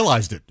nobody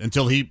realized it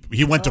until he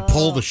went to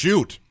pull the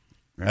chute,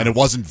 and it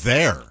wasn't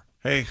there.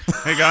 Hey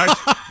guys.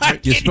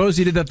 Do you suppose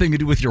he did that thing to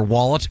do with your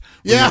wallet?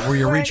 Yeah. Where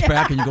you reach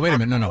back and you go, wait a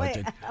minute, no,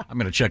 I'm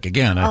going to check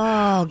again.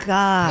 Oh, God.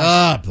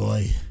 Ah,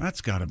 boy.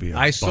 That's got to be a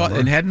I saw, bummer.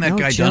 and hadn't that No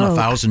guy done joke.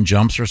 1,000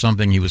 jumps or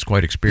something? He was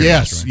quite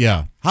experienced. Yes, right?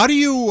 yeah. How do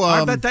you?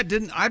 I bet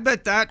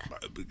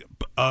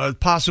that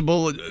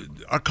possible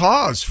a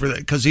cause for that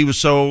because he was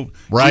so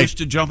used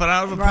to jumping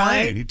out of a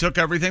plane. He took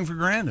everything for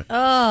granted.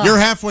 You're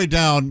halfway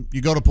down.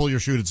 You go to pull your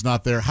chute. It's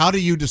not there. How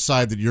do you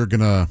decide that you're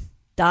gonna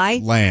Die?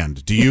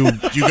 land? Do you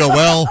go,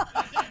 well,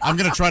 I'm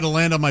gonna try to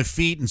land on my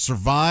feet and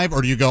survive,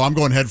 or do you go, I'm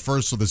going head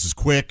first, so this is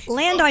quick?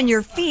 Land on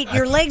your feet.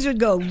 Your legs would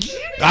go.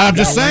 I'm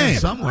just saying.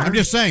 somewhere. I'm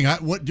just saying. How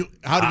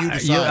do you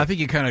decide? I think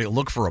you kind of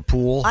look for a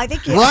pool. I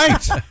think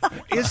Right.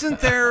 Isn't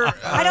there?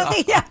 I don't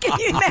think that can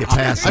you imagine?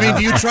 Pass I mean, out.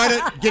 do you try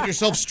to get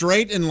yourself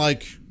straight and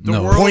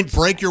No. point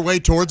break your way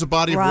towards a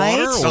body Right.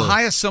 of water? The or-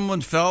 highest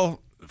someone fell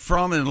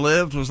from and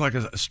lived was like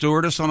a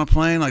stewardess on a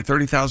plane, like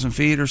 30,000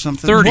 feet or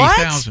something.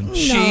 30,000. What?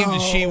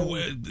 She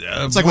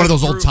It's like one of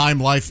those old time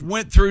life.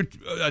 Went through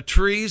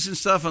trees and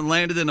stuff and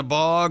landed in a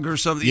bog or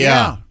something.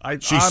 Yeah. I'm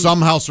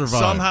somehow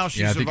survived. Somehow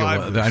she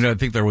survived. I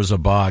think there was a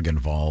bog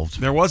involved.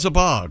 There was a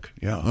bog.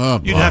 Yeah,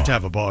 Oh, you'd boy. have to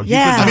have a bog. You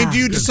Yeah. couldn't- I mean, do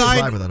you Couldn't survive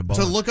decide without a ball.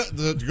 to look at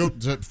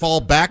to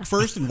fall back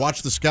first and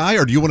watch the sky,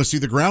 or do you want to see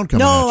the ground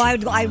coming? No, at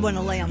you? I'd want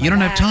to lay on my You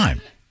don't have back. time.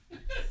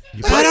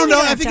 I don't know.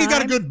 You I have think you got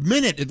a time. good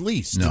minute at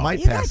least. No. You might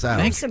You pass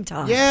got out. some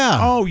time. Yeah.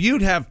 Oh,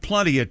 you'd have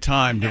plenty of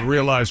time to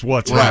realize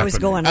what's What happening. was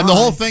going And the on.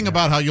 whole thing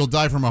about how you'll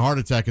die from a heart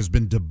attack has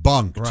been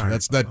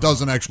debunked. That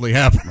doesn't actually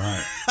happen.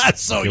 Right.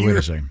 So Okay, wait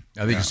a second.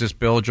 I think it's just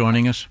Bill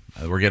joining us.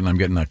 I'm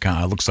getting a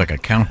count. It looks like a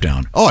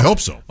countdown. Oh, I hope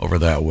so. Over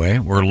that way.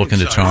 We're looking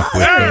to talk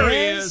with. There he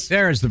is.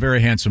 There's the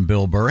very handsome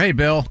Bill Burr. Hey,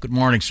 Bill. Good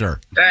morning,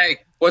 sir. Hey,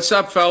 what's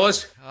up,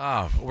 fellas?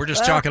 We're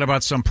just talking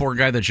about some poor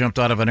guy that jumped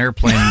out of an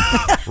airplane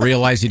and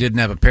realized he didn't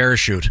have a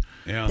parachute.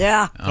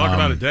 Yeah. Talk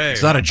about a day.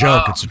 It's not a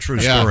joke. It's a true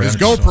Yeah, story. his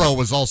GoPro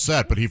was all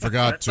set, but he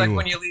forgot It's to. like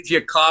when you leave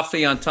your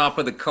coffee on top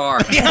of the car.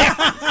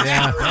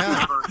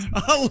 a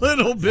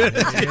little bit.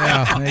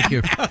 Yeah, thank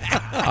you.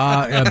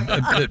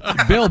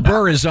 Bill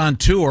Burr is on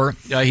tour.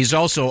 He's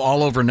also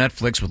all over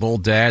Netflix with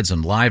Old Dads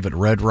and Live at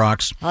Red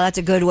Rocks. Oh, that's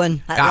a good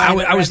one.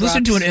 I was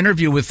listening to an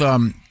interview with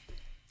one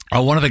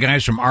of the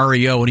guys from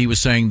REO, and he was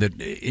saying that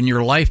in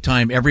your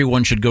lifetime,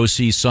 everyone should go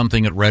see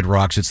something at Red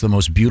Rocks. It's the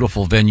most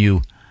beautiful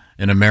venue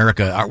in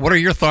America. What are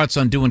your thoughts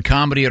on doing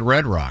comedy at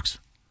Red Rocks?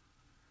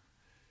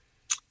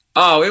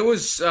 Oh, it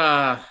was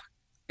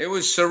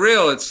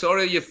surreal. It's sort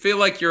of, you feel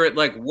like you're at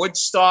like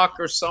Woodstock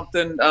or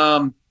something.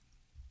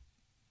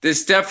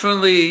 There's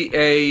definitely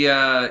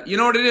you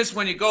know what it is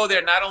when you go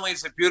there. Not only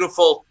is it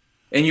beautiful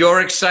and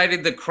you're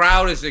excited, the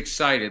crowd is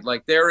excited.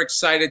 Like they're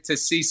excited to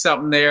see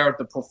something there.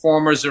 The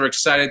performers are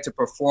excited to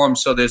perform.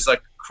 So there's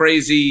like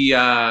crazy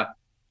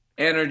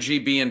energy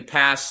being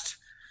passed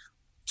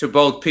to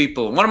both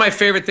people. One of my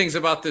favorite things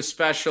about this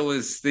special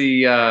is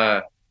we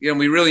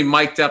really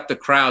mic'd up the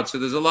crowd. So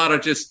there's a lot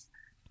of just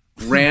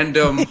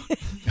random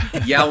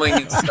yelling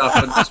and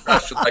stuff in the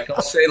special. Like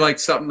I'll say like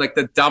something like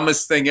the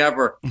dumbest thing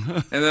ever,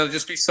 and there'll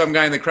just be some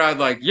guy in the crowd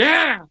like,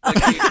 yeah,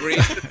 like he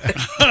agrees.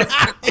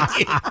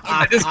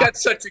 I just got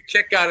such a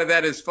kick out of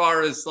that, as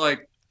far as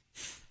like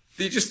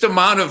the just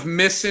amount of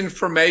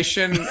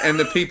misinformation and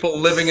the people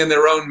living in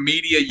their own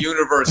media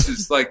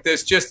universes. Like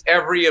there's just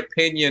every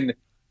opinion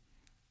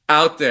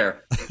out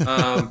there.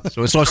 So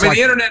it's the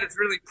internet has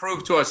really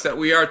proved to us that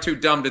we are too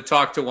dumb to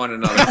talk to one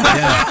another.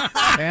 Yeah,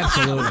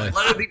 absolutely.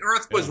 Whether the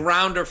earth was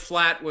round or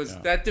flat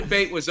that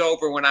debate was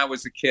over when I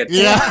was a kid.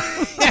 Yeah.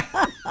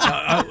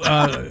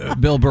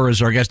 Bill Burr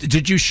is our guest.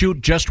 Did you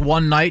shoot just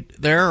one night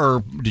there,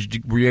 or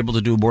were you able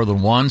to do more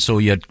than one, so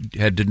you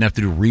didn't have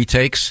to do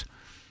retakes?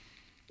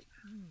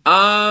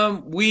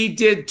 We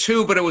did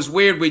two, but it was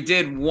weird. We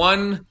did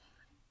one,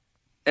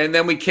 and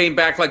then we came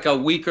back like a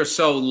week or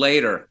so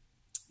later.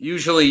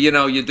 Usually,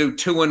 you do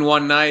two in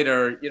one night,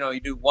 or,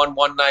 you do one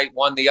night,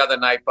 one the other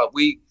night. But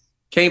we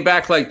came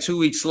back like 2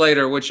 weeks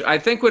later, which I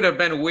think would have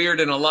been weird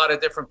in a lot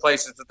of different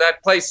places. But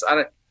that place,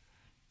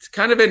 it's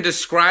kind of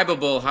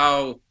indescribable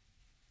how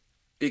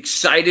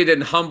excited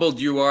and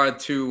humbled you are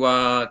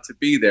to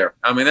be there.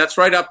 I mean, that's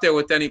right up there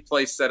with any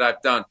place that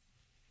I've done.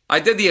 I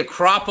did the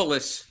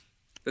Acropolis,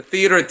 the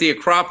theater at the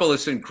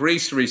Acropolis in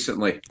Greece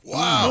recently.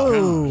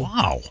 Wow.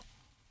 Wow.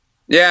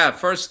 Yeah,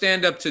 first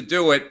stand-up to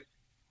do it.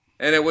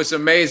 And it was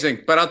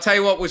amazing. But I'll tell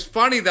you what was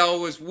funny, though,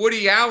 was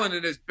Woody Allen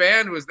and his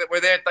band were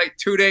there like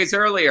 2 days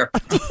earlier.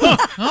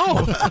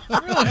 Oh,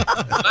 really?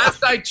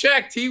 Last I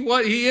checked, he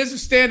is a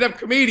stand-up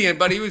comedian,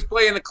 but he was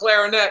playing the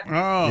clarinet.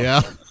 Oh.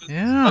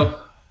 Yeah.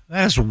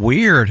 That's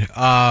weird.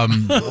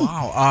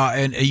 Wow.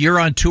 And you're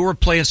on tour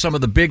playing some of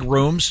the big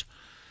rooms.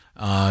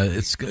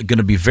 It's going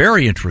to be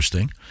very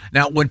interesting.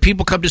 Now, when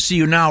people come to see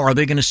you now, are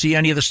they going to see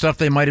any of the stuff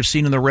they might have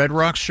seen in the Red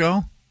Rocks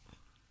show?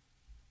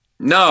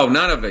 No,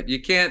 none of it. You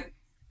can't.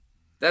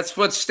 That's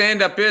what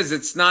stand-up is.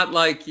 It's not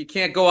like you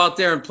can't go out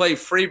there and play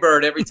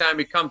Freebird every time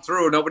you come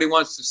through. Nobody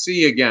wants to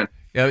see you again.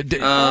 Yeah,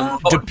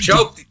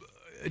 joke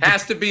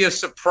has to be a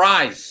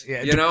surprise,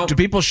 Do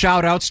people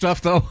shout out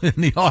stuff, though, in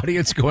the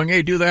audience going,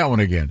 hey, do that one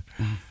again?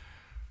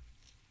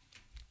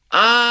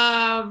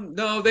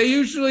 No, they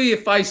usually,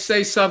 if I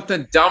say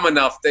something dumb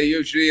enough,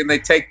 and they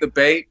take the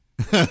bait.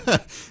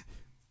 If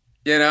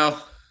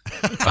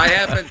I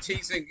have been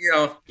teasing,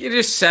 you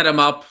just set them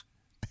up.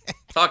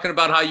 Talking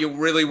about how you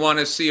really want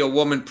to see a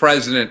woman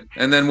president,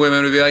 and then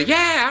women would be like,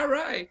 yeah, all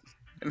right.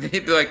 And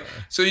they'd be like,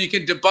 so you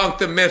can debunk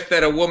the myth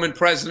that a woman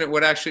president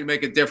would actually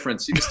make a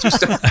difference. You just do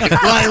stuff like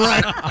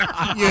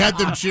right. You had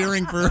them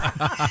cheering for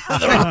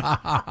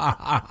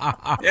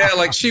yeah,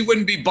 like she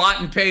wouldn't be bought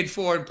and paid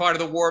for and part of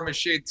the war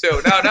machine,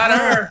 too. No, not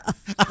her.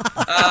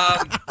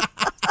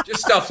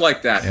 Just stuff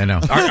like that. I know.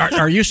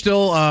 Are you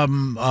still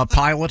a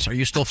pilot? Are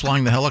you still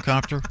flying the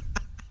helicopter?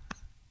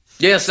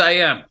 Yes, I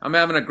am. I'm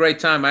having a great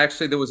time.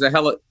 There was a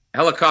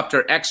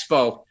helicopter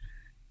expo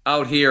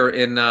out here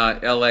in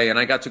L.A., and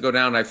I got to go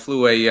down. I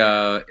flew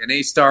an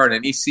A-Star and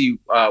an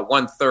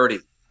EC-130,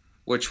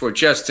 which were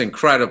just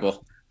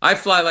incredible. I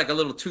fly like a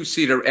little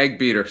two-seater egg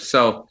beater,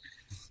 so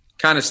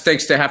kind of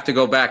stinks to have to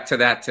go back to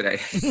that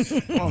today.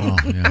 Oh,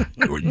 yeah.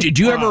 Did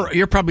you ever?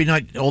 You're probably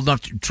not old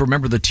enough to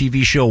remember the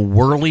TV show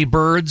Whirly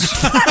Birds.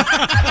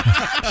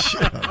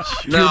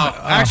 No,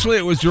 actually,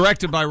 it was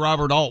directed by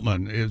Robert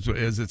Altman.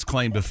 Is its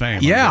claim to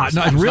fame? Yeah,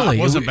 really,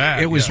 it wasn't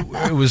bad. It was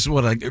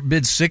what, like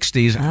mid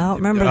 '60s. I don't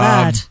remember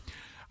that.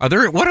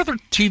 What other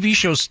TV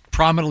shows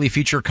prominently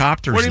feature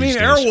copters? What do you mean,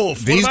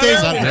 Airwolf? These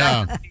days,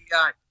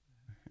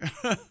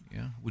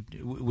 Yeah.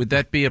 Would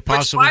that be a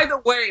possible? Which, by the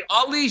way,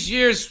 all these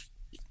years,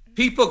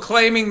 people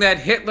claiming that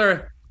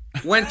Hitler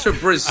went to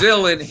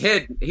Brazil and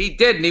hid. He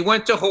didn't. He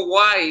went to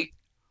Hawaii.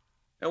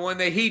 And when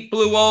the heat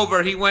blew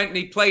over, he went and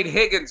he played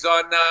Higgins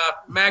on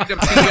Magnum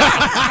PI.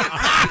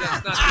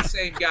 That's not the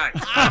same guy.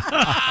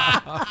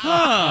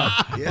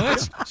 Well,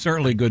 that's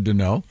certainly good to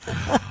know.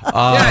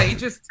 Yeah, he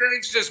just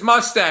changed his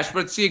mustache,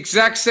 but it's the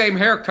exact same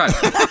haircut.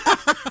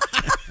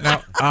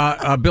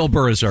 Now, Bill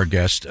Burr is our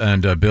guest,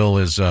 and Bill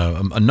is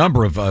a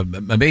number of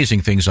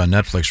amazing things on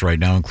Netflix right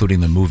now,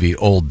 including the movie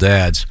Old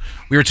Dads.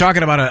 We were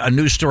talking about a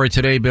news story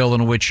today, Bill,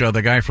 in which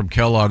the guy from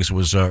Kellogg's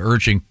was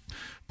urging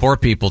poor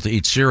people to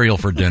eat cereal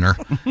for dinner,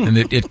 and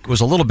it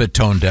was a little bit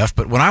tone deaf.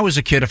 But when I was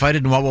a kid, if I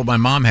didn't want what my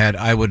mom had,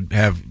 I would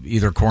have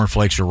either Corn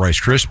Flakes or Rice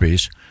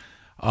Krispies.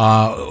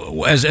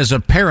 As a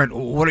parent,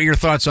 what are your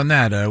thoughts on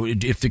that?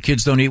 If the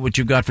kids don't eat what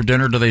you got for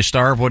dinner, do they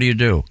starve? What do you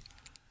do?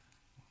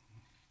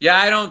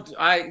 Yeah,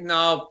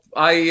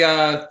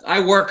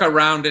 I work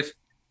around it.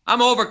 I'm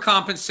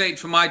overcompensating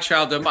for my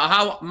childhood.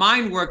 How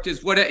mine worked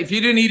is if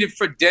you didn't eat it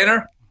for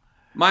dinner,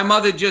 my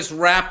mother just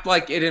wrapped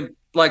it in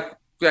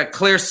that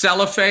clear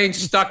cellophane,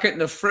 stuck it in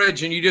the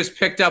fridge, and you just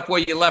picked up where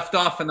you left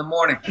off in the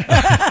morning.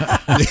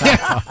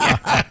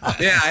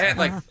 Yeah, I had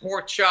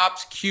pork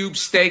chops, cube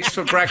steaks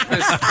for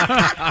breakfast,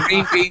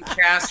 green bean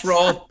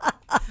casserole,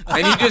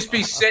 and you'd just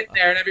be sitting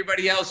there, and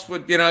everybody else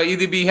would,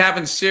 either be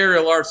having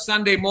cereal or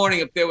Sunday morning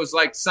if there was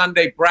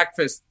Sunday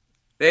breakfast.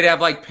 They'd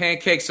have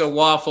pancakes or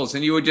waffles,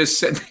 and you would just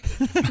sit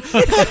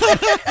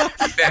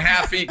the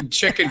half-eaten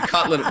chicken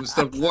cutlet. It was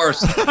the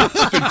worst.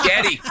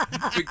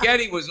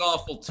 Spaghetti was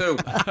awful too.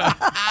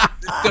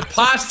 The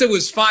pasta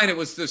was fine. It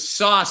was the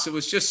sauce. It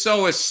was just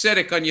so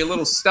acidic on your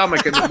little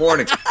stomach in the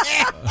morning.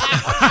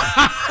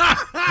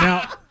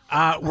 Now,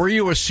 were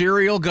you a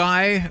cereal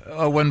guy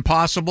when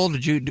possible?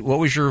 What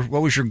was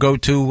your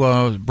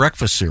go-to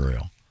breakfast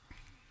cereal?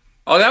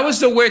 Oh, that was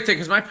the weird thing,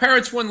 because my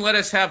parents wouldn't let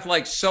us have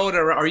soda,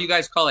 or you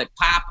guys call it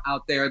pop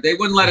out there. They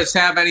wouldn't let us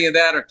have any of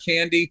that or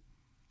candy.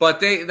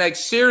 But they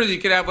cereal, you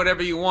could have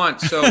whatever you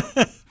want. So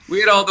we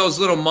had all thount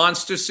little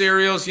monster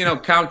cereals,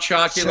 Count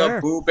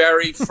Chocula, Boo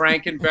Berry,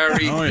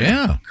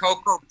 Frankenberry,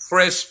 Cocoa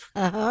Crisp.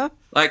 Uh-huh.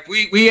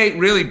 We ate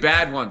really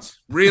bad ones.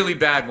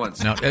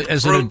 Now,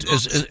 as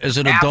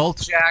an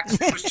adult, Jacks,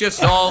 it was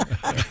just all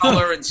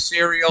color and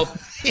cereal.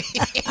 You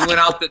went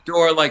out the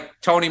door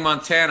like Tony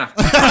Montana.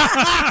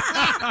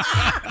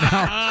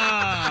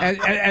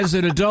 As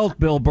an adult,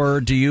 Bill Burr,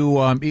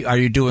 are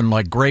you doing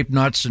grape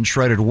nuts and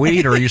shredded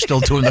wheat, or are you still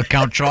doing the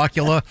Count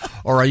Chocula,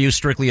 or are you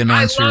strictly a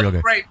non-cereal guy? I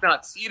love grape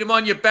nuts. Eat them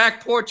on your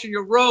back porch in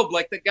your robe,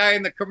 like the guy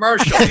in the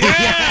commercial. I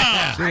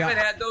haven't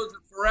had those in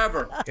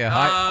forever. Yeah,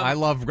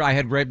 I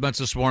had grape nuts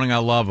this morning. I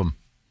love them.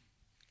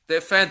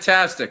 They're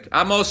fantastic.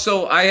 I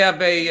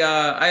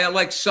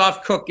like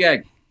soft cooked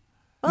egg.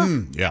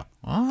 Yeah.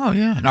 Oh,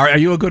 yeah. Now, are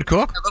you a good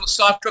cook? A little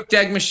soft cooked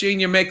egg machine.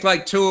 You make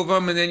 2 of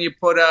them, and then you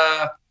put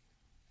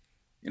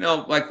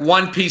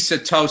one piece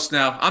of toast.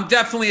 Now, I'm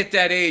definitely at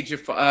that age.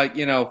 If I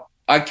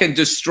can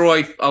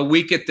destroy a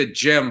week at the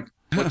gym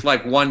with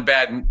one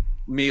bad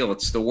meal.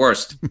 It's the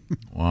worst.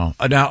 Wow.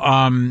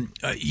 Now,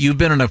 you've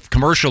been in a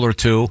commercial or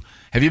two.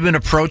 Have you been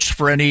approached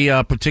for any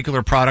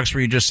particular products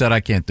where you just said, I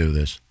can't do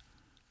this?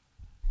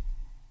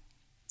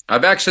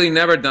 I've actually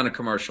never done a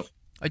commercial.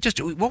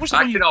 What was the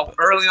one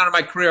early on in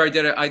my career, I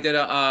did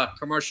a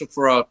commercial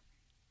for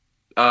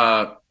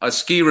a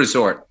ski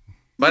resort.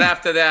 But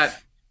after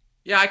that,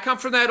 I come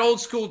from that old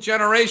school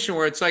generation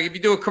where it's if you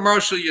do a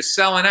commercial, you're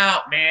selling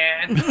out,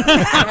 man.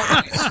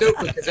 It's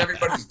stupid because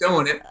everybody's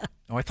doing it.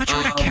 Oh, I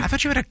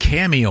thought you had a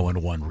cameo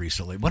in one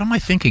recently. What am I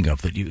thinking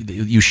of that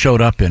you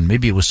showed up in?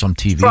 Maybe it was some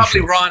TV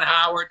Probably show. Ron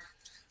Howard.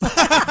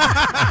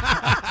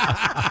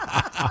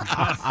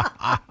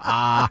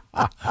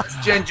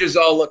 Gingers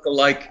all look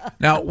alike.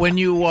 Now, when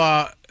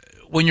you're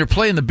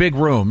playing the big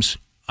rooms,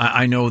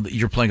 I know that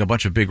you're playing a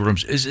bunch of big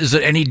rooms. Is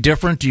it any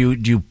different? Do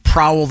you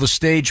prowl the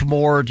stage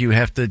more? Do you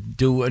have to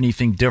do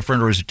anything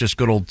different, or is it just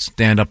good old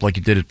stand up like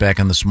you did it back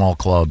in the small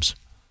clubs?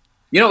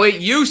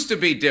 It used to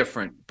be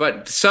different,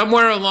 but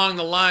somewhere along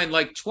the line,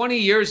 20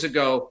 years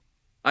ago,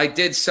 I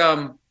did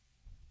some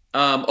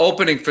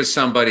opening for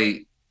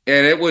somebody.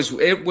 And it was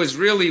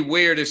really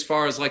weird as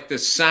far as the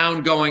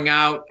sound going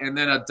out and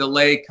then a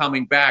delay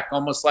coming back,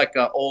 almost like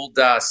an old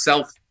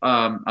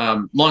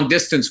long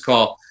distance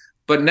call.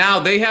 But now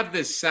they have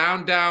this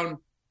sound down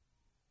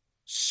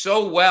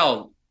so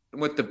well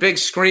with the big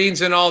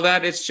screens and all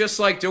that. It's just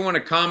like doing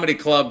a comedy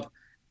club.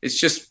 It's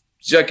just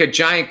like a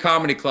giant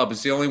comedy club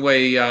is the only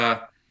way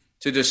to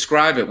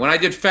describe it. When I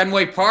did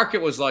Fenway Park,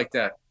 it was like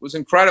that. It was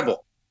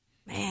incredible.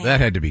 Man. That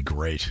had to be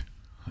great.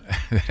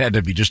 It had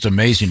to be just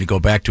amazing to go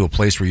back to a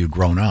place where you'd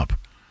grown up.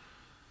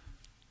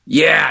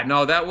 Yeah,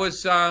 no, that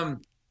was,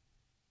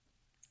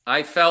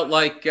 I felt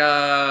like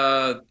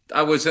I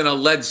was in a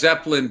Led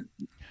Zeppelin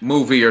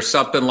movie or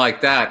something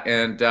like that.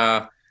 And,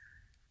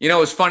 it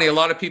was funny. A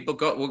lot of people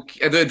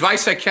the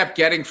advice I kept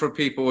getting from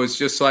people was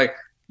just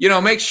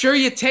make sure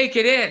you take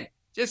it in.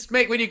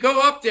 When you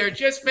go up there,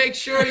 just make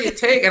sure you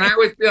take, and I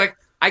would be like,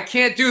 I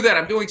can't do that.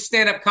 I'm doing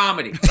stand-up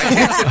comedy. I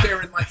can't sit there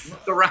and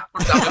look around.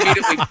 I'm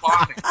immediately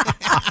bombing.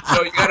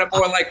 So you got to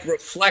more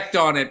reflect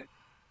on it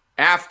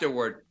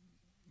afterward.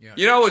 Yeah.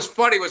 What was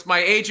funny was my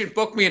agent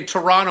booked me in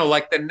Toronto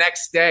the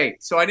next day.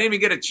 So I didn't even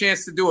get a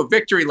chance to do a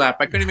victory lap.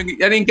 I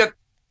didn't get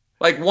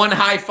one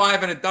high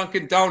five and a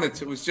Dunkin'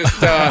 Donuts. It was just,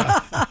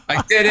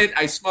 I did it.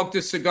 I smoked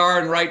a cigar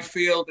in right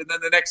field. And then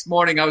the next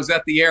morning I was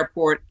at the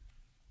airport.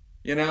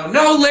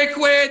 No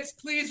liquids.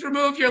 Please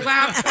remove your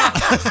laptop.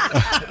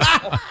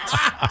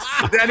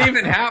 Did that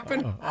even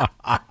happen?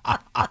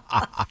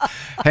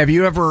 Have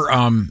you ever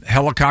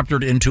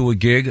helicoptered into a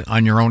gig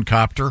on your own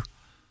copter?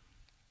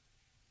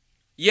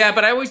 Yeah,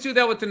 but I always do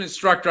that with an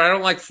instructor. I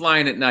don't like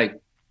flying at night.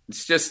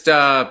 It's just,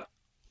 too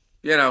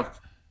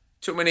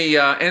many.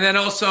 And then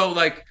also,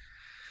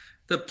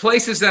 the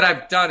places that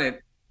I've done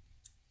it,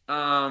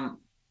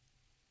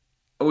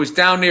 it was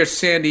down near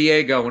San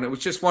Diego, and it was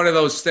just one of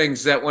those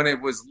things that when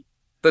it was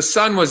the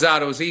sun was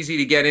out. It was easy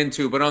to get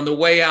into, but on the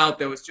way out,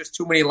 there was just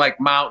too many like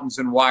mountains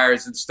and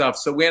wires and stuff.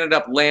 So we ended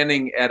up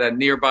landing at a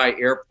nearby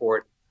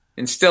airport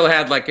and still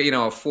had like a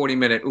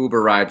 40-minute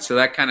Uber ride. So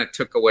that kind of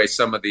took away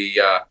some of the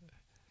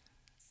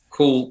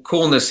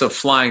coolness of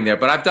flying there.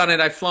 But I've done it.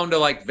 I've flown to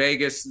like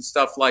Vegas and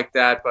stuff like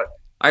that. But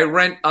I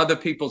rent other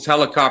people's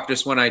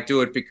helicopters when I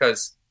do it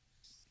because,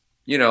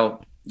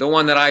 the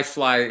one that I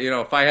fly,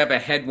 if I have a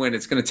headwind,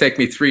 it's going to take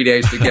me 3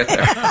 days to get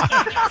there.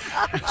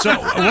 So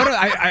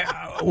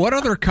what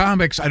other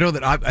comics? I know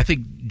that I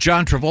think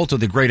John Travolta,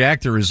 the great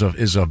actor, is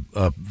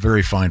a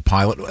very fine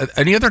pilot.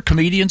 Any other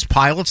comedians,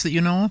 pilots that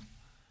you know of?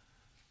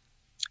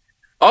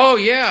 Oh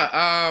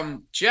yeah,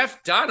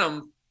 Jeff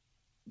Dunham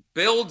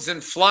builds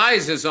and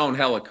flies his own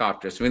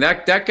helicopters. I mean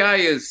that guy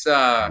is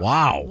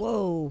wow.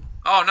 Whoa.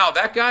 Oh no,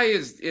 that guy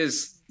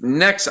is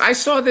next. I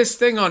saw this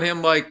thing on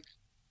him like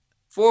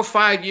 4 or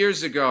 5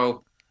 years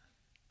ago,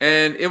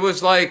 and it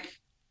was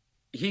like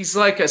he's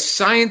like a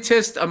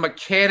scientist, a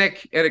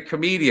mechanic, and a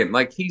comedian.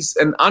 Like he's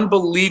an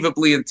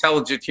unbelievably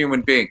intelligent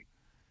human being.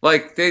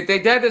 Like they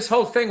did this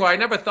whole thing where I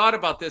never thought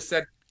about this,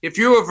 that if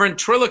you were a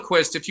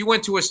ventriloquist, if you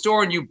went to a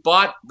store and you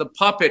bought the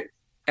puppet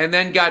and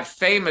then got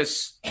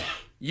famous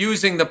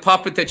using the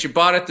puppet that you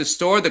bought at the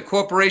store, the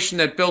corporation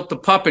that built the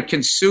puppet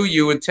can sue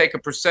you and take a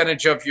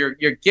percentage of your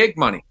gig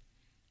money.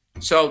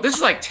 So this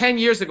is like 10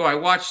 years ago I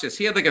watched this.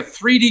 He had like a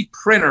 3D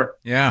printer.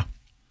 Yeah.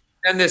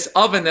 And this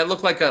oven that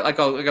looked like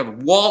a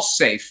wall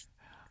safe.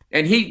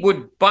 And he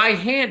would, by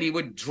hand, he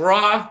would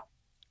draw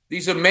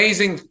these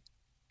amazing,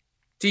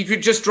 he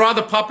could just draw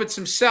the puppets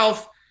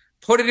himself,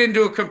 put it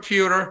into a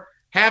computer,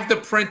 have the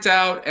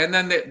printout, and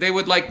then they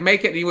would like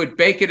make it, and he would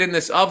bake it in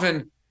this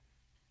oven.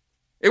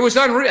 It was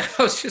unreal.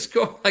 I was just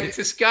going like,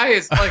 this guy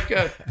is like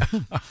a...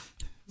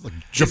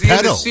 Is he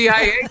in the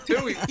CIA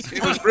too?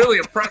 It was really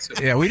impressive.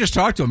 Yeah, we just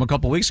talked to him a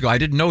couple of weeks ago. I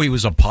didn't know he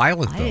was a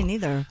pilot, though. I didn't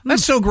either.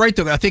 That's so great,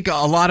 though. I think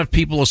a lot of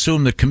people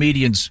assume that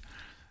comedians,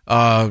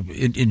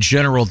 in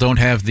general, don't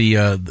have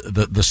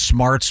the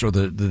smarts or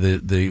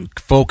the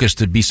focus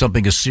to be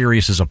something as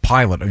serious as a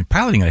pilot. I mean,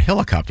 piloting a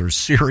helicopter is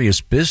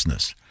serious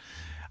business.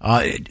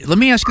 Let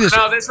me ask you this.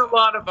 No, there's a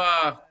lot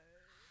of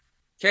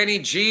Kenny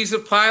G's a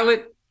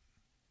pilot.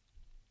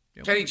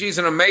 Kenny G's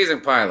an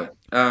amazing pilot.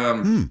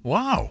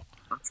 Wow.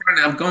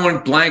 I'm going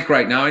blank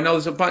right now. I know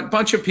there's a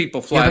bunch of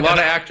people fly. A lot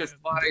of actors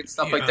fly and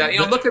stuff like that.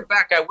 Looking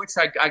back, I wish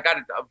I got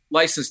a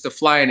license to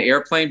fly an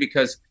airplane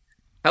because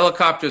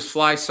helicopters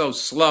fly so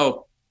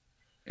slow,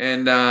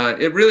 and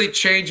it really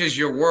changes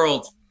your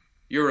world.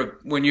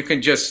 When you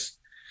can just,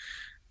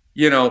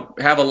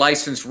 have a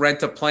license,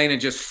 rent a plane,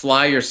 and just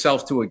fly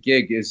yourself to a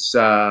gig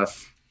Would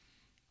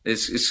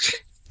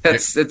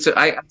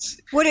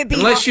it be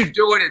unless you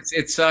do it,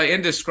 it's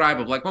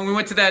indescribable. Like when we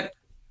went to that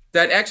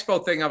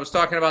expo thing I was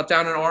talking about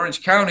down in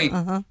Orange County.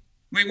 I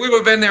mean, we would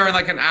have been there in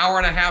like an hour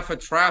and a half of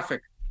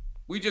traffic.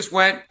 We just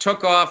went,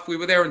 took off. We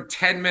were there in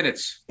 10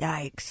 minutes.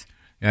 Yikes.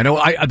 I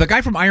know. The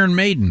guy from Iron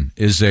Maiden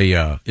is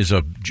a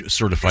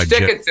certified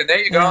Dickinson.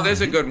 There you go.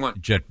 There's a good one.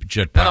 Jet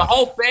And pilot. the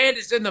whole band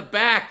is in the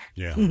back.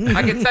 Yeah.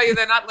 I can tell you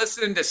they're not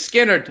listening to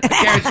Skinner.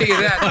 I guarantee you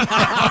that.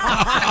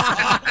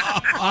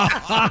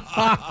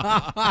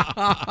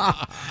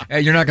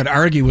 Hey, you're not going to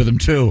argue with him,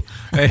 too.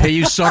 Hey,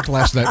 you sucked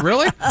last night.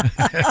 Really?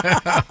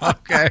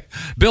 Okay.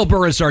 Bill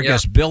Burr is our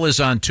guest. Bill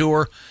is on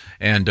tour,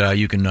 and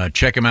you can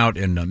check him out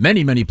in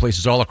many, many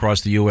places all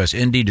across the U.S.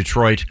 Indy,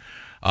 Detroit,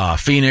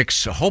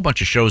 Phoenix, a whole bunch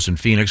of shows in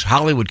Phoenix,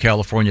 Hollywood,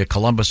 California,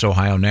 Columbus,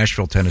 Ohio,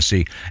 Nashville,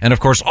 Tennessee, and, of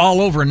course, all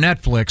over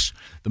Netflix,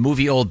 the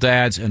movie Old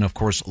Dads, and, of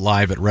course,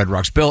 live at Red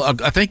Rocks. Bill,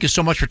 thank you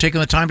so much for taking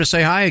the time to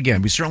say hi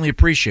again. We certainly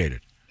appreciate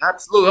it.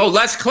 Absolutely. Oh,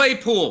 Les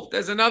Claypool.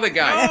 There's another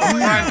guy.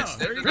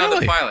 There's another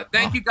Really? pilot.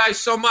 Thank you guys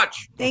so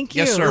much. Thank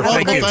Yes, sir. Have a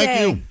Thank great you.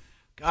 day.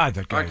 God,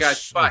 that guy. All right,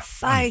 guys. Bye.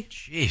 Bye.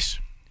 Jeez.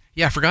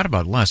 Yeah, I forgot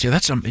about Les. Yeah,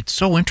 it's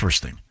so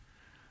interesting.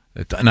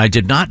 And I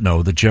did not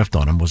know that Jeff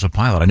Dunham was a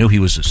pilot. I knew he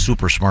was a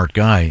super smart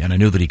guy, and I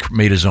knew that he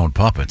made his own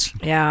puppets.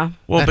 Yeah.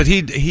 Well, but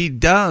he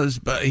does,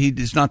 but he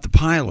is not the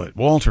pilot.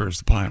 Walter is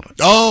the pilot.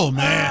 Oh,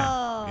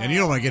 man. And you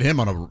don't want to get him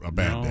on a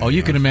bad day. Oh,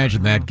 you can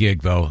imagine that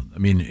gig, though. I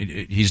mean,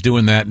 he's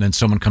doing that, and then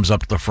someone comes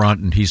up to the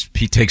front, and he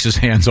takes his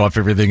hands off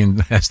everything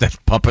and has that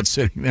puppet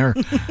sitting there.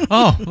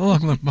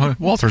 Look,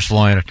 Walter's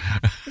flying it.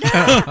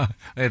 I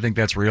think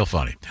that's real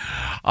funny.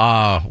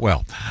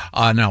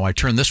 Now I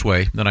turn this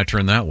way, then I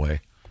turn that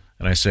way,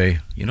 and I say,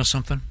 you know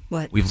something?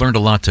 What? We've learned a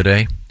lot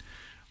today.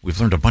 We've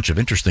learned a bunch of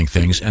interesting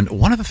things, and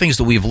one of the things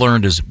that we've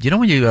learned is,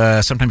 when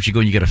you sometimes you go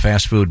and you get a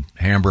fast food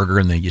hamburger,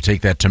 and then you take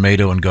that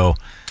tomato and go,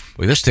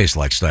 boy, this tastes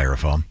like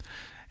styrofoam.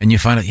 And you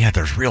find out,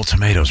 there's real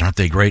tomatoes. Aren't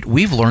they great?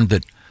 We've learned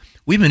that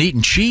we've been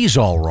eating cheese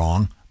all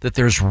wrong, that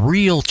there's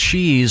real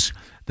cheese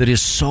that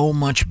is so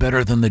much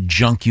better than the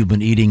junk you've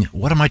been eating.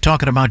 What am I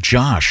talking about,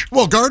 Josh?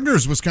 Well,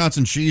 Gardner's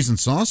Wisconsin Cheese and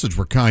Sausage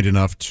were kind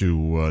enough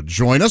to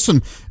join us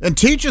and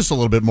teach us a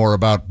little bit more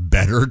about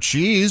better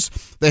cheese.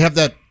 They have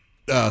that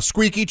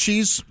squeaky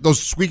cheese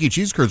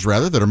curds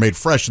rather, that are made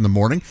fresh in the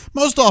morning,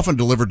 most often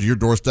delivered to your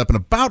doorstep in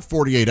about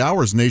 48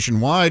 hours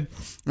nationwide.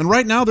 And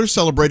right now they're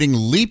celebrating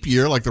leap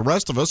year like the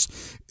rest of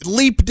us.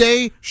 Leap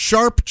Day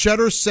Sharp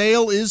Cheddar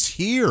sale is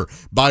here.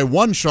 Buy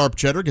one Sharp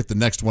Cheddar, get the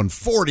next one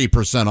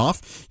 40%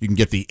 off. You can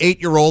get the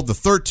 8-year-old, the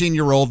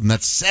 13-year-old, and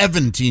that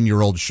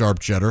 17-year-old Sharp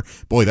Cheddar.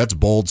 Boy, that's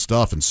bold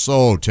stuff and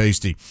so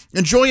tasty.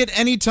 Enjoy it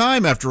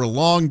anytime after a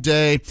long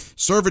day.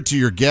 Serve it to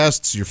your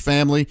guests, your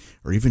family,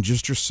 or even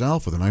just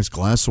yourself with a nice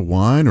glass of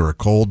wine or a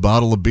cold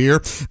bottle of beer.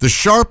 The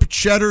Sharp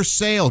Cheddar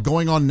sale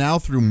going on now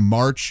through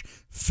March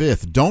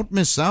 5th. Don't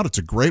miss out. It's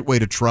a great way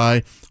to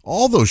try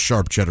all those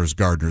Sharp Cheddars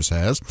Gardner's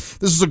has.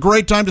 This is a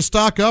great time to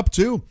stock up,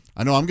 too.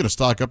 I know I'm going to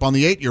stock up on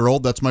the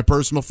 8-year-old. That's my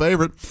personal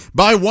favorite.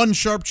 Buy one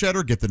Sharp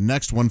Cheddar, get the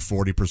next one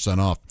 40%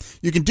 off.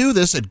 You can do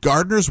this at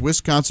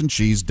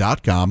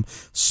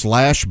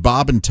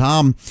GardnersWisconsinCheese.com/Bob and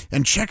Tom,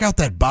 and check out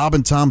that Bob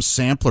and Tom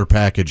sampler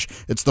package.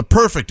 It's the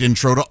perfect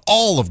intro to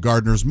all of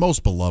Gardner's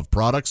most beloved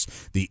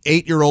products. The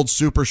 8-year-old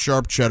Super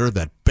Sharp Cheddar,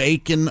 that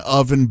bacon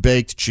oven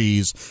baked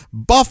cheese,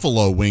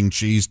 buffalo wing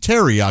cheese,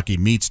 teriyaki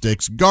meat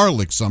sticks,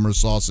 garlic summer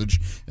sausage,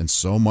 and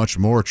so much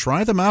more.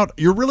 Try them out.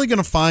 You're really going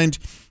to find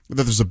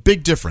that there's a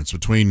big difference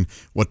between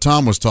what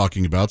Tom was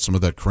talking about, some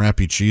of that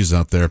crappy cheese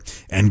out there,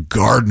 and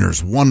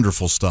Gardner's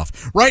wonderful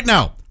stuff. Right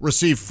now,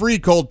 receive free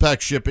cold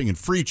pack shipping and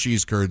free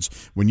cheese curds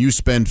when you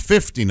spend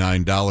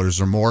 $59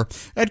 or more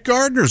at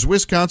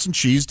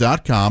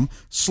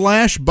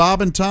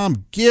GardnersWisconsinCheese.com/Bob and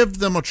Tom. Give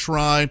them a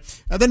try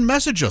and then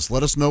message us.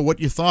 Let us know what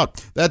you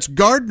thought. That's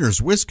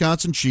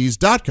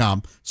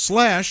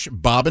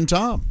GardnersWisconsinCheese.com/Bob and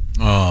Tom.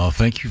 Oh,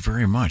 thank you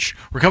very much.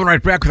 We're coming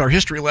right back with our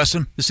history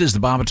lesson. This is the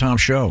Bob and Tom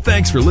Show.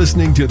 Thanks for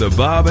listening to the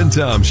Bob and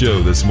Tom Show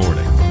this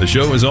morning. The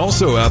show is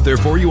also out there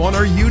for you on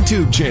our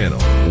YouTube channel.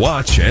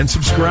 Watch and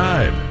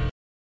subscribe.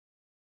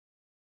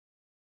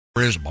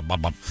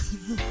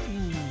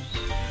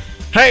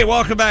 Hey,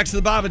 welcome back to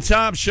the Bob and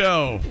Tom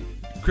Show.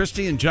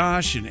 Christy and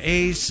Josh and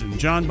Ace and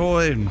John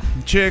Boy and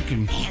Chick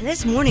and Man,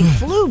 this morning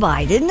flew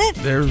by, didn't it?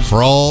 there's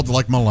Crawled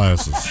like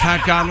molasses.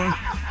 Pat Godwin.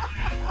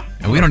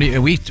 And we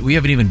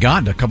haven't even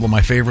gotten to a couple of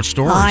my favorite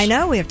stories. I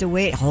know. We have to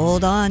wait.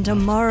 Hold on.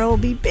 Tomorrow will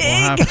be big.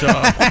 We'll have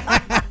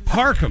to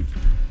park them.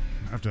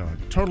 Have to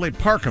totally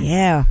park them.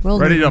 Yeah.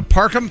 Ready to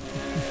park them?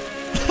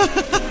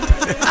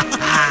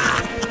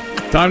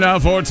 Time now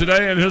for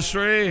Today in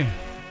History.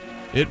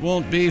 It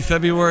won't be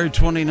February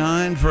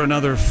 29 for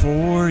another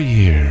 4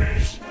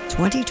 years.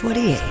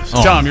 2028.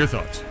 Tom, your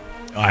thoughts?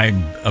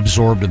 I'm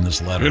absorbed in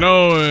this letter. You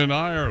know, in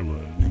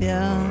Ireland,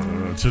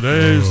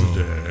 today's the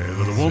day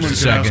that a woman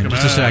Just can a ask second, a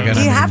just a man. second.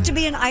 Do you have to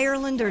be in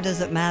Ireland or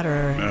does it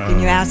matter? Can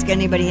you ask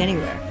anybody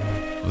anywhere?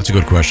 That's a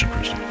good question,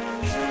 Christy.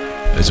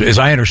 As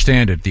I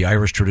understand it, the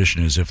Irish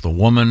tradition is if the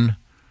woman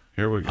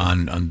Here we go.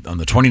 on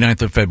the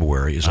 29th of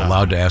February is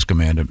allowed to ask a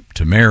man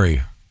to marry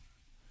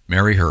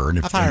her, and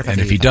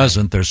if he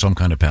doesn't, there's some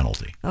kind of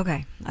penalty.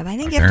 Okay. I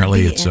think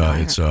Apparently, you have to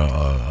be it's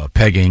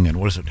pegging and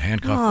what is it,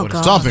 handcuff? Oh, What is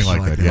it? gosh. Something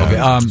like that,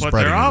 yeah. Okay, But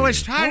they're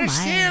always trying to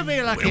steer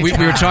me like we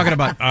were talking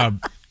about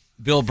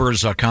Bill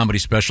Burr's comedy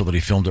special that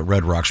he filmed at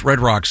Red Rocks. Red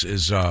Rocks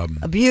is a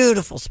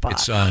beautiful spot.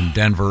 it's in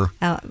Denver.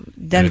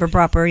 Denver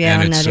proper,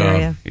 yeah, in that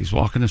area. He's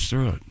walking us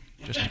through it.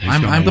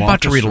 I'm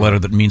about to read a letter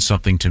that means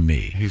something to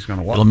me. He's going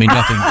to walk. It'll mean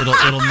nothing.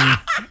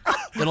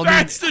 It'll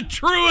That's the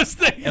truest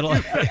thing.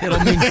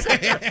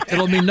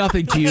 It'll mean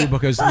nothing to you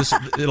because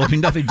it'll mean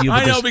nothing to you.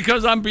 I know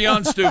because I'm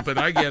beyond stupid.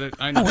 I get it.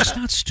 I know. No, it's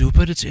not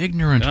stupid. It's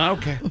ignorant.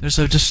 Okay. There's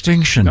a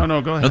distinction.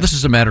 No, go ahead. No, this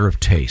is a matter of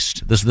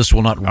taste. This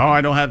will not. Oh,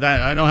 I don't have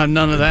that. I don't have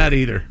none of that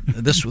either.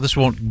 This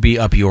won't be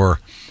up your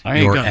I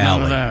ain't got alley.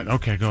 none of that.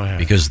 Okay, go ahead.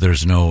 Because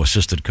there's no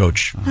assistant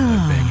coach.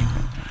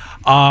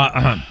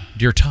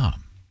 Dear Tom.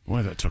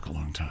 Boy, that took a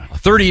long time. A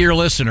 30-year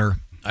listener.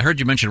 I heard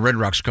you mention Red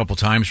Rocks a couple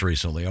times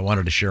recently. I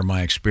wanted to share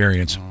my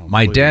experience.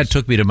 My dad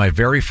took me to my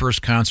very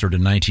first concert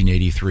in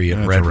 1983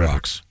 at Red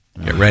Rocks.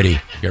 Get ready.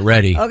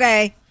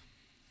 Okay.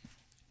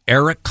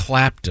 Eric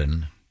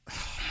Clapton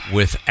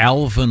with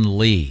Alvin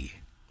Lee.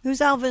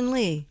 Who's Alvin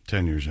Lee?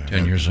 10 years after.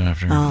 10 years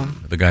after. Oh.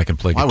 The guy can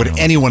play Why guitar. would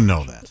anyone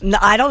know that? No,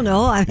 I don't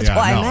know. That's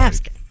why I'm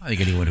asking. I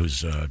think anyone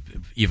who's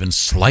even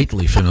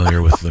slightly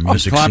familiar with the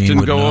music Clapton scene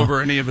would go know. over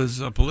any of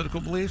his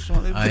political beliefs?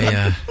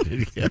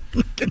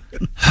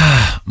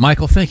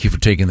 Michael, thank you for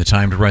taking the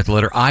time to write the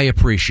letter. I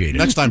appreciate it.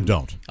 Next time,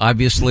 don't.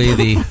 Obviously,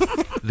 the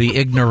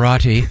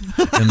ignorati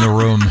in the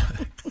room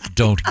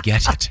don't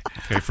get it.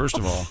 Okay, first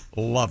of all,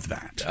 love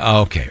that.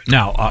 Okay.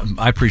 Now,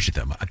 I appreciate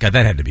that. God,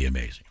 that had to be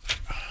amazing.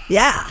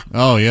 Yeah.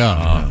 Oh,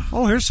 yeah.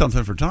 Here's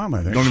something for Tom,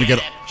 I think. You don't even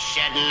get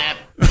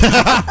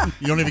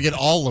you don't even get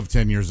all of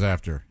 10 years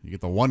after. You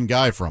get the one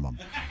guy from him.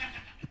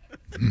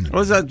 What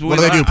was that? What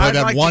do they do? Play I'd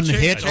that like one to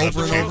hit change-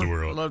 over and I'd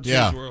over? love to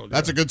Yeah, change the world,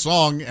 that's a good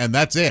song, and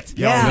that's it.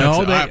 Yeah.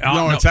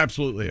 No, it's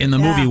absolutely it. in the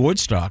movie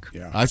Woodstock.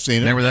 Yeah. I've seen it.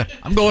 Remember that?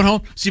 I'm going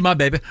home, see my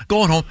baby.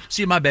 Going home,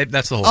 see my baby.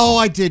 That's the whole. Oh,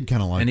 song. I did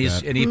kind of like And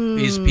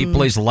that. he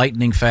plays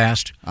lightning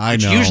fast. I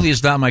which know. usually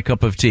is not my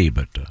cup of tea,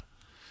 but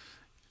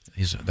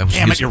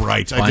Damn it, you're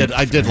right.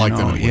 I did like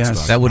them in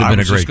Woodstock. That would have been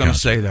a I was great just going to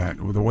concert. say that.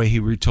 The way he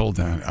retold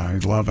that, I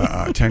love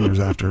 10 years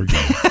after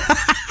again.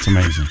 It's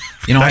amazing.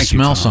 You know, I Thank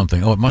smell Tom.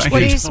 something. Oh, it must Thank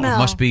be. you. do you smell? It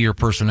must be your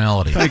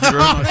personality. Thank you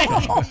very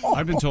much.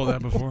 I've been told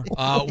that before.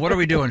 What are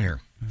we doing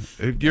here?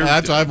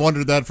 I've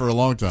wondered that for a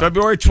long time.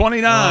 February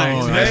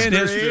 29th. Oh, Day in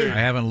history. history. I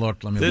haven't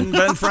looked. Let me Didn't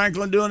look. Ben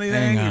Franklin do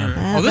anything? Hang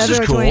on. or- Oh, this is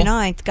February cool.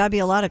 29th. Got to be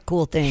a lot of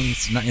cool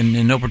things.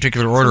 In no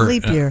particular order.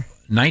 leap year.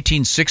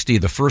 1960,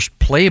 the first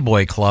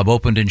Playboy Club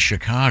opened in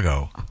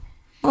Chicago.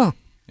 Oh.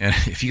 And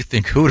if you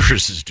think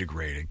Hooters is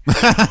degrading, they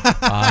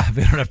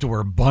don't have to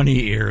wear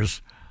bunny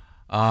ears.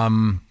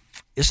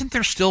 Isn't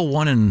there still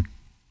one in?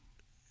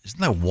 Isn't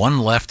there one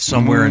left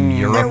somewhere in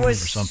Europe or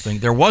something?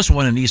 There was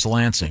one in East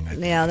Lansing,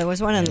 Yeah, there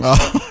was one in.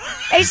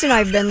 Ace and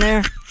I've been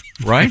there.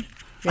 right?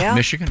 Yeah.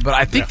 Michigan, but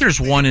I think there's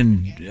one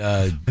in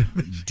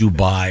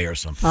Dubai or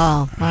something.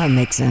 Oh, that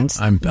makes sense.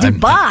 I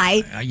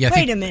Dubai? think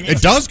Wait a minute.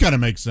 It does kind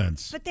of make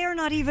sense. But they're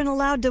not even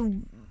allowed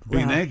to.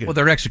 Be naked. Well,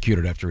 they're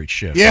executed after each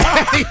shift. Yeah.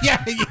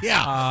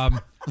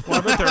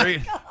 Well,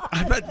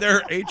 I bet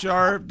their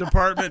HR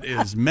department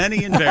is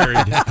many and varied.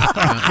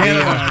 I can't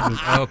imagine.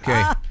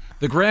 Okay.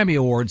 The Grammy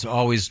Awards,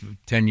 always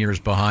 10 years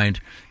behind.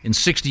 In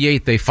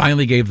 68, they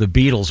finally gave the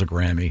Beatles a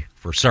Grammy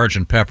for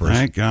Sgt. Pepper's.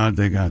 Thank God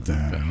they got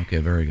that. Okay,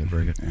 very good,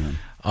 very good.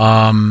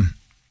 Yeah.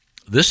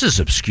 This is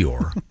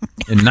obscure.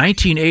 In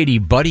 1980,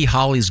 Buddy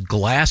Holly's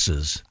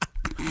glasses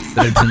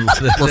that had been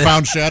were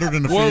found shattered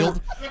in the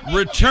field.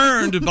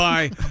 Returned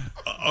by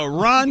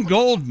Ron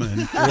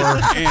Goldman.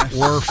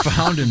 were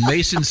found in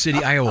Mason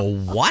City, Iowa.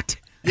 What?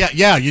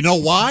 Yeah. You know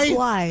why?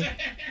 Why?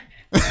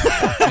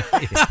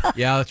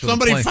 Yeah, that's what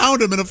Somebody I'm playing.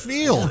 found him in a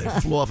field. It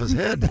flew off his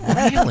head.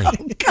 Really?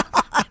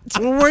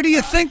 Well, where do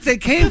you think they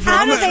came from?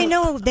 How do they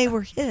know they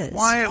were his?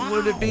 Why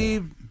would it be?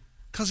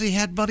 Because he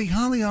had Buddy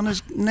Holly on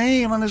his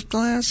name on his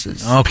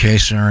glasses. Okay,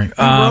 sorry. He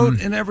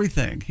wrote in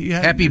everything. He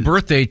had Happy his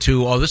birthday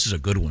to, oh, this is a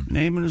good one.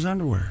 name in his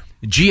underwear.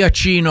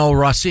 Giacchino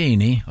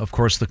Rossini, of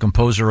course, the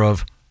composer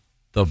of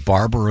The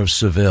Barber of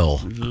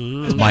Seville.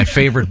 It's my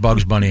favorite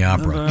Bugs Bunny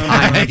opera.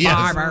 I'm the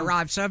Barber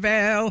of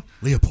Seville.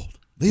 Leopold.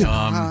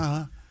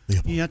 So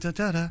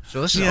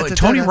this is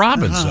Tony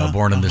Robbins,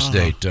 born in this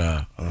date,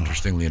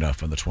 interestingly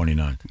enough, on the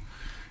 29th.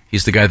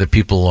 He's the guy that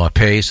people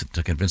pay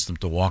to convince them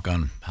to walk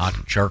on hot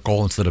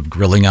charcoal instead of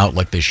grilling out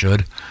like they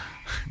should.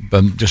 But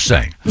I'm just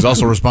saying. He's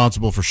also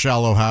responsible for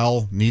Shallow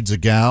Hal Needs a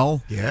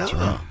Gal. Yeah. That's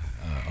right.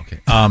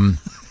 Okay.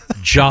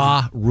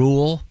 Ja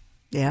Rule.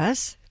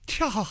 Yes.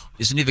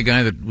 Isn't he the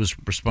guy that was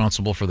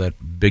responsible for that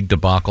big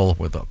debacle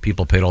where the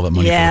people paid all that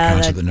money for Yeah, the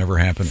concert that that never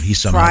happened? He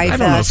somehow Fry got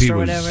Fest he or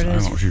was. whatever it I don't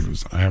is. know if he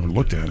was. I haven't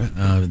looked at it.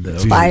 It's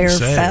easy Fire to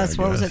say, Fest,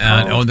 I what was guess. it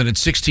called? And then in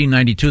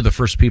 1692, the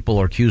first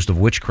people are accused of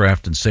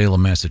witchcraft in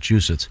Salem,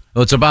 Massachusetts.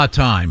 Oh, it's about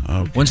time.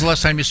 Okay. When's the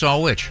last time you saw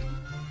a witch?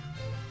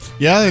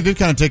 Yeah, they did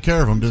kind of take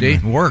care of him, didn't See,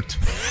 they? it worked.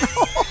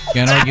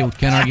 Can't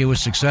argue with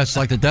success. It's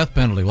like the death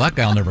penalty. Well, that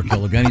guy will never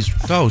kill again. He's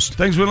toast.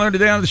 Things we learned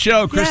today on the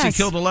show. Christy Yes.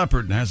 killed a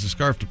leopard and has a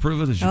scarf to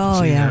prove it. As you Oh,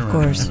 can see yeah, there. of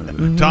course.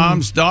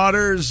 Tom's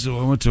daughters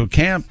went to a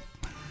camp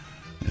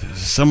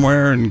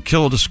somewhere and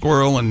killed a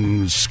squirrel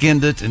and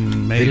skinned it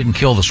and made. They didn't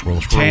kill the squirrel.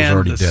 The squirrel was Tanned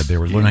already the dead. They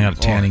were learning how to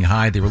tanning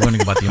hide. They were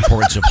learning about the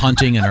importance of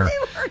hunting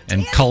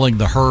and culling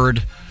the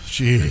herd.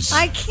 Jeez.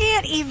 I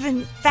can't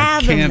even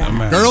fathom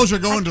that. Girls are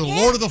going to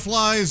Lord of the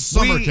Flies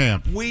summer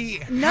camp.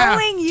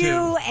 Knowing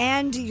you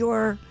and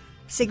your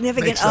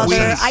significant Makes other,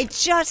 sense. I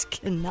just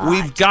cannot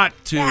We've got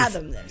to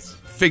fathom this.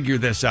 figure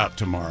this out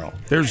tomorrow.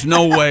 There's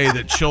no way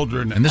that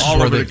children And this all is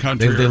where over they, the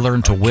country they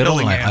learn to are whittle.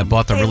 killing I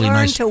bought the They really learn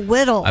nice. to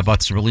whittle. I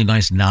bought some really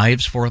nice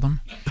knives for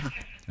them.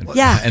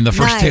 Yeah, And the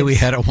first day we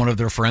knives. had it, one of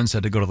their friends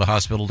had to go to the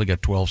hospital to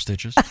get 12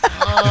 stitches.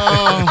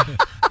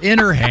 In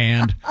her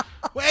hand.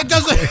 Well, it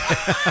doesn't.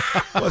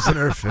 What's in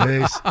her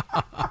face?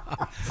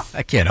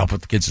 I can't help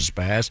it. The kid's a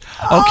spaz.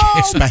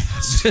 Okay.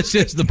 This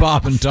is the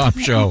Bob and Tom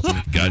Show.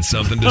 Got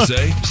something to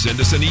say? Send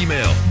us an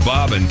email.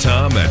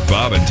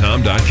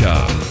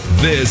 bobandtom@bobandtom.com.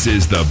 This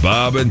is the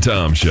Bob and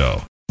Tom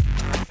Show.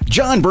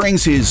 John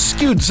brings his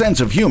skewed sense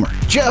of humor.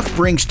 Jeff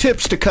brings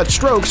tips to cut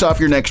strokes off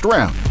your next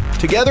round.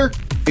 Together,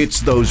 it's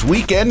those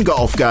weekend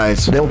golf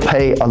guys. They'll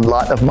pay a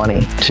lot of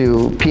money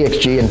to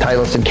PXG and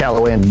Titleist and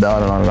Callaway and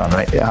on and on and on,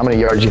 right? How many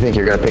yards do you think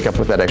you're going to pick up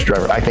with that extra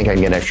driver? I think I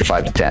can get an extra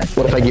 5 to 10.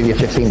 What if I give you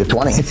 15 to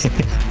 20?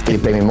 You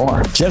pay me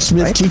more. Jeff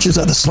Smith teaches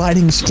on a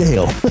sliding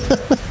scale.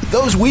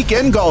 Those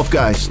Weekend Golf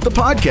Guys, the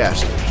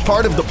podcast,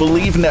 part of the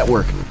Believe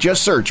Network.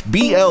 Just search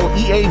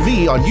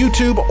BLEAV on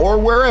YouTube or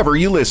wherever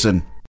you listen.